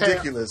shit is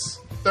ridiculous.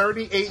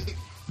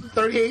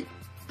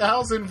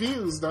 38,000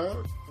 views,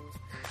 dog.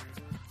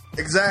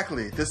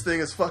 Exactly. This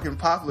thing is fucking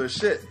popular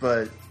shit,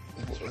 but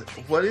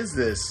what is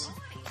this?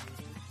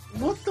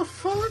 What the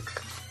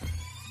fuck?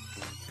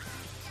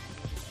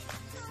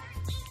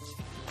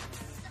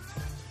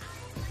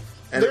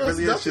 And it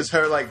really is just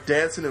her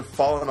dancing and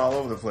falling all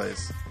over the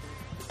place.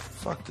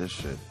 Fuck this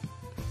shit.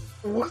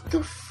 What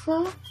the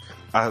fuck?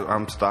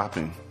 I'm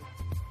stopping.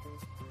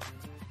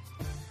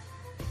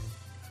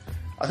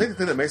 I think the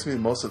thing that makes me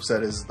most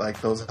upset is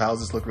those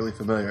houses look really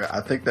familiar.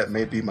 I think that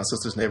may be my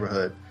sister's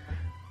neighborhood.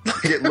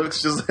 It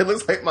looks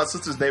like my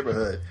sister's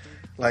neighborhood.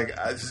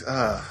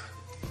 I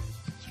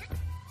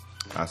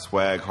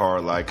swag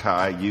hard like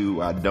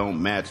Caillou. I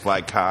don't match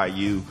like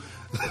Caillou.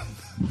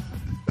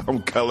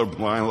 I'm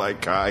colorblind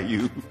like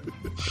Caillou.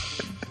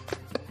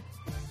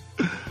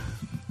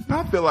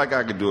 I feel like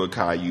I could do a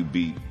Caillou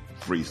beat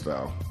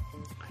freestyle.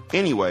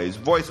 Anyways,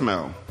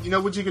 voicemail. You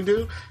know what you can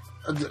do?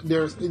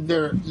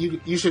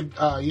 You should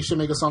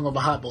make a song over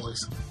Hot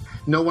Boys.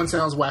 No one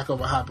sounds whack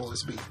over Hot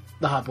Boys beat.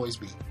 The Hot Boys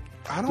beat.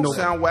 I don't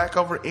sound whack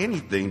over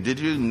anything. Did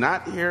you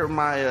not hear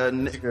my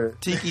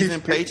Tiki's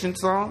Impatient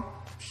song?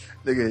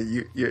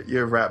 Nigga,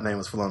 your rap name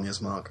was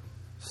Felonious Monk.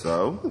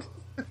 So?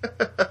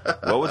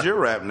 What was your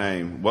rap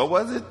name? What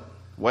was it?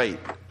 Wait.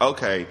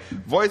 Okay.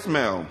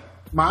 Voicemail.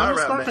 Mine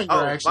was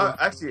Scarfinger,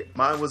 actually.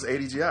 Mine was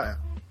ADGI.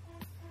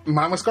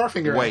 Mine was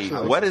Scarfinger, Wait,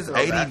 actually. what is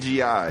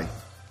ADGI?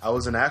 I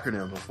was an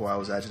acronym before I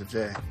was Adjective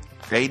J.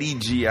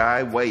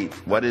 ADGI? Wait,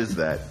 what is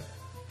that?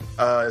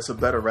 It's a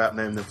better rap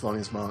name than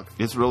Felonious Monk.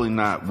 It's really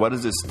not. What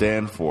does it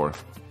stand for?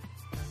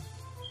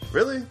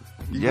 Really?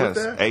 Yes,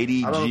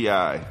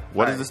 ADGI.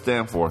 What does it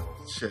stand for?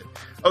 Shit.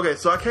 Okay,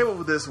 so I came up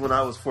with this when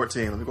I was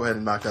 14. Let me go ahead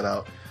and knock that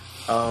out.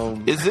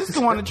 Is this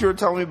the one that you were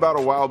telling me about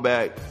a while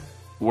back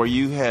where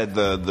you had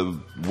the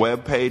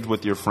web page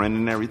with your friend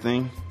and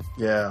everything?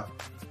 Yeah.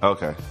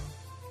 Okay.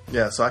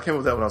 Yeah, so I came up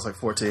with that when I was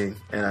 14,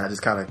 and I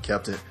just kind of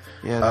kept it.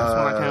 Yeah, that's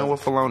when I came up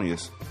with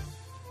Felonious.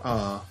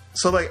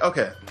 So,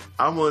 okay,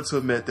 I'm willing to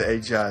admit that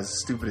AGI is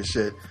stupid as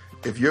shit.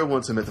 If you're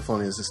willing to admit the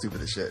Felonious is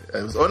stupid as shit.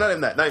 Not even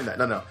that.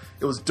 No.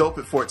 It was dope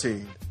at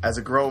 14. As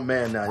a grown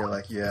man now, you're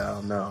like, yeah, I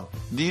don't know.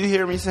 Do you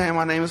hear me saying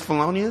my name is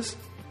Felonious?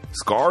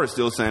 Scar is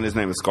still saying his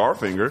name is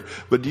Scarfinger,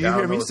 but do you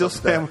hear me still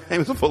saying my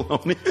name is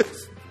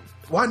Felonious?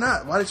 Why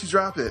not? Why did you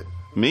drop it?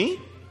 Me?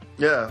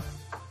 Yeah.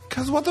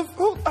 Because what the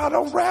fuck? I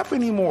don't rap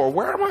anymore.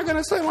 Where am I going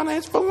to say my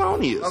name's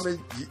Felonious? I mean,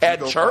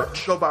 at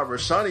church? You go by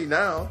Rashani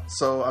now,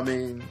 so I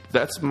mean...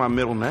 That's my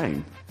middle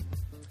name.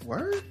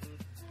 Word?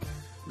 Yeah.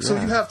 So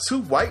you have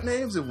 2 white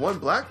names and 1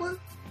 black one?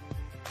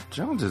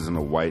 Jones isn't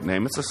a white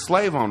name. It's a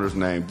slave owner's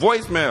name.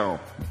 Voicemail.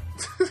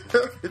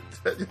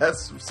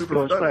 That's super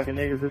What's funny. cracking,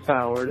 niggas? It's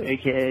Howard,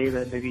 a.k.a.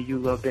 that nigga you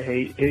love to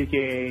hate,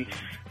 a.k.a.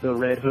 the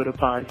Red Hooded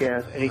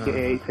Podcast,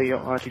 a.k.a. tell your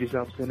auntie to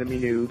stop sending me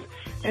nudes.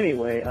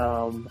 Anyway,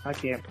 I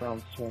can't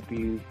promise this won't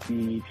be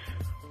the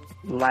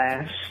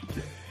last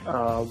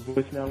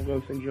voicemail I'm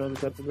going to send you on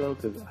this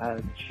episode, because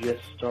I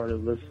just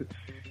started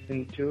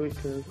listening to it,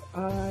 because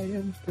I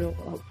am still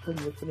up from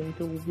listening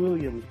to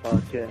William's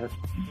podcast.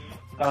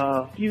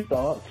 Few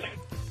thoughts.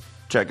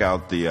 Check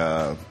out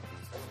the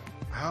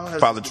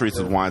Father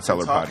Teresa's Wine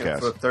Cellar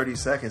podcast. For 30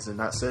 seconds and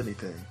not said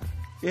anything.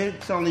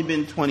 It's only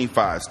been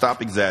 25.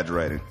 Stop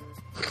exaggerating.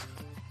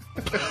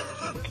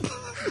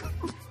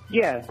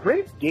 Yeah,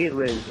 grape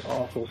Gatorade is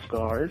awful,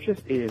 Scar. It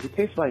just is. It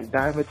tastes like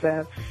Diamond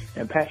Tap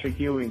and Patrick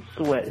Ewing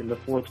sweat in the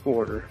 4th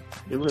quarter.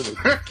 It really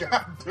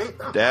God.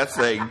 That's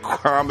a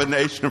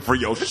combination for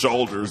your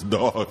shoulders,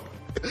 dog.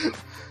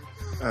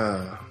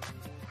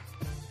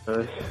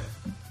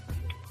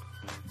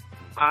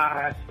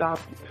 I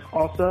stopped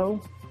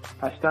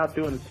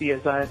doing the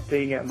CSI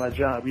thing at my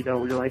job, you know,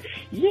 where you're like,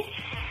 yeah!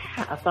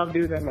 I stopped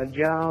doing that at my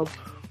job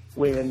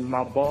when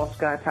my boss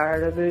got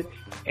tired of it,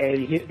 and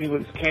he hit me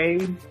with his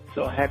cane,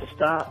 so I had to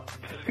stop,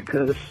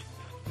 because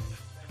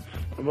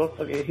the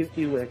motherfucker hits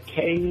you with a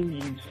cane,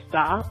 you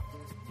stop.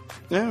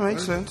 Yeah,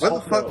 makes sense.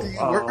 What the fuck do you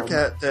work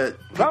at that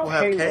people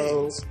have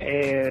Halo canes?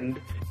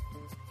 And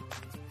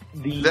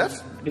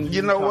That's,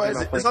 you know what?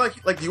 It's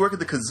not like you work at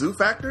the kazoo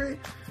factory?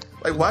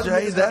 Like, why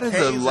Jay, do that is a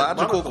canes and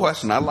logical monocles?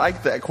 question. I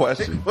like that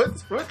question. Where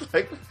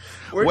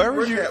Where do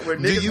would you you- work at where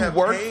do niggas you have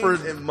work canes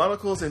for- and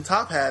monocles and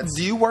top hats?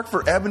 Do you work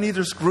for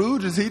Ebenezer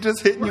Scrooge? Is he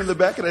just hitting you in the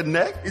back of the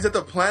neck? He's at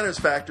the Planners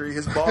factory.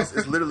 His boss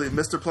is literally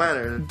Mr.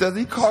 Planner. Does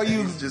he call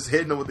you? He's just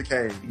hitting him with the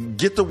cane.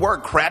 Get to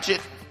work,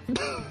 Cratchit.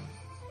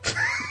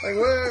 Like,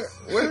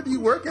 where do you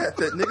work at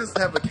that niggas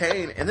have a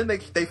cane and then they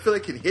feel they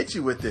can hit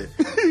you with it?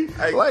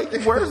 Like,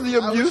 where's the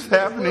abuse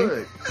happening?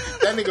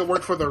 That nigga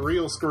worked for the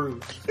real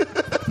Scrooge.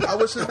 I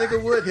wish a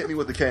nigga would hit me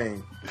with the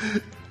cane.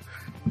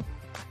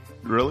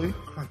 Really?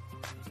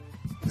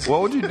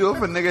 What would you do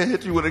if a nigga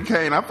hit you with a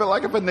cane? I feel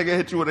like if a nigga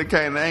hit you with a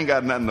cane, they ain't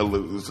got nothing to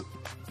lose.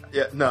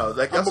 Yeah, no,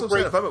 like that's what I'm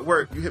saying. If I'm at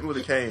work, you hit me with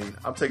a cane,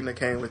 I'm taking the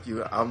cane with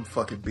you. I'm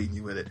fucking beating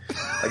you with it.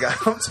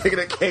 Like I'm taking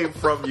a cane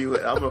from you,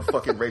 and I'm gonna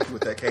fucking rape you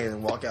with that cane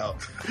and walk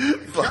out.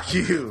 Fuck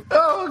you.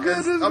 Oh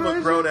goodness, I'm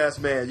a grown ass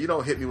man. You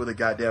don't hit me with a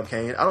goddamn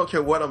cane. I don't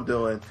care what I'm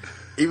doing.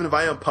 Even if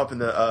I am pumping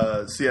the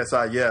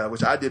CSI, yeah,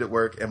 which I did at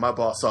work, and my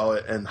boss saw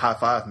it and high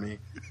fived me.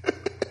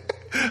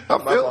 I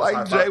feel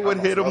like Jay would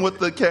hit him with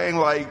the cane,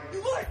 like.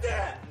 You like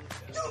that?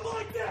 You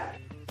like that?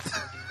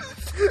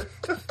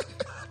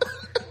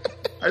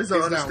 I just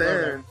don't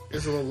understand.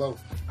 It's a little low.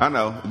 I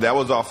know that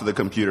was off of the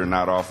computer,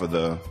 not off of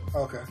the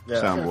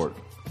soundboard.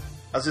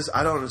 I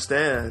don't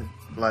understand,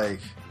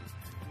 like,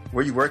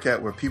 where you work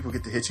at where people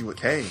get to hit you with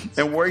canes.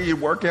 And where you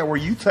work at where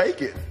you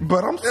take it.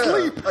 But I'm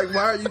asleep. Like,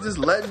 why are you just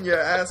letting your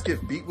ass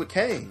get beat with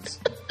canes?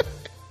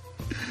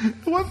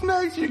 What's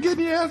next? You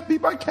getting your ass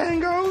beat by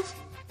Kangos?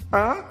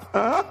 Huh?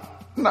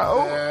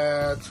 No.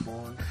 That's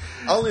fun.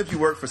 Only if you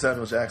work for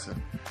Samuel Jackson.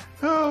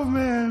 Oh,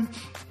 man.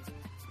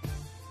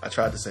 I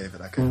tried to save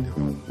it. I couldn't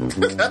do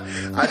it.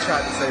 I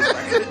tried to save it.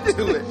 I couldn't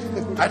do it.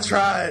 I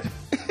tried.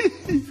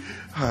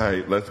 All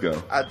right, let's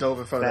go. I dove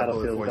in front of that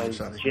bullet for you,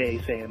 Battlefield, Shani. Jay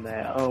saying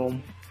that.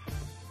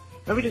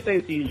 Let me just say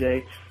to you,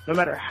 Jay, no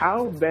matter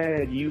how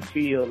bad you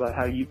feel about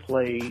how you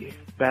play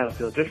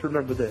Battlefield, just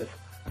remember this.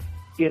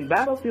 In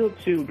Battlefield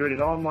 2, during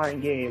an online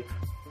game,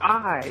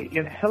 I,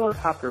 in a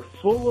helicopter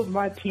full of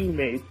my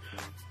teammates,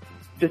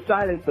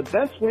 decided the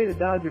best way to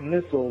dodge a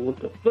missile was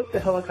to flip the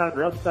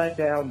helicopter upside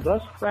down,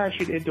 thus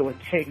crashing into a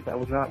tank that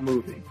was not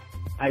moving.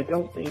 I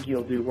don't think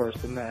you'll do worse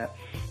than that.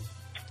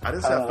 I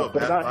didn't say I felt but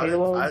bad about about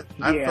Halo, it.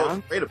 I yeah.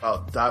 felt great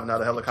about diving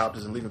out of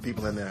helicopters and leaving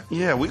people in there.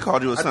 Yeah, we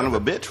called you a son of a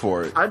bitch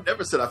for it. I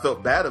never said I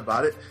felt bad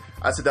about it.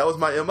 I said that was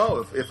my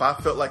MO. If I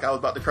felt like I was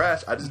about to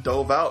crash, I just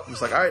dove out and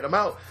was like, all right, I'm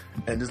out.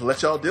 And just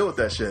let y'all deal with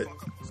that shit.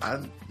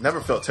 I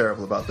never felt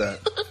terrible about that.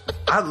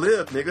 I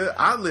lived, nigga.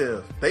 I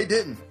lived. They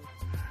didn't.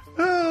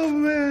 Oh,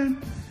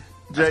 man.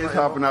 Jay's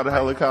hopping out of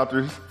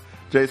helicopters.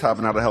 Jay's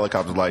hopping out of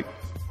helicopters like.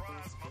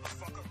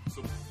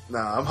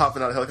 Nah, I'm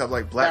hopping out of helicopters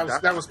like Black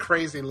Dynamite. That was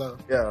crazy low.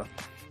 Yeah,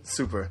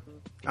 super.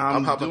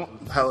 I'm hopping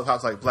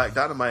helicopters like Black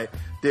Dynamite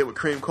did with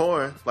Cream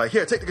Corn. Like,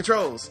 here, take the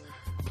controls.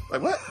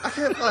 Like, what? I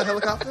can't fly a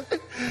helicopter.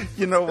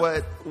 You know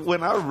what?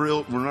 When I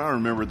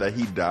remembered that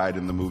he died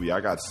in the movie, I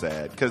got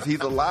sad because he's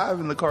alive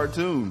in the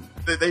cartoon.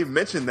 They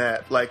mentioned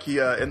that, like he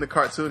in the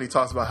cartoon, he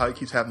talks about how he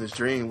keeps having this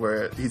dream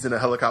where he's in a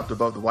helicopter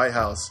above the White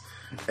House,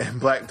 and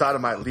Black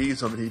Dynamite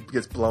leaves him and he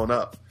gets blown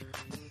up.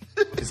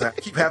 He's like,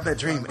 I keep having that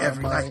dream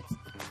every night.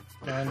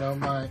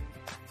 Dynamite.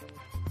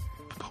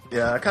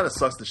 Yeah, it kind of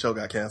sucks the show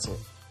got canceled.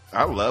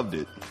 I loved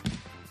it.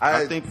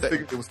 I think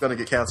figured it was going to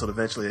get canceled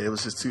eventually. It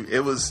was just too.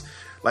 It was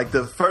like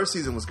the first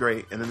season was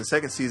great, and then the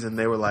second season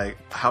they were like,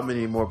 how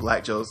many more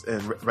black jokes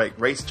and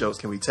race jokes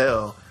can we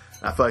tell?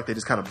 And I feel like they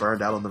just kind of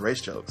burned out on the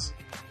race jokes.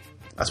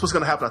 That's what's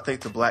going to happen, I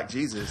think, to Black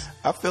Jesus.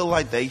 I feel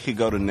like they should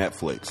go to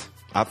Netflix.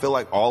 I feel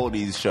like all of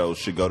these shows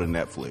should go to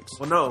Netflix.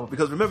 Well, no,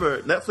 because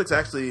remember, Netflix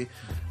actually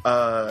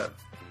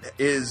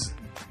is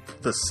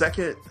the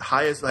second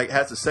highest, like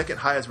has the second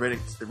highest rated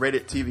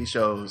TV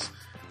shows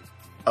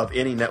of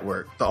any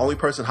network. The only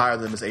person higher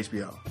than them is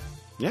HBO.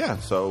 Yeah,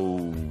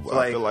 so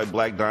I feel like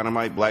Black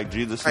Dynamite, Black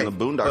Jesus, and the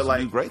Boondocks would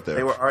do great there.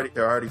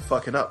 They're already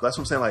fucking up. That's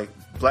what I'm saying.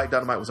 Like Black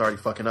Dynamite was already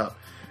fucking up,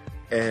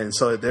 and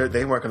so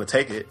they weren't going to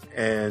take it.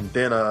 And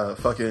then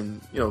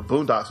fucking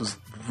Boondocks was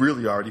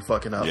really already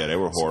fucking up. Yeah, they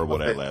were horrible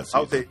that last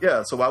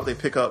season. So why would they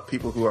pick up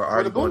people who are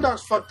already? Well, the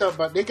Boondocks fucked up,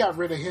 but they got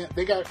rid of him.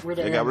 They got rid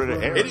of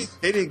Aaron.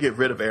 They didn't get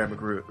rid of Aaron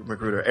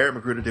Magruder. Aaron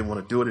Magruder didn't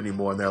want to do it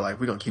anymore, and they're like,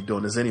 we're gonna keep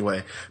doing this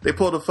anyway. They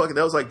pulled that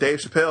was like Dave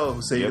Chappelle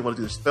who said he didn't want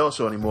to do the Chappelle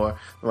Show anymore.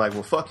 They're like,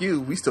 well, fuck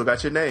you. We still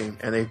got your name,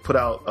 and they put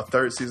out a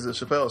third season of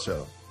Chappelle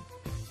Show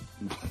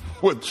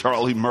with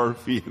Charlie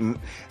Murphy and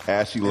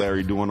Ashley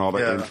Larry doing all the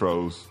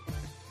intros.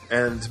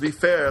 And to be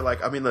fair,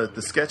 like, I mean,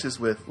 the sketches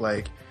with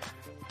like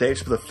Dave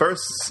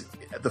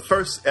Chappelle, the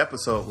first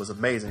episode was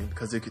amazing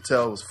because you could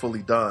tell it was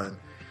fully done,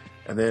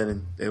 and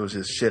then it was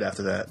just shit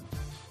after that.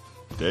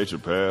 Dave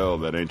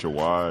Chappelle, that ain't your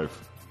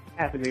wife.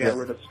 After they got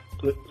rid of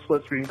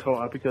split screen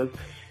co-op because,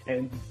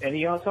 and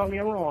y'all tell me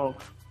I'm wrong,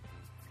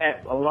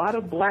 at a lot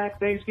of Black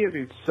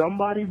Thanksgiving,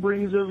 somebody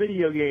brings a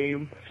video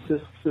game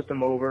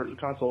system over,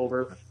 console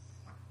over.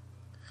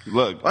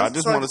 Look, I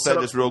just want to say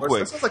this real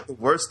quick. That sounds like the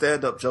worst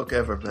stand-up joke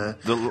ever, man.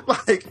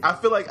 I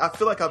feel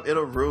like I'm in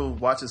a room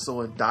watching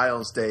someone die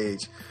on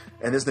stage,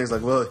 and this thing's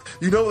like, well,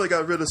 they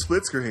got rid of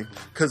split screen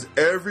because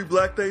every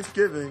Black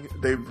Thanksgiving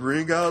they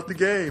bring out the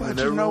game. But and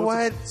you know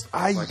what?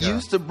 I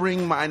used to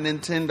bring my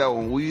Nintendo,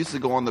 and we used to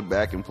go on the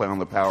back and play on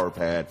the Power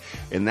Pad,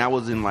 and that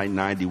was in like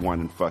 '91.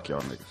 And fuck y'all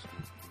niggas.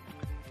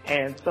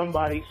 And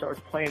somebody starts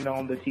playing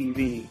on the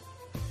TV,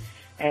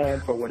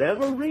 and for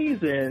whatever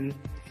reason.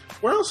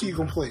 Where else are you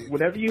going to play?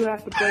 Whenever you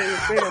have to play with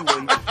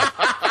family,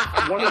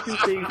 one or two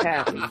things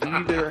happen. You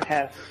either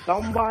have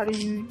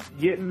somebody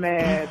get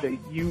mad that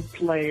you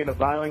playing a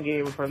violent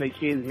game in front of their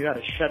kids and you got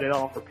to shut it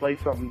off or play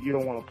something you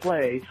don't want to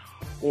play,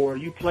 or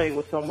you play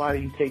with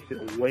somebody who takes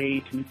it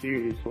way too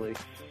seriously.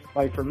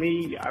 Like for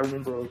me, I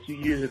remember a few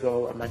years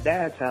ago at my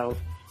dad's house.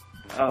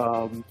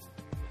 Oh,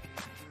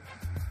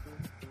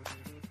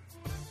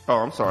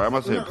 I'm sorry. I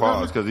must have hit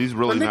pause because he's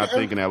really not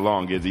thinking that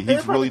long, is he?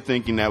 He's really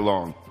thinking that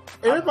long.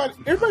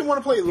 Everybody want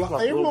to play.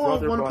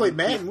 Everyone want to play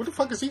Madden. What the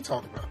fuck is he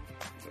talking about?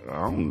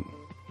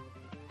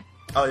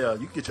 Oh yeah,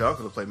 you can get your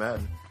uncle to play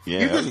Madden.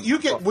 Yeah,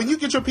 when you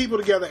get your people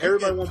together,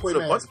 everybody want to play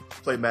Madden.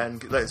 Play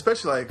Madden, like,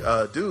 especially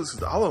like dudes.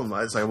 All of them,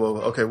 it's like,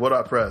 well, okay, what do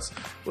I press?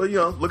 Well,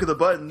 look at the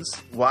buttons.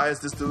 Why is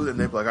this dude? And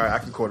they'd be like, all right, I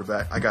can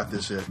quarterback. I got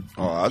this shit.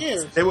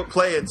 They would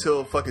play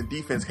until fucking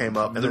defense came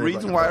up. And the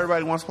reason why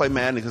everybody wants to play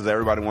Madden is because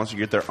everybody wants to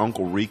get their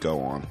Uncle Rico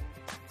on.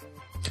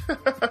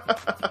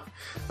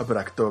 I bet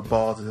I could throw a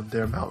ball to them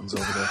damn mountains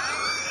over there.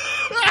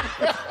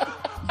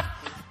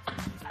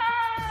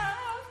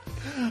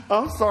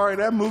 I'm sorry,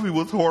 that movie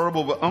was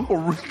horrible, but Uncle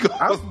Rico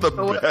was the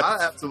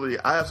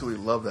best. I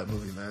absolutely love that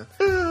movie, man.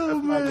 I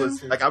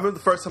remember the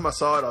first time I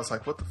saw it, I was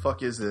like, "What the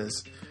fuck is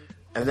this?"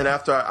 And then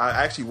after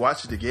I actually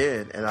watched it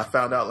again, and I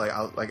found out,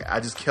 I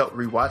just kept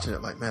rewatching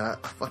it. Like, man, I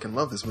fucking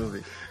love this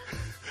movie.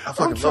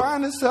 I'm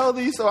trying to sell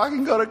these so I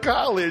can go to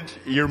college.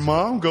 Your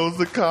mom goes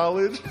to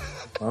college.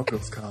 Mom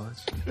goes to college.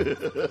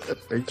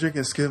 Are you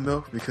drinking skim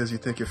milk because you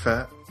think you're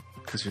fat?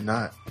 Because you're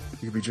not.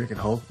 You could be drinking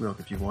whole milk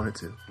if you wanted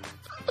to.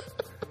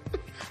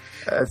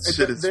 That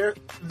shit is.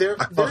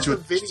 There's a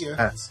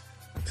video.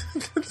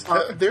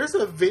 There's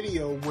a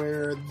video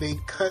where they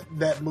cut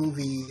that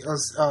movie,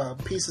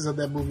 pieces of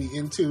that movie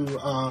into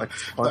the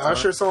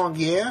Usher song.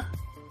 Yeah.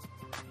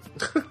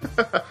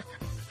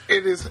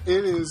 It is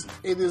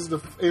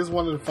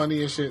one of the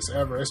funniest shits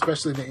ever,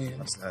 especially the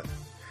end.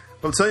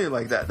 I'm telling you,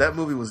 like that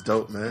movie was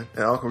dope, man.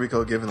 And Uncle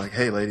Rico giving like,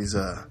 "Hey, ladies,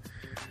 I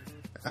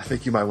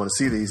think you might want to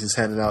see these." He's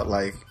handing out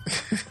like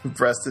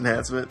breast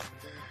enhancement,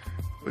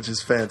 which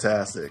is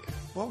fantastic.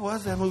 What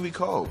was that movie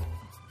called?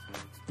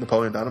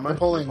 Napoleon Dynamite.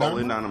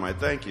 Napoleon Dynamite.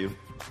 Thank you.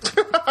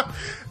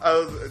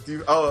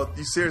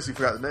 You seriously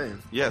forgot the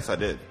name? Yes, I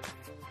did.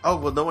 Oh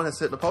well, no one has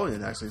said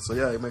Napoleon actually, so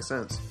yeah, it makes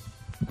sense.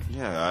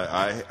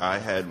 Yeah, I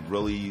had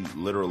really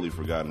literally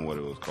forgotten what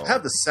it was called. I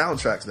have the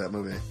soundtrack to that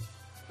movie.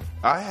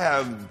 I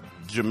have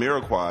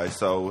Jamiroquai,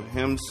 so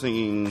him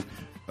singing.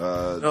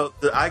 No,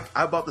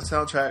 I bought the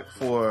soundtrack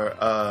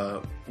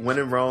for When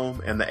in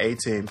Rome and the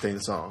A-Team theme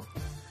song.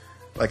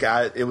 Like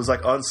it was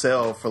like on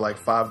sale for like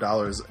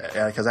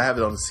 $5 because I have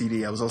it on the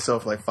CD. I was on sale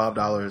for like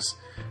 $5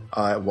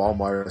 at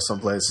Walmart or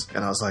someplace,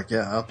 and I was like,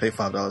 yeah, I'll pay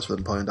 $5 for the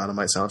Napoleon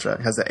Dynamite soundtrack.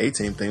 It has the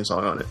A-Team theme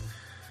song on it,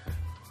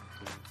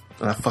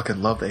 and I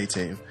fucking love the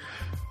A-Team.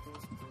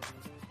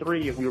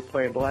 3, if we were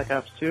playing Black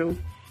Ops 2,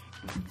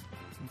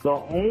 the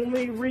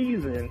only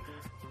reason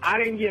I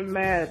didn't get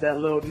mad at that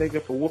little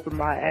nigga for whooping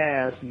my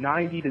ass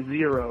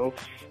 90-0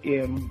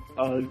 in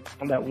on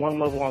that one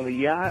level on the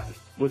yacht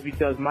was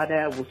because my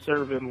dad was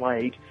serving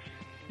like,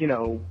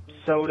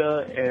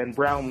 soda and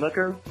brown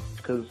liquor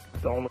because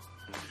the only.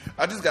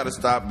 I just got to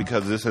stop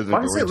because this isn't. Why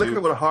do you say liquor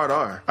with a hard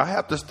R? I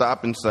have to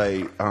stop and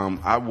say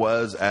I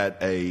was at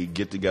a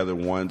get-together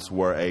once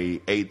where a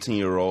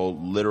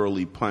 18-year-old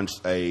literally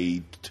punched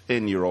a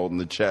 10-year-old in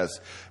the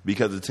chest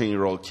because the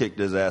 10-year-old kicked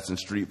his ass in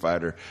Street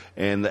Fighter,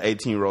 and the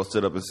 18-year-old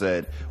stood up and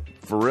said,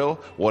 "For real?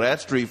 Well,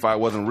 that Street Fight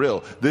wasn't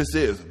real. This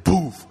is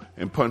poof,"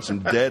 and punched him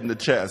dead in the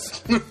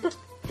chest.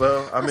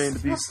 Well, I mean,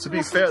 to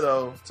be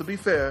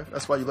fair,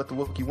 that's why you let the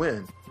Wookiee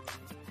win.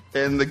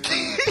 And the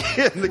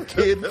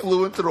kid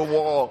flew into the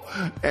wall,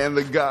 and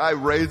the guy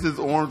raised his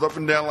arms up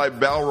and down like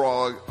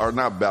Balrog, or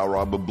not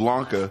Balrog, but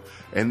Blanca,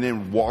 and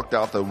then walked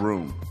out the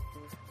room.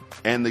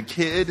 And the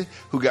kid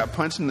who got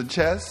punched in the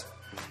chest,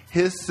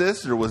 his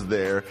sister was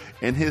there,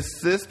 and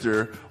his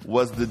sister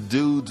was the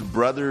dude's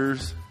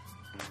brother's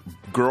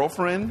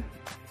girlfriend.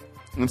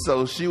 And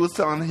so she was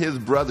telling his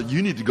brother,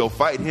 "You need to go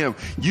fight him.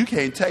 You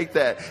can't take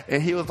that."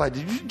 And he was like,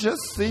 "Did you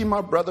just see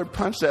my brother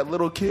punch that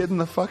little kid in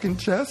the fucking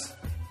chest?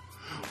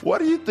 What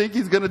do you think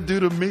he's going to do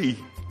to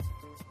me?"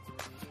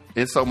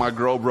 And so my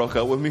girl broke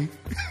up with me.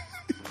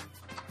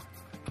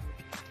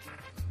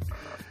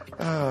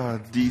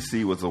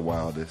 DC was the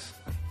wildest.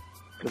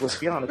 Because let's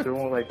be honest, there were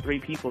only like 3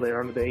 people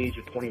there under the age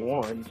of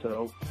 21,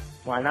 so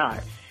why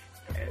not?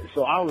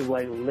 So I was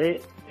like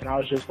lit, and I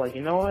was just like,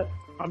 you know what?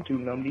 I'm too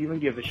numb to even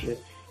give a shit.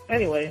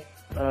 Anyway,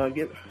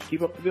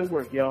 keep up the good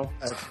work, y'all.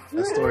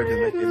 That story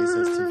didn't make any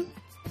sense to me.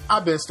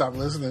 I've been stopped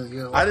listening.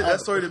 That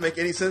story didn't make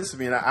any sense to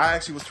me, and I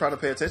actually was trying to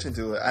pay attention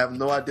to it. I have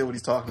no idea what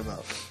he's talking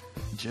about.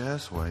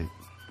 Just wait.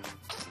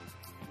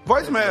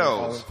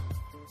 Voicemails.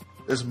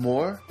 There's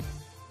more?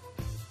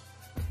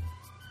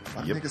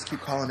 My niggas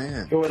keep calling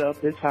in. What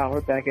up? It's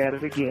Howard back at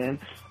it again.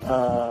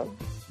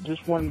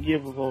 Just wanted to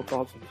give a little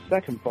thoughts on the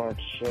second part of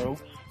the show.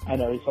 I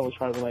know he's always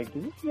trying to be like,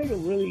 does this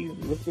nigga really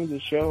listen to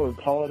the show or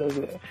call it as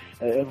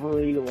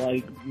every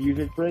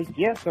music break?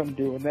 Yes, I'm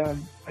doing that.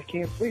 I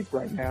can't sleep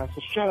right now,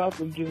 so shut up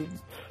and just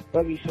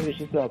let me finish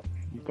this up.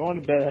 I'm going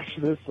to bed after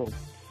this, so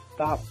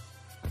stop.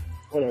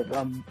 Whatever,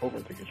 I'm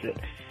overthinking shit.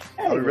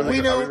 Are we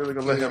really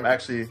gonna let him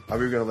actually? Are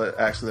we gonna let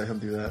him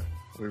do that?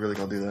 Are we really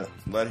gonna do that?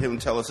 Let him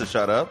tell us to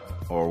shut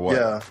up, or what?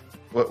 Yeah.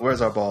 Where's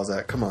our balls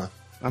at? Come on.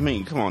 I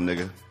mean, come on,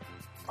 nigga.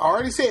 I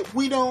already said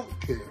we don't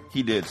care.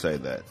 He did say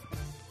that.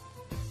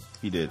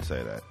 He did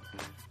say that.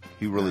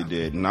 He really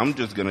did. And I'm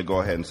just going to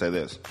go ahead and say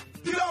this.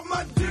 Get off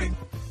my dick!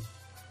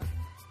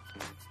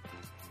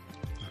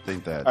 I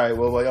think that. All right,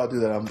 well, while y'all do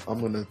that,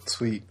 I'm going to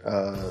tweet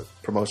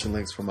promotion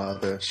links from my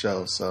other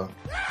show, so.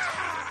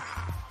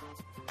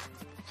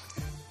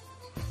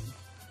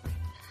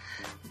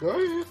 Go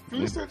ahead.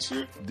 Finish that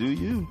shit. Do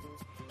you,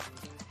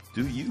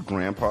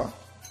 Grandpa?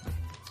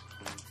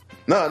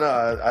 No,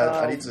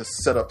 I need to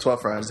set up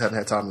 12 for I just haven't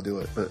had time to do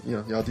it. But,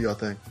 y'all do y'all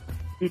thing.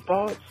 Your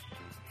thoughts?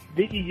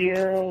 Vicky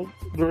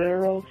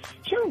Guerrero,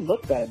 she don't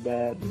look that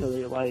bad,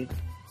 really. Like,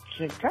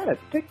 she's kind of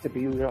thick, to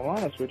be real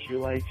honest with you.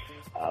 Like,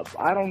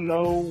 I don't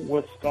know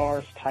what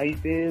Scar's type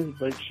is,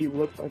 but she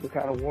looks like the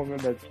kind of woman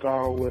that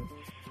Scar would.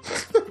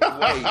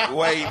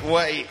 Wait.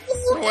 Wait.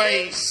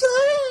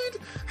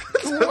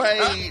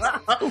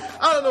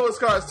 I don't know what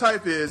Scar's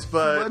type is,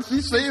 but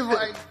she seems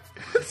like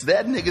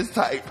that nigga's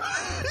type.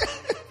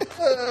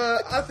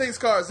 I think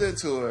Scar's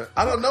into her.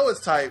 I don't know his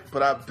type,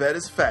 but I bet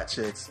it's fat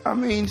chicks. I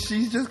mean,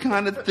 she's just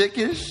kind of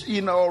thickish,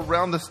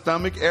 around the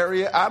stomach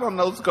area. I don't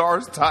know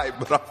Scar's type,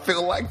 but I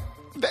feel like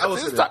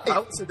that's his type. I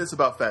would say this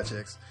about fat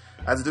chicks.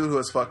 As a dude who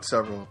has fucked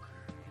several,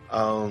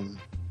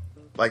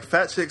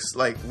 fat chicks,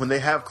 when they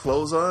have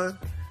clothes on,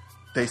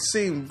 they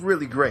seem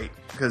really great.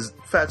 Because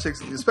fat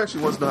chicks,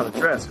 especially ones who know how to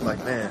dress, you're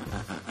like, man,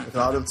 look at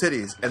all them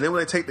titties. And then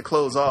when they take the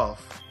clothes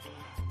off,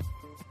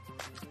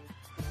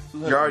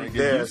 you're already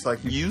there. It's like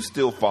you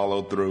still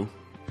follow through.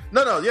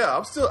 No,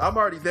 yeah, I'm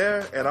already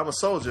there, and I'm a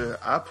soldier.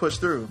 I push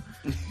through.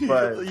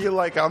 But you're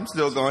like, I'm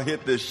still gonna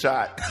hit this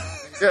shot.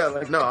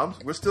 Yeah,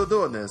 we're still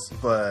doing this,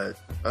 but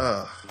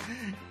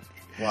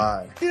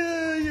why?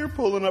 Yeah, you're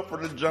pulling up for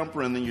the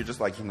jumper, and then you're just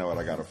like, you know what?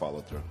 I gotta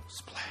follow through.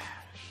 Splash.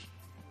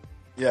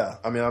 Yeah,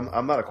 I mean,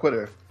 I'm not a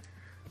quitter,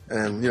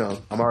 and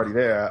I'm already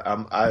there.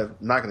 I'm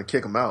not gonna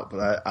kick him out,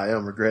 but I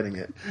am regretting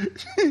it.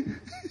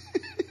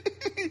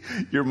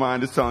 Your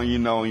mind is telling you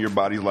no, and your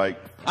body's like,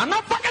 I'm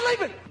not fucking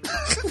leaving.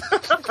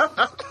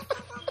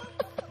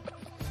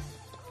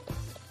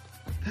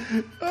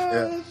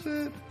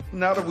 Shit.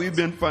 Now that we've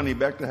been funny,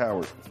 back to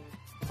Howard.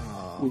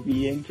 Would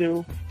be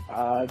into?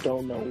 I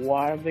don't know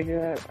why I'm thinking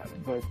that,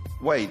 but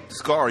wait,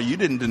 Scar, you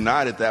didn't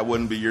deny that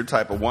wouldn't be your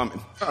type of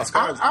woman. No,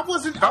 I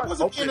wasn't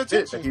paying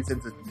attention.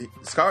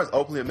 Scar's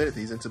openly admitted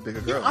he's into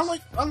bigger girls. I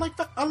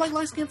like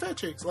light skinned fat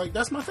chicks. Like,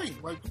 that's my thing.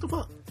 Like, what the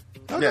fuck?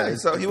 Okay,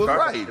 so he was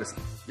right.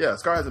 Yeah,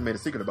 Scar hasn't made a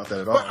secret about that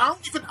at all. But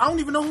I don't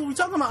even know who we're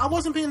talking about. I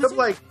wasn't paying attention.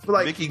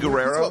 Like Vicky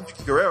Guerrero.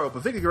 Vicky Guerrero,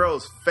 but Vicky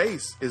Guerrero's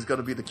face is going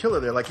to be the killer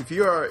there. Like if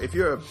you're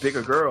a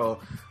bigger girl,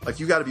 like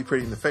you got to be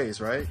pretty in the face,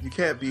 right? You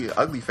can't be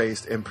ugly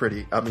faced and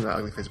pretty. I mean, not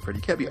ugly faced and pretty.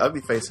 You can't be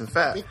ugly faced and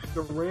fat. Vicky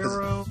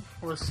Guerrero.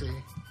 Let's see.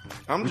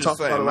 I'm just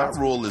saying, my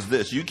rule is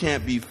this: you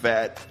can't be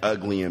fat,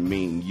 ugly, and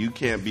mean. You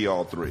can't be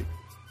all three.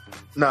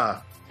 Nah,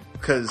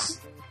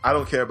 because I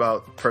don't care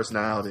about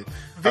personality.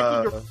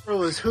 Vicky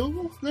Guerrero is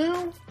who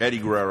now? Eddie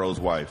Guerrero's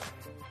wife,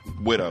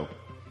 widow.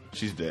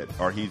 She's dead,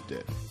 or he's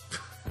dead.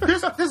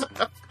 This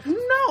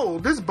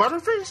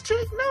Butterface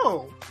chick,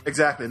 no.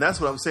 Exactly, and that's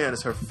what I'm saying.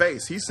 Is her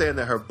face. He's saying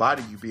that her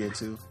body you be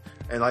into,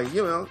 and like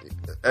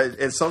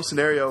in some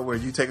scenario where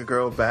you take a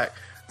girl back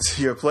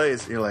to your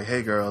place, and you're like,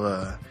 hey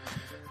girl,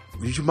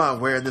 would you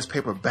mind wearing this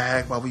paper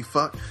bag while we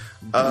fuck?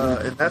 In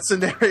that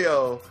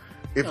scenario,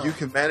 if you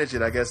can manage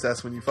it, I guess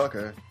that's when you fuck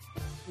her.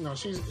 No,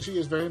 she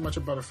is very much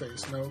a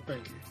Butterface. No,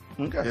 thank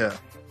you. Okay.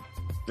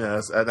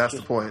 Yeah, that's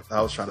the point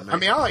I was trying to make. I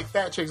mean, I like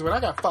fat chicks, but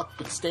I got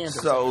fucking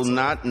standards. So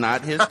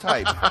not his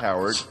type,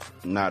 Howard.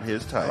 Not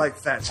his type. I like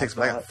fat chicks,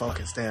 but I got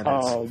fucking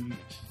standards.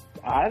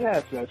 I'd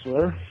have sex with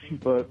her,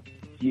 but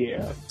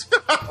yeah.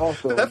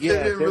 Also, that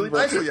fit in really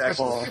nicely,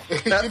 actually.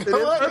 You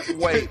know what?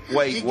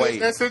 Wait. He gets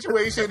that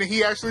situation, and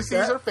he actually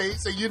sees her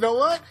face, and you know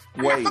what?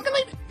 Wait.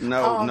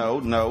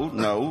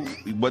 No.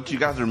 What you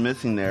guys are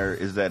missing there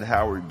is that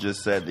Howard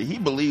just said that he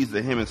believes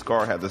that him and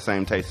Scar have the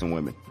same taste in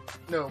women.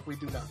 No, we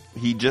do not.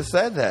 He just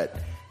said that.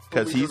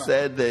 Because he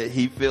said that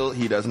he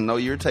doesn't know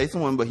your taste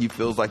in women, but he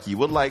feels like you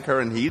would like her,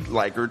 and he'd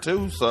like her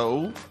too,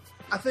 so...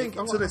 I think,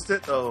 to an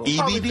extent, though...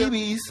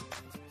 EBDBs.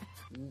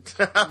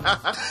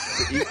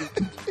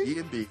 E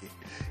and B.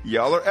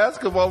 Y'all are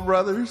Eskimo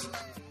brothers.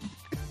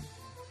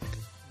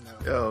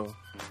 Yo,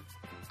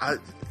 I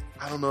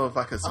don't know if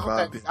I could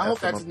survive. I hope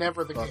that's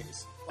never the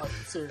case. Like,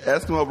 seriously.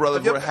 Eskimo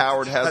brothers where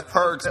Howard has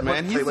perks,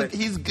 man.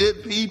 He's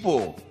good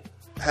people.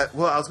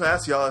 Well, I was going to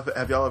ask y'all,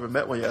 have y'all ever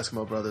met one of your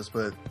Eskimo brothers?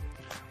 But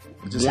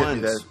just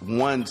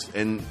once,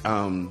 and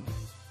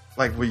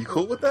like, were you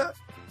cool with that?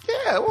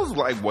 Yeah, it was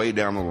like way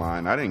down the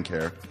line. I didn't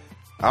care.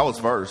 I was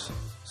first.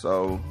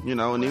 So,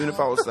 and even if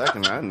I was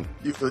second, I didn't.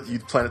 You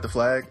planted the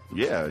flag?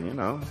 Yeah,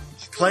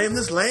 Claim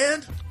this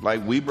land?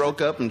 Like, we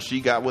broke up and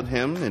she got with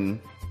him and...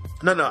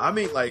 No, I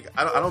mean, like,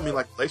 I don't mean,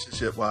 like,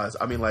 relationship-wise.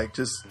 I mean, like,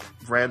 just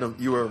random,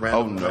 you were a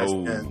random...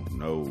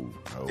 No.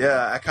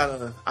 Yeah,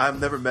 I've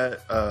never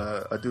met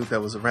a dude that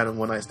was a random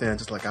one-night stand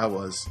just like I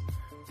was.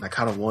 And I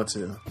kind of want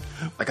to.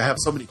 Like, I have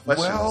so many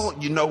questions. Well,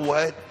 you know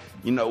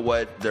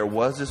what? There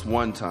was this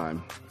one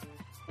time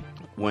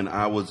when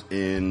I was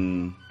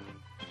in...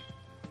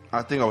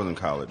 I think I was in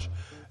college,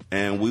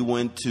 and we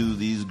went to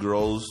these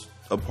girls'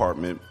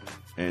 apartment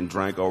and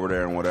drank over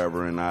there and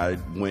whatever, and I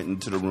went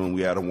into the room.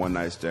 We had a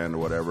one-night stand or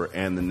whatever,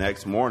 and the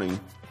next morning,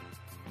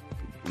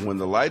 when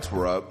the lights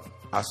were up,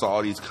 I saw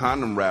all these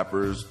condom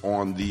wrappers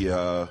on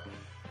the,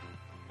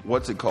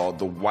 what's it called,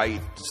 the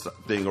white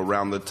thing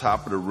around the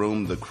top of the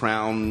room, the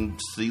crown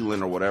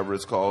ceiling or whatever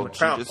it's called.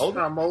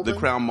 The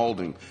crown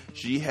molding.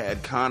 She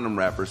had condom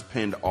wrappers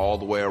pinned all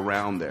the way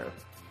around there.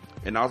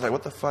 And I was like,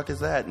 what the fuck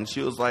is that? And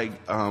she was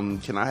like,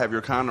 can I have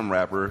your condom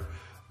wrapper?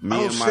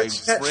 Me and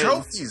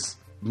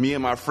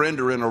my friend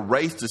are in a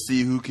race to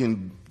see who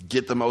can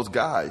get the most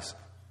guys.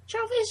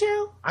 Trophies,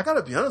 yo. I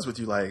gotta be honest with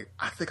you, like,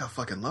 I think I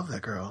fucking love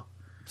that girl.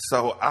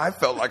 So I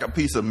felt like a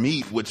piece of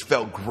meat, which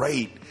felt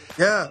great.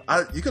 Yeah,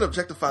 you could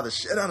objectify the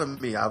shit out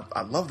of me.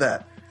 I love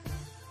that.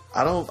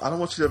 I don't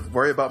want you to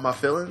worry about my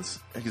feelings.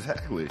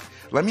 Exactly.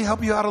 Let me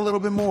help you out a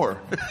little bit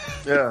more.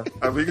 Yeah,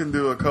 we can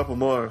do a couple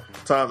more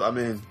times. I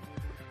mean...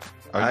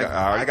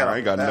 I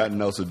ain't got nothing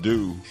else to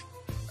do.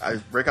 I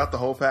break out the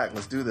whole pack.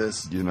 Let's do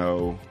this.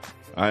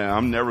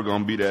 I'm never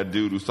gonna be that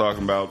dude who's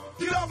talking about.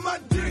 Get off my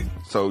dick.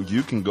 So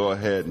you can go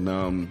ahead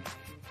and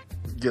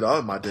get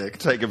on my dick.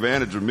 Take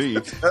advantage of me.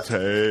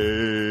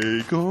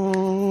 Take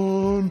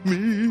on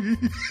me.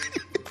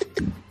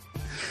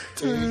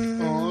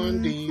 Take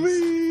on these.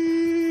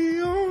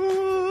 Me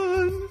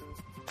on.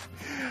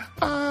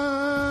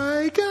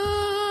 I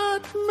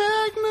got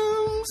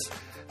magnums.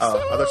 Oh,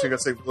 I thought you were gonna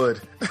say wood.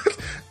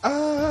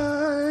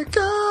 I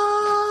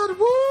got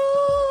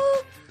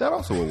wood. That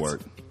also would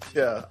work.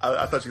 Yeah,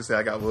 I thought you could say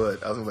I got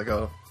wood. I was like,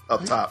 oh,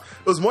 up top.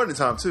 It was morning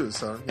time too,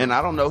 so. And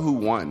I don't know who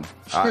won.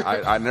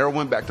 I never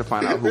went back to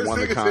find out who won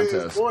the contest.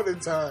 It's morning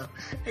time.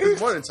 It's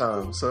morning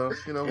time, so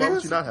why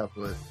would you not have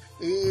wood?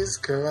 It's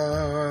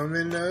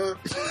coming up.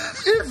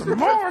 It's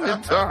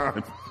morning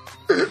time.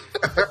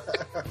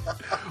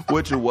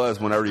 Which it was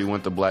whenever you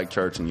went to black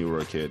church and you were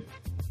a kid.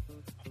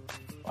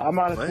 I'm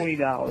out of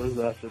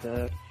 $20 after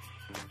that.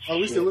 Are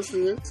we still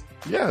listening to this?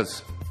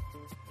 Yes.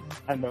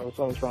 I know,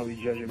 someone's probably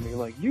judging me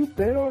like, you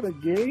bet on a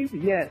game?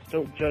 Yes,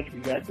 don't judge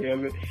me,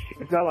 goddammit.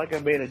 It's not like I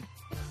made a...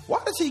 Why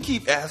does he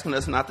keep asking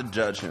us not to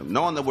judge him,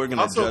 knowing that we're going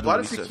to judge him? Also, why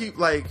does he keep,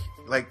 like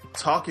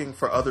talking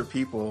for other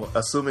people,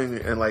 assuming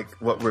and, like,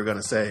 what we're going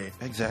to say?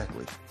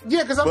 Exactly.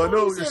 Yeah, because I thought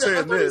he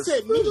said this.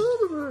 I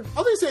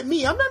thought he said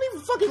me. I'm not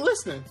even fucking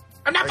listening.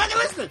 I'm not fucking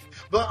listening.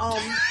 But,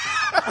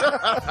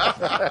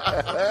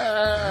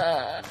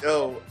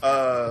 Yo,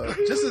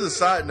 just as a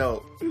side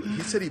note,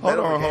 he said he bet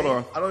on the game. Hold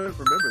on. I don't even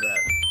remember that.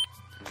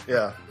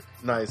 Yeah,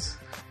 nice.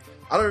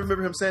 I don't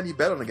remember him saying he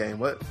bet on the game.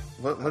 What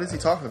is he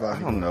talking about? I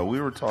don't know.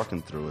 We were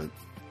talking through it.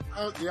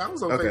 Yeah, I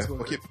was on Okay, Facebook.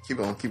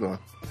 well, keep going.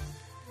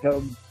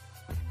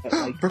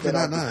 Brooklyn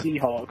Nine-Nine.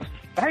 Seahawks.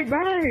 Bang,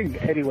 bang!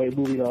 Anyway,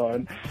 moving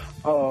on.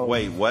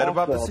 Wait, what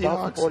about the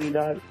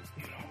Seahawks?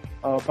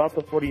 About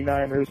the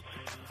 49ers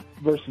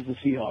versus the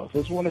Seahawks. I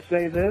just want to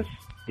say this.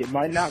 It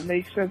might not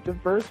make sense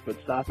at first, but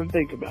stop and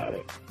think about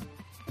it.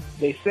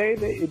 They say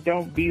that it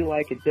don't be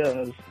like it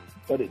does,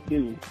 but it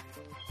do.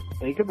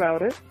 Think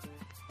about it.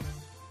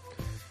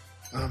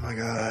 Oh my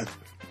God.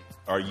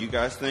 Are you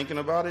guys thinking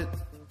about it?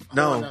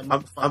 No,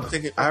 I'm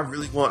thinking. I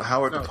really want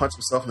Howard to punch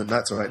himself in the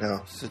nuts right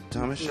now. It's the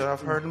dumbest shit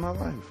I've heard in my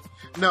life.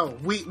 No,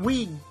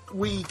 we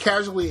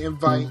casually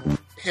invite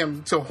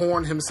him to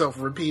horn himself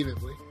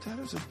repeatedly. That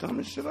is the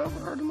dumbest shit I've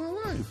ever heard in my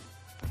life.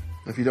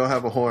 If you don't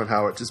have a horn,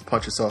 Howard, just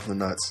punch yourself in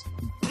the nuts.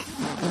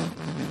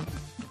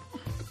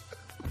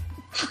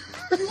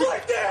 You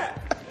like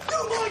that?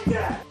 You like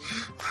that?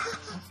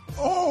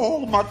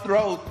 Oh, my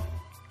throat.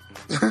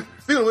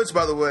 Speaking of which,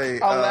 by the way,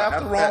 I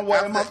laughed the wrong way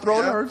and my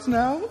throat hurts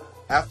now.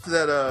 After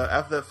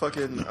that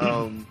fucking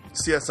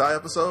CSI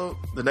episode,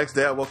 the next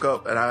day I woke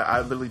up and I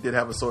literally did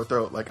have a sore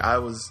throat. Like I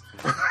was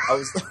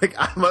like,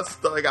 I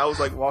was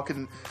like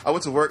walking. I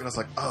went to work and I was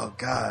like, oh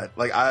God,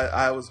 like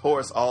I was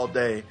hoarse all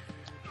day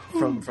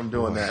from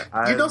doing that.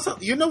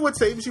 You know what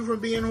saves you from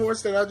being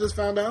hoarse that I just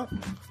found out?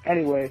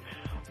 Anyway,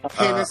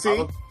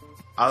 Hennessy.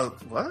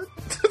 What?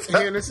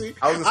 Hennessy.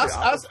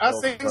 I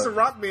sang some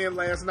Rock Band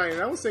last night,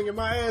 and I was singing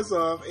my ass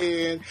off,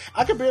 and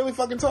I could barely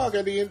fucking talk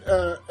at the end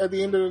of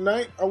the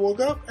night. I woke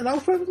up, and I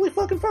was perfectly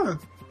fucking fine.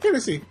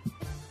 Hennessy.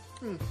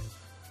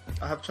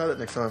 I'll have to try that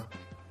next time.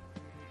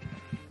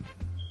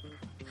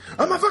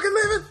 Am I fucking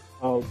living?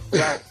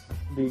 About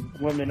the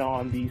women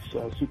on these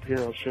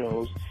superhero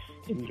shows,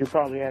 and you're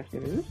probably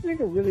asking, is this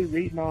nigga really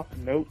reading off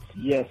notes?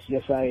 Yes,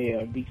 I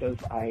am, because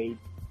I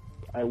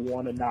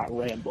want to not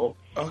ramble.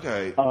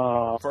 Okay.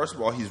 First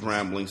of all, he's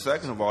rambling.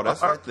 Second of all,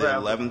 that's like the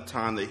 11th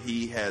time that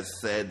he has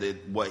said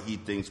that what he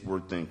thinks we're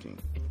thinking.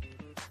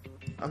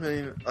 I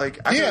mean, like,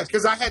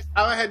 because I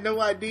had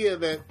no idea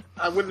that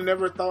I would have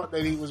never thought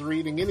that he was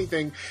reading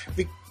anything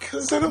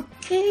because I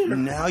don't care.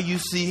 Now you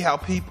see how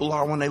people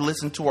are when they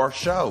listen to our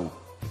show.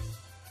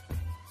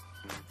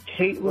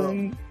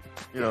 Caitlin.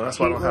 That's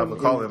why I don't have a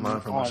call-in line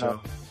for my show.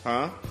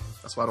 Huh?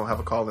 That's why I don't have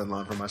a call-in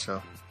line for my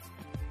show.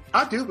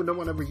 I do, but no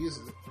one ever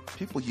uses it.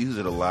 People use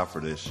it a lot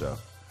for this show.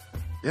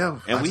 Yeah.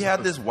 And we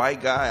had this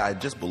white guy, I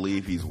just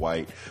believe he's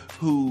white,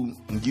 who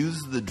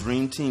uses the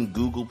Dream Team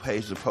Google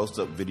page to post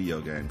up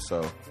video games.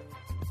 So,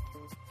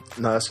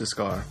 no, that's just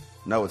Scar.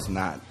 No, it's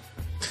not.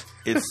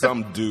 It's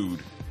some dude.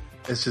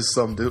 It's just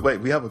some dude. Wait,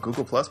 we have a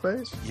Google Plus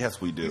page?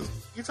 Yes, we do.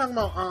 You talking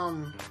about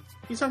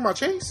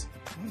Chase?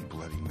 I don't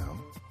bloody know.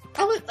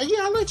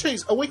 I let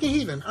Chase, Awaken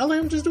Heathen. I let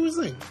him just do his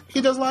thing.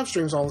 He does live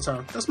streams all the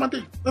time. That's my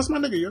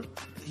nigga, yo.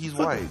 He's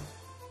white.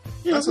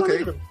 Yeah, that's okay.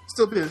 He can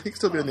still be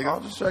a nigga. I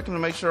was just checking to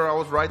make sure I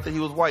was right that he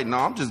was white. No,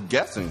 I'm just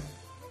guessing.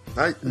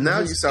 Now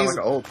you sound like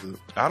an old dude.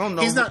 I don't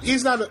know.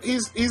 He's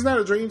not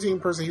a Dream Team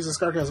person. He's a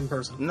Scarcasm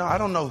person. No, I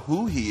don't know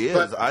who he is.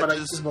 But I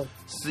just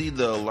see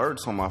the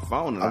alerts on my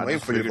phone. And I'm waiting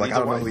for you. Like, I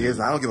don't know who he is.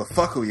 I don't give a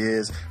fuck who he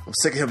is. I'm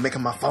sick of him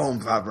making my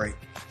phone vibrate.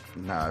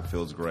 Nah, it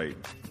feels great.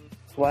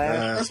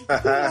 Flash. You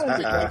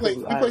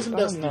play some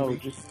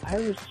Destiny.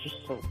 Iris is just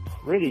so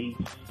pretty.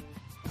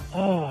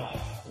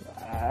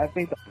 I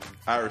think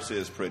Iris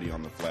is pretty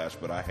on the Flash,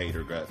 but I hate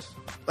her guts.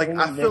 Like,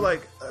 I feel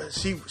like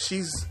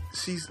she's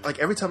like,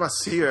 every time I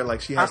see her,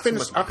 like, she has too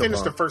much makeup on.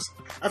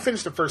 I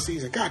finished the first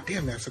season. God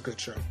damn, that's a good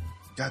show.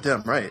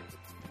 Goddamn right.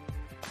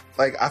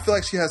 Like, I feel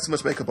like she has too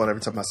much makeup on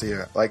every time I see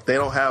her. Like, they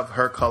don't have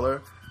her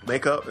color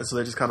makeup, and so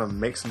they just kind of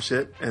make some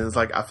shit. And it's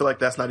like, I feel like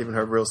that's not even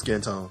her real skin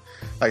tone.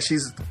 Like,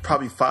 she's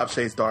probably 5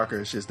 shades darker.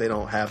 It's just they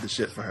don't have the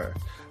shit for her.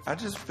 I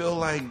just feel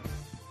like,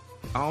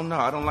 I don't know.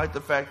 I don't like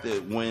the fact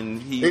that when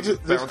he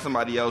found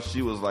somebody else,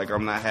 she was like,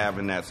 I'm not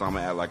having that, so I'm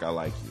going to act like I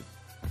like you.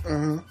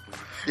 Mm-hmm.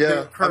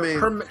 Yeah,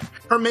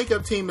 her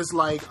makeup team is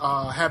like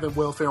having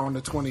welfare on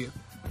the 20th.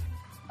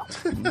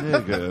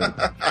 Nigga.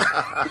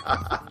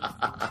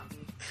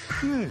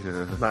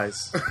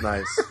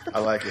 Nice. I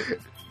like it.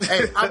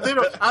 Hey,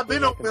 I've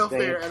been on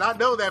welfare, and I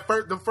know that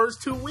the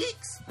first 2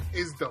 weeks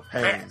is the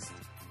best.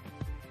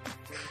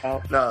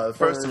 No, the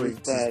first 2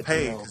 weeks is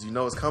pain because you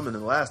know it's coming in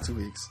the last 2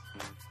 weeks.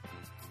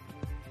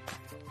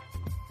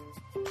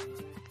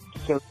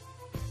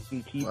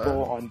 Certain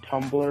people on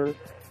Tumblr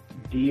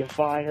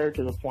deify her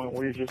to the point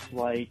where you're just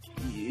like,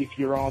 if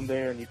you're on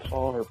there and you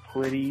call her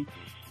pretty,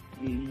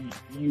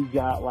 you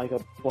got like a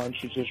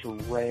bunch of just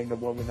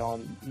random women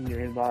in your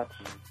inbox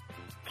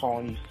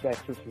calling you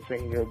sexist and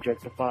saying you're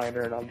objectifying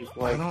her, and I'm just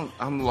like,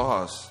 I'm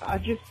lost. I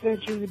just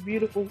said she was a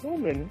beautiful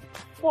woman.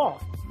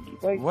 Fuck.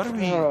 Like, what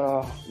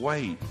are we?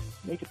 Wait.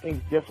 making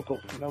things difficult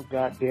for no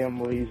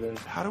goddamn reason.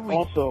 How do we?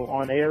 Also,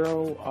 on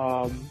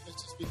Arrow,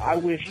 I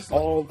wish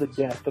all the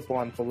death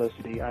upon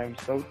Felicity. I am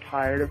so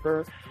tired of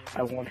her.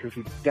 I want her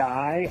to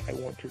die. I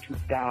want her to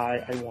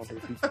die. I want her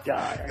to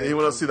die.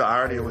 Anyone else see the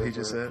irony of what he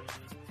just said?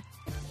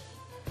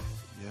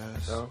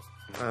 Yes. No?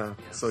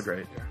 So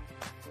great.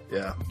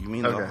 Yeah. You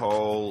mean the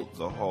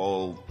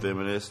whole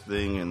feminist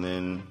thing, and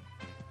then?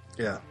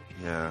 Yeah.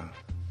 Yeah.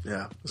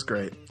 Yeah, it's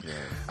great. Yeah.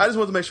 I just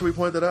wanted to make sure we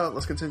pointed that out.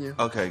 Let's continue.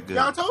 Okay, good.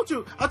 Yeah, I told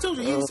you,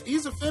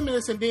 he's a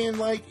feminist, and then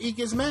like he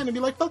gets mad and be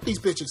like, "Fuck these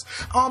bitches."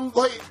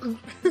 Like,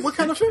 what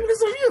kind of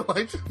feminist are you?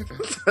 Like,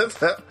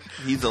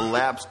 he's a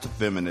lapsed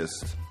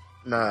feminist.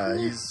 Nah,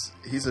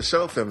 he's a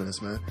show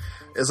feminist, man.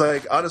 It's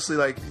like, honestly,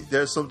 like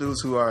there's some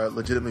dudes who are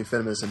legitimately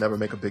feminists and never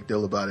make a big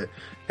deal about it,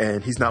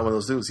 and he's not one of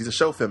those dudes. He's a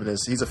show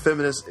feminist. He's a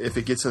feminist if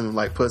it gets him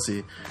like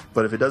pussy,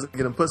 but if it doesn't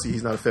get him pussy,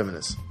 he's not a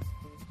feminist.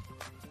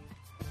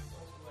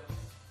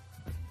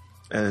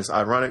 And it's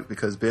ironic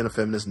because being a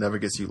feminist never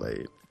gets you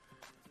laid.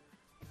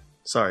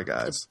 Sorry,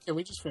 guys. Can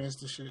we just finish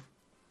this shit?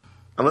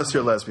 Unless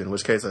you're a lesbian, in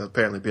which case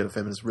apparently being a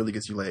feminist really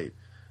gets you laid.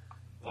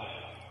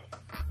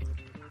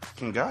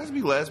 Can guys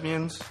be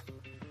lesbians?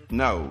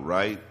 No,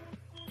 right?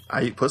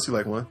 I eat pussy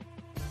like one.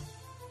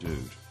 Dude.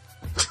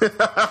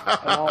 And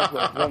also,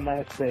 one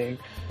last thing.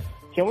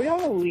 Can we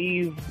all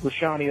leave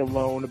Rashani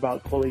alone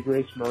about Chloe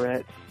Grace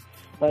Moretz?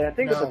 Like, I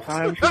think at the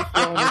time she was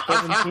still under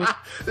 17.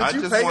 I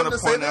just want to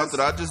point out that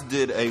I just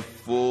did a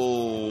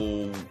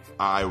full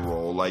eye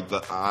roll. Like,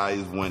 the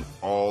eyes went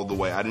all the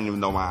way. I didn't even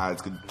know my eyes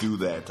could do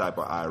that type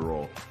of eye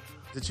roll.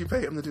 Did you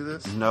pay him to do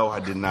this? No, I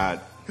did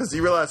not. Because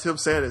you realize him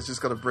saying it's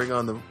just going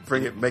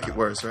to make it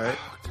worse, right?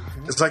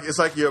 It's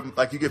like you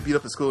get beat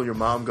up at school and your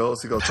mom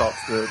goes to go talk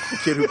to the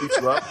kid who beat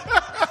you up.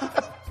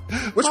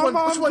 Which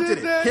one did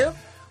it? Him?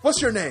 What's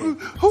your name?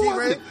 Who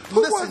was it?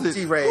 Listen,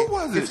 D-Ray,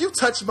 if you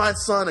touch my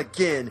son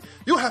again,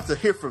 you'll have to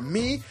hear from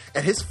me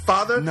and his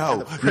father. No,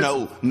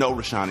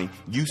 Rashani.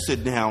 You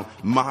sit down.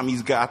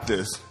 Mommy's got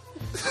this.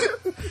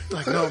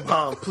 Like, no,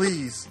 Mom,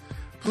 please.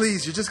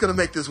 Please, you're just going to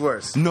make this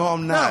worse. No,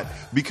 I'm not.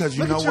 Because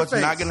you know what's face.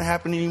 not going to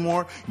happen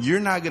anymore? You're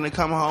not going to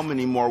come home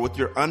anymore with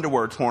your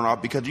underwear torn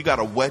off because you got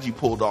a wedgie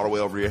pulled all the way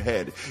over your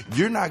head.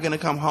 You're not going to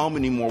come home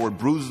anymore with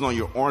bruises on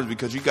your arms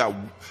because you got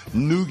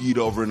noogied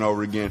over and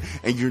over again.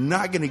 And you're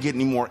not going to get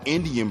any more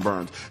Indian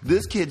burns.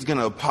 This kid's going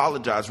to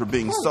apologize for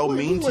being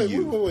mean to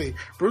you. Wait.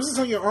 Bruises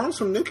on your arms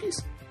from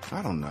nookies?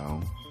 I don't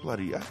know.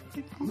 Bloody. I'm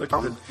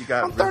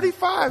I'm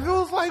 35. It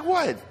was like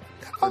what?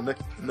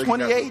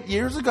 28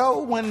 years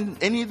ago when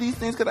any of these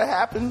things could have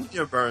happened.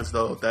 Your burns,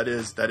 though,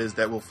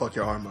 that will fuck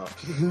your arm up.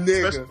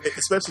 Nigga.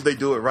 Especially if they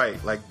do it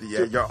right. Like,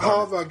 your arm.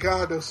 Oh my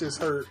God, those shits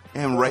hurt.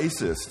 And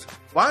racist.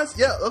 Why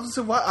is, I was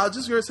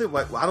just going to say,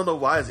 I don't know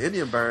why is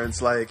Indian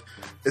burns, like,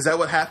 is that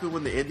what happened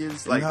when the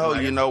Indians, like... No,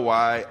 you know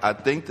why? I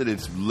think that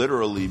it's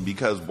literally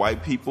because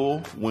white people,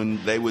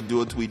 when they would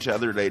do it to each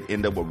other, they'd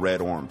end up with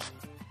red arms.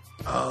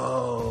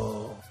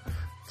 Oh.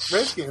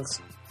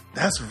 Redskins.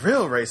 That's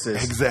real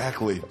racist.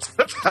 Exactly.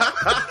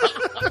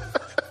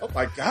 Oh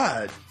my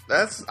God.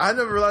 I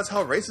never realized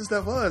how racist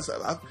that was.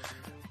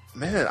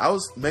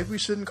 Maybe we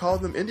shouldn't call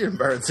them Indian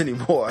burns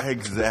anymore.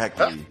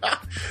 Exactly.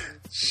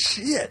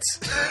 Shit.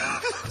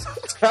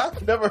 I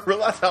never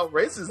realized how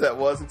racist that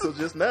was until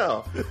just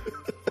now.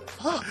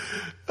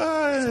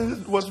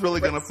 What's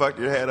really going to fuck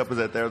your head up is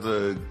that there's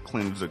a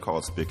clinic that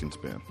called Spick and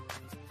Span.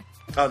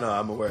 Oh no,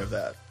 I'm aware of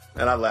that.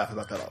 And I laugh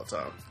about that all the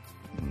time.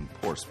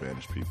 Poor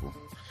Spanish people.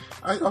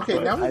 Now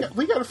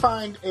we got to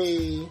find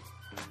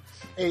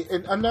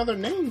another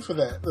name for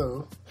that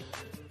though.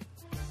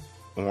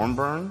 Arm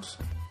burns,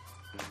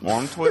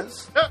 arm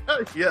twists.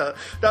 Yeah,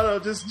 no,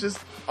 just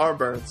arm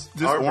burns.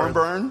 Just arm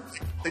burn.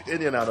 Take the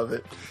Indian out of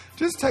it.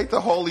 Just take it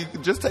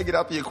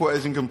out the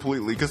equation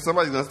completely. Because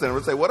somebody's gonna stand up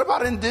and say, "What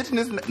about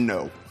indigenous?"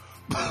 No.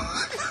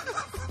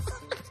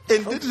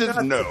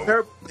 Indigenous,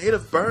 no.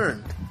 Native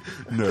burn.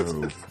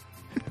 No.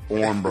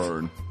 Arm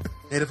burn.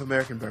 Native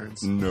American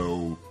burns.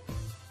 No.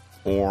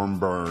 Arm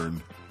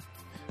burn.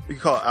 You can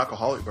call it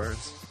alcoholic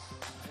burns.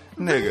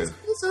 Nigga.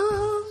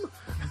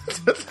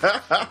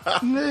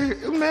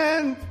 Nigga,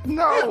 man,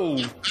 no.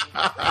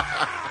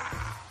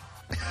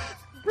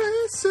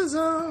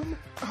 Racism.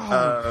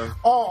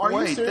 Are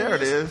you serious? There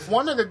it is.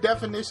 One of the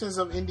definitions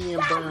of Indian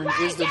burn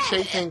is the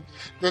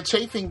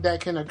chafing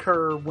that can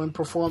occur when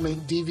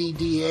performing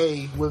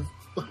DVDA with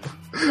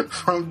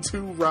from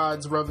two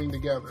rods rubbing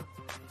together.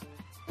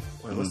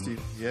 Wait, what's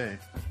DVDA?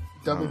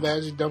 Double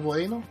vag, double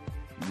anal?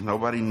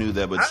 Nobody knew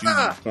that, but you,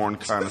 porn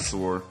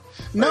connoisseur.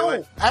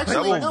 No,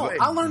 actually, no.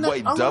 I learned that.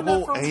 Wait,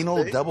 double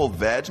anal, double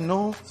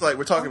vaginal? It's like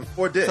we're talking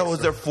 4 dicks. So is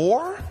there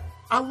 4?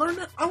 I learned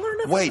that.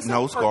 Wait,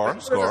 no, Scar.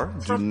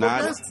 Do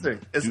not.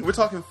 We're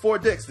talking 4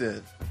 dicks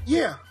then.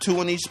 Yeah. 2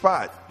 in each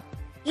spot.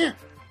 Yeah.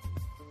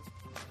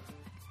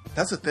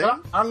 That's a thing.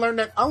 I learned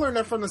that. I learned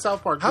that from the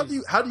South Park. How do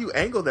you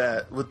angle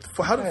that?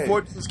 How do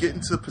 4 dudes get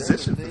into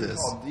position for this?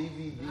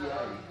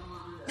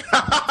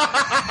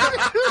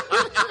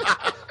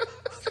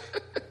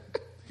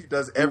 He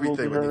does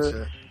everything with each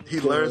other. He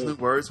learns new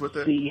words with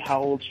it. See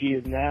how old she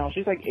is now.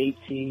 She's like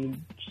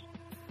 18.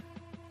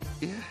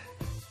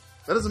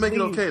 That doesn't make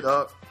it okay,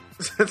 dog.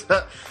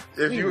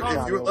 if you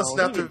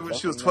snapped her when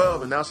she was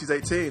 12 and now she's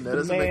 18, that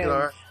doesn't make it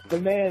alright. The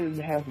man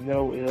has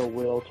no ill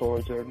will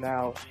towards her.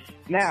 Now,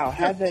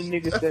 had that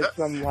nigga said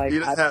something like,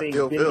 I think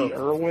Bendy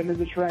Irwin is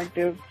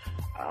attractive,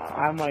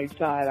 I might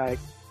side-eye.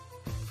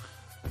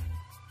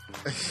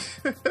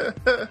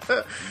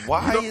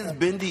 Why is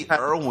Bendy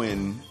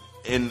Irwin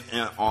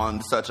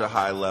on such a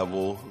high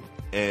level?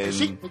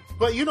 And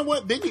but you know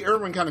what? Bendy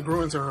Irwin kind of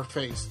grew into her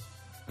face.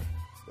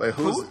 Wait,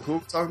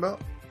 who talking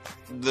about?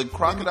 The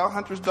Crocodile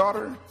Hunter's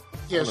daughter?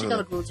 Yeah, she kind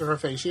of grew into her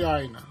face. She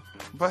already know.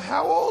 But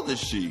how old is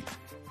she?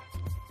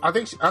 I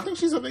think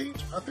she's of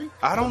age.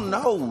 I don't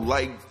know.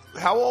 Like,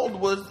 how long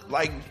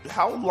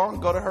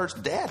ago did her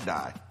dad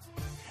die?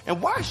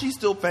 And why is she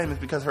still famous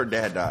because her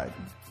dad died?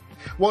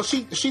 Well,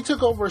 she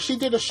took over. She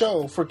did a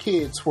show for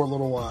kids for a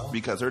little while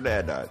because her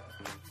dad died.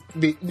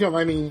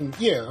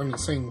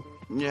 Same.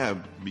 Yeah,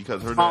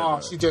 because her dad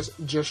died. She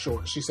just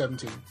short. She's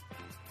 17.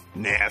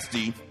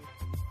 Nasty.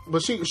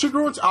 But she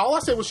grew into. All I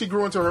said was she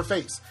grew into her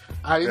face.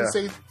 I didn't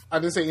say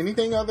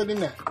anything other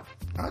than that.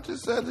 I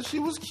just said that she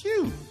was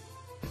cute.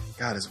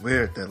 God, it's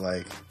weird that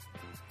like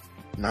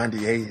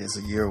 98 is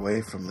a year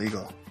away from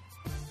legal.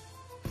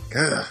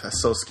 God,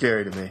 that's so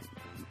scary to me.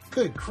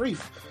 Good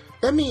grief.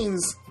 That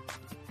means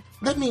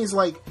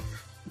like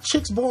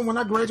chicks born when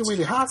I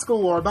graduated high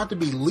school are about to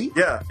be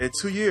legal. Yeah, in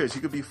 2 years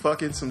you could be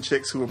fucking some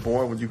chicks who were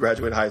born when you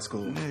graduated high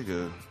school.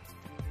 Nigga.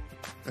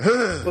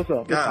 What's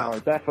up? It's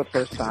Howard. Back for the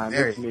first time.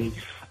 It's me,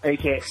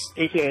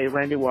 aka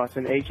Randy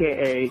Watson,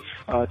 aka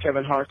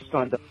Kevin Hart's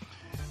son.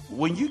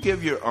 When you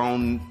give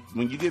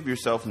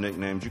yourself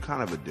nicknames, you're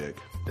kind of a dick.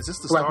 Is this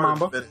the Black start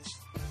Mamba? or the finish?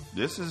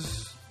 This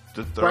is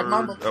the third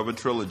of a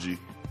trilogy.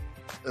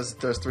 There's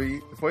 3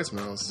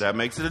 voicemails. That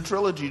makes it a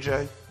trilogy,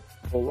 Jay.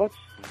 Well, let's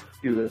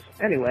do this.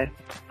 Anyway,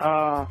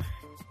 Della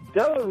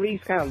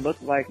Reese kind of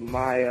looked like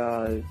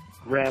my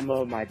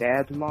grandma, my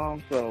dad's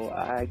mom, so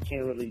I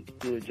can't really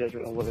do a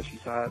judgment on whether she's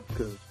hot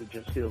because it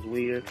just feels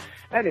weird.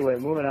 Anyway,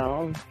 moving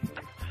on.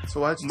 So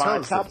why'd you my tell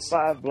us top this?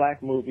 5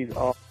 black movies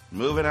are...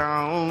 Moving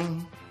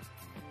on.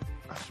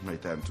 I should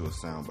make that into a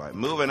soundbite.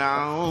 Moving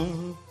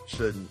on.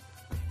 Shouldn't.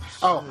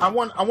 Oh, I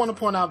want to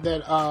point out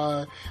that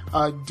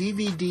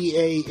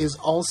DVDA is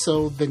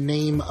also the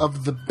name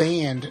of the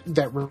band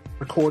that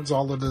records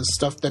all of the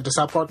stuff that the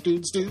South Park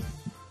dudes do.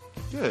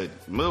 Good.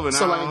 Moving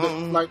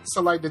on. Like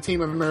the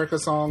Team of America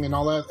song and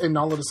all that, and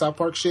all of the South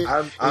Park shit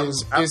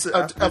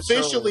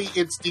officially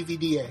it's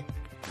DVDA.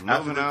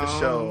 After the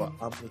show,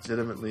 I'm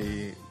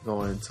legitimately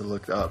going to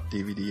look up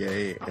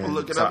DVDA. I'm gonna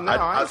look it up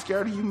now. I'm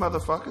scared of you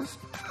motherfuckers.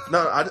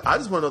 No, I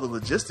just want to know the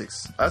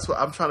logistics. That's what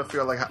I'm trying to figure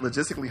out. Like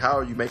logistically, how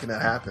are you making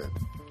that happen?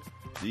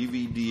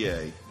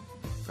 DVDA.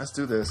 Let's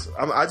do this.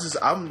 I'm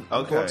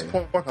going to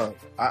Pornhub.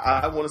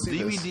 I want to see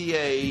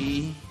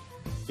DVDA.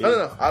 This.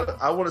 No.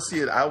 I want to see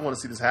it. I want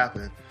to see this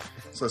happen.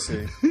 So let's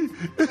see.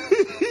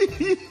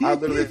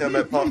 I'm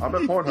at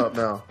Pornhub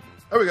now.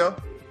 There we go.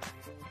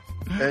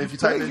 And if you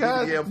type in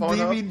DVDA on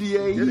Pornhub,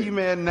 DVDA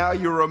He-Man, Now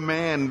You're a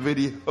Man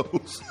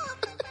videos.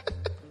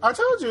 I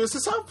told you, it's the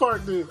South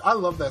Park dude. I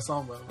love that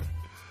song, by the way.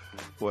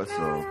 What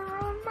song?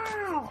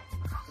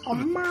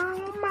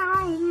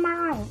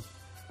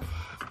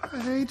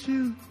 I hate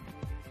you.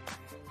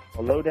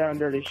 A Low Down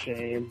Dirty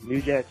Shame,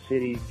 New Jack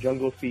City,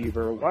 Jungle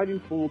Fever, Why Do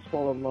Fools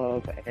Fall in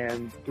Love,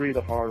 and 3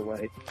 the Hard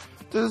Way.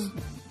 Does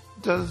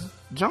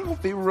Jungle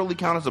Fever really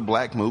count as a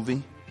black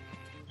movie?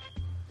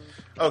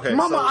 Okay,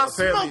 Mama,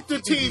 so I apparently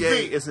smoked the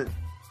TV.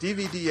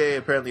 DVDA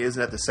apparently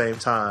isn't at the same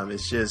time.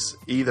 It's just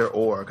either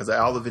or, because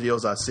all the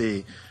videos I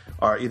see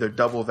are either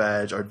double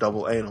vag or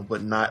double anal,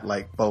 but not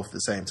like both at the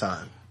same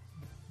time.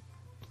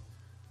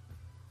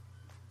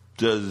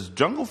 Does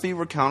Jungle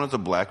Fever count as a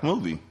black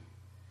movie?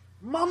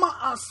 Mama,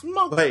 I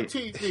smoked the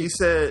TV. He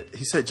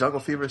said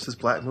Jungle Fever is his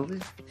black movie?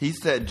 He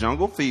said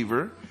Jungle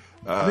Fever,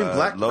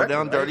 Black Low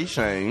Down director, Dirty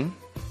Shame.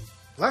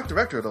 Black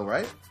director though,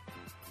 right?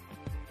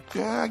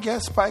 Yeah, I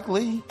guess Spike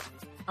Lee.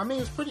 And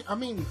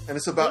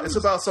it's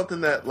about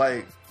something that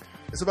like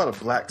it's about a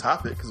black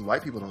topic because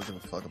white people don't give a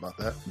fuck about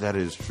that. That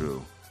is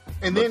true.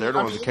 And but then they're the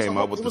ones that came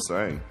up with the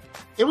saying.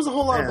 It was a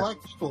whole lot of black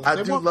people.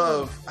 I do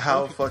love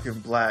how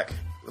fucking black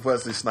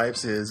Wesley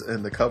Snipes is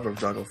in the cover of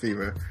Jungle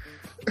Fever.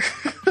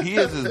 He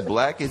is as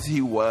black as he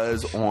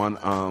was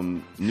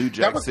on New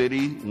Jack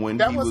City when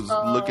he was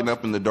looking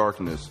up in the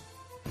darkness.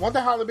 Wasn't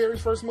that Halle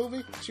Berry's first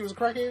movie? She was a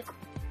crackhead?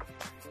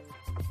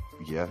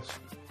 Yes.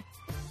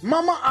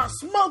 Mama, I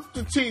smoked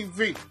the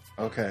TV.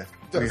 Okay.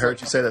 We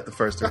heard you say that the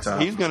first 3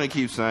 times. He's going to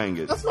keep saying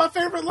it. That's my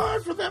favorite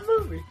line from that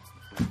movie.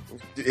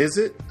 Is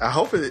it? I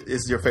hope it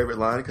is your favorite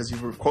line because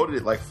you've quoted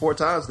it like 4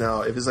 times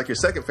now. If it's like your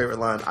second favorite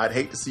line, I'd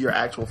hate to see your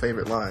actual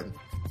favorite line.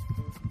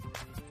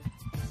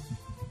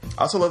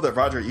 I also love that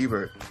Roger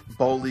Ebert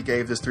boldly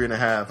gave this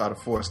 3.5 out of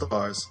 4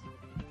 stars.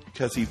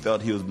 Because he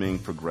felt he was being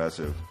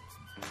progressive.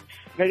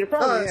 Now you're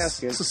probably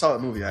asking. It's a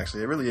solid movie,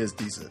 actually. It really is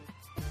decent.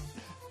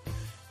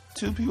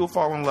 2 people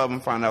fall in love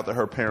and find out that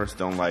her parents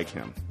don't like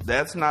him.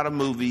 That's not a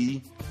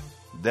movie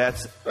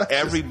That's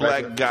every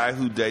black guy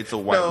who dates a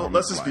white woman. No,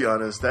 let's just be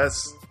honest.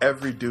 That's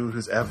every dude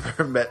who's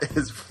ever met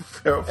his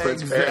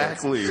girlfriend's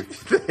parents.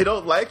 They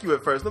don't like you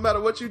at first, no matter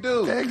what you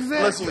do.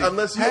 Exactly.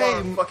 Unless you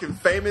are fucking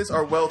famous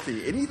or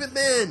wealthy. And even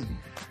then,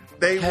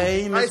 they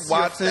Hey, Miss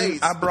Watson,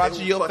 I brought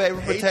you your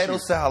favorite potato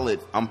salad.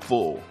 I'm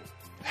full.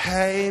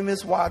 Hey,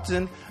 Miss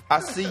Watson, I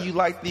see you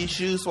like these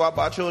shoes, so I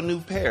bought you a new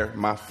pair.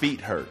 My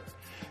feet hurt.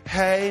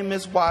 Hey,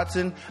 Miss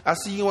Watson, I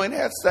see you ain't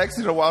had sex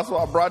in a while, so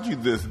I brought you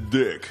this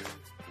dick.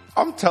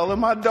 I'm telling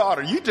my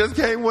daughter, you just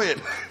can't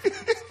win.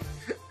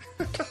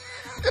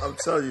 I'm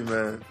telling you,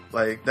 man.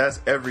 Like,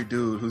 that's every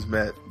dude who's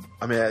met.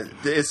 I mean,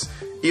 it's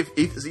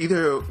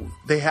either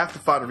they have to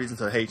find a reason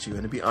to hate you,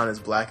 and to be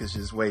honest, black is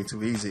just way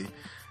too easy.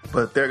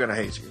 But they're gonna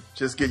hate you.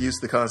 Just get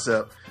used to the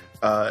concept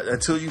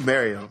until you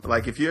marry them.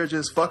 Like, if you're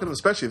just fucking them,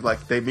 especially if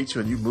like they meet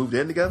you and you moved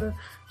in together,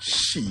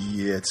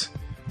 shit,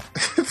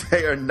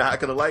 they are not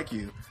gonna like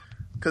you.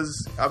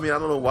 Because I mean, I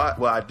don't know why.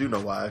 Well, I do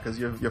know why. Because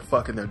you're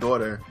fucking their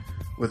daughter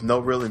with no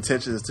real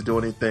intentions to do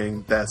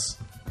anything that's,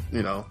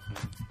 you know,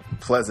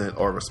 pleasant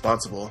or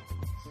responsible.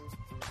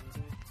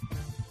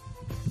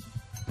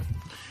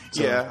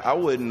 So, yeah, I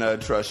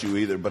wouldn't trust you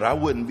either, but I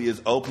wouldn't be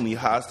as openly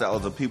hostile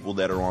as the people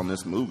that are on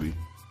this movie.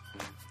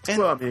 And,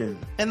 well, I mean,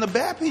 and the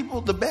bad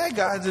people, the bad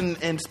guys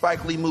in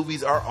Spike Lee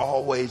movies are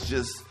always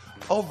just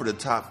over the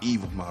top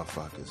evil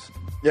motherfuckers.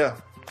 Yeah,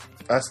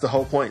 that's the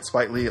whole point.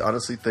 Spike Lee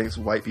honestly thinks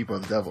white people are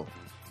the devil.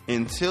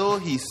 Until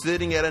he's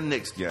sitting at a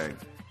Knicks game.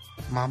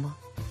 Mama,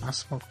 I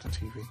smoked the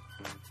TV.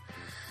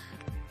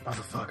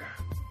 Motherfucker.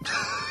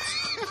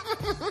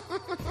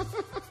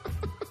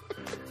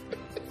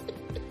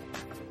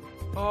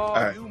 Oh,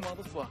 right. you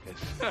motherfuckers.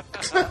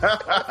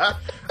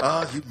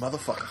 Oh, you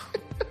motherfucker.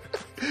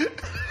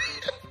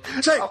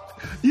 Jake.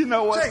 You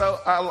know what, Jake. though?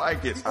 I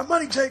like it. My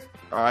money, Jake.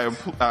 I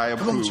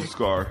approve, Jake.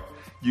 Scar.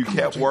 You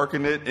kept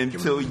working it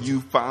until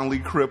you finally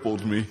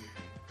crippled me.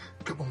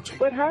 Come on, Jake.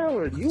 But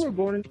Howard, you were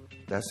born in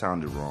That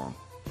sounded wrong.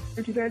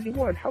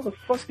 1991. How the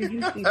fuck did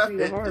you see Through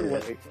the Hard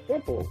Way?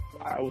 Simple.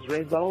 I was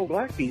raised by old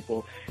black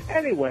people.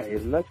 Anyway,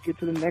 let's get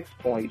to the next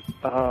point.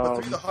 But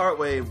Through the Hard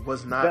Way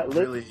was not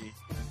really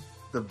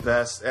the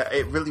best.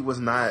 It really was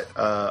not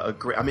a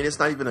great. I mean, it's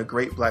not even a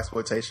great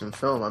blaxploitation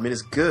film. I mean,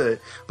 it's good,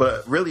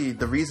 but really,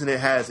 the reason it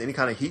has any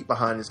kind of heat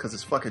behind it is because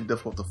it's fucking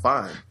difficult to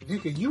find.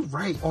 Nigga, you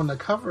right on the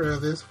cover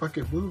of this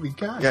fucking movie,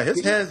 God. Yeah,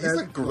 his hands. He's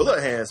like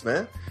gorilla hands,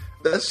 man.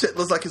 That shit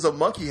looks like it's a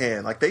monkey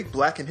hand. Like they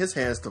blacken his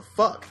hands to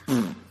fuck.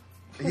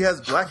 He has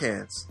black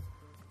hands.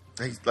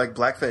 He's like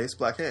blackface,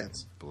 black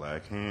hands.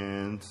 Black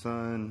hands,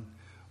 son,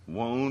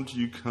 won't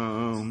you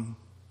come?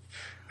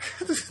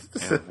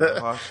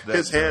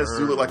 His hands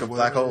do look like a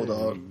black hole,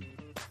 dog.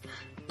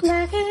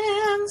 Black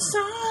hands,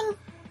 son.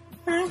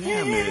 Black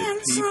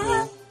hands,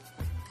 son.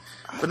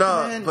 But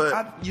no, Man,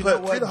 but you know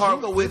what?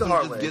 Jingle Wisdom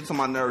hard just way. gets on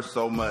my nerves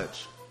so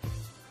much.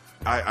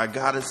 I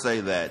gotta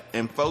say that.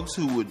 And folks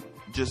who would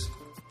just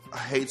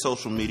hate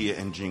social media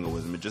and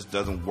jingoism, it just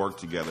doesn't work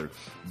together.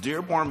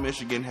 Dearborn,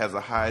 Michigan has the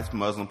highest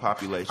Muslim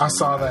population in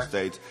the United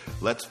States.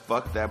 Let's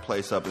fuck that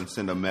place up and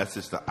send a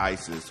message to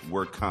ISIS.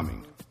 We're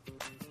coming.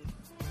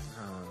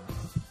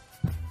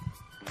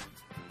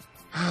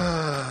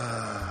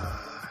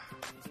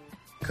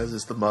 Because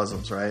it's the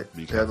Muslims, right?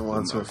 They're the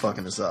ones who are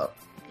fucking us up.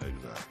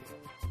 Exactly.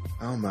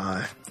 Oh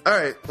my. All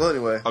right. Well,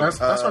 anyway, That's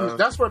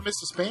where Mr.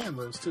 Span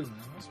lives too, man.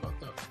 That's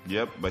fucked up.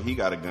 Yep, but he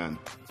got a gun.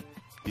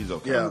 He's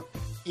okay. Yeah.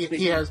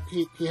 He has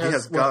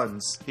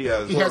guns. He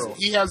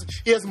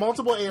has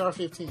multiple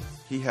AR-15s.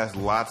 He has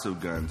lots of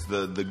guns.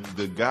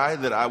 The guy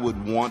that I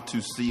would want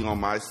to see on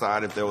my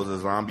side if there was a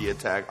zombie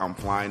attack, I'm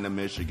flying to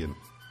Michigan.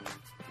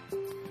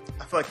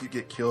 I feel like you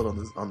get killed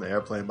on the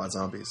airplane by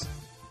zombies.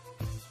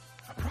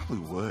 I probably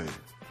would.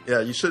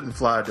 Yeah, you shouldn't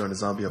fly during the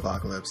zombie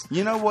apocalypse.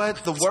 You know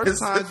what? The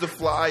worst times to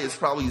fly is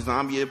probably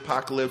zombie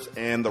apocalypse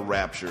and the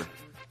rapture.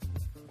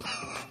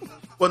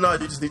 Well, no,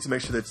 you just need to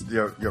make sure that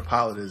your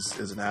pilot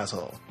is an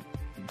asshole.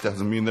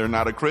 Doesn't mean they're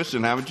not a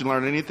Christian. Haven't you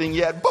learned anything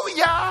yet?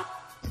 Booyah!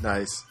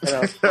 Nice.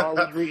 Star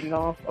was reading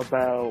off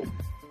about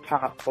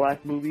top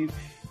black movies.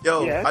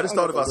 Yo, Yeah, I just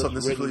thought about something.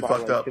 This is really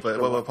fucked up. But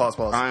pause.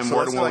 I am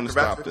more than willing to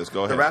stop this.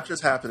 Go ahead. The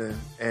rapture's happening,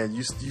 and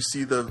you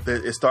see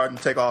it's starting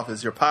to take off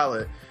as your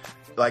pilot.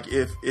 Like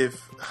if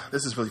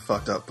this is really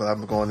fucked up, but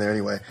I'm going there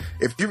anyway.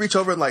 If you reach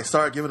over and like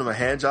start giving him a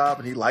hand job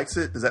and he likes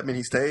it, does that mean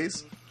he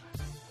stays?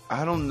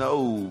 I don't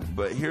know,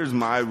 but here's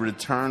my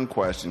return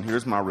question.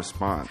 Here's my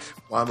response.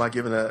 Why am I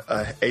giving a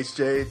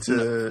HJ to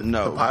the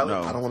pilot?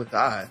 No. I don't want to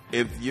die.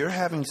 If you're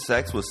having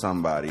sex with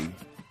somebody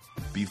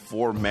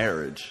before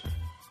marriage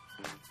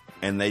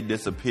and they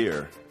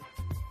disappear,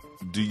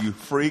 do you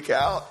freak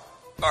out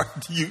or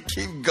do you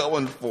keep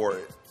going for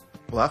it?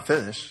 Well, I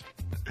finished.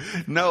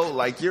 No,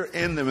 like you're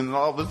in them and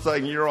all of a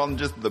sudden you're on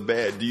just the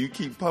bed. Do you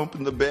keep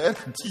pumping the bed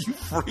or do you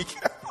freak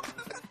out?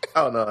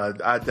 Oh, no,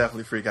 I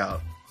definitely freak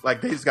out.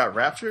 Like, they just got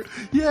raptured?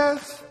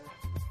 Yes.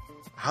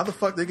 How the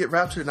fuck did they get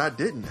raptured and I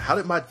didn't? How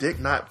did my dick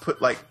not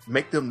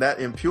make them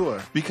that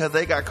impure? Because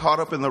they got caught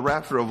up in the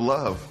rapture of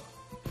love.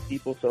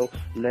 People, so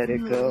let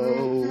it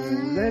go,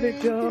 let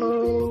it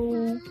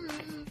go.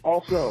 Also,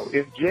 Also,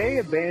 if Jay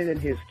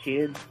abandoned his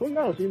kids, who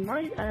knows? He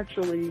might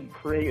actually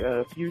create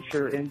a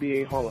future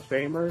NBA Hall of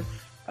Famer.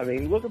 I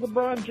mean, look at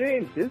LeBron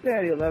James. His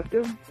daddy left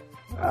him.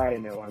 I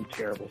know I'm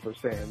terrible for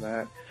saying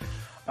that.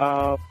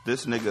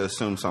 This nigga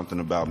assumed something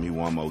about me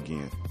one more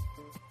again.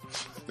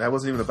 That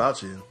wasn't even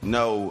about you.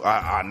 No,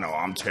 I know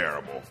I'm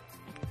terrible.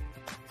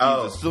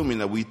 He's assuming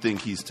that we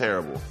think he's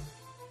terrible.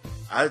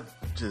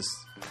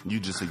 You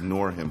just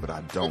ignore him, but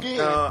I don't.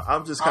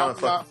 I'm just kind of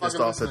fucking pissed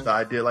off at the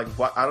idea. Like,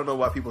 I don't know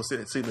why people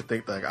seem to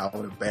think that I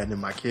would abandon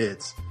my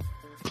kids.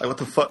 Like, what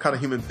the fuck kind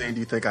of human being do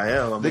you think I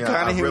am? I mean, the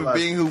kind of human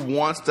being who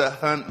wants to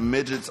hunt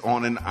midgets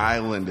on an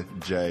island,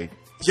 Jay.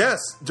 Yes,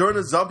 during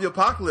the zombie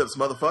apocalypse,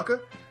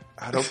 motherfucker.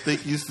 I don't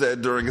think you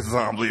said during a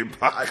zombie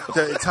apocalypse.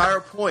 The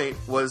entire point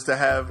was to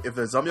have, if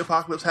the zombie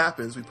apocalypse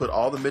happens, we put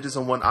all the midgets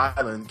on one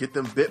island, get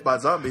them bit by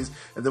zombies,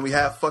 and then we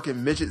have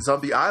fucking midget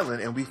zombie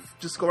island, and we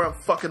just go around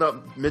fucking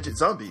up midget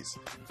zombies.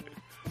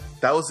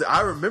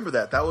 I remember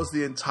that. That was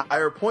the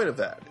entire point of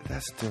that.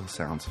 That still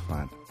sounds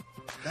fun.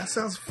 That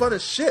sounds fun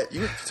as shit.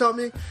 You tell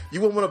me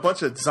you wouldn't want a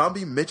bunch of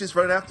zombie midgets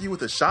running after you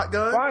with a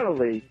shotgun?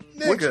 Finally.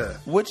 Nigga.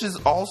 Which is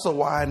also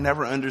why I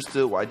never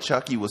understood why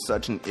Chucky was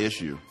such an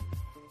issue.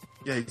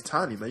 Yeah, he's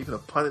tiny, man. You could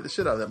have punted the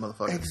shit out of that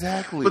motherfucker.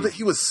 Exactly. But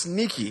he was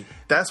sneaky.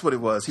 That's what it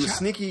was. He was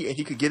sneaky, and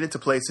he could get into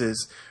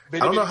places. I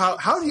don't know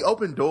how did he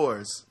open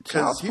doors?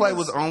 Child's Play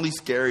was only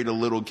scary to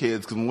little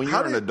kids, because when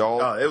you're an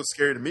adult... Oh, it was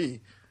scary to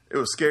me. It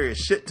was scary as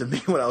shit to me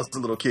when I was a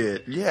little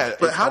kid. Yeah,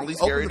 but it's how only did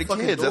he scary to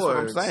kids. That's what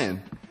I'm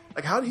saying.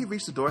 Like, how did he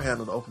reach the door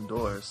handle to open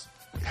doors?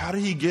 How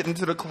did he get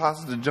into the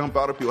closet to jump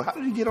out of people? How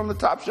did he get on the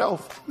top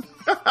shelf?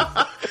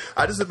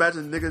 I just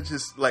imagine nigga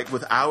just like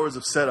with hours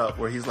of setup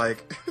where he's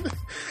like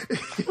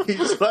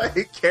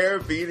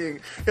carabining.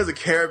 He has a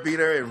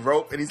carabiner and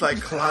rope, and he's like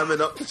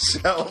climbing up the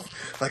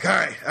shelf. Like,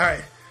 all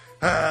right,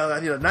 I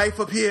need a knife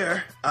up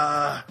here.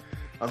 I'm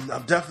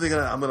definitely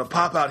gonna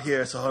pop out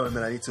here. So hold on a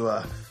minute, I need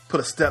to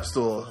put a step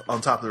stool on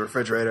top of the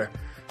refrigerator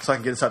so I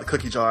can get inside the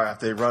cookie jar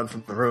after they run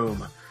from the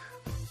room.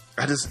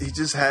 He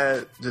just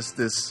had just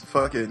this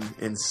fucking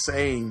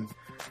insane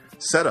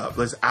setup.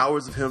 There's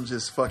hours of him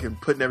just fucking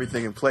putting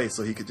everything in place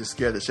so he could just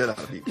scare the shit out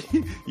of people.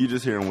 You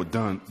just hear him with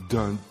dun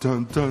dun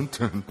dun dun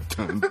dun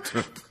dun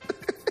dun.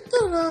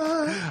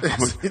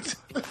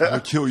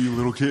 I'll kill you,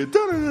 little kid.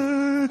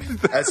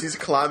 As he's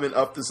climbing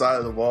up the side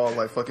of the wall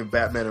like fucking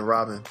Batman and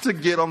Robin to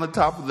get on the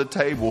top of the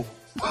table.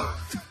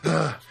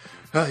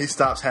 He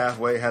stops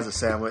halfway, has a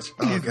sandwich.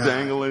 He's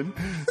dangling.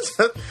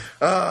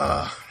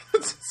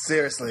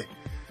 Seriously.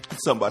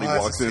 Somebody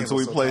walks in, so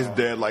he plays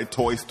dead like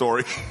Toy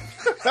Story.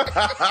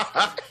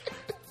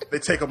 They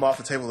take him off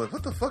the table, like,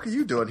 what the fuck are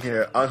you doing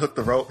here? Unhook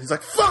the rope. He's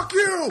like, fuck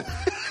you!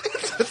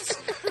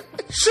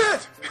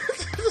 Shit!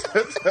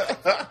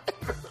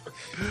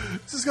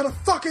 This is gonna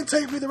fucking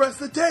take me the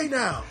rest of the day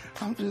now.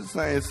 I'm just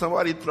saying,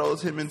 somebody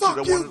throws him into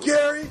fuck you,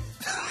 Gary!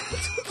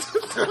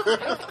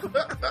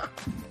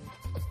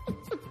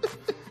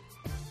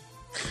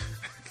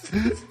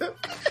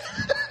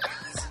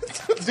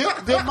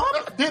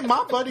 Did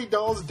My Buddy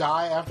Dolls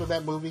die after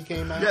that movie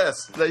came out?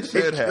 Yes, they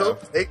should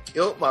have. They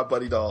killed My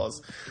Buddy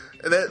Dolls.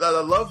 And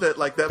I love that,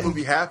 like, that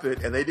movie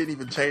happened, and they didn't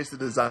even change the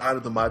design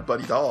of the My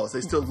Buddy Dolls.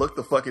 They still look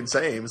the fucking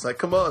same. It's like,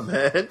 come on,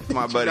 man.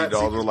 My Buddy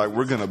Dolls were like,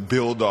 we're going to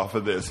build off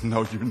of this.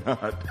 No, you're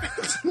not.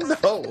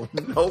 No,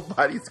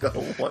 nobody's going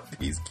to want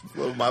these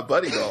little My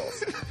Buddy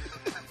Dolls.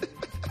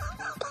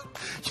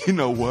 You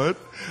know what?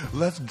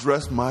 Let's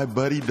dress My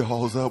Buddy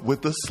Dolls up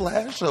with a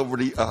slash over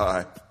the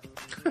eye.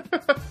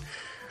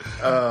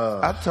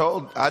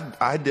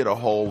 I did a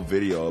whole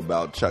video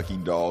about Chucky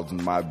dolls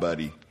and My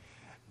Buddy,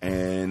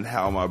 and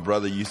how my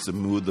brother used to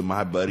move the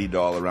My Buddy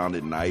doll around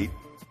at night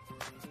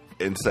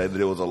and say that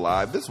it was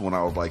alive. This is when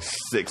I was like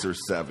 6 or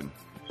 7.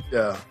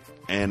 Yeah.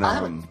 And I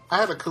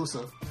had a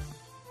Kusa.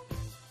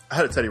 I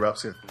had a Teddy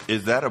Ruxpin.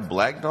 Is that a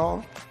black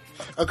doll?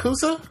 A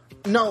Kusa?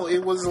 No,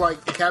 it was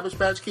like the Cabbage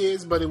Patch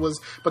Kids, but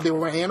they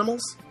were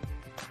animals.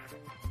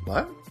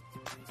 What?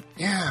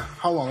 Yeah.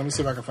 Hold on, let me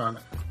see if I can find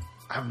it.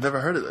 I've never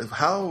heard of it.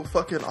 How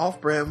fucking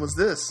off-brand was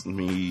this?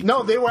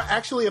 No, they were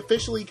actually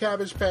officially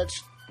Cabbage Patch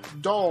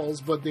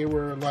dolls, but they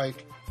were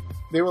like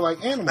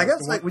animals. I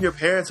guess like when your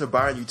parents are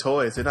buying you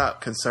toys, they're not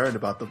concerned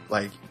about the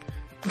like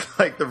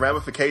the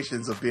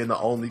ramifications of being the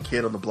only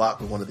kid on the block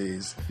with one of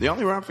these. The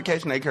only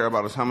ramification they care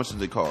about is how much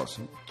does it cost?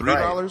 $3?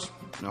 Right.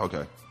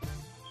 Okay.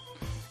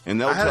 And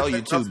they'll tell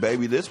you too,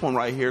 baby, this one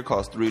right here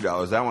costs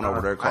 $3. That one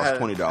over there costs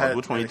 $20.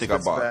 Which one do you think I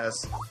bought?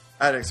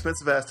 I had an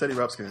expensive ass Teddy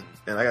Ruxpin,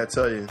 and I gotta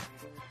tell you,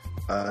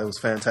 it was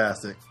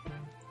fantastic.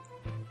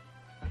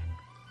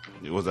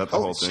 Was that the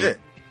whole thing? Shit.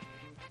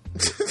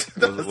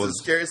 That was the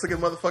scariest looking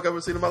motherfucker I've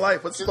ever seen in my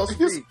life. What's it supposed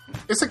to be?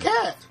 It's a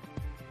cat.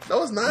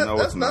 No, it's not.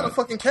 That's not a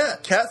fucking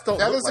cat. Cats don't.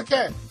 That look is like a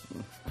cat.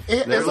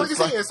 It's like I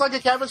say, it's like a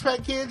Cabbage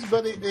Patch Kids,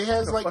 but it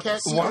has like cat.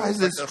 Why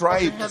is it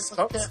striped?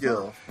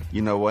 Skill.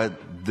 You know what?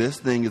 This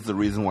thing is the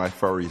reason why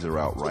furries are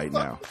out right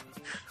now.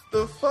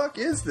 The fuck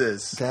is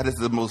this? That is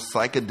the most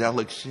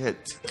psychedelic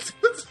shit.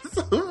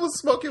 Who was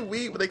smoking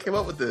weed when they came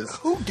up with this?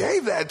 Who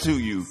gave that to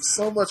you?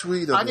 So much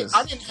weed on this.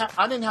 I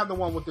didn't have the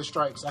one with the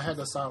stripes. I had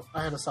a solid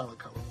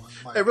color one.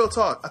 Like, Hey, real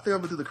talk. I think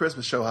I'm gonna do the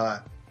Christmas show high.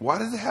 Why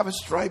does it have a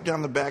stripe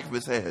down the back of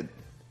his head?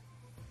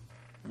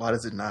 Why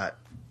does it not?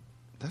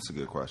 That's a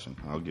good question.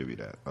 I'll give you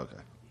that. Okay.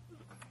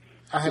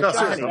 No,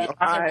 seriously.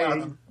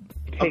 I'm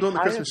doing the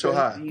Christmas show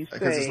high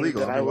because it's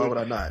legal. I mean, why would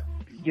I not?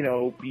 You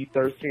know, be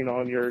thirsting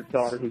on your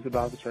daughter who's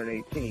about to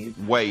turn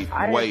 18. Wait.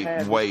 I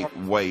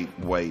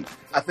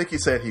think he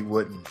said he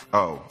wouldn't.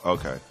 Oh,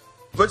 okay.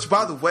 Which,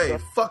 by the way,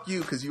 fuck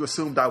you because you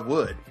assumed I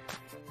would.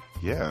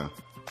 Yeah.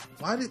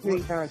 Why did we?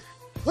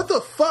 What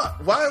the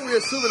fuck? Why are we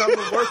assuming I'm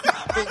the worst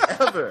thing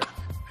ever?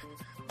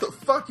 The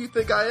fuck you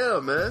think I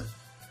am, man?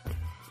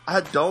 I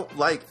don't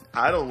like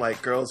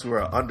girls who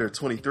are under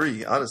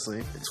 23,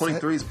 honestly.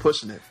 23 is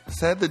pushing it.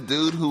 Said the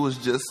dude who was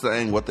just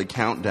saying what the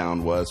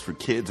countdown was for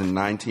kids in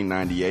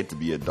 1998 to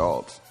be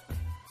adults.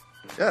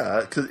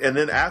 Yeah, and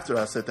then after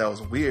I said that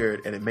was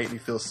weird and it made me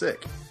feel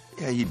sick.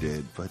 Yeah, you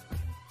did, but...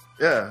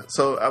 Yeah,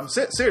 so I'm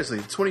seriously,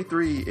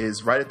 23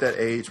 is right at that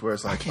age where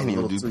it's like... I can't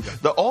even do...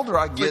 The older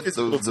I get, it's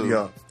a little too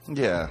young.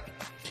 Yeah,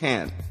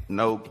 can't.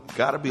 Nope,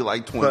 gotta be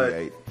like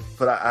 28.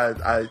 But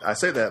I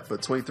say that,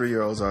 but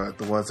 23-year-olds are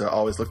the ones that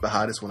always look the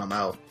hottest when I'm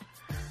out.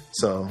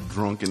 So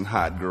drunken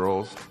hot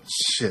girls.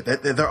 Shit,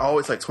 they're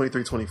always like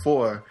 23,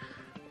 24.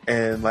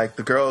 And like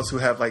the girls who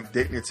have like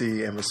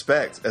dignity and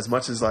respect, as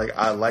much as like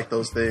I like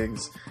those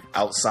things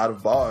outside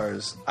of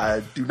bars, I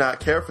do not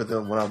care for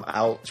them when I'm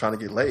out trying to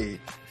get laid.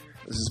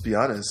 Let's just be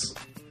honest.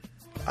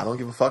 I don't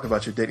give a fuck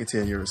about your dignity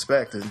and your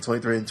respect. And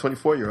 23 and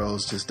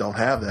 24-year-olds just don't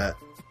have that.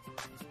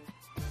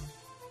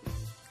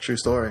 True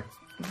story.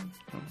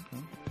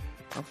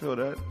 I feel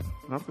that.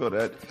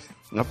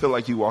 I feel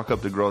like you walk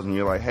up to girls and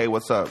you're like, hey,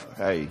 what's up?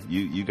 Hey,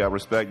 you got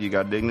respect? You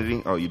got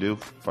dignity? Oh, you do?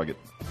 Fuck it.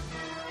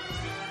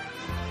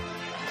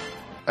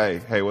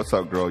 Hey, what's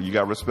up, girl? You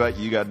got respect?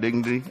 You got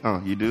dignity?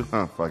 Oh, you do?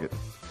 Fuck it.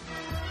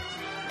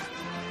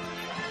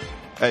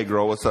 Hey,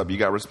 girl, what's up? You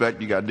got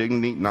respect? You got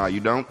dignity? Nah, you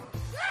don't?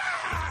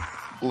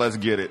 Let's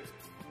get it.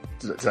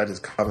 Did I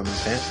just cut him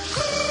his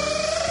pants?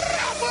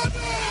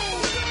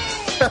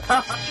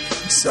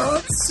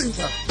 John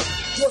Cena.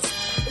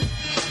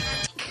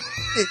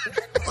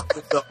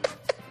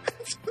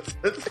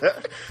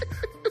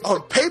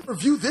 On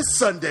pay-per-view this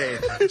Sunday,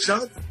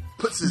 John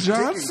puts his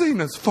John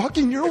Cena's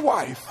fucking your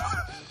wife.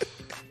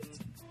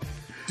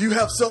 Do you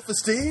have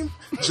self-esteem?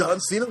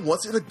 John Cena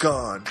wants it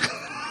gone.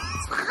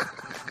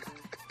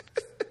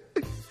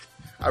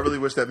 I really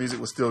wish that music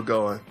was still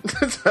going.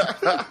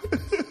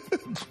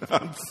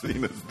 John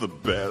Cena's the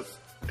best.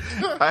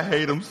 I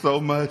hate him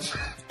so much.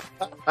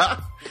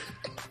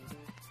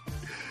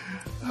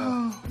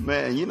 Oh,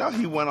 man, you know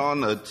he went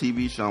on a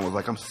TV show and was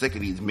like, I'm sick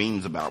of these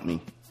memes about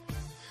me.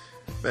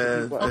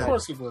 Man, of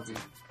course he would be.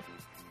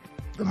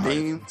 The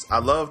memes, I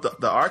love the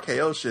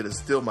RKO shit is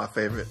still my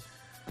favorite.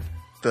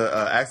 Was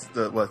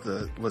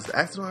it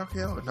accidental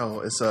RKO? No,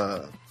 it's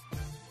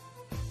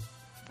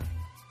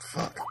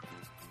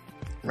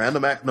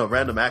random acts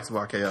of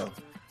RKO.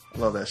 I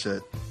love that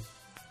shit.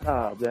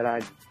 That I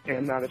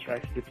am not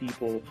attracted to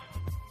people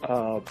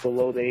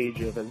below the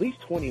age of at least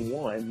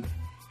 21.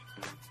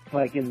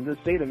 Like in the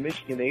state of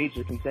Michigan, the age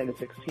of consent is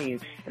 16,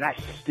 and I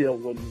still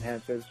wouldn't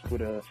have sex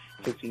with a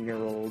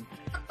 15-year-old,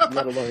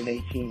 let alone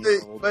an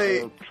 18-year-old.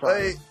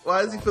 Wait,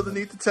 why does he feel the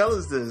need to tell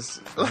us this?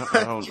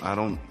 I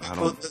don't.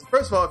 Well,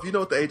 first of all, if you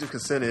know what the age of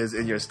consent is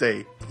in your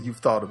state, you've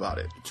thought about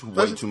it.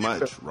 Way too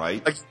much,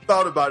 right? Like you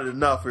thought about it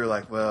enough where you're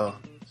like, well,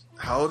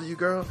 how old are you,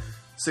 girl?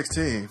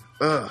 16.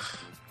 Ugh.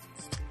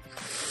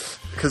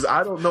 Because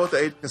I don't know what the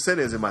age of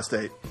consent is in my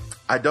state.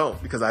 I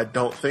don't, because I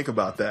don't think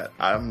about that.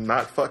 I'm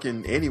not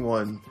fucking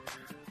anyone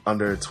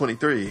under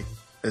 23.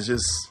 It's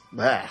just,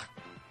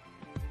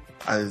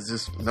 it's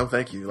just, no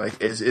thank you. Like,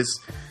 it's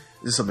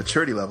just a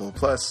maturity level.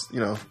 Plus,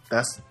 you know,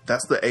 that's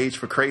the age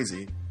for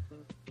crazy.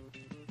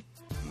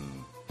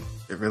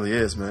 It really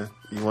is, man.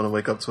 You want to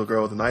wake up to a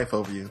girl with a knife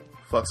over you.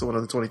 Fuck someone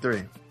under 23.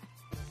 I'd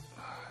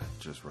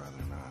just rather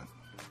not.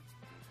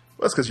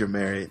 Well, that's because you're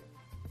married.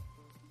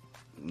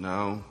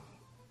 No.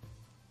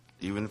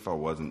 Even if I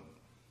wasn't,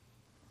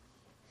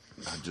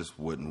 I just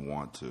wouldn't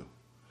want to.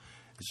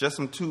 It's just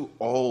I'm too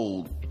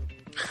old.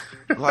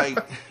 Like,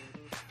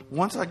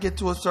 once I get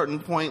to a certain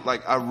point,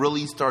 like, I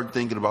really start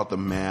thinking about the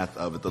math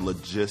of it, the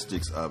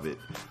logistics of it.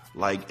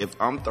 Like, if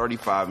I'm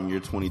 35 and you're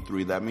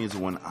 23, that means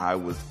when I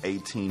was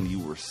 18, you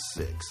were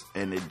 6.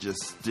 And it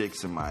just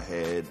sticks in my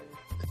head.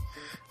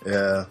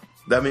 Yeah.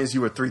 That means you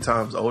were 3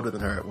 times older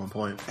than her at one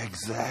point.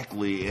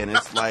 Exactly. And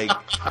it's like,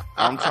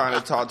 I'm trying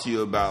to talk to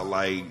you about,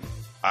 like,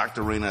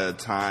 Ocarina of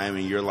Time,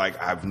 and you're like,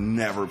 I've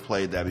never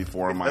played that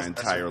before in my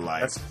entire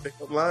life. That's a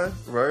pickup line,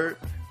 right?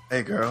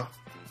 Hey, girl,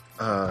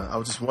 I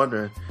was just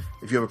wondering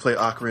if you ever played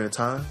Ocarina of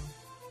Time.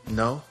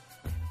 No?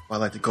 Well,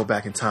 I'd like to go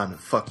back in time and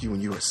fuck you when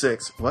you were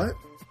 6. What?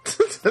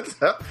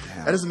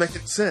 That doesn't make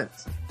any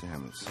sense.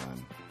 Damn it,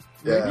 son.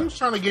 Yeah. He was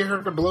trying to get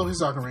her to blow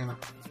his ocarina.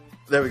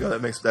 There we go.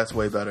 That's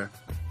way better.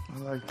 I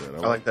like that. I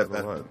like that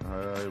a lot.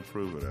 I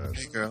approve of that.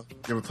 Hey, girl,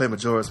 you ever play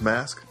Majora's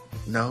Mask?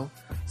 No?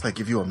 It's like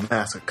give you a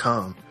mask of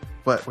cum.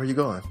 What? Where you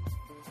going?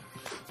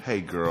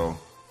 Hey, girl.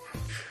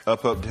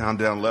 Up,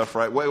 down, left,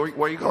 right. Wait,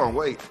 where you going?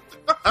 Wait.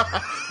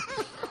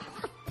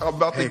 I'm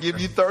about to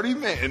give you 30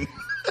 men.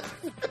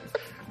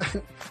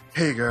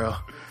 Hey,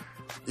 girl.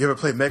 You ever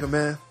play Mega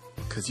Man?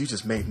 Because you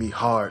just made me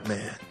hard,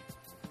 man.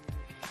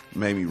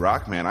 Made me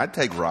Rock Man. I'd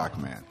take Rock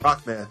Man.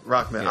 Rock Man.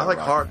 Yeah, I like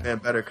Rock Hard Man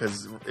better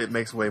because it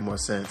makes way more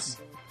sense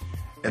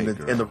in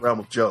the realm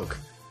of joke.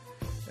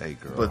 Hey,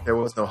 girl. But there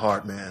was no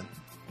Hard Man.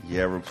 You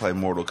ever play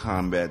Mortal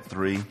Kombat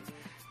 3?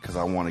 Because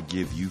I want to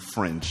give you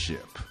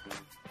friendship.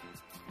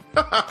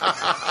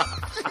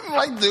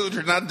 Like, dude,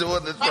 you're not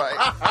doing this right.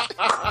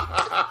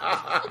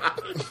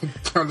 I'm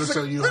trying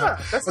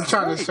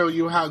to show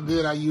you how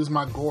good I use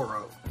my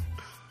Goro.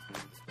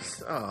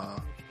 So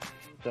I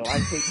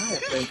take no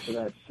offense to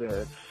that,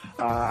 sir.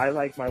 I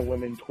like my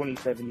women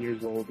 27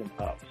 years old and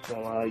up.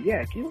 So,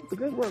 yeah, keep up the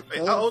good work.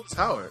 Wait, how old is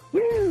Howard?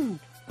 Woo!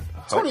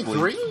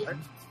 23?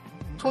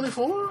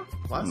 24?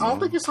 I don't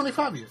think he's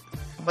 25 yet.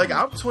 Like,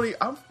 I'm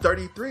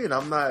 33, and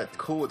I'm not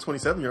cool with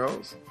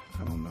 27-year-olds.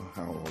 I don't know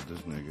how old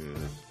this nigga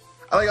is.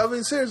 I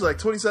mean, seriously, like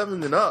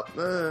 27 and up.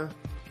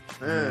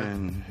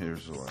 And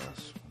here's the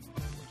last one.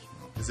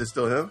 Is it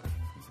still him?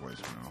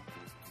 Voicemail.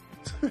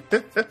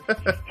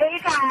 Hey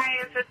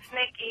guys, it's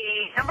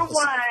Nikki. Number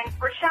one,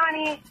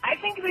 Rashani, I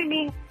think we've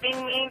been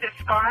being mean to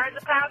Scar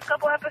the past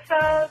couple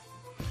episodes.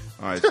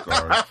 All right,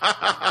 Scars.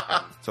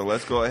 So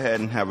let's go ahead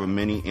and have a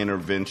mini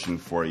intervention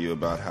for you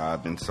about how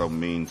I've been so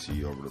mean to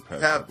you over the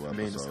past couple episodes.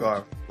 I mean,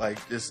 Scar,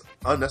 like, just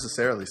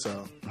unnecessarily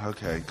so.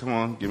 Okay, come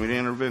on. Give me the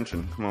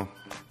intervention. Come on.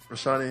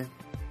 Rashani,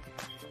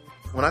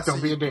 when I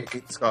see you be mean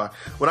to Scar,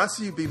 when I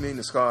see you be mean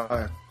to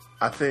Scar,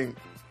 at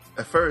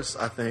first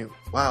I think,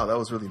 wow, that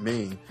was really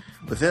mean.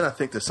 But then I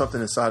think there's something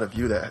inside of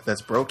you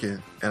that's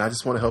broken, and I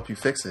just want to help you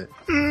fix it.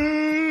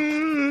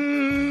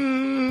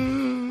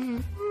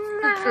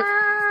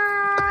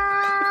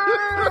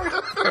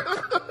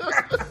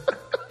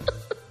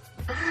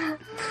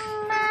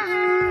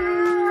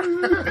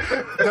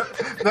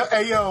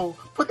 Hey, yo,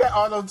 put that the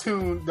auto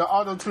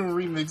tune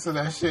remix of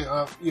that shit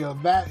up. Yo,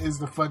 that is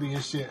the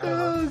funniest shit ever.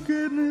 Oh,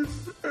 goodness.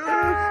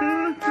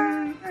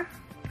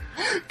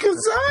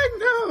 Cause I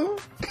know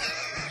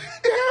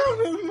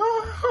down in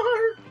my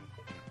heart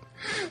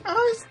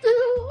I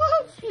still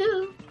love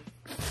you.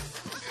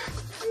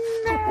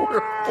 We're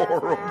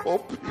horrible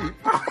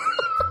people.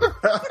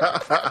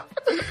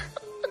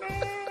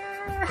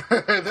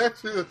 That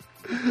shit.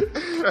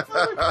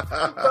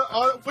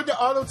 When the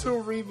auto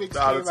tune remix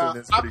came out,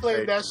 I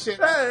played that shit.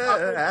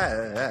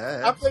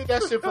 I played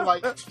that shit for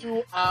like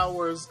 2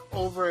 hours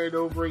over and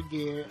over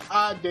again.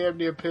 I damn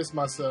near pissed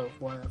myself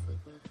laughing.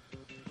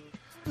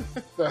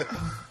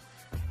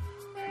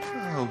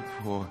 Oh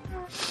boy.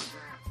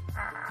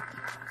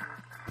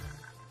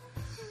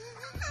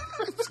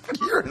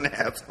 You're an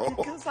asshole.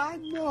 Because I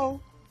know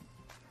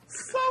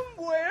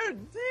somewhere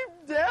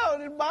deep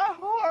down in my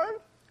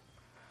heart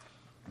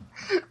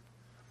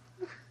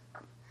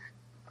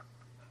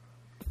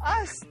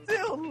I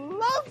still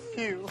love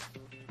you.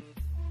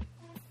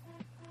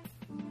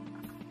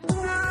 No,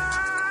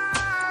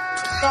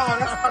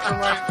 that's not the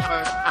right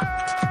one.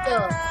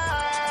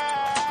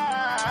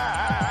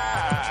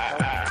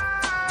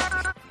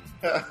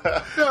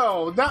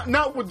 No,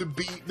 not with the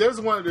beat. There's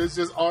one that's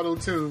just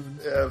auto-tuned.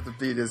 Yeah, the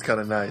beat is kind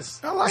of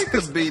nice. I like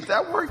the beat.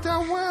 That worked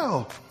out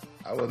well.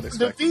 I wasn't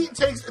expecting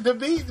The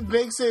beat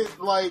makes it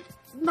like,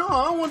 no,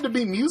 I don't want it to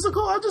be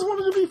musical. I just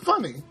wanted it to be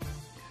funny.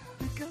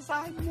 Because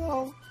I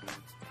know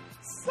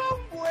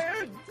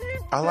somewhere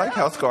deep I like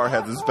how Scar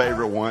has his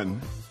favorite one.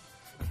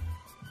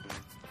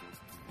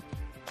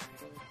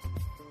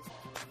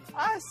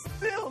 I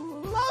still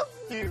love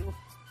you.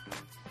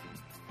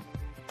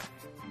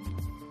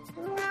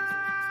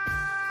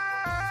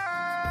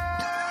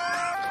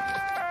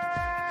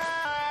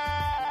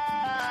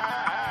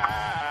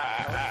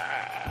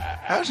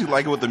 How'd you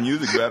like it with the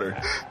music better?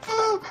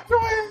 Oh, no,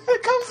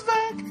 it comes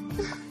back.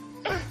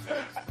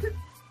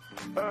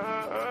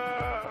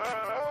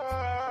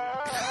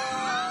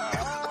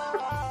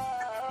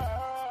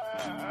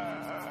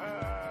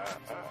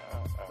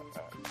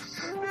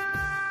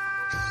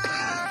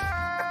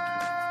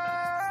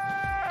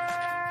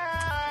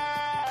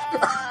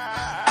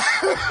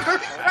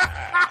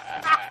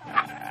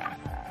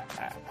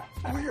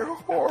 We're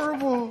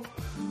horrible.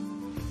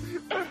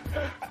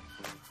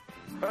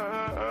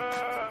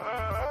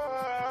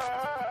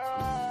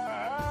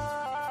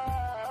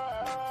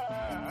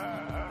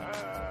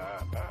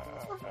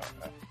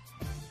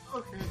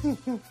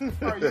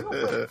 Alright, you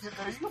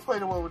can play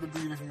the one with the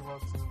beat if you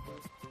want to.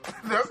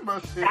 That's my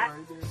shit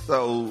right there.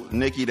 So,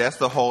 Nikki, that's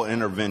the whole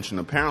intervention.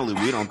 Apparently,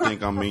 we don't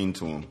think I'm mean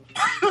to him.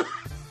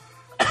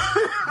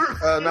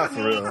 Not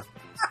for real.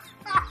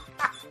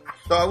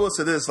 So I will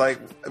say this: like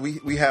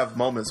we have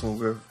moments when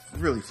we're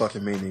really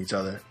fucking mean to each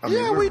other. I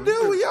mean, we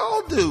do. We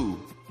all do.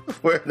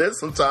 Where there's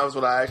some times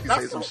when I actually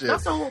say some shit.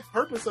 That's the whole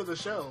purpose of the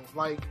show.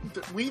 Like,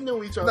 we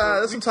knew each other. Nah,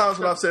 there's some times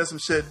when I've said some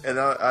shit, and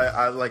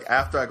I like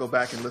after I go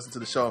back and listen to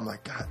the show, I'm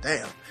like, God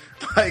damn!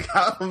 Like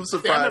I'm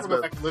surprised. I never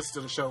go back and listen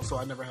to the show, so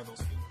I never had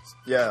those feelings.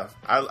 Yeah,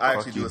 I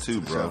actually do listen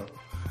too, to the bro.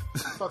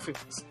 show. Fuck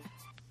feelings.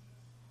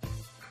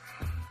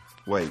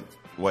 Wait.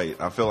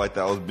 I feel like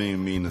that was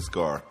being mean to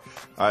Scar.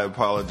 I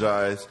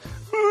apologize.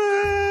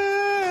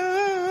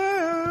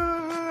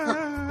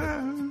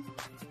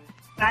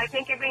 I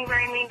think you're being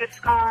very mean to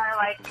Scar.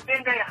 Like, you've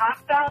been very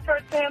hostile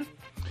towards him.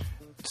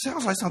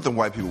 Sounds like something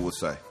white people would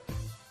say.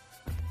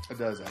 It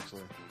does,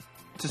 actually.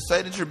 To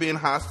say that you're being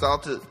hostile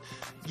to...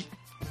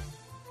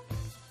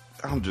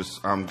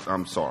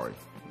 I'm sorry.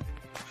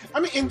 I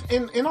mean,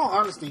 in all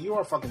honesty, you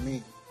are fucking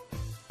mean.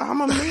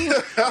 I'm a mean.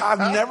 I've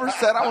never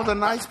said I was a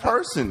nice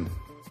person.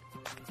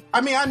 I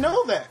mean, I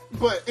know that,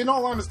 but in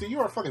all honesty, you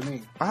are fucking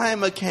mean. I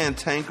am a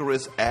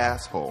cantankerous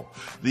asshole.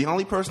 The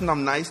only person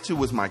I'm nice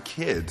to is my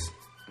kids.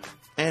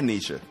 And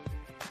Nisha.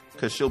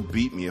 Because she'll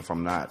beat me if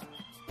I'm not.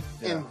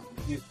 And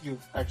you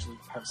actually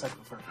have sex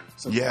with her.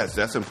 So Yes,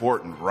 that's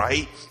important,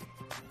 right?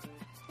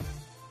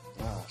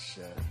 Oh,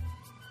 shit.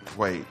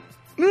 Wait.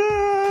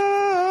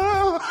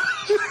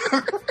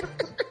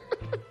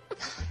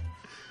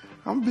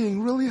 I'm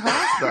being really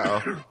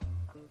hostile.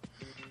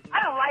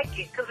 I don't like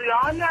it, because we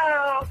all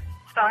know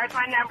Star's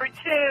my number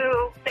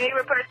 2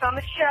 favorite person on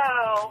the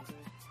show.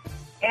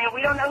 And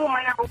we don't know who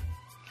my number 1.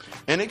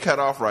 And it cut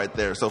off right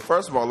there. So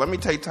first of all, let me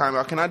take time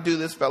out. Can I do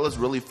this, fellas,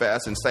 really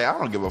fast and say I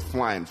don't give a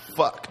flying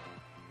fuck?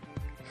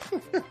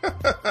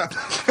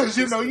 Because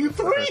you know you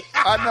 3.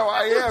 I know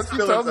I am. She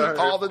tells me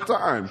all the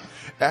time.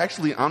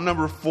 Actually, I'm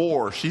number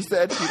 4. She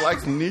said she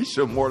likes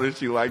Nisha more than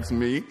she likes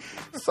me.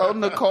 So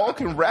Nicole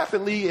can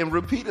rapidly and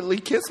repeatedly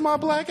kiss my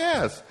black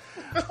ass.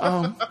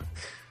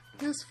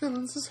 His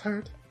feelings is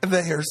hurt.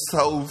 They are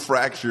so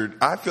fractured.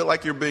 I feel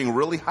like you're being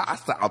really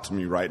hostile to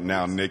me right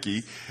now,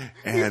 Nikki.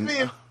 And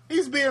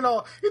He's being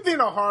all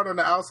hard on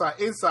the outside.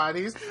 Inside,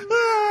 he's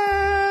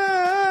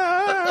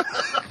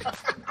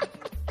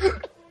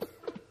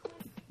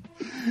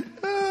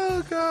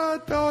oh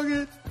God, dog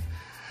it.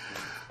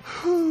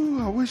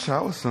 Whew, I wish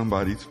I was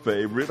somebody's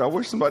favorite. I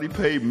wish somebody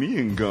paid me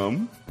in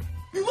gum.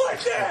 You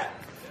like that?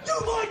 You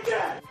like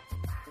that?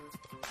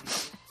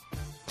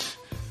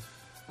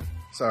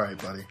 Sorry,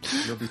 buddy.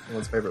 You'll be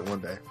someone's favorite one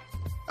day.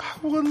 I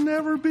will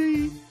never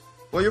be.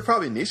 Well, you're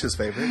probably Nisha's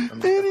favorite. I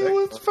mean,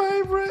 anyone's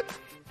favorite.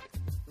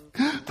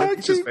 I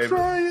keep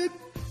trying,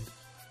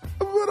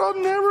 but I'll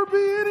never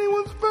be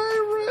anyone's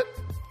favorite.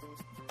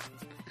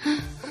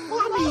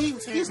 Well, I mean,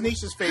 he's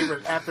Nisha's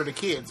favorite after the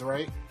kids,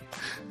 right?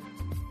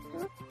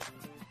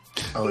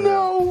 Oh,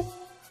 no.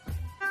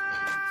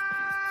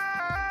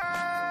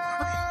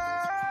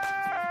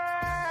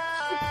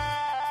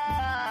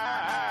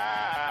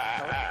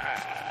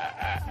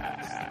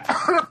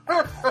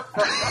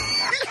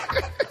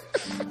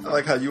 I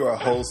like how you are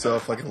wholesale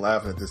fucking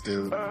laughing at this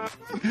dude.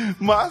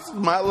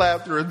 My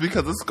laughter is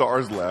because of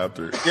Scar's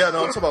laughter. Yeah,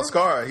 no, I'm talking about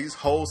Scar. He's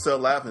wholesale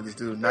laughing at this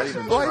dude, not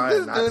even like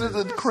trying. This dude is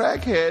a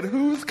crackhead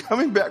who's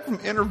coming back from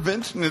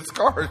intervention and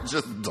Scar is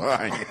just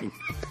dying.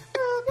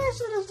 That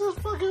shit is just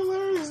fucking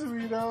hilarious to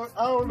me, dog.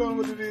 I don't know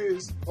what it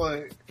is.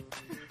 Like,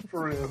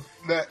 for real.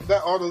 That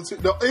auto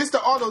tune. No, it's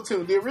the auto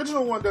tune. The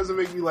original one doesn't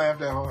make me laugh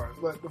that hard,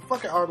 but the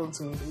fucking auto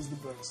tune is the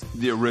best.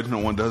 The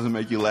original one doesn't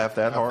make you laugh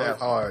that hard? That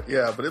hard,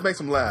 yeah, but it makes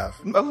him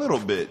laugh. A little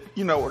bit.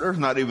 You know, there's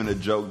not even a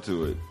joke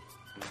to it.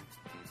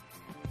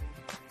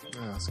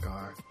 Oh,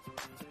 Scar.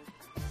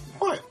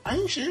 What? I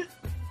ain't shit.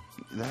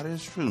 That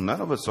is true. None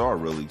of us are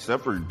really,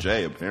 except for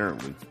Jay,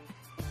 apparently.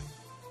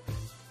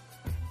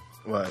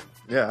 What?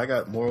 Yeah, I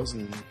got morals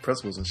and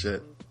principles and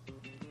shit.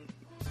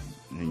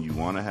 And you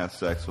want to have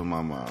sex with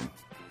my mom.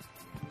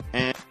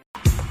 And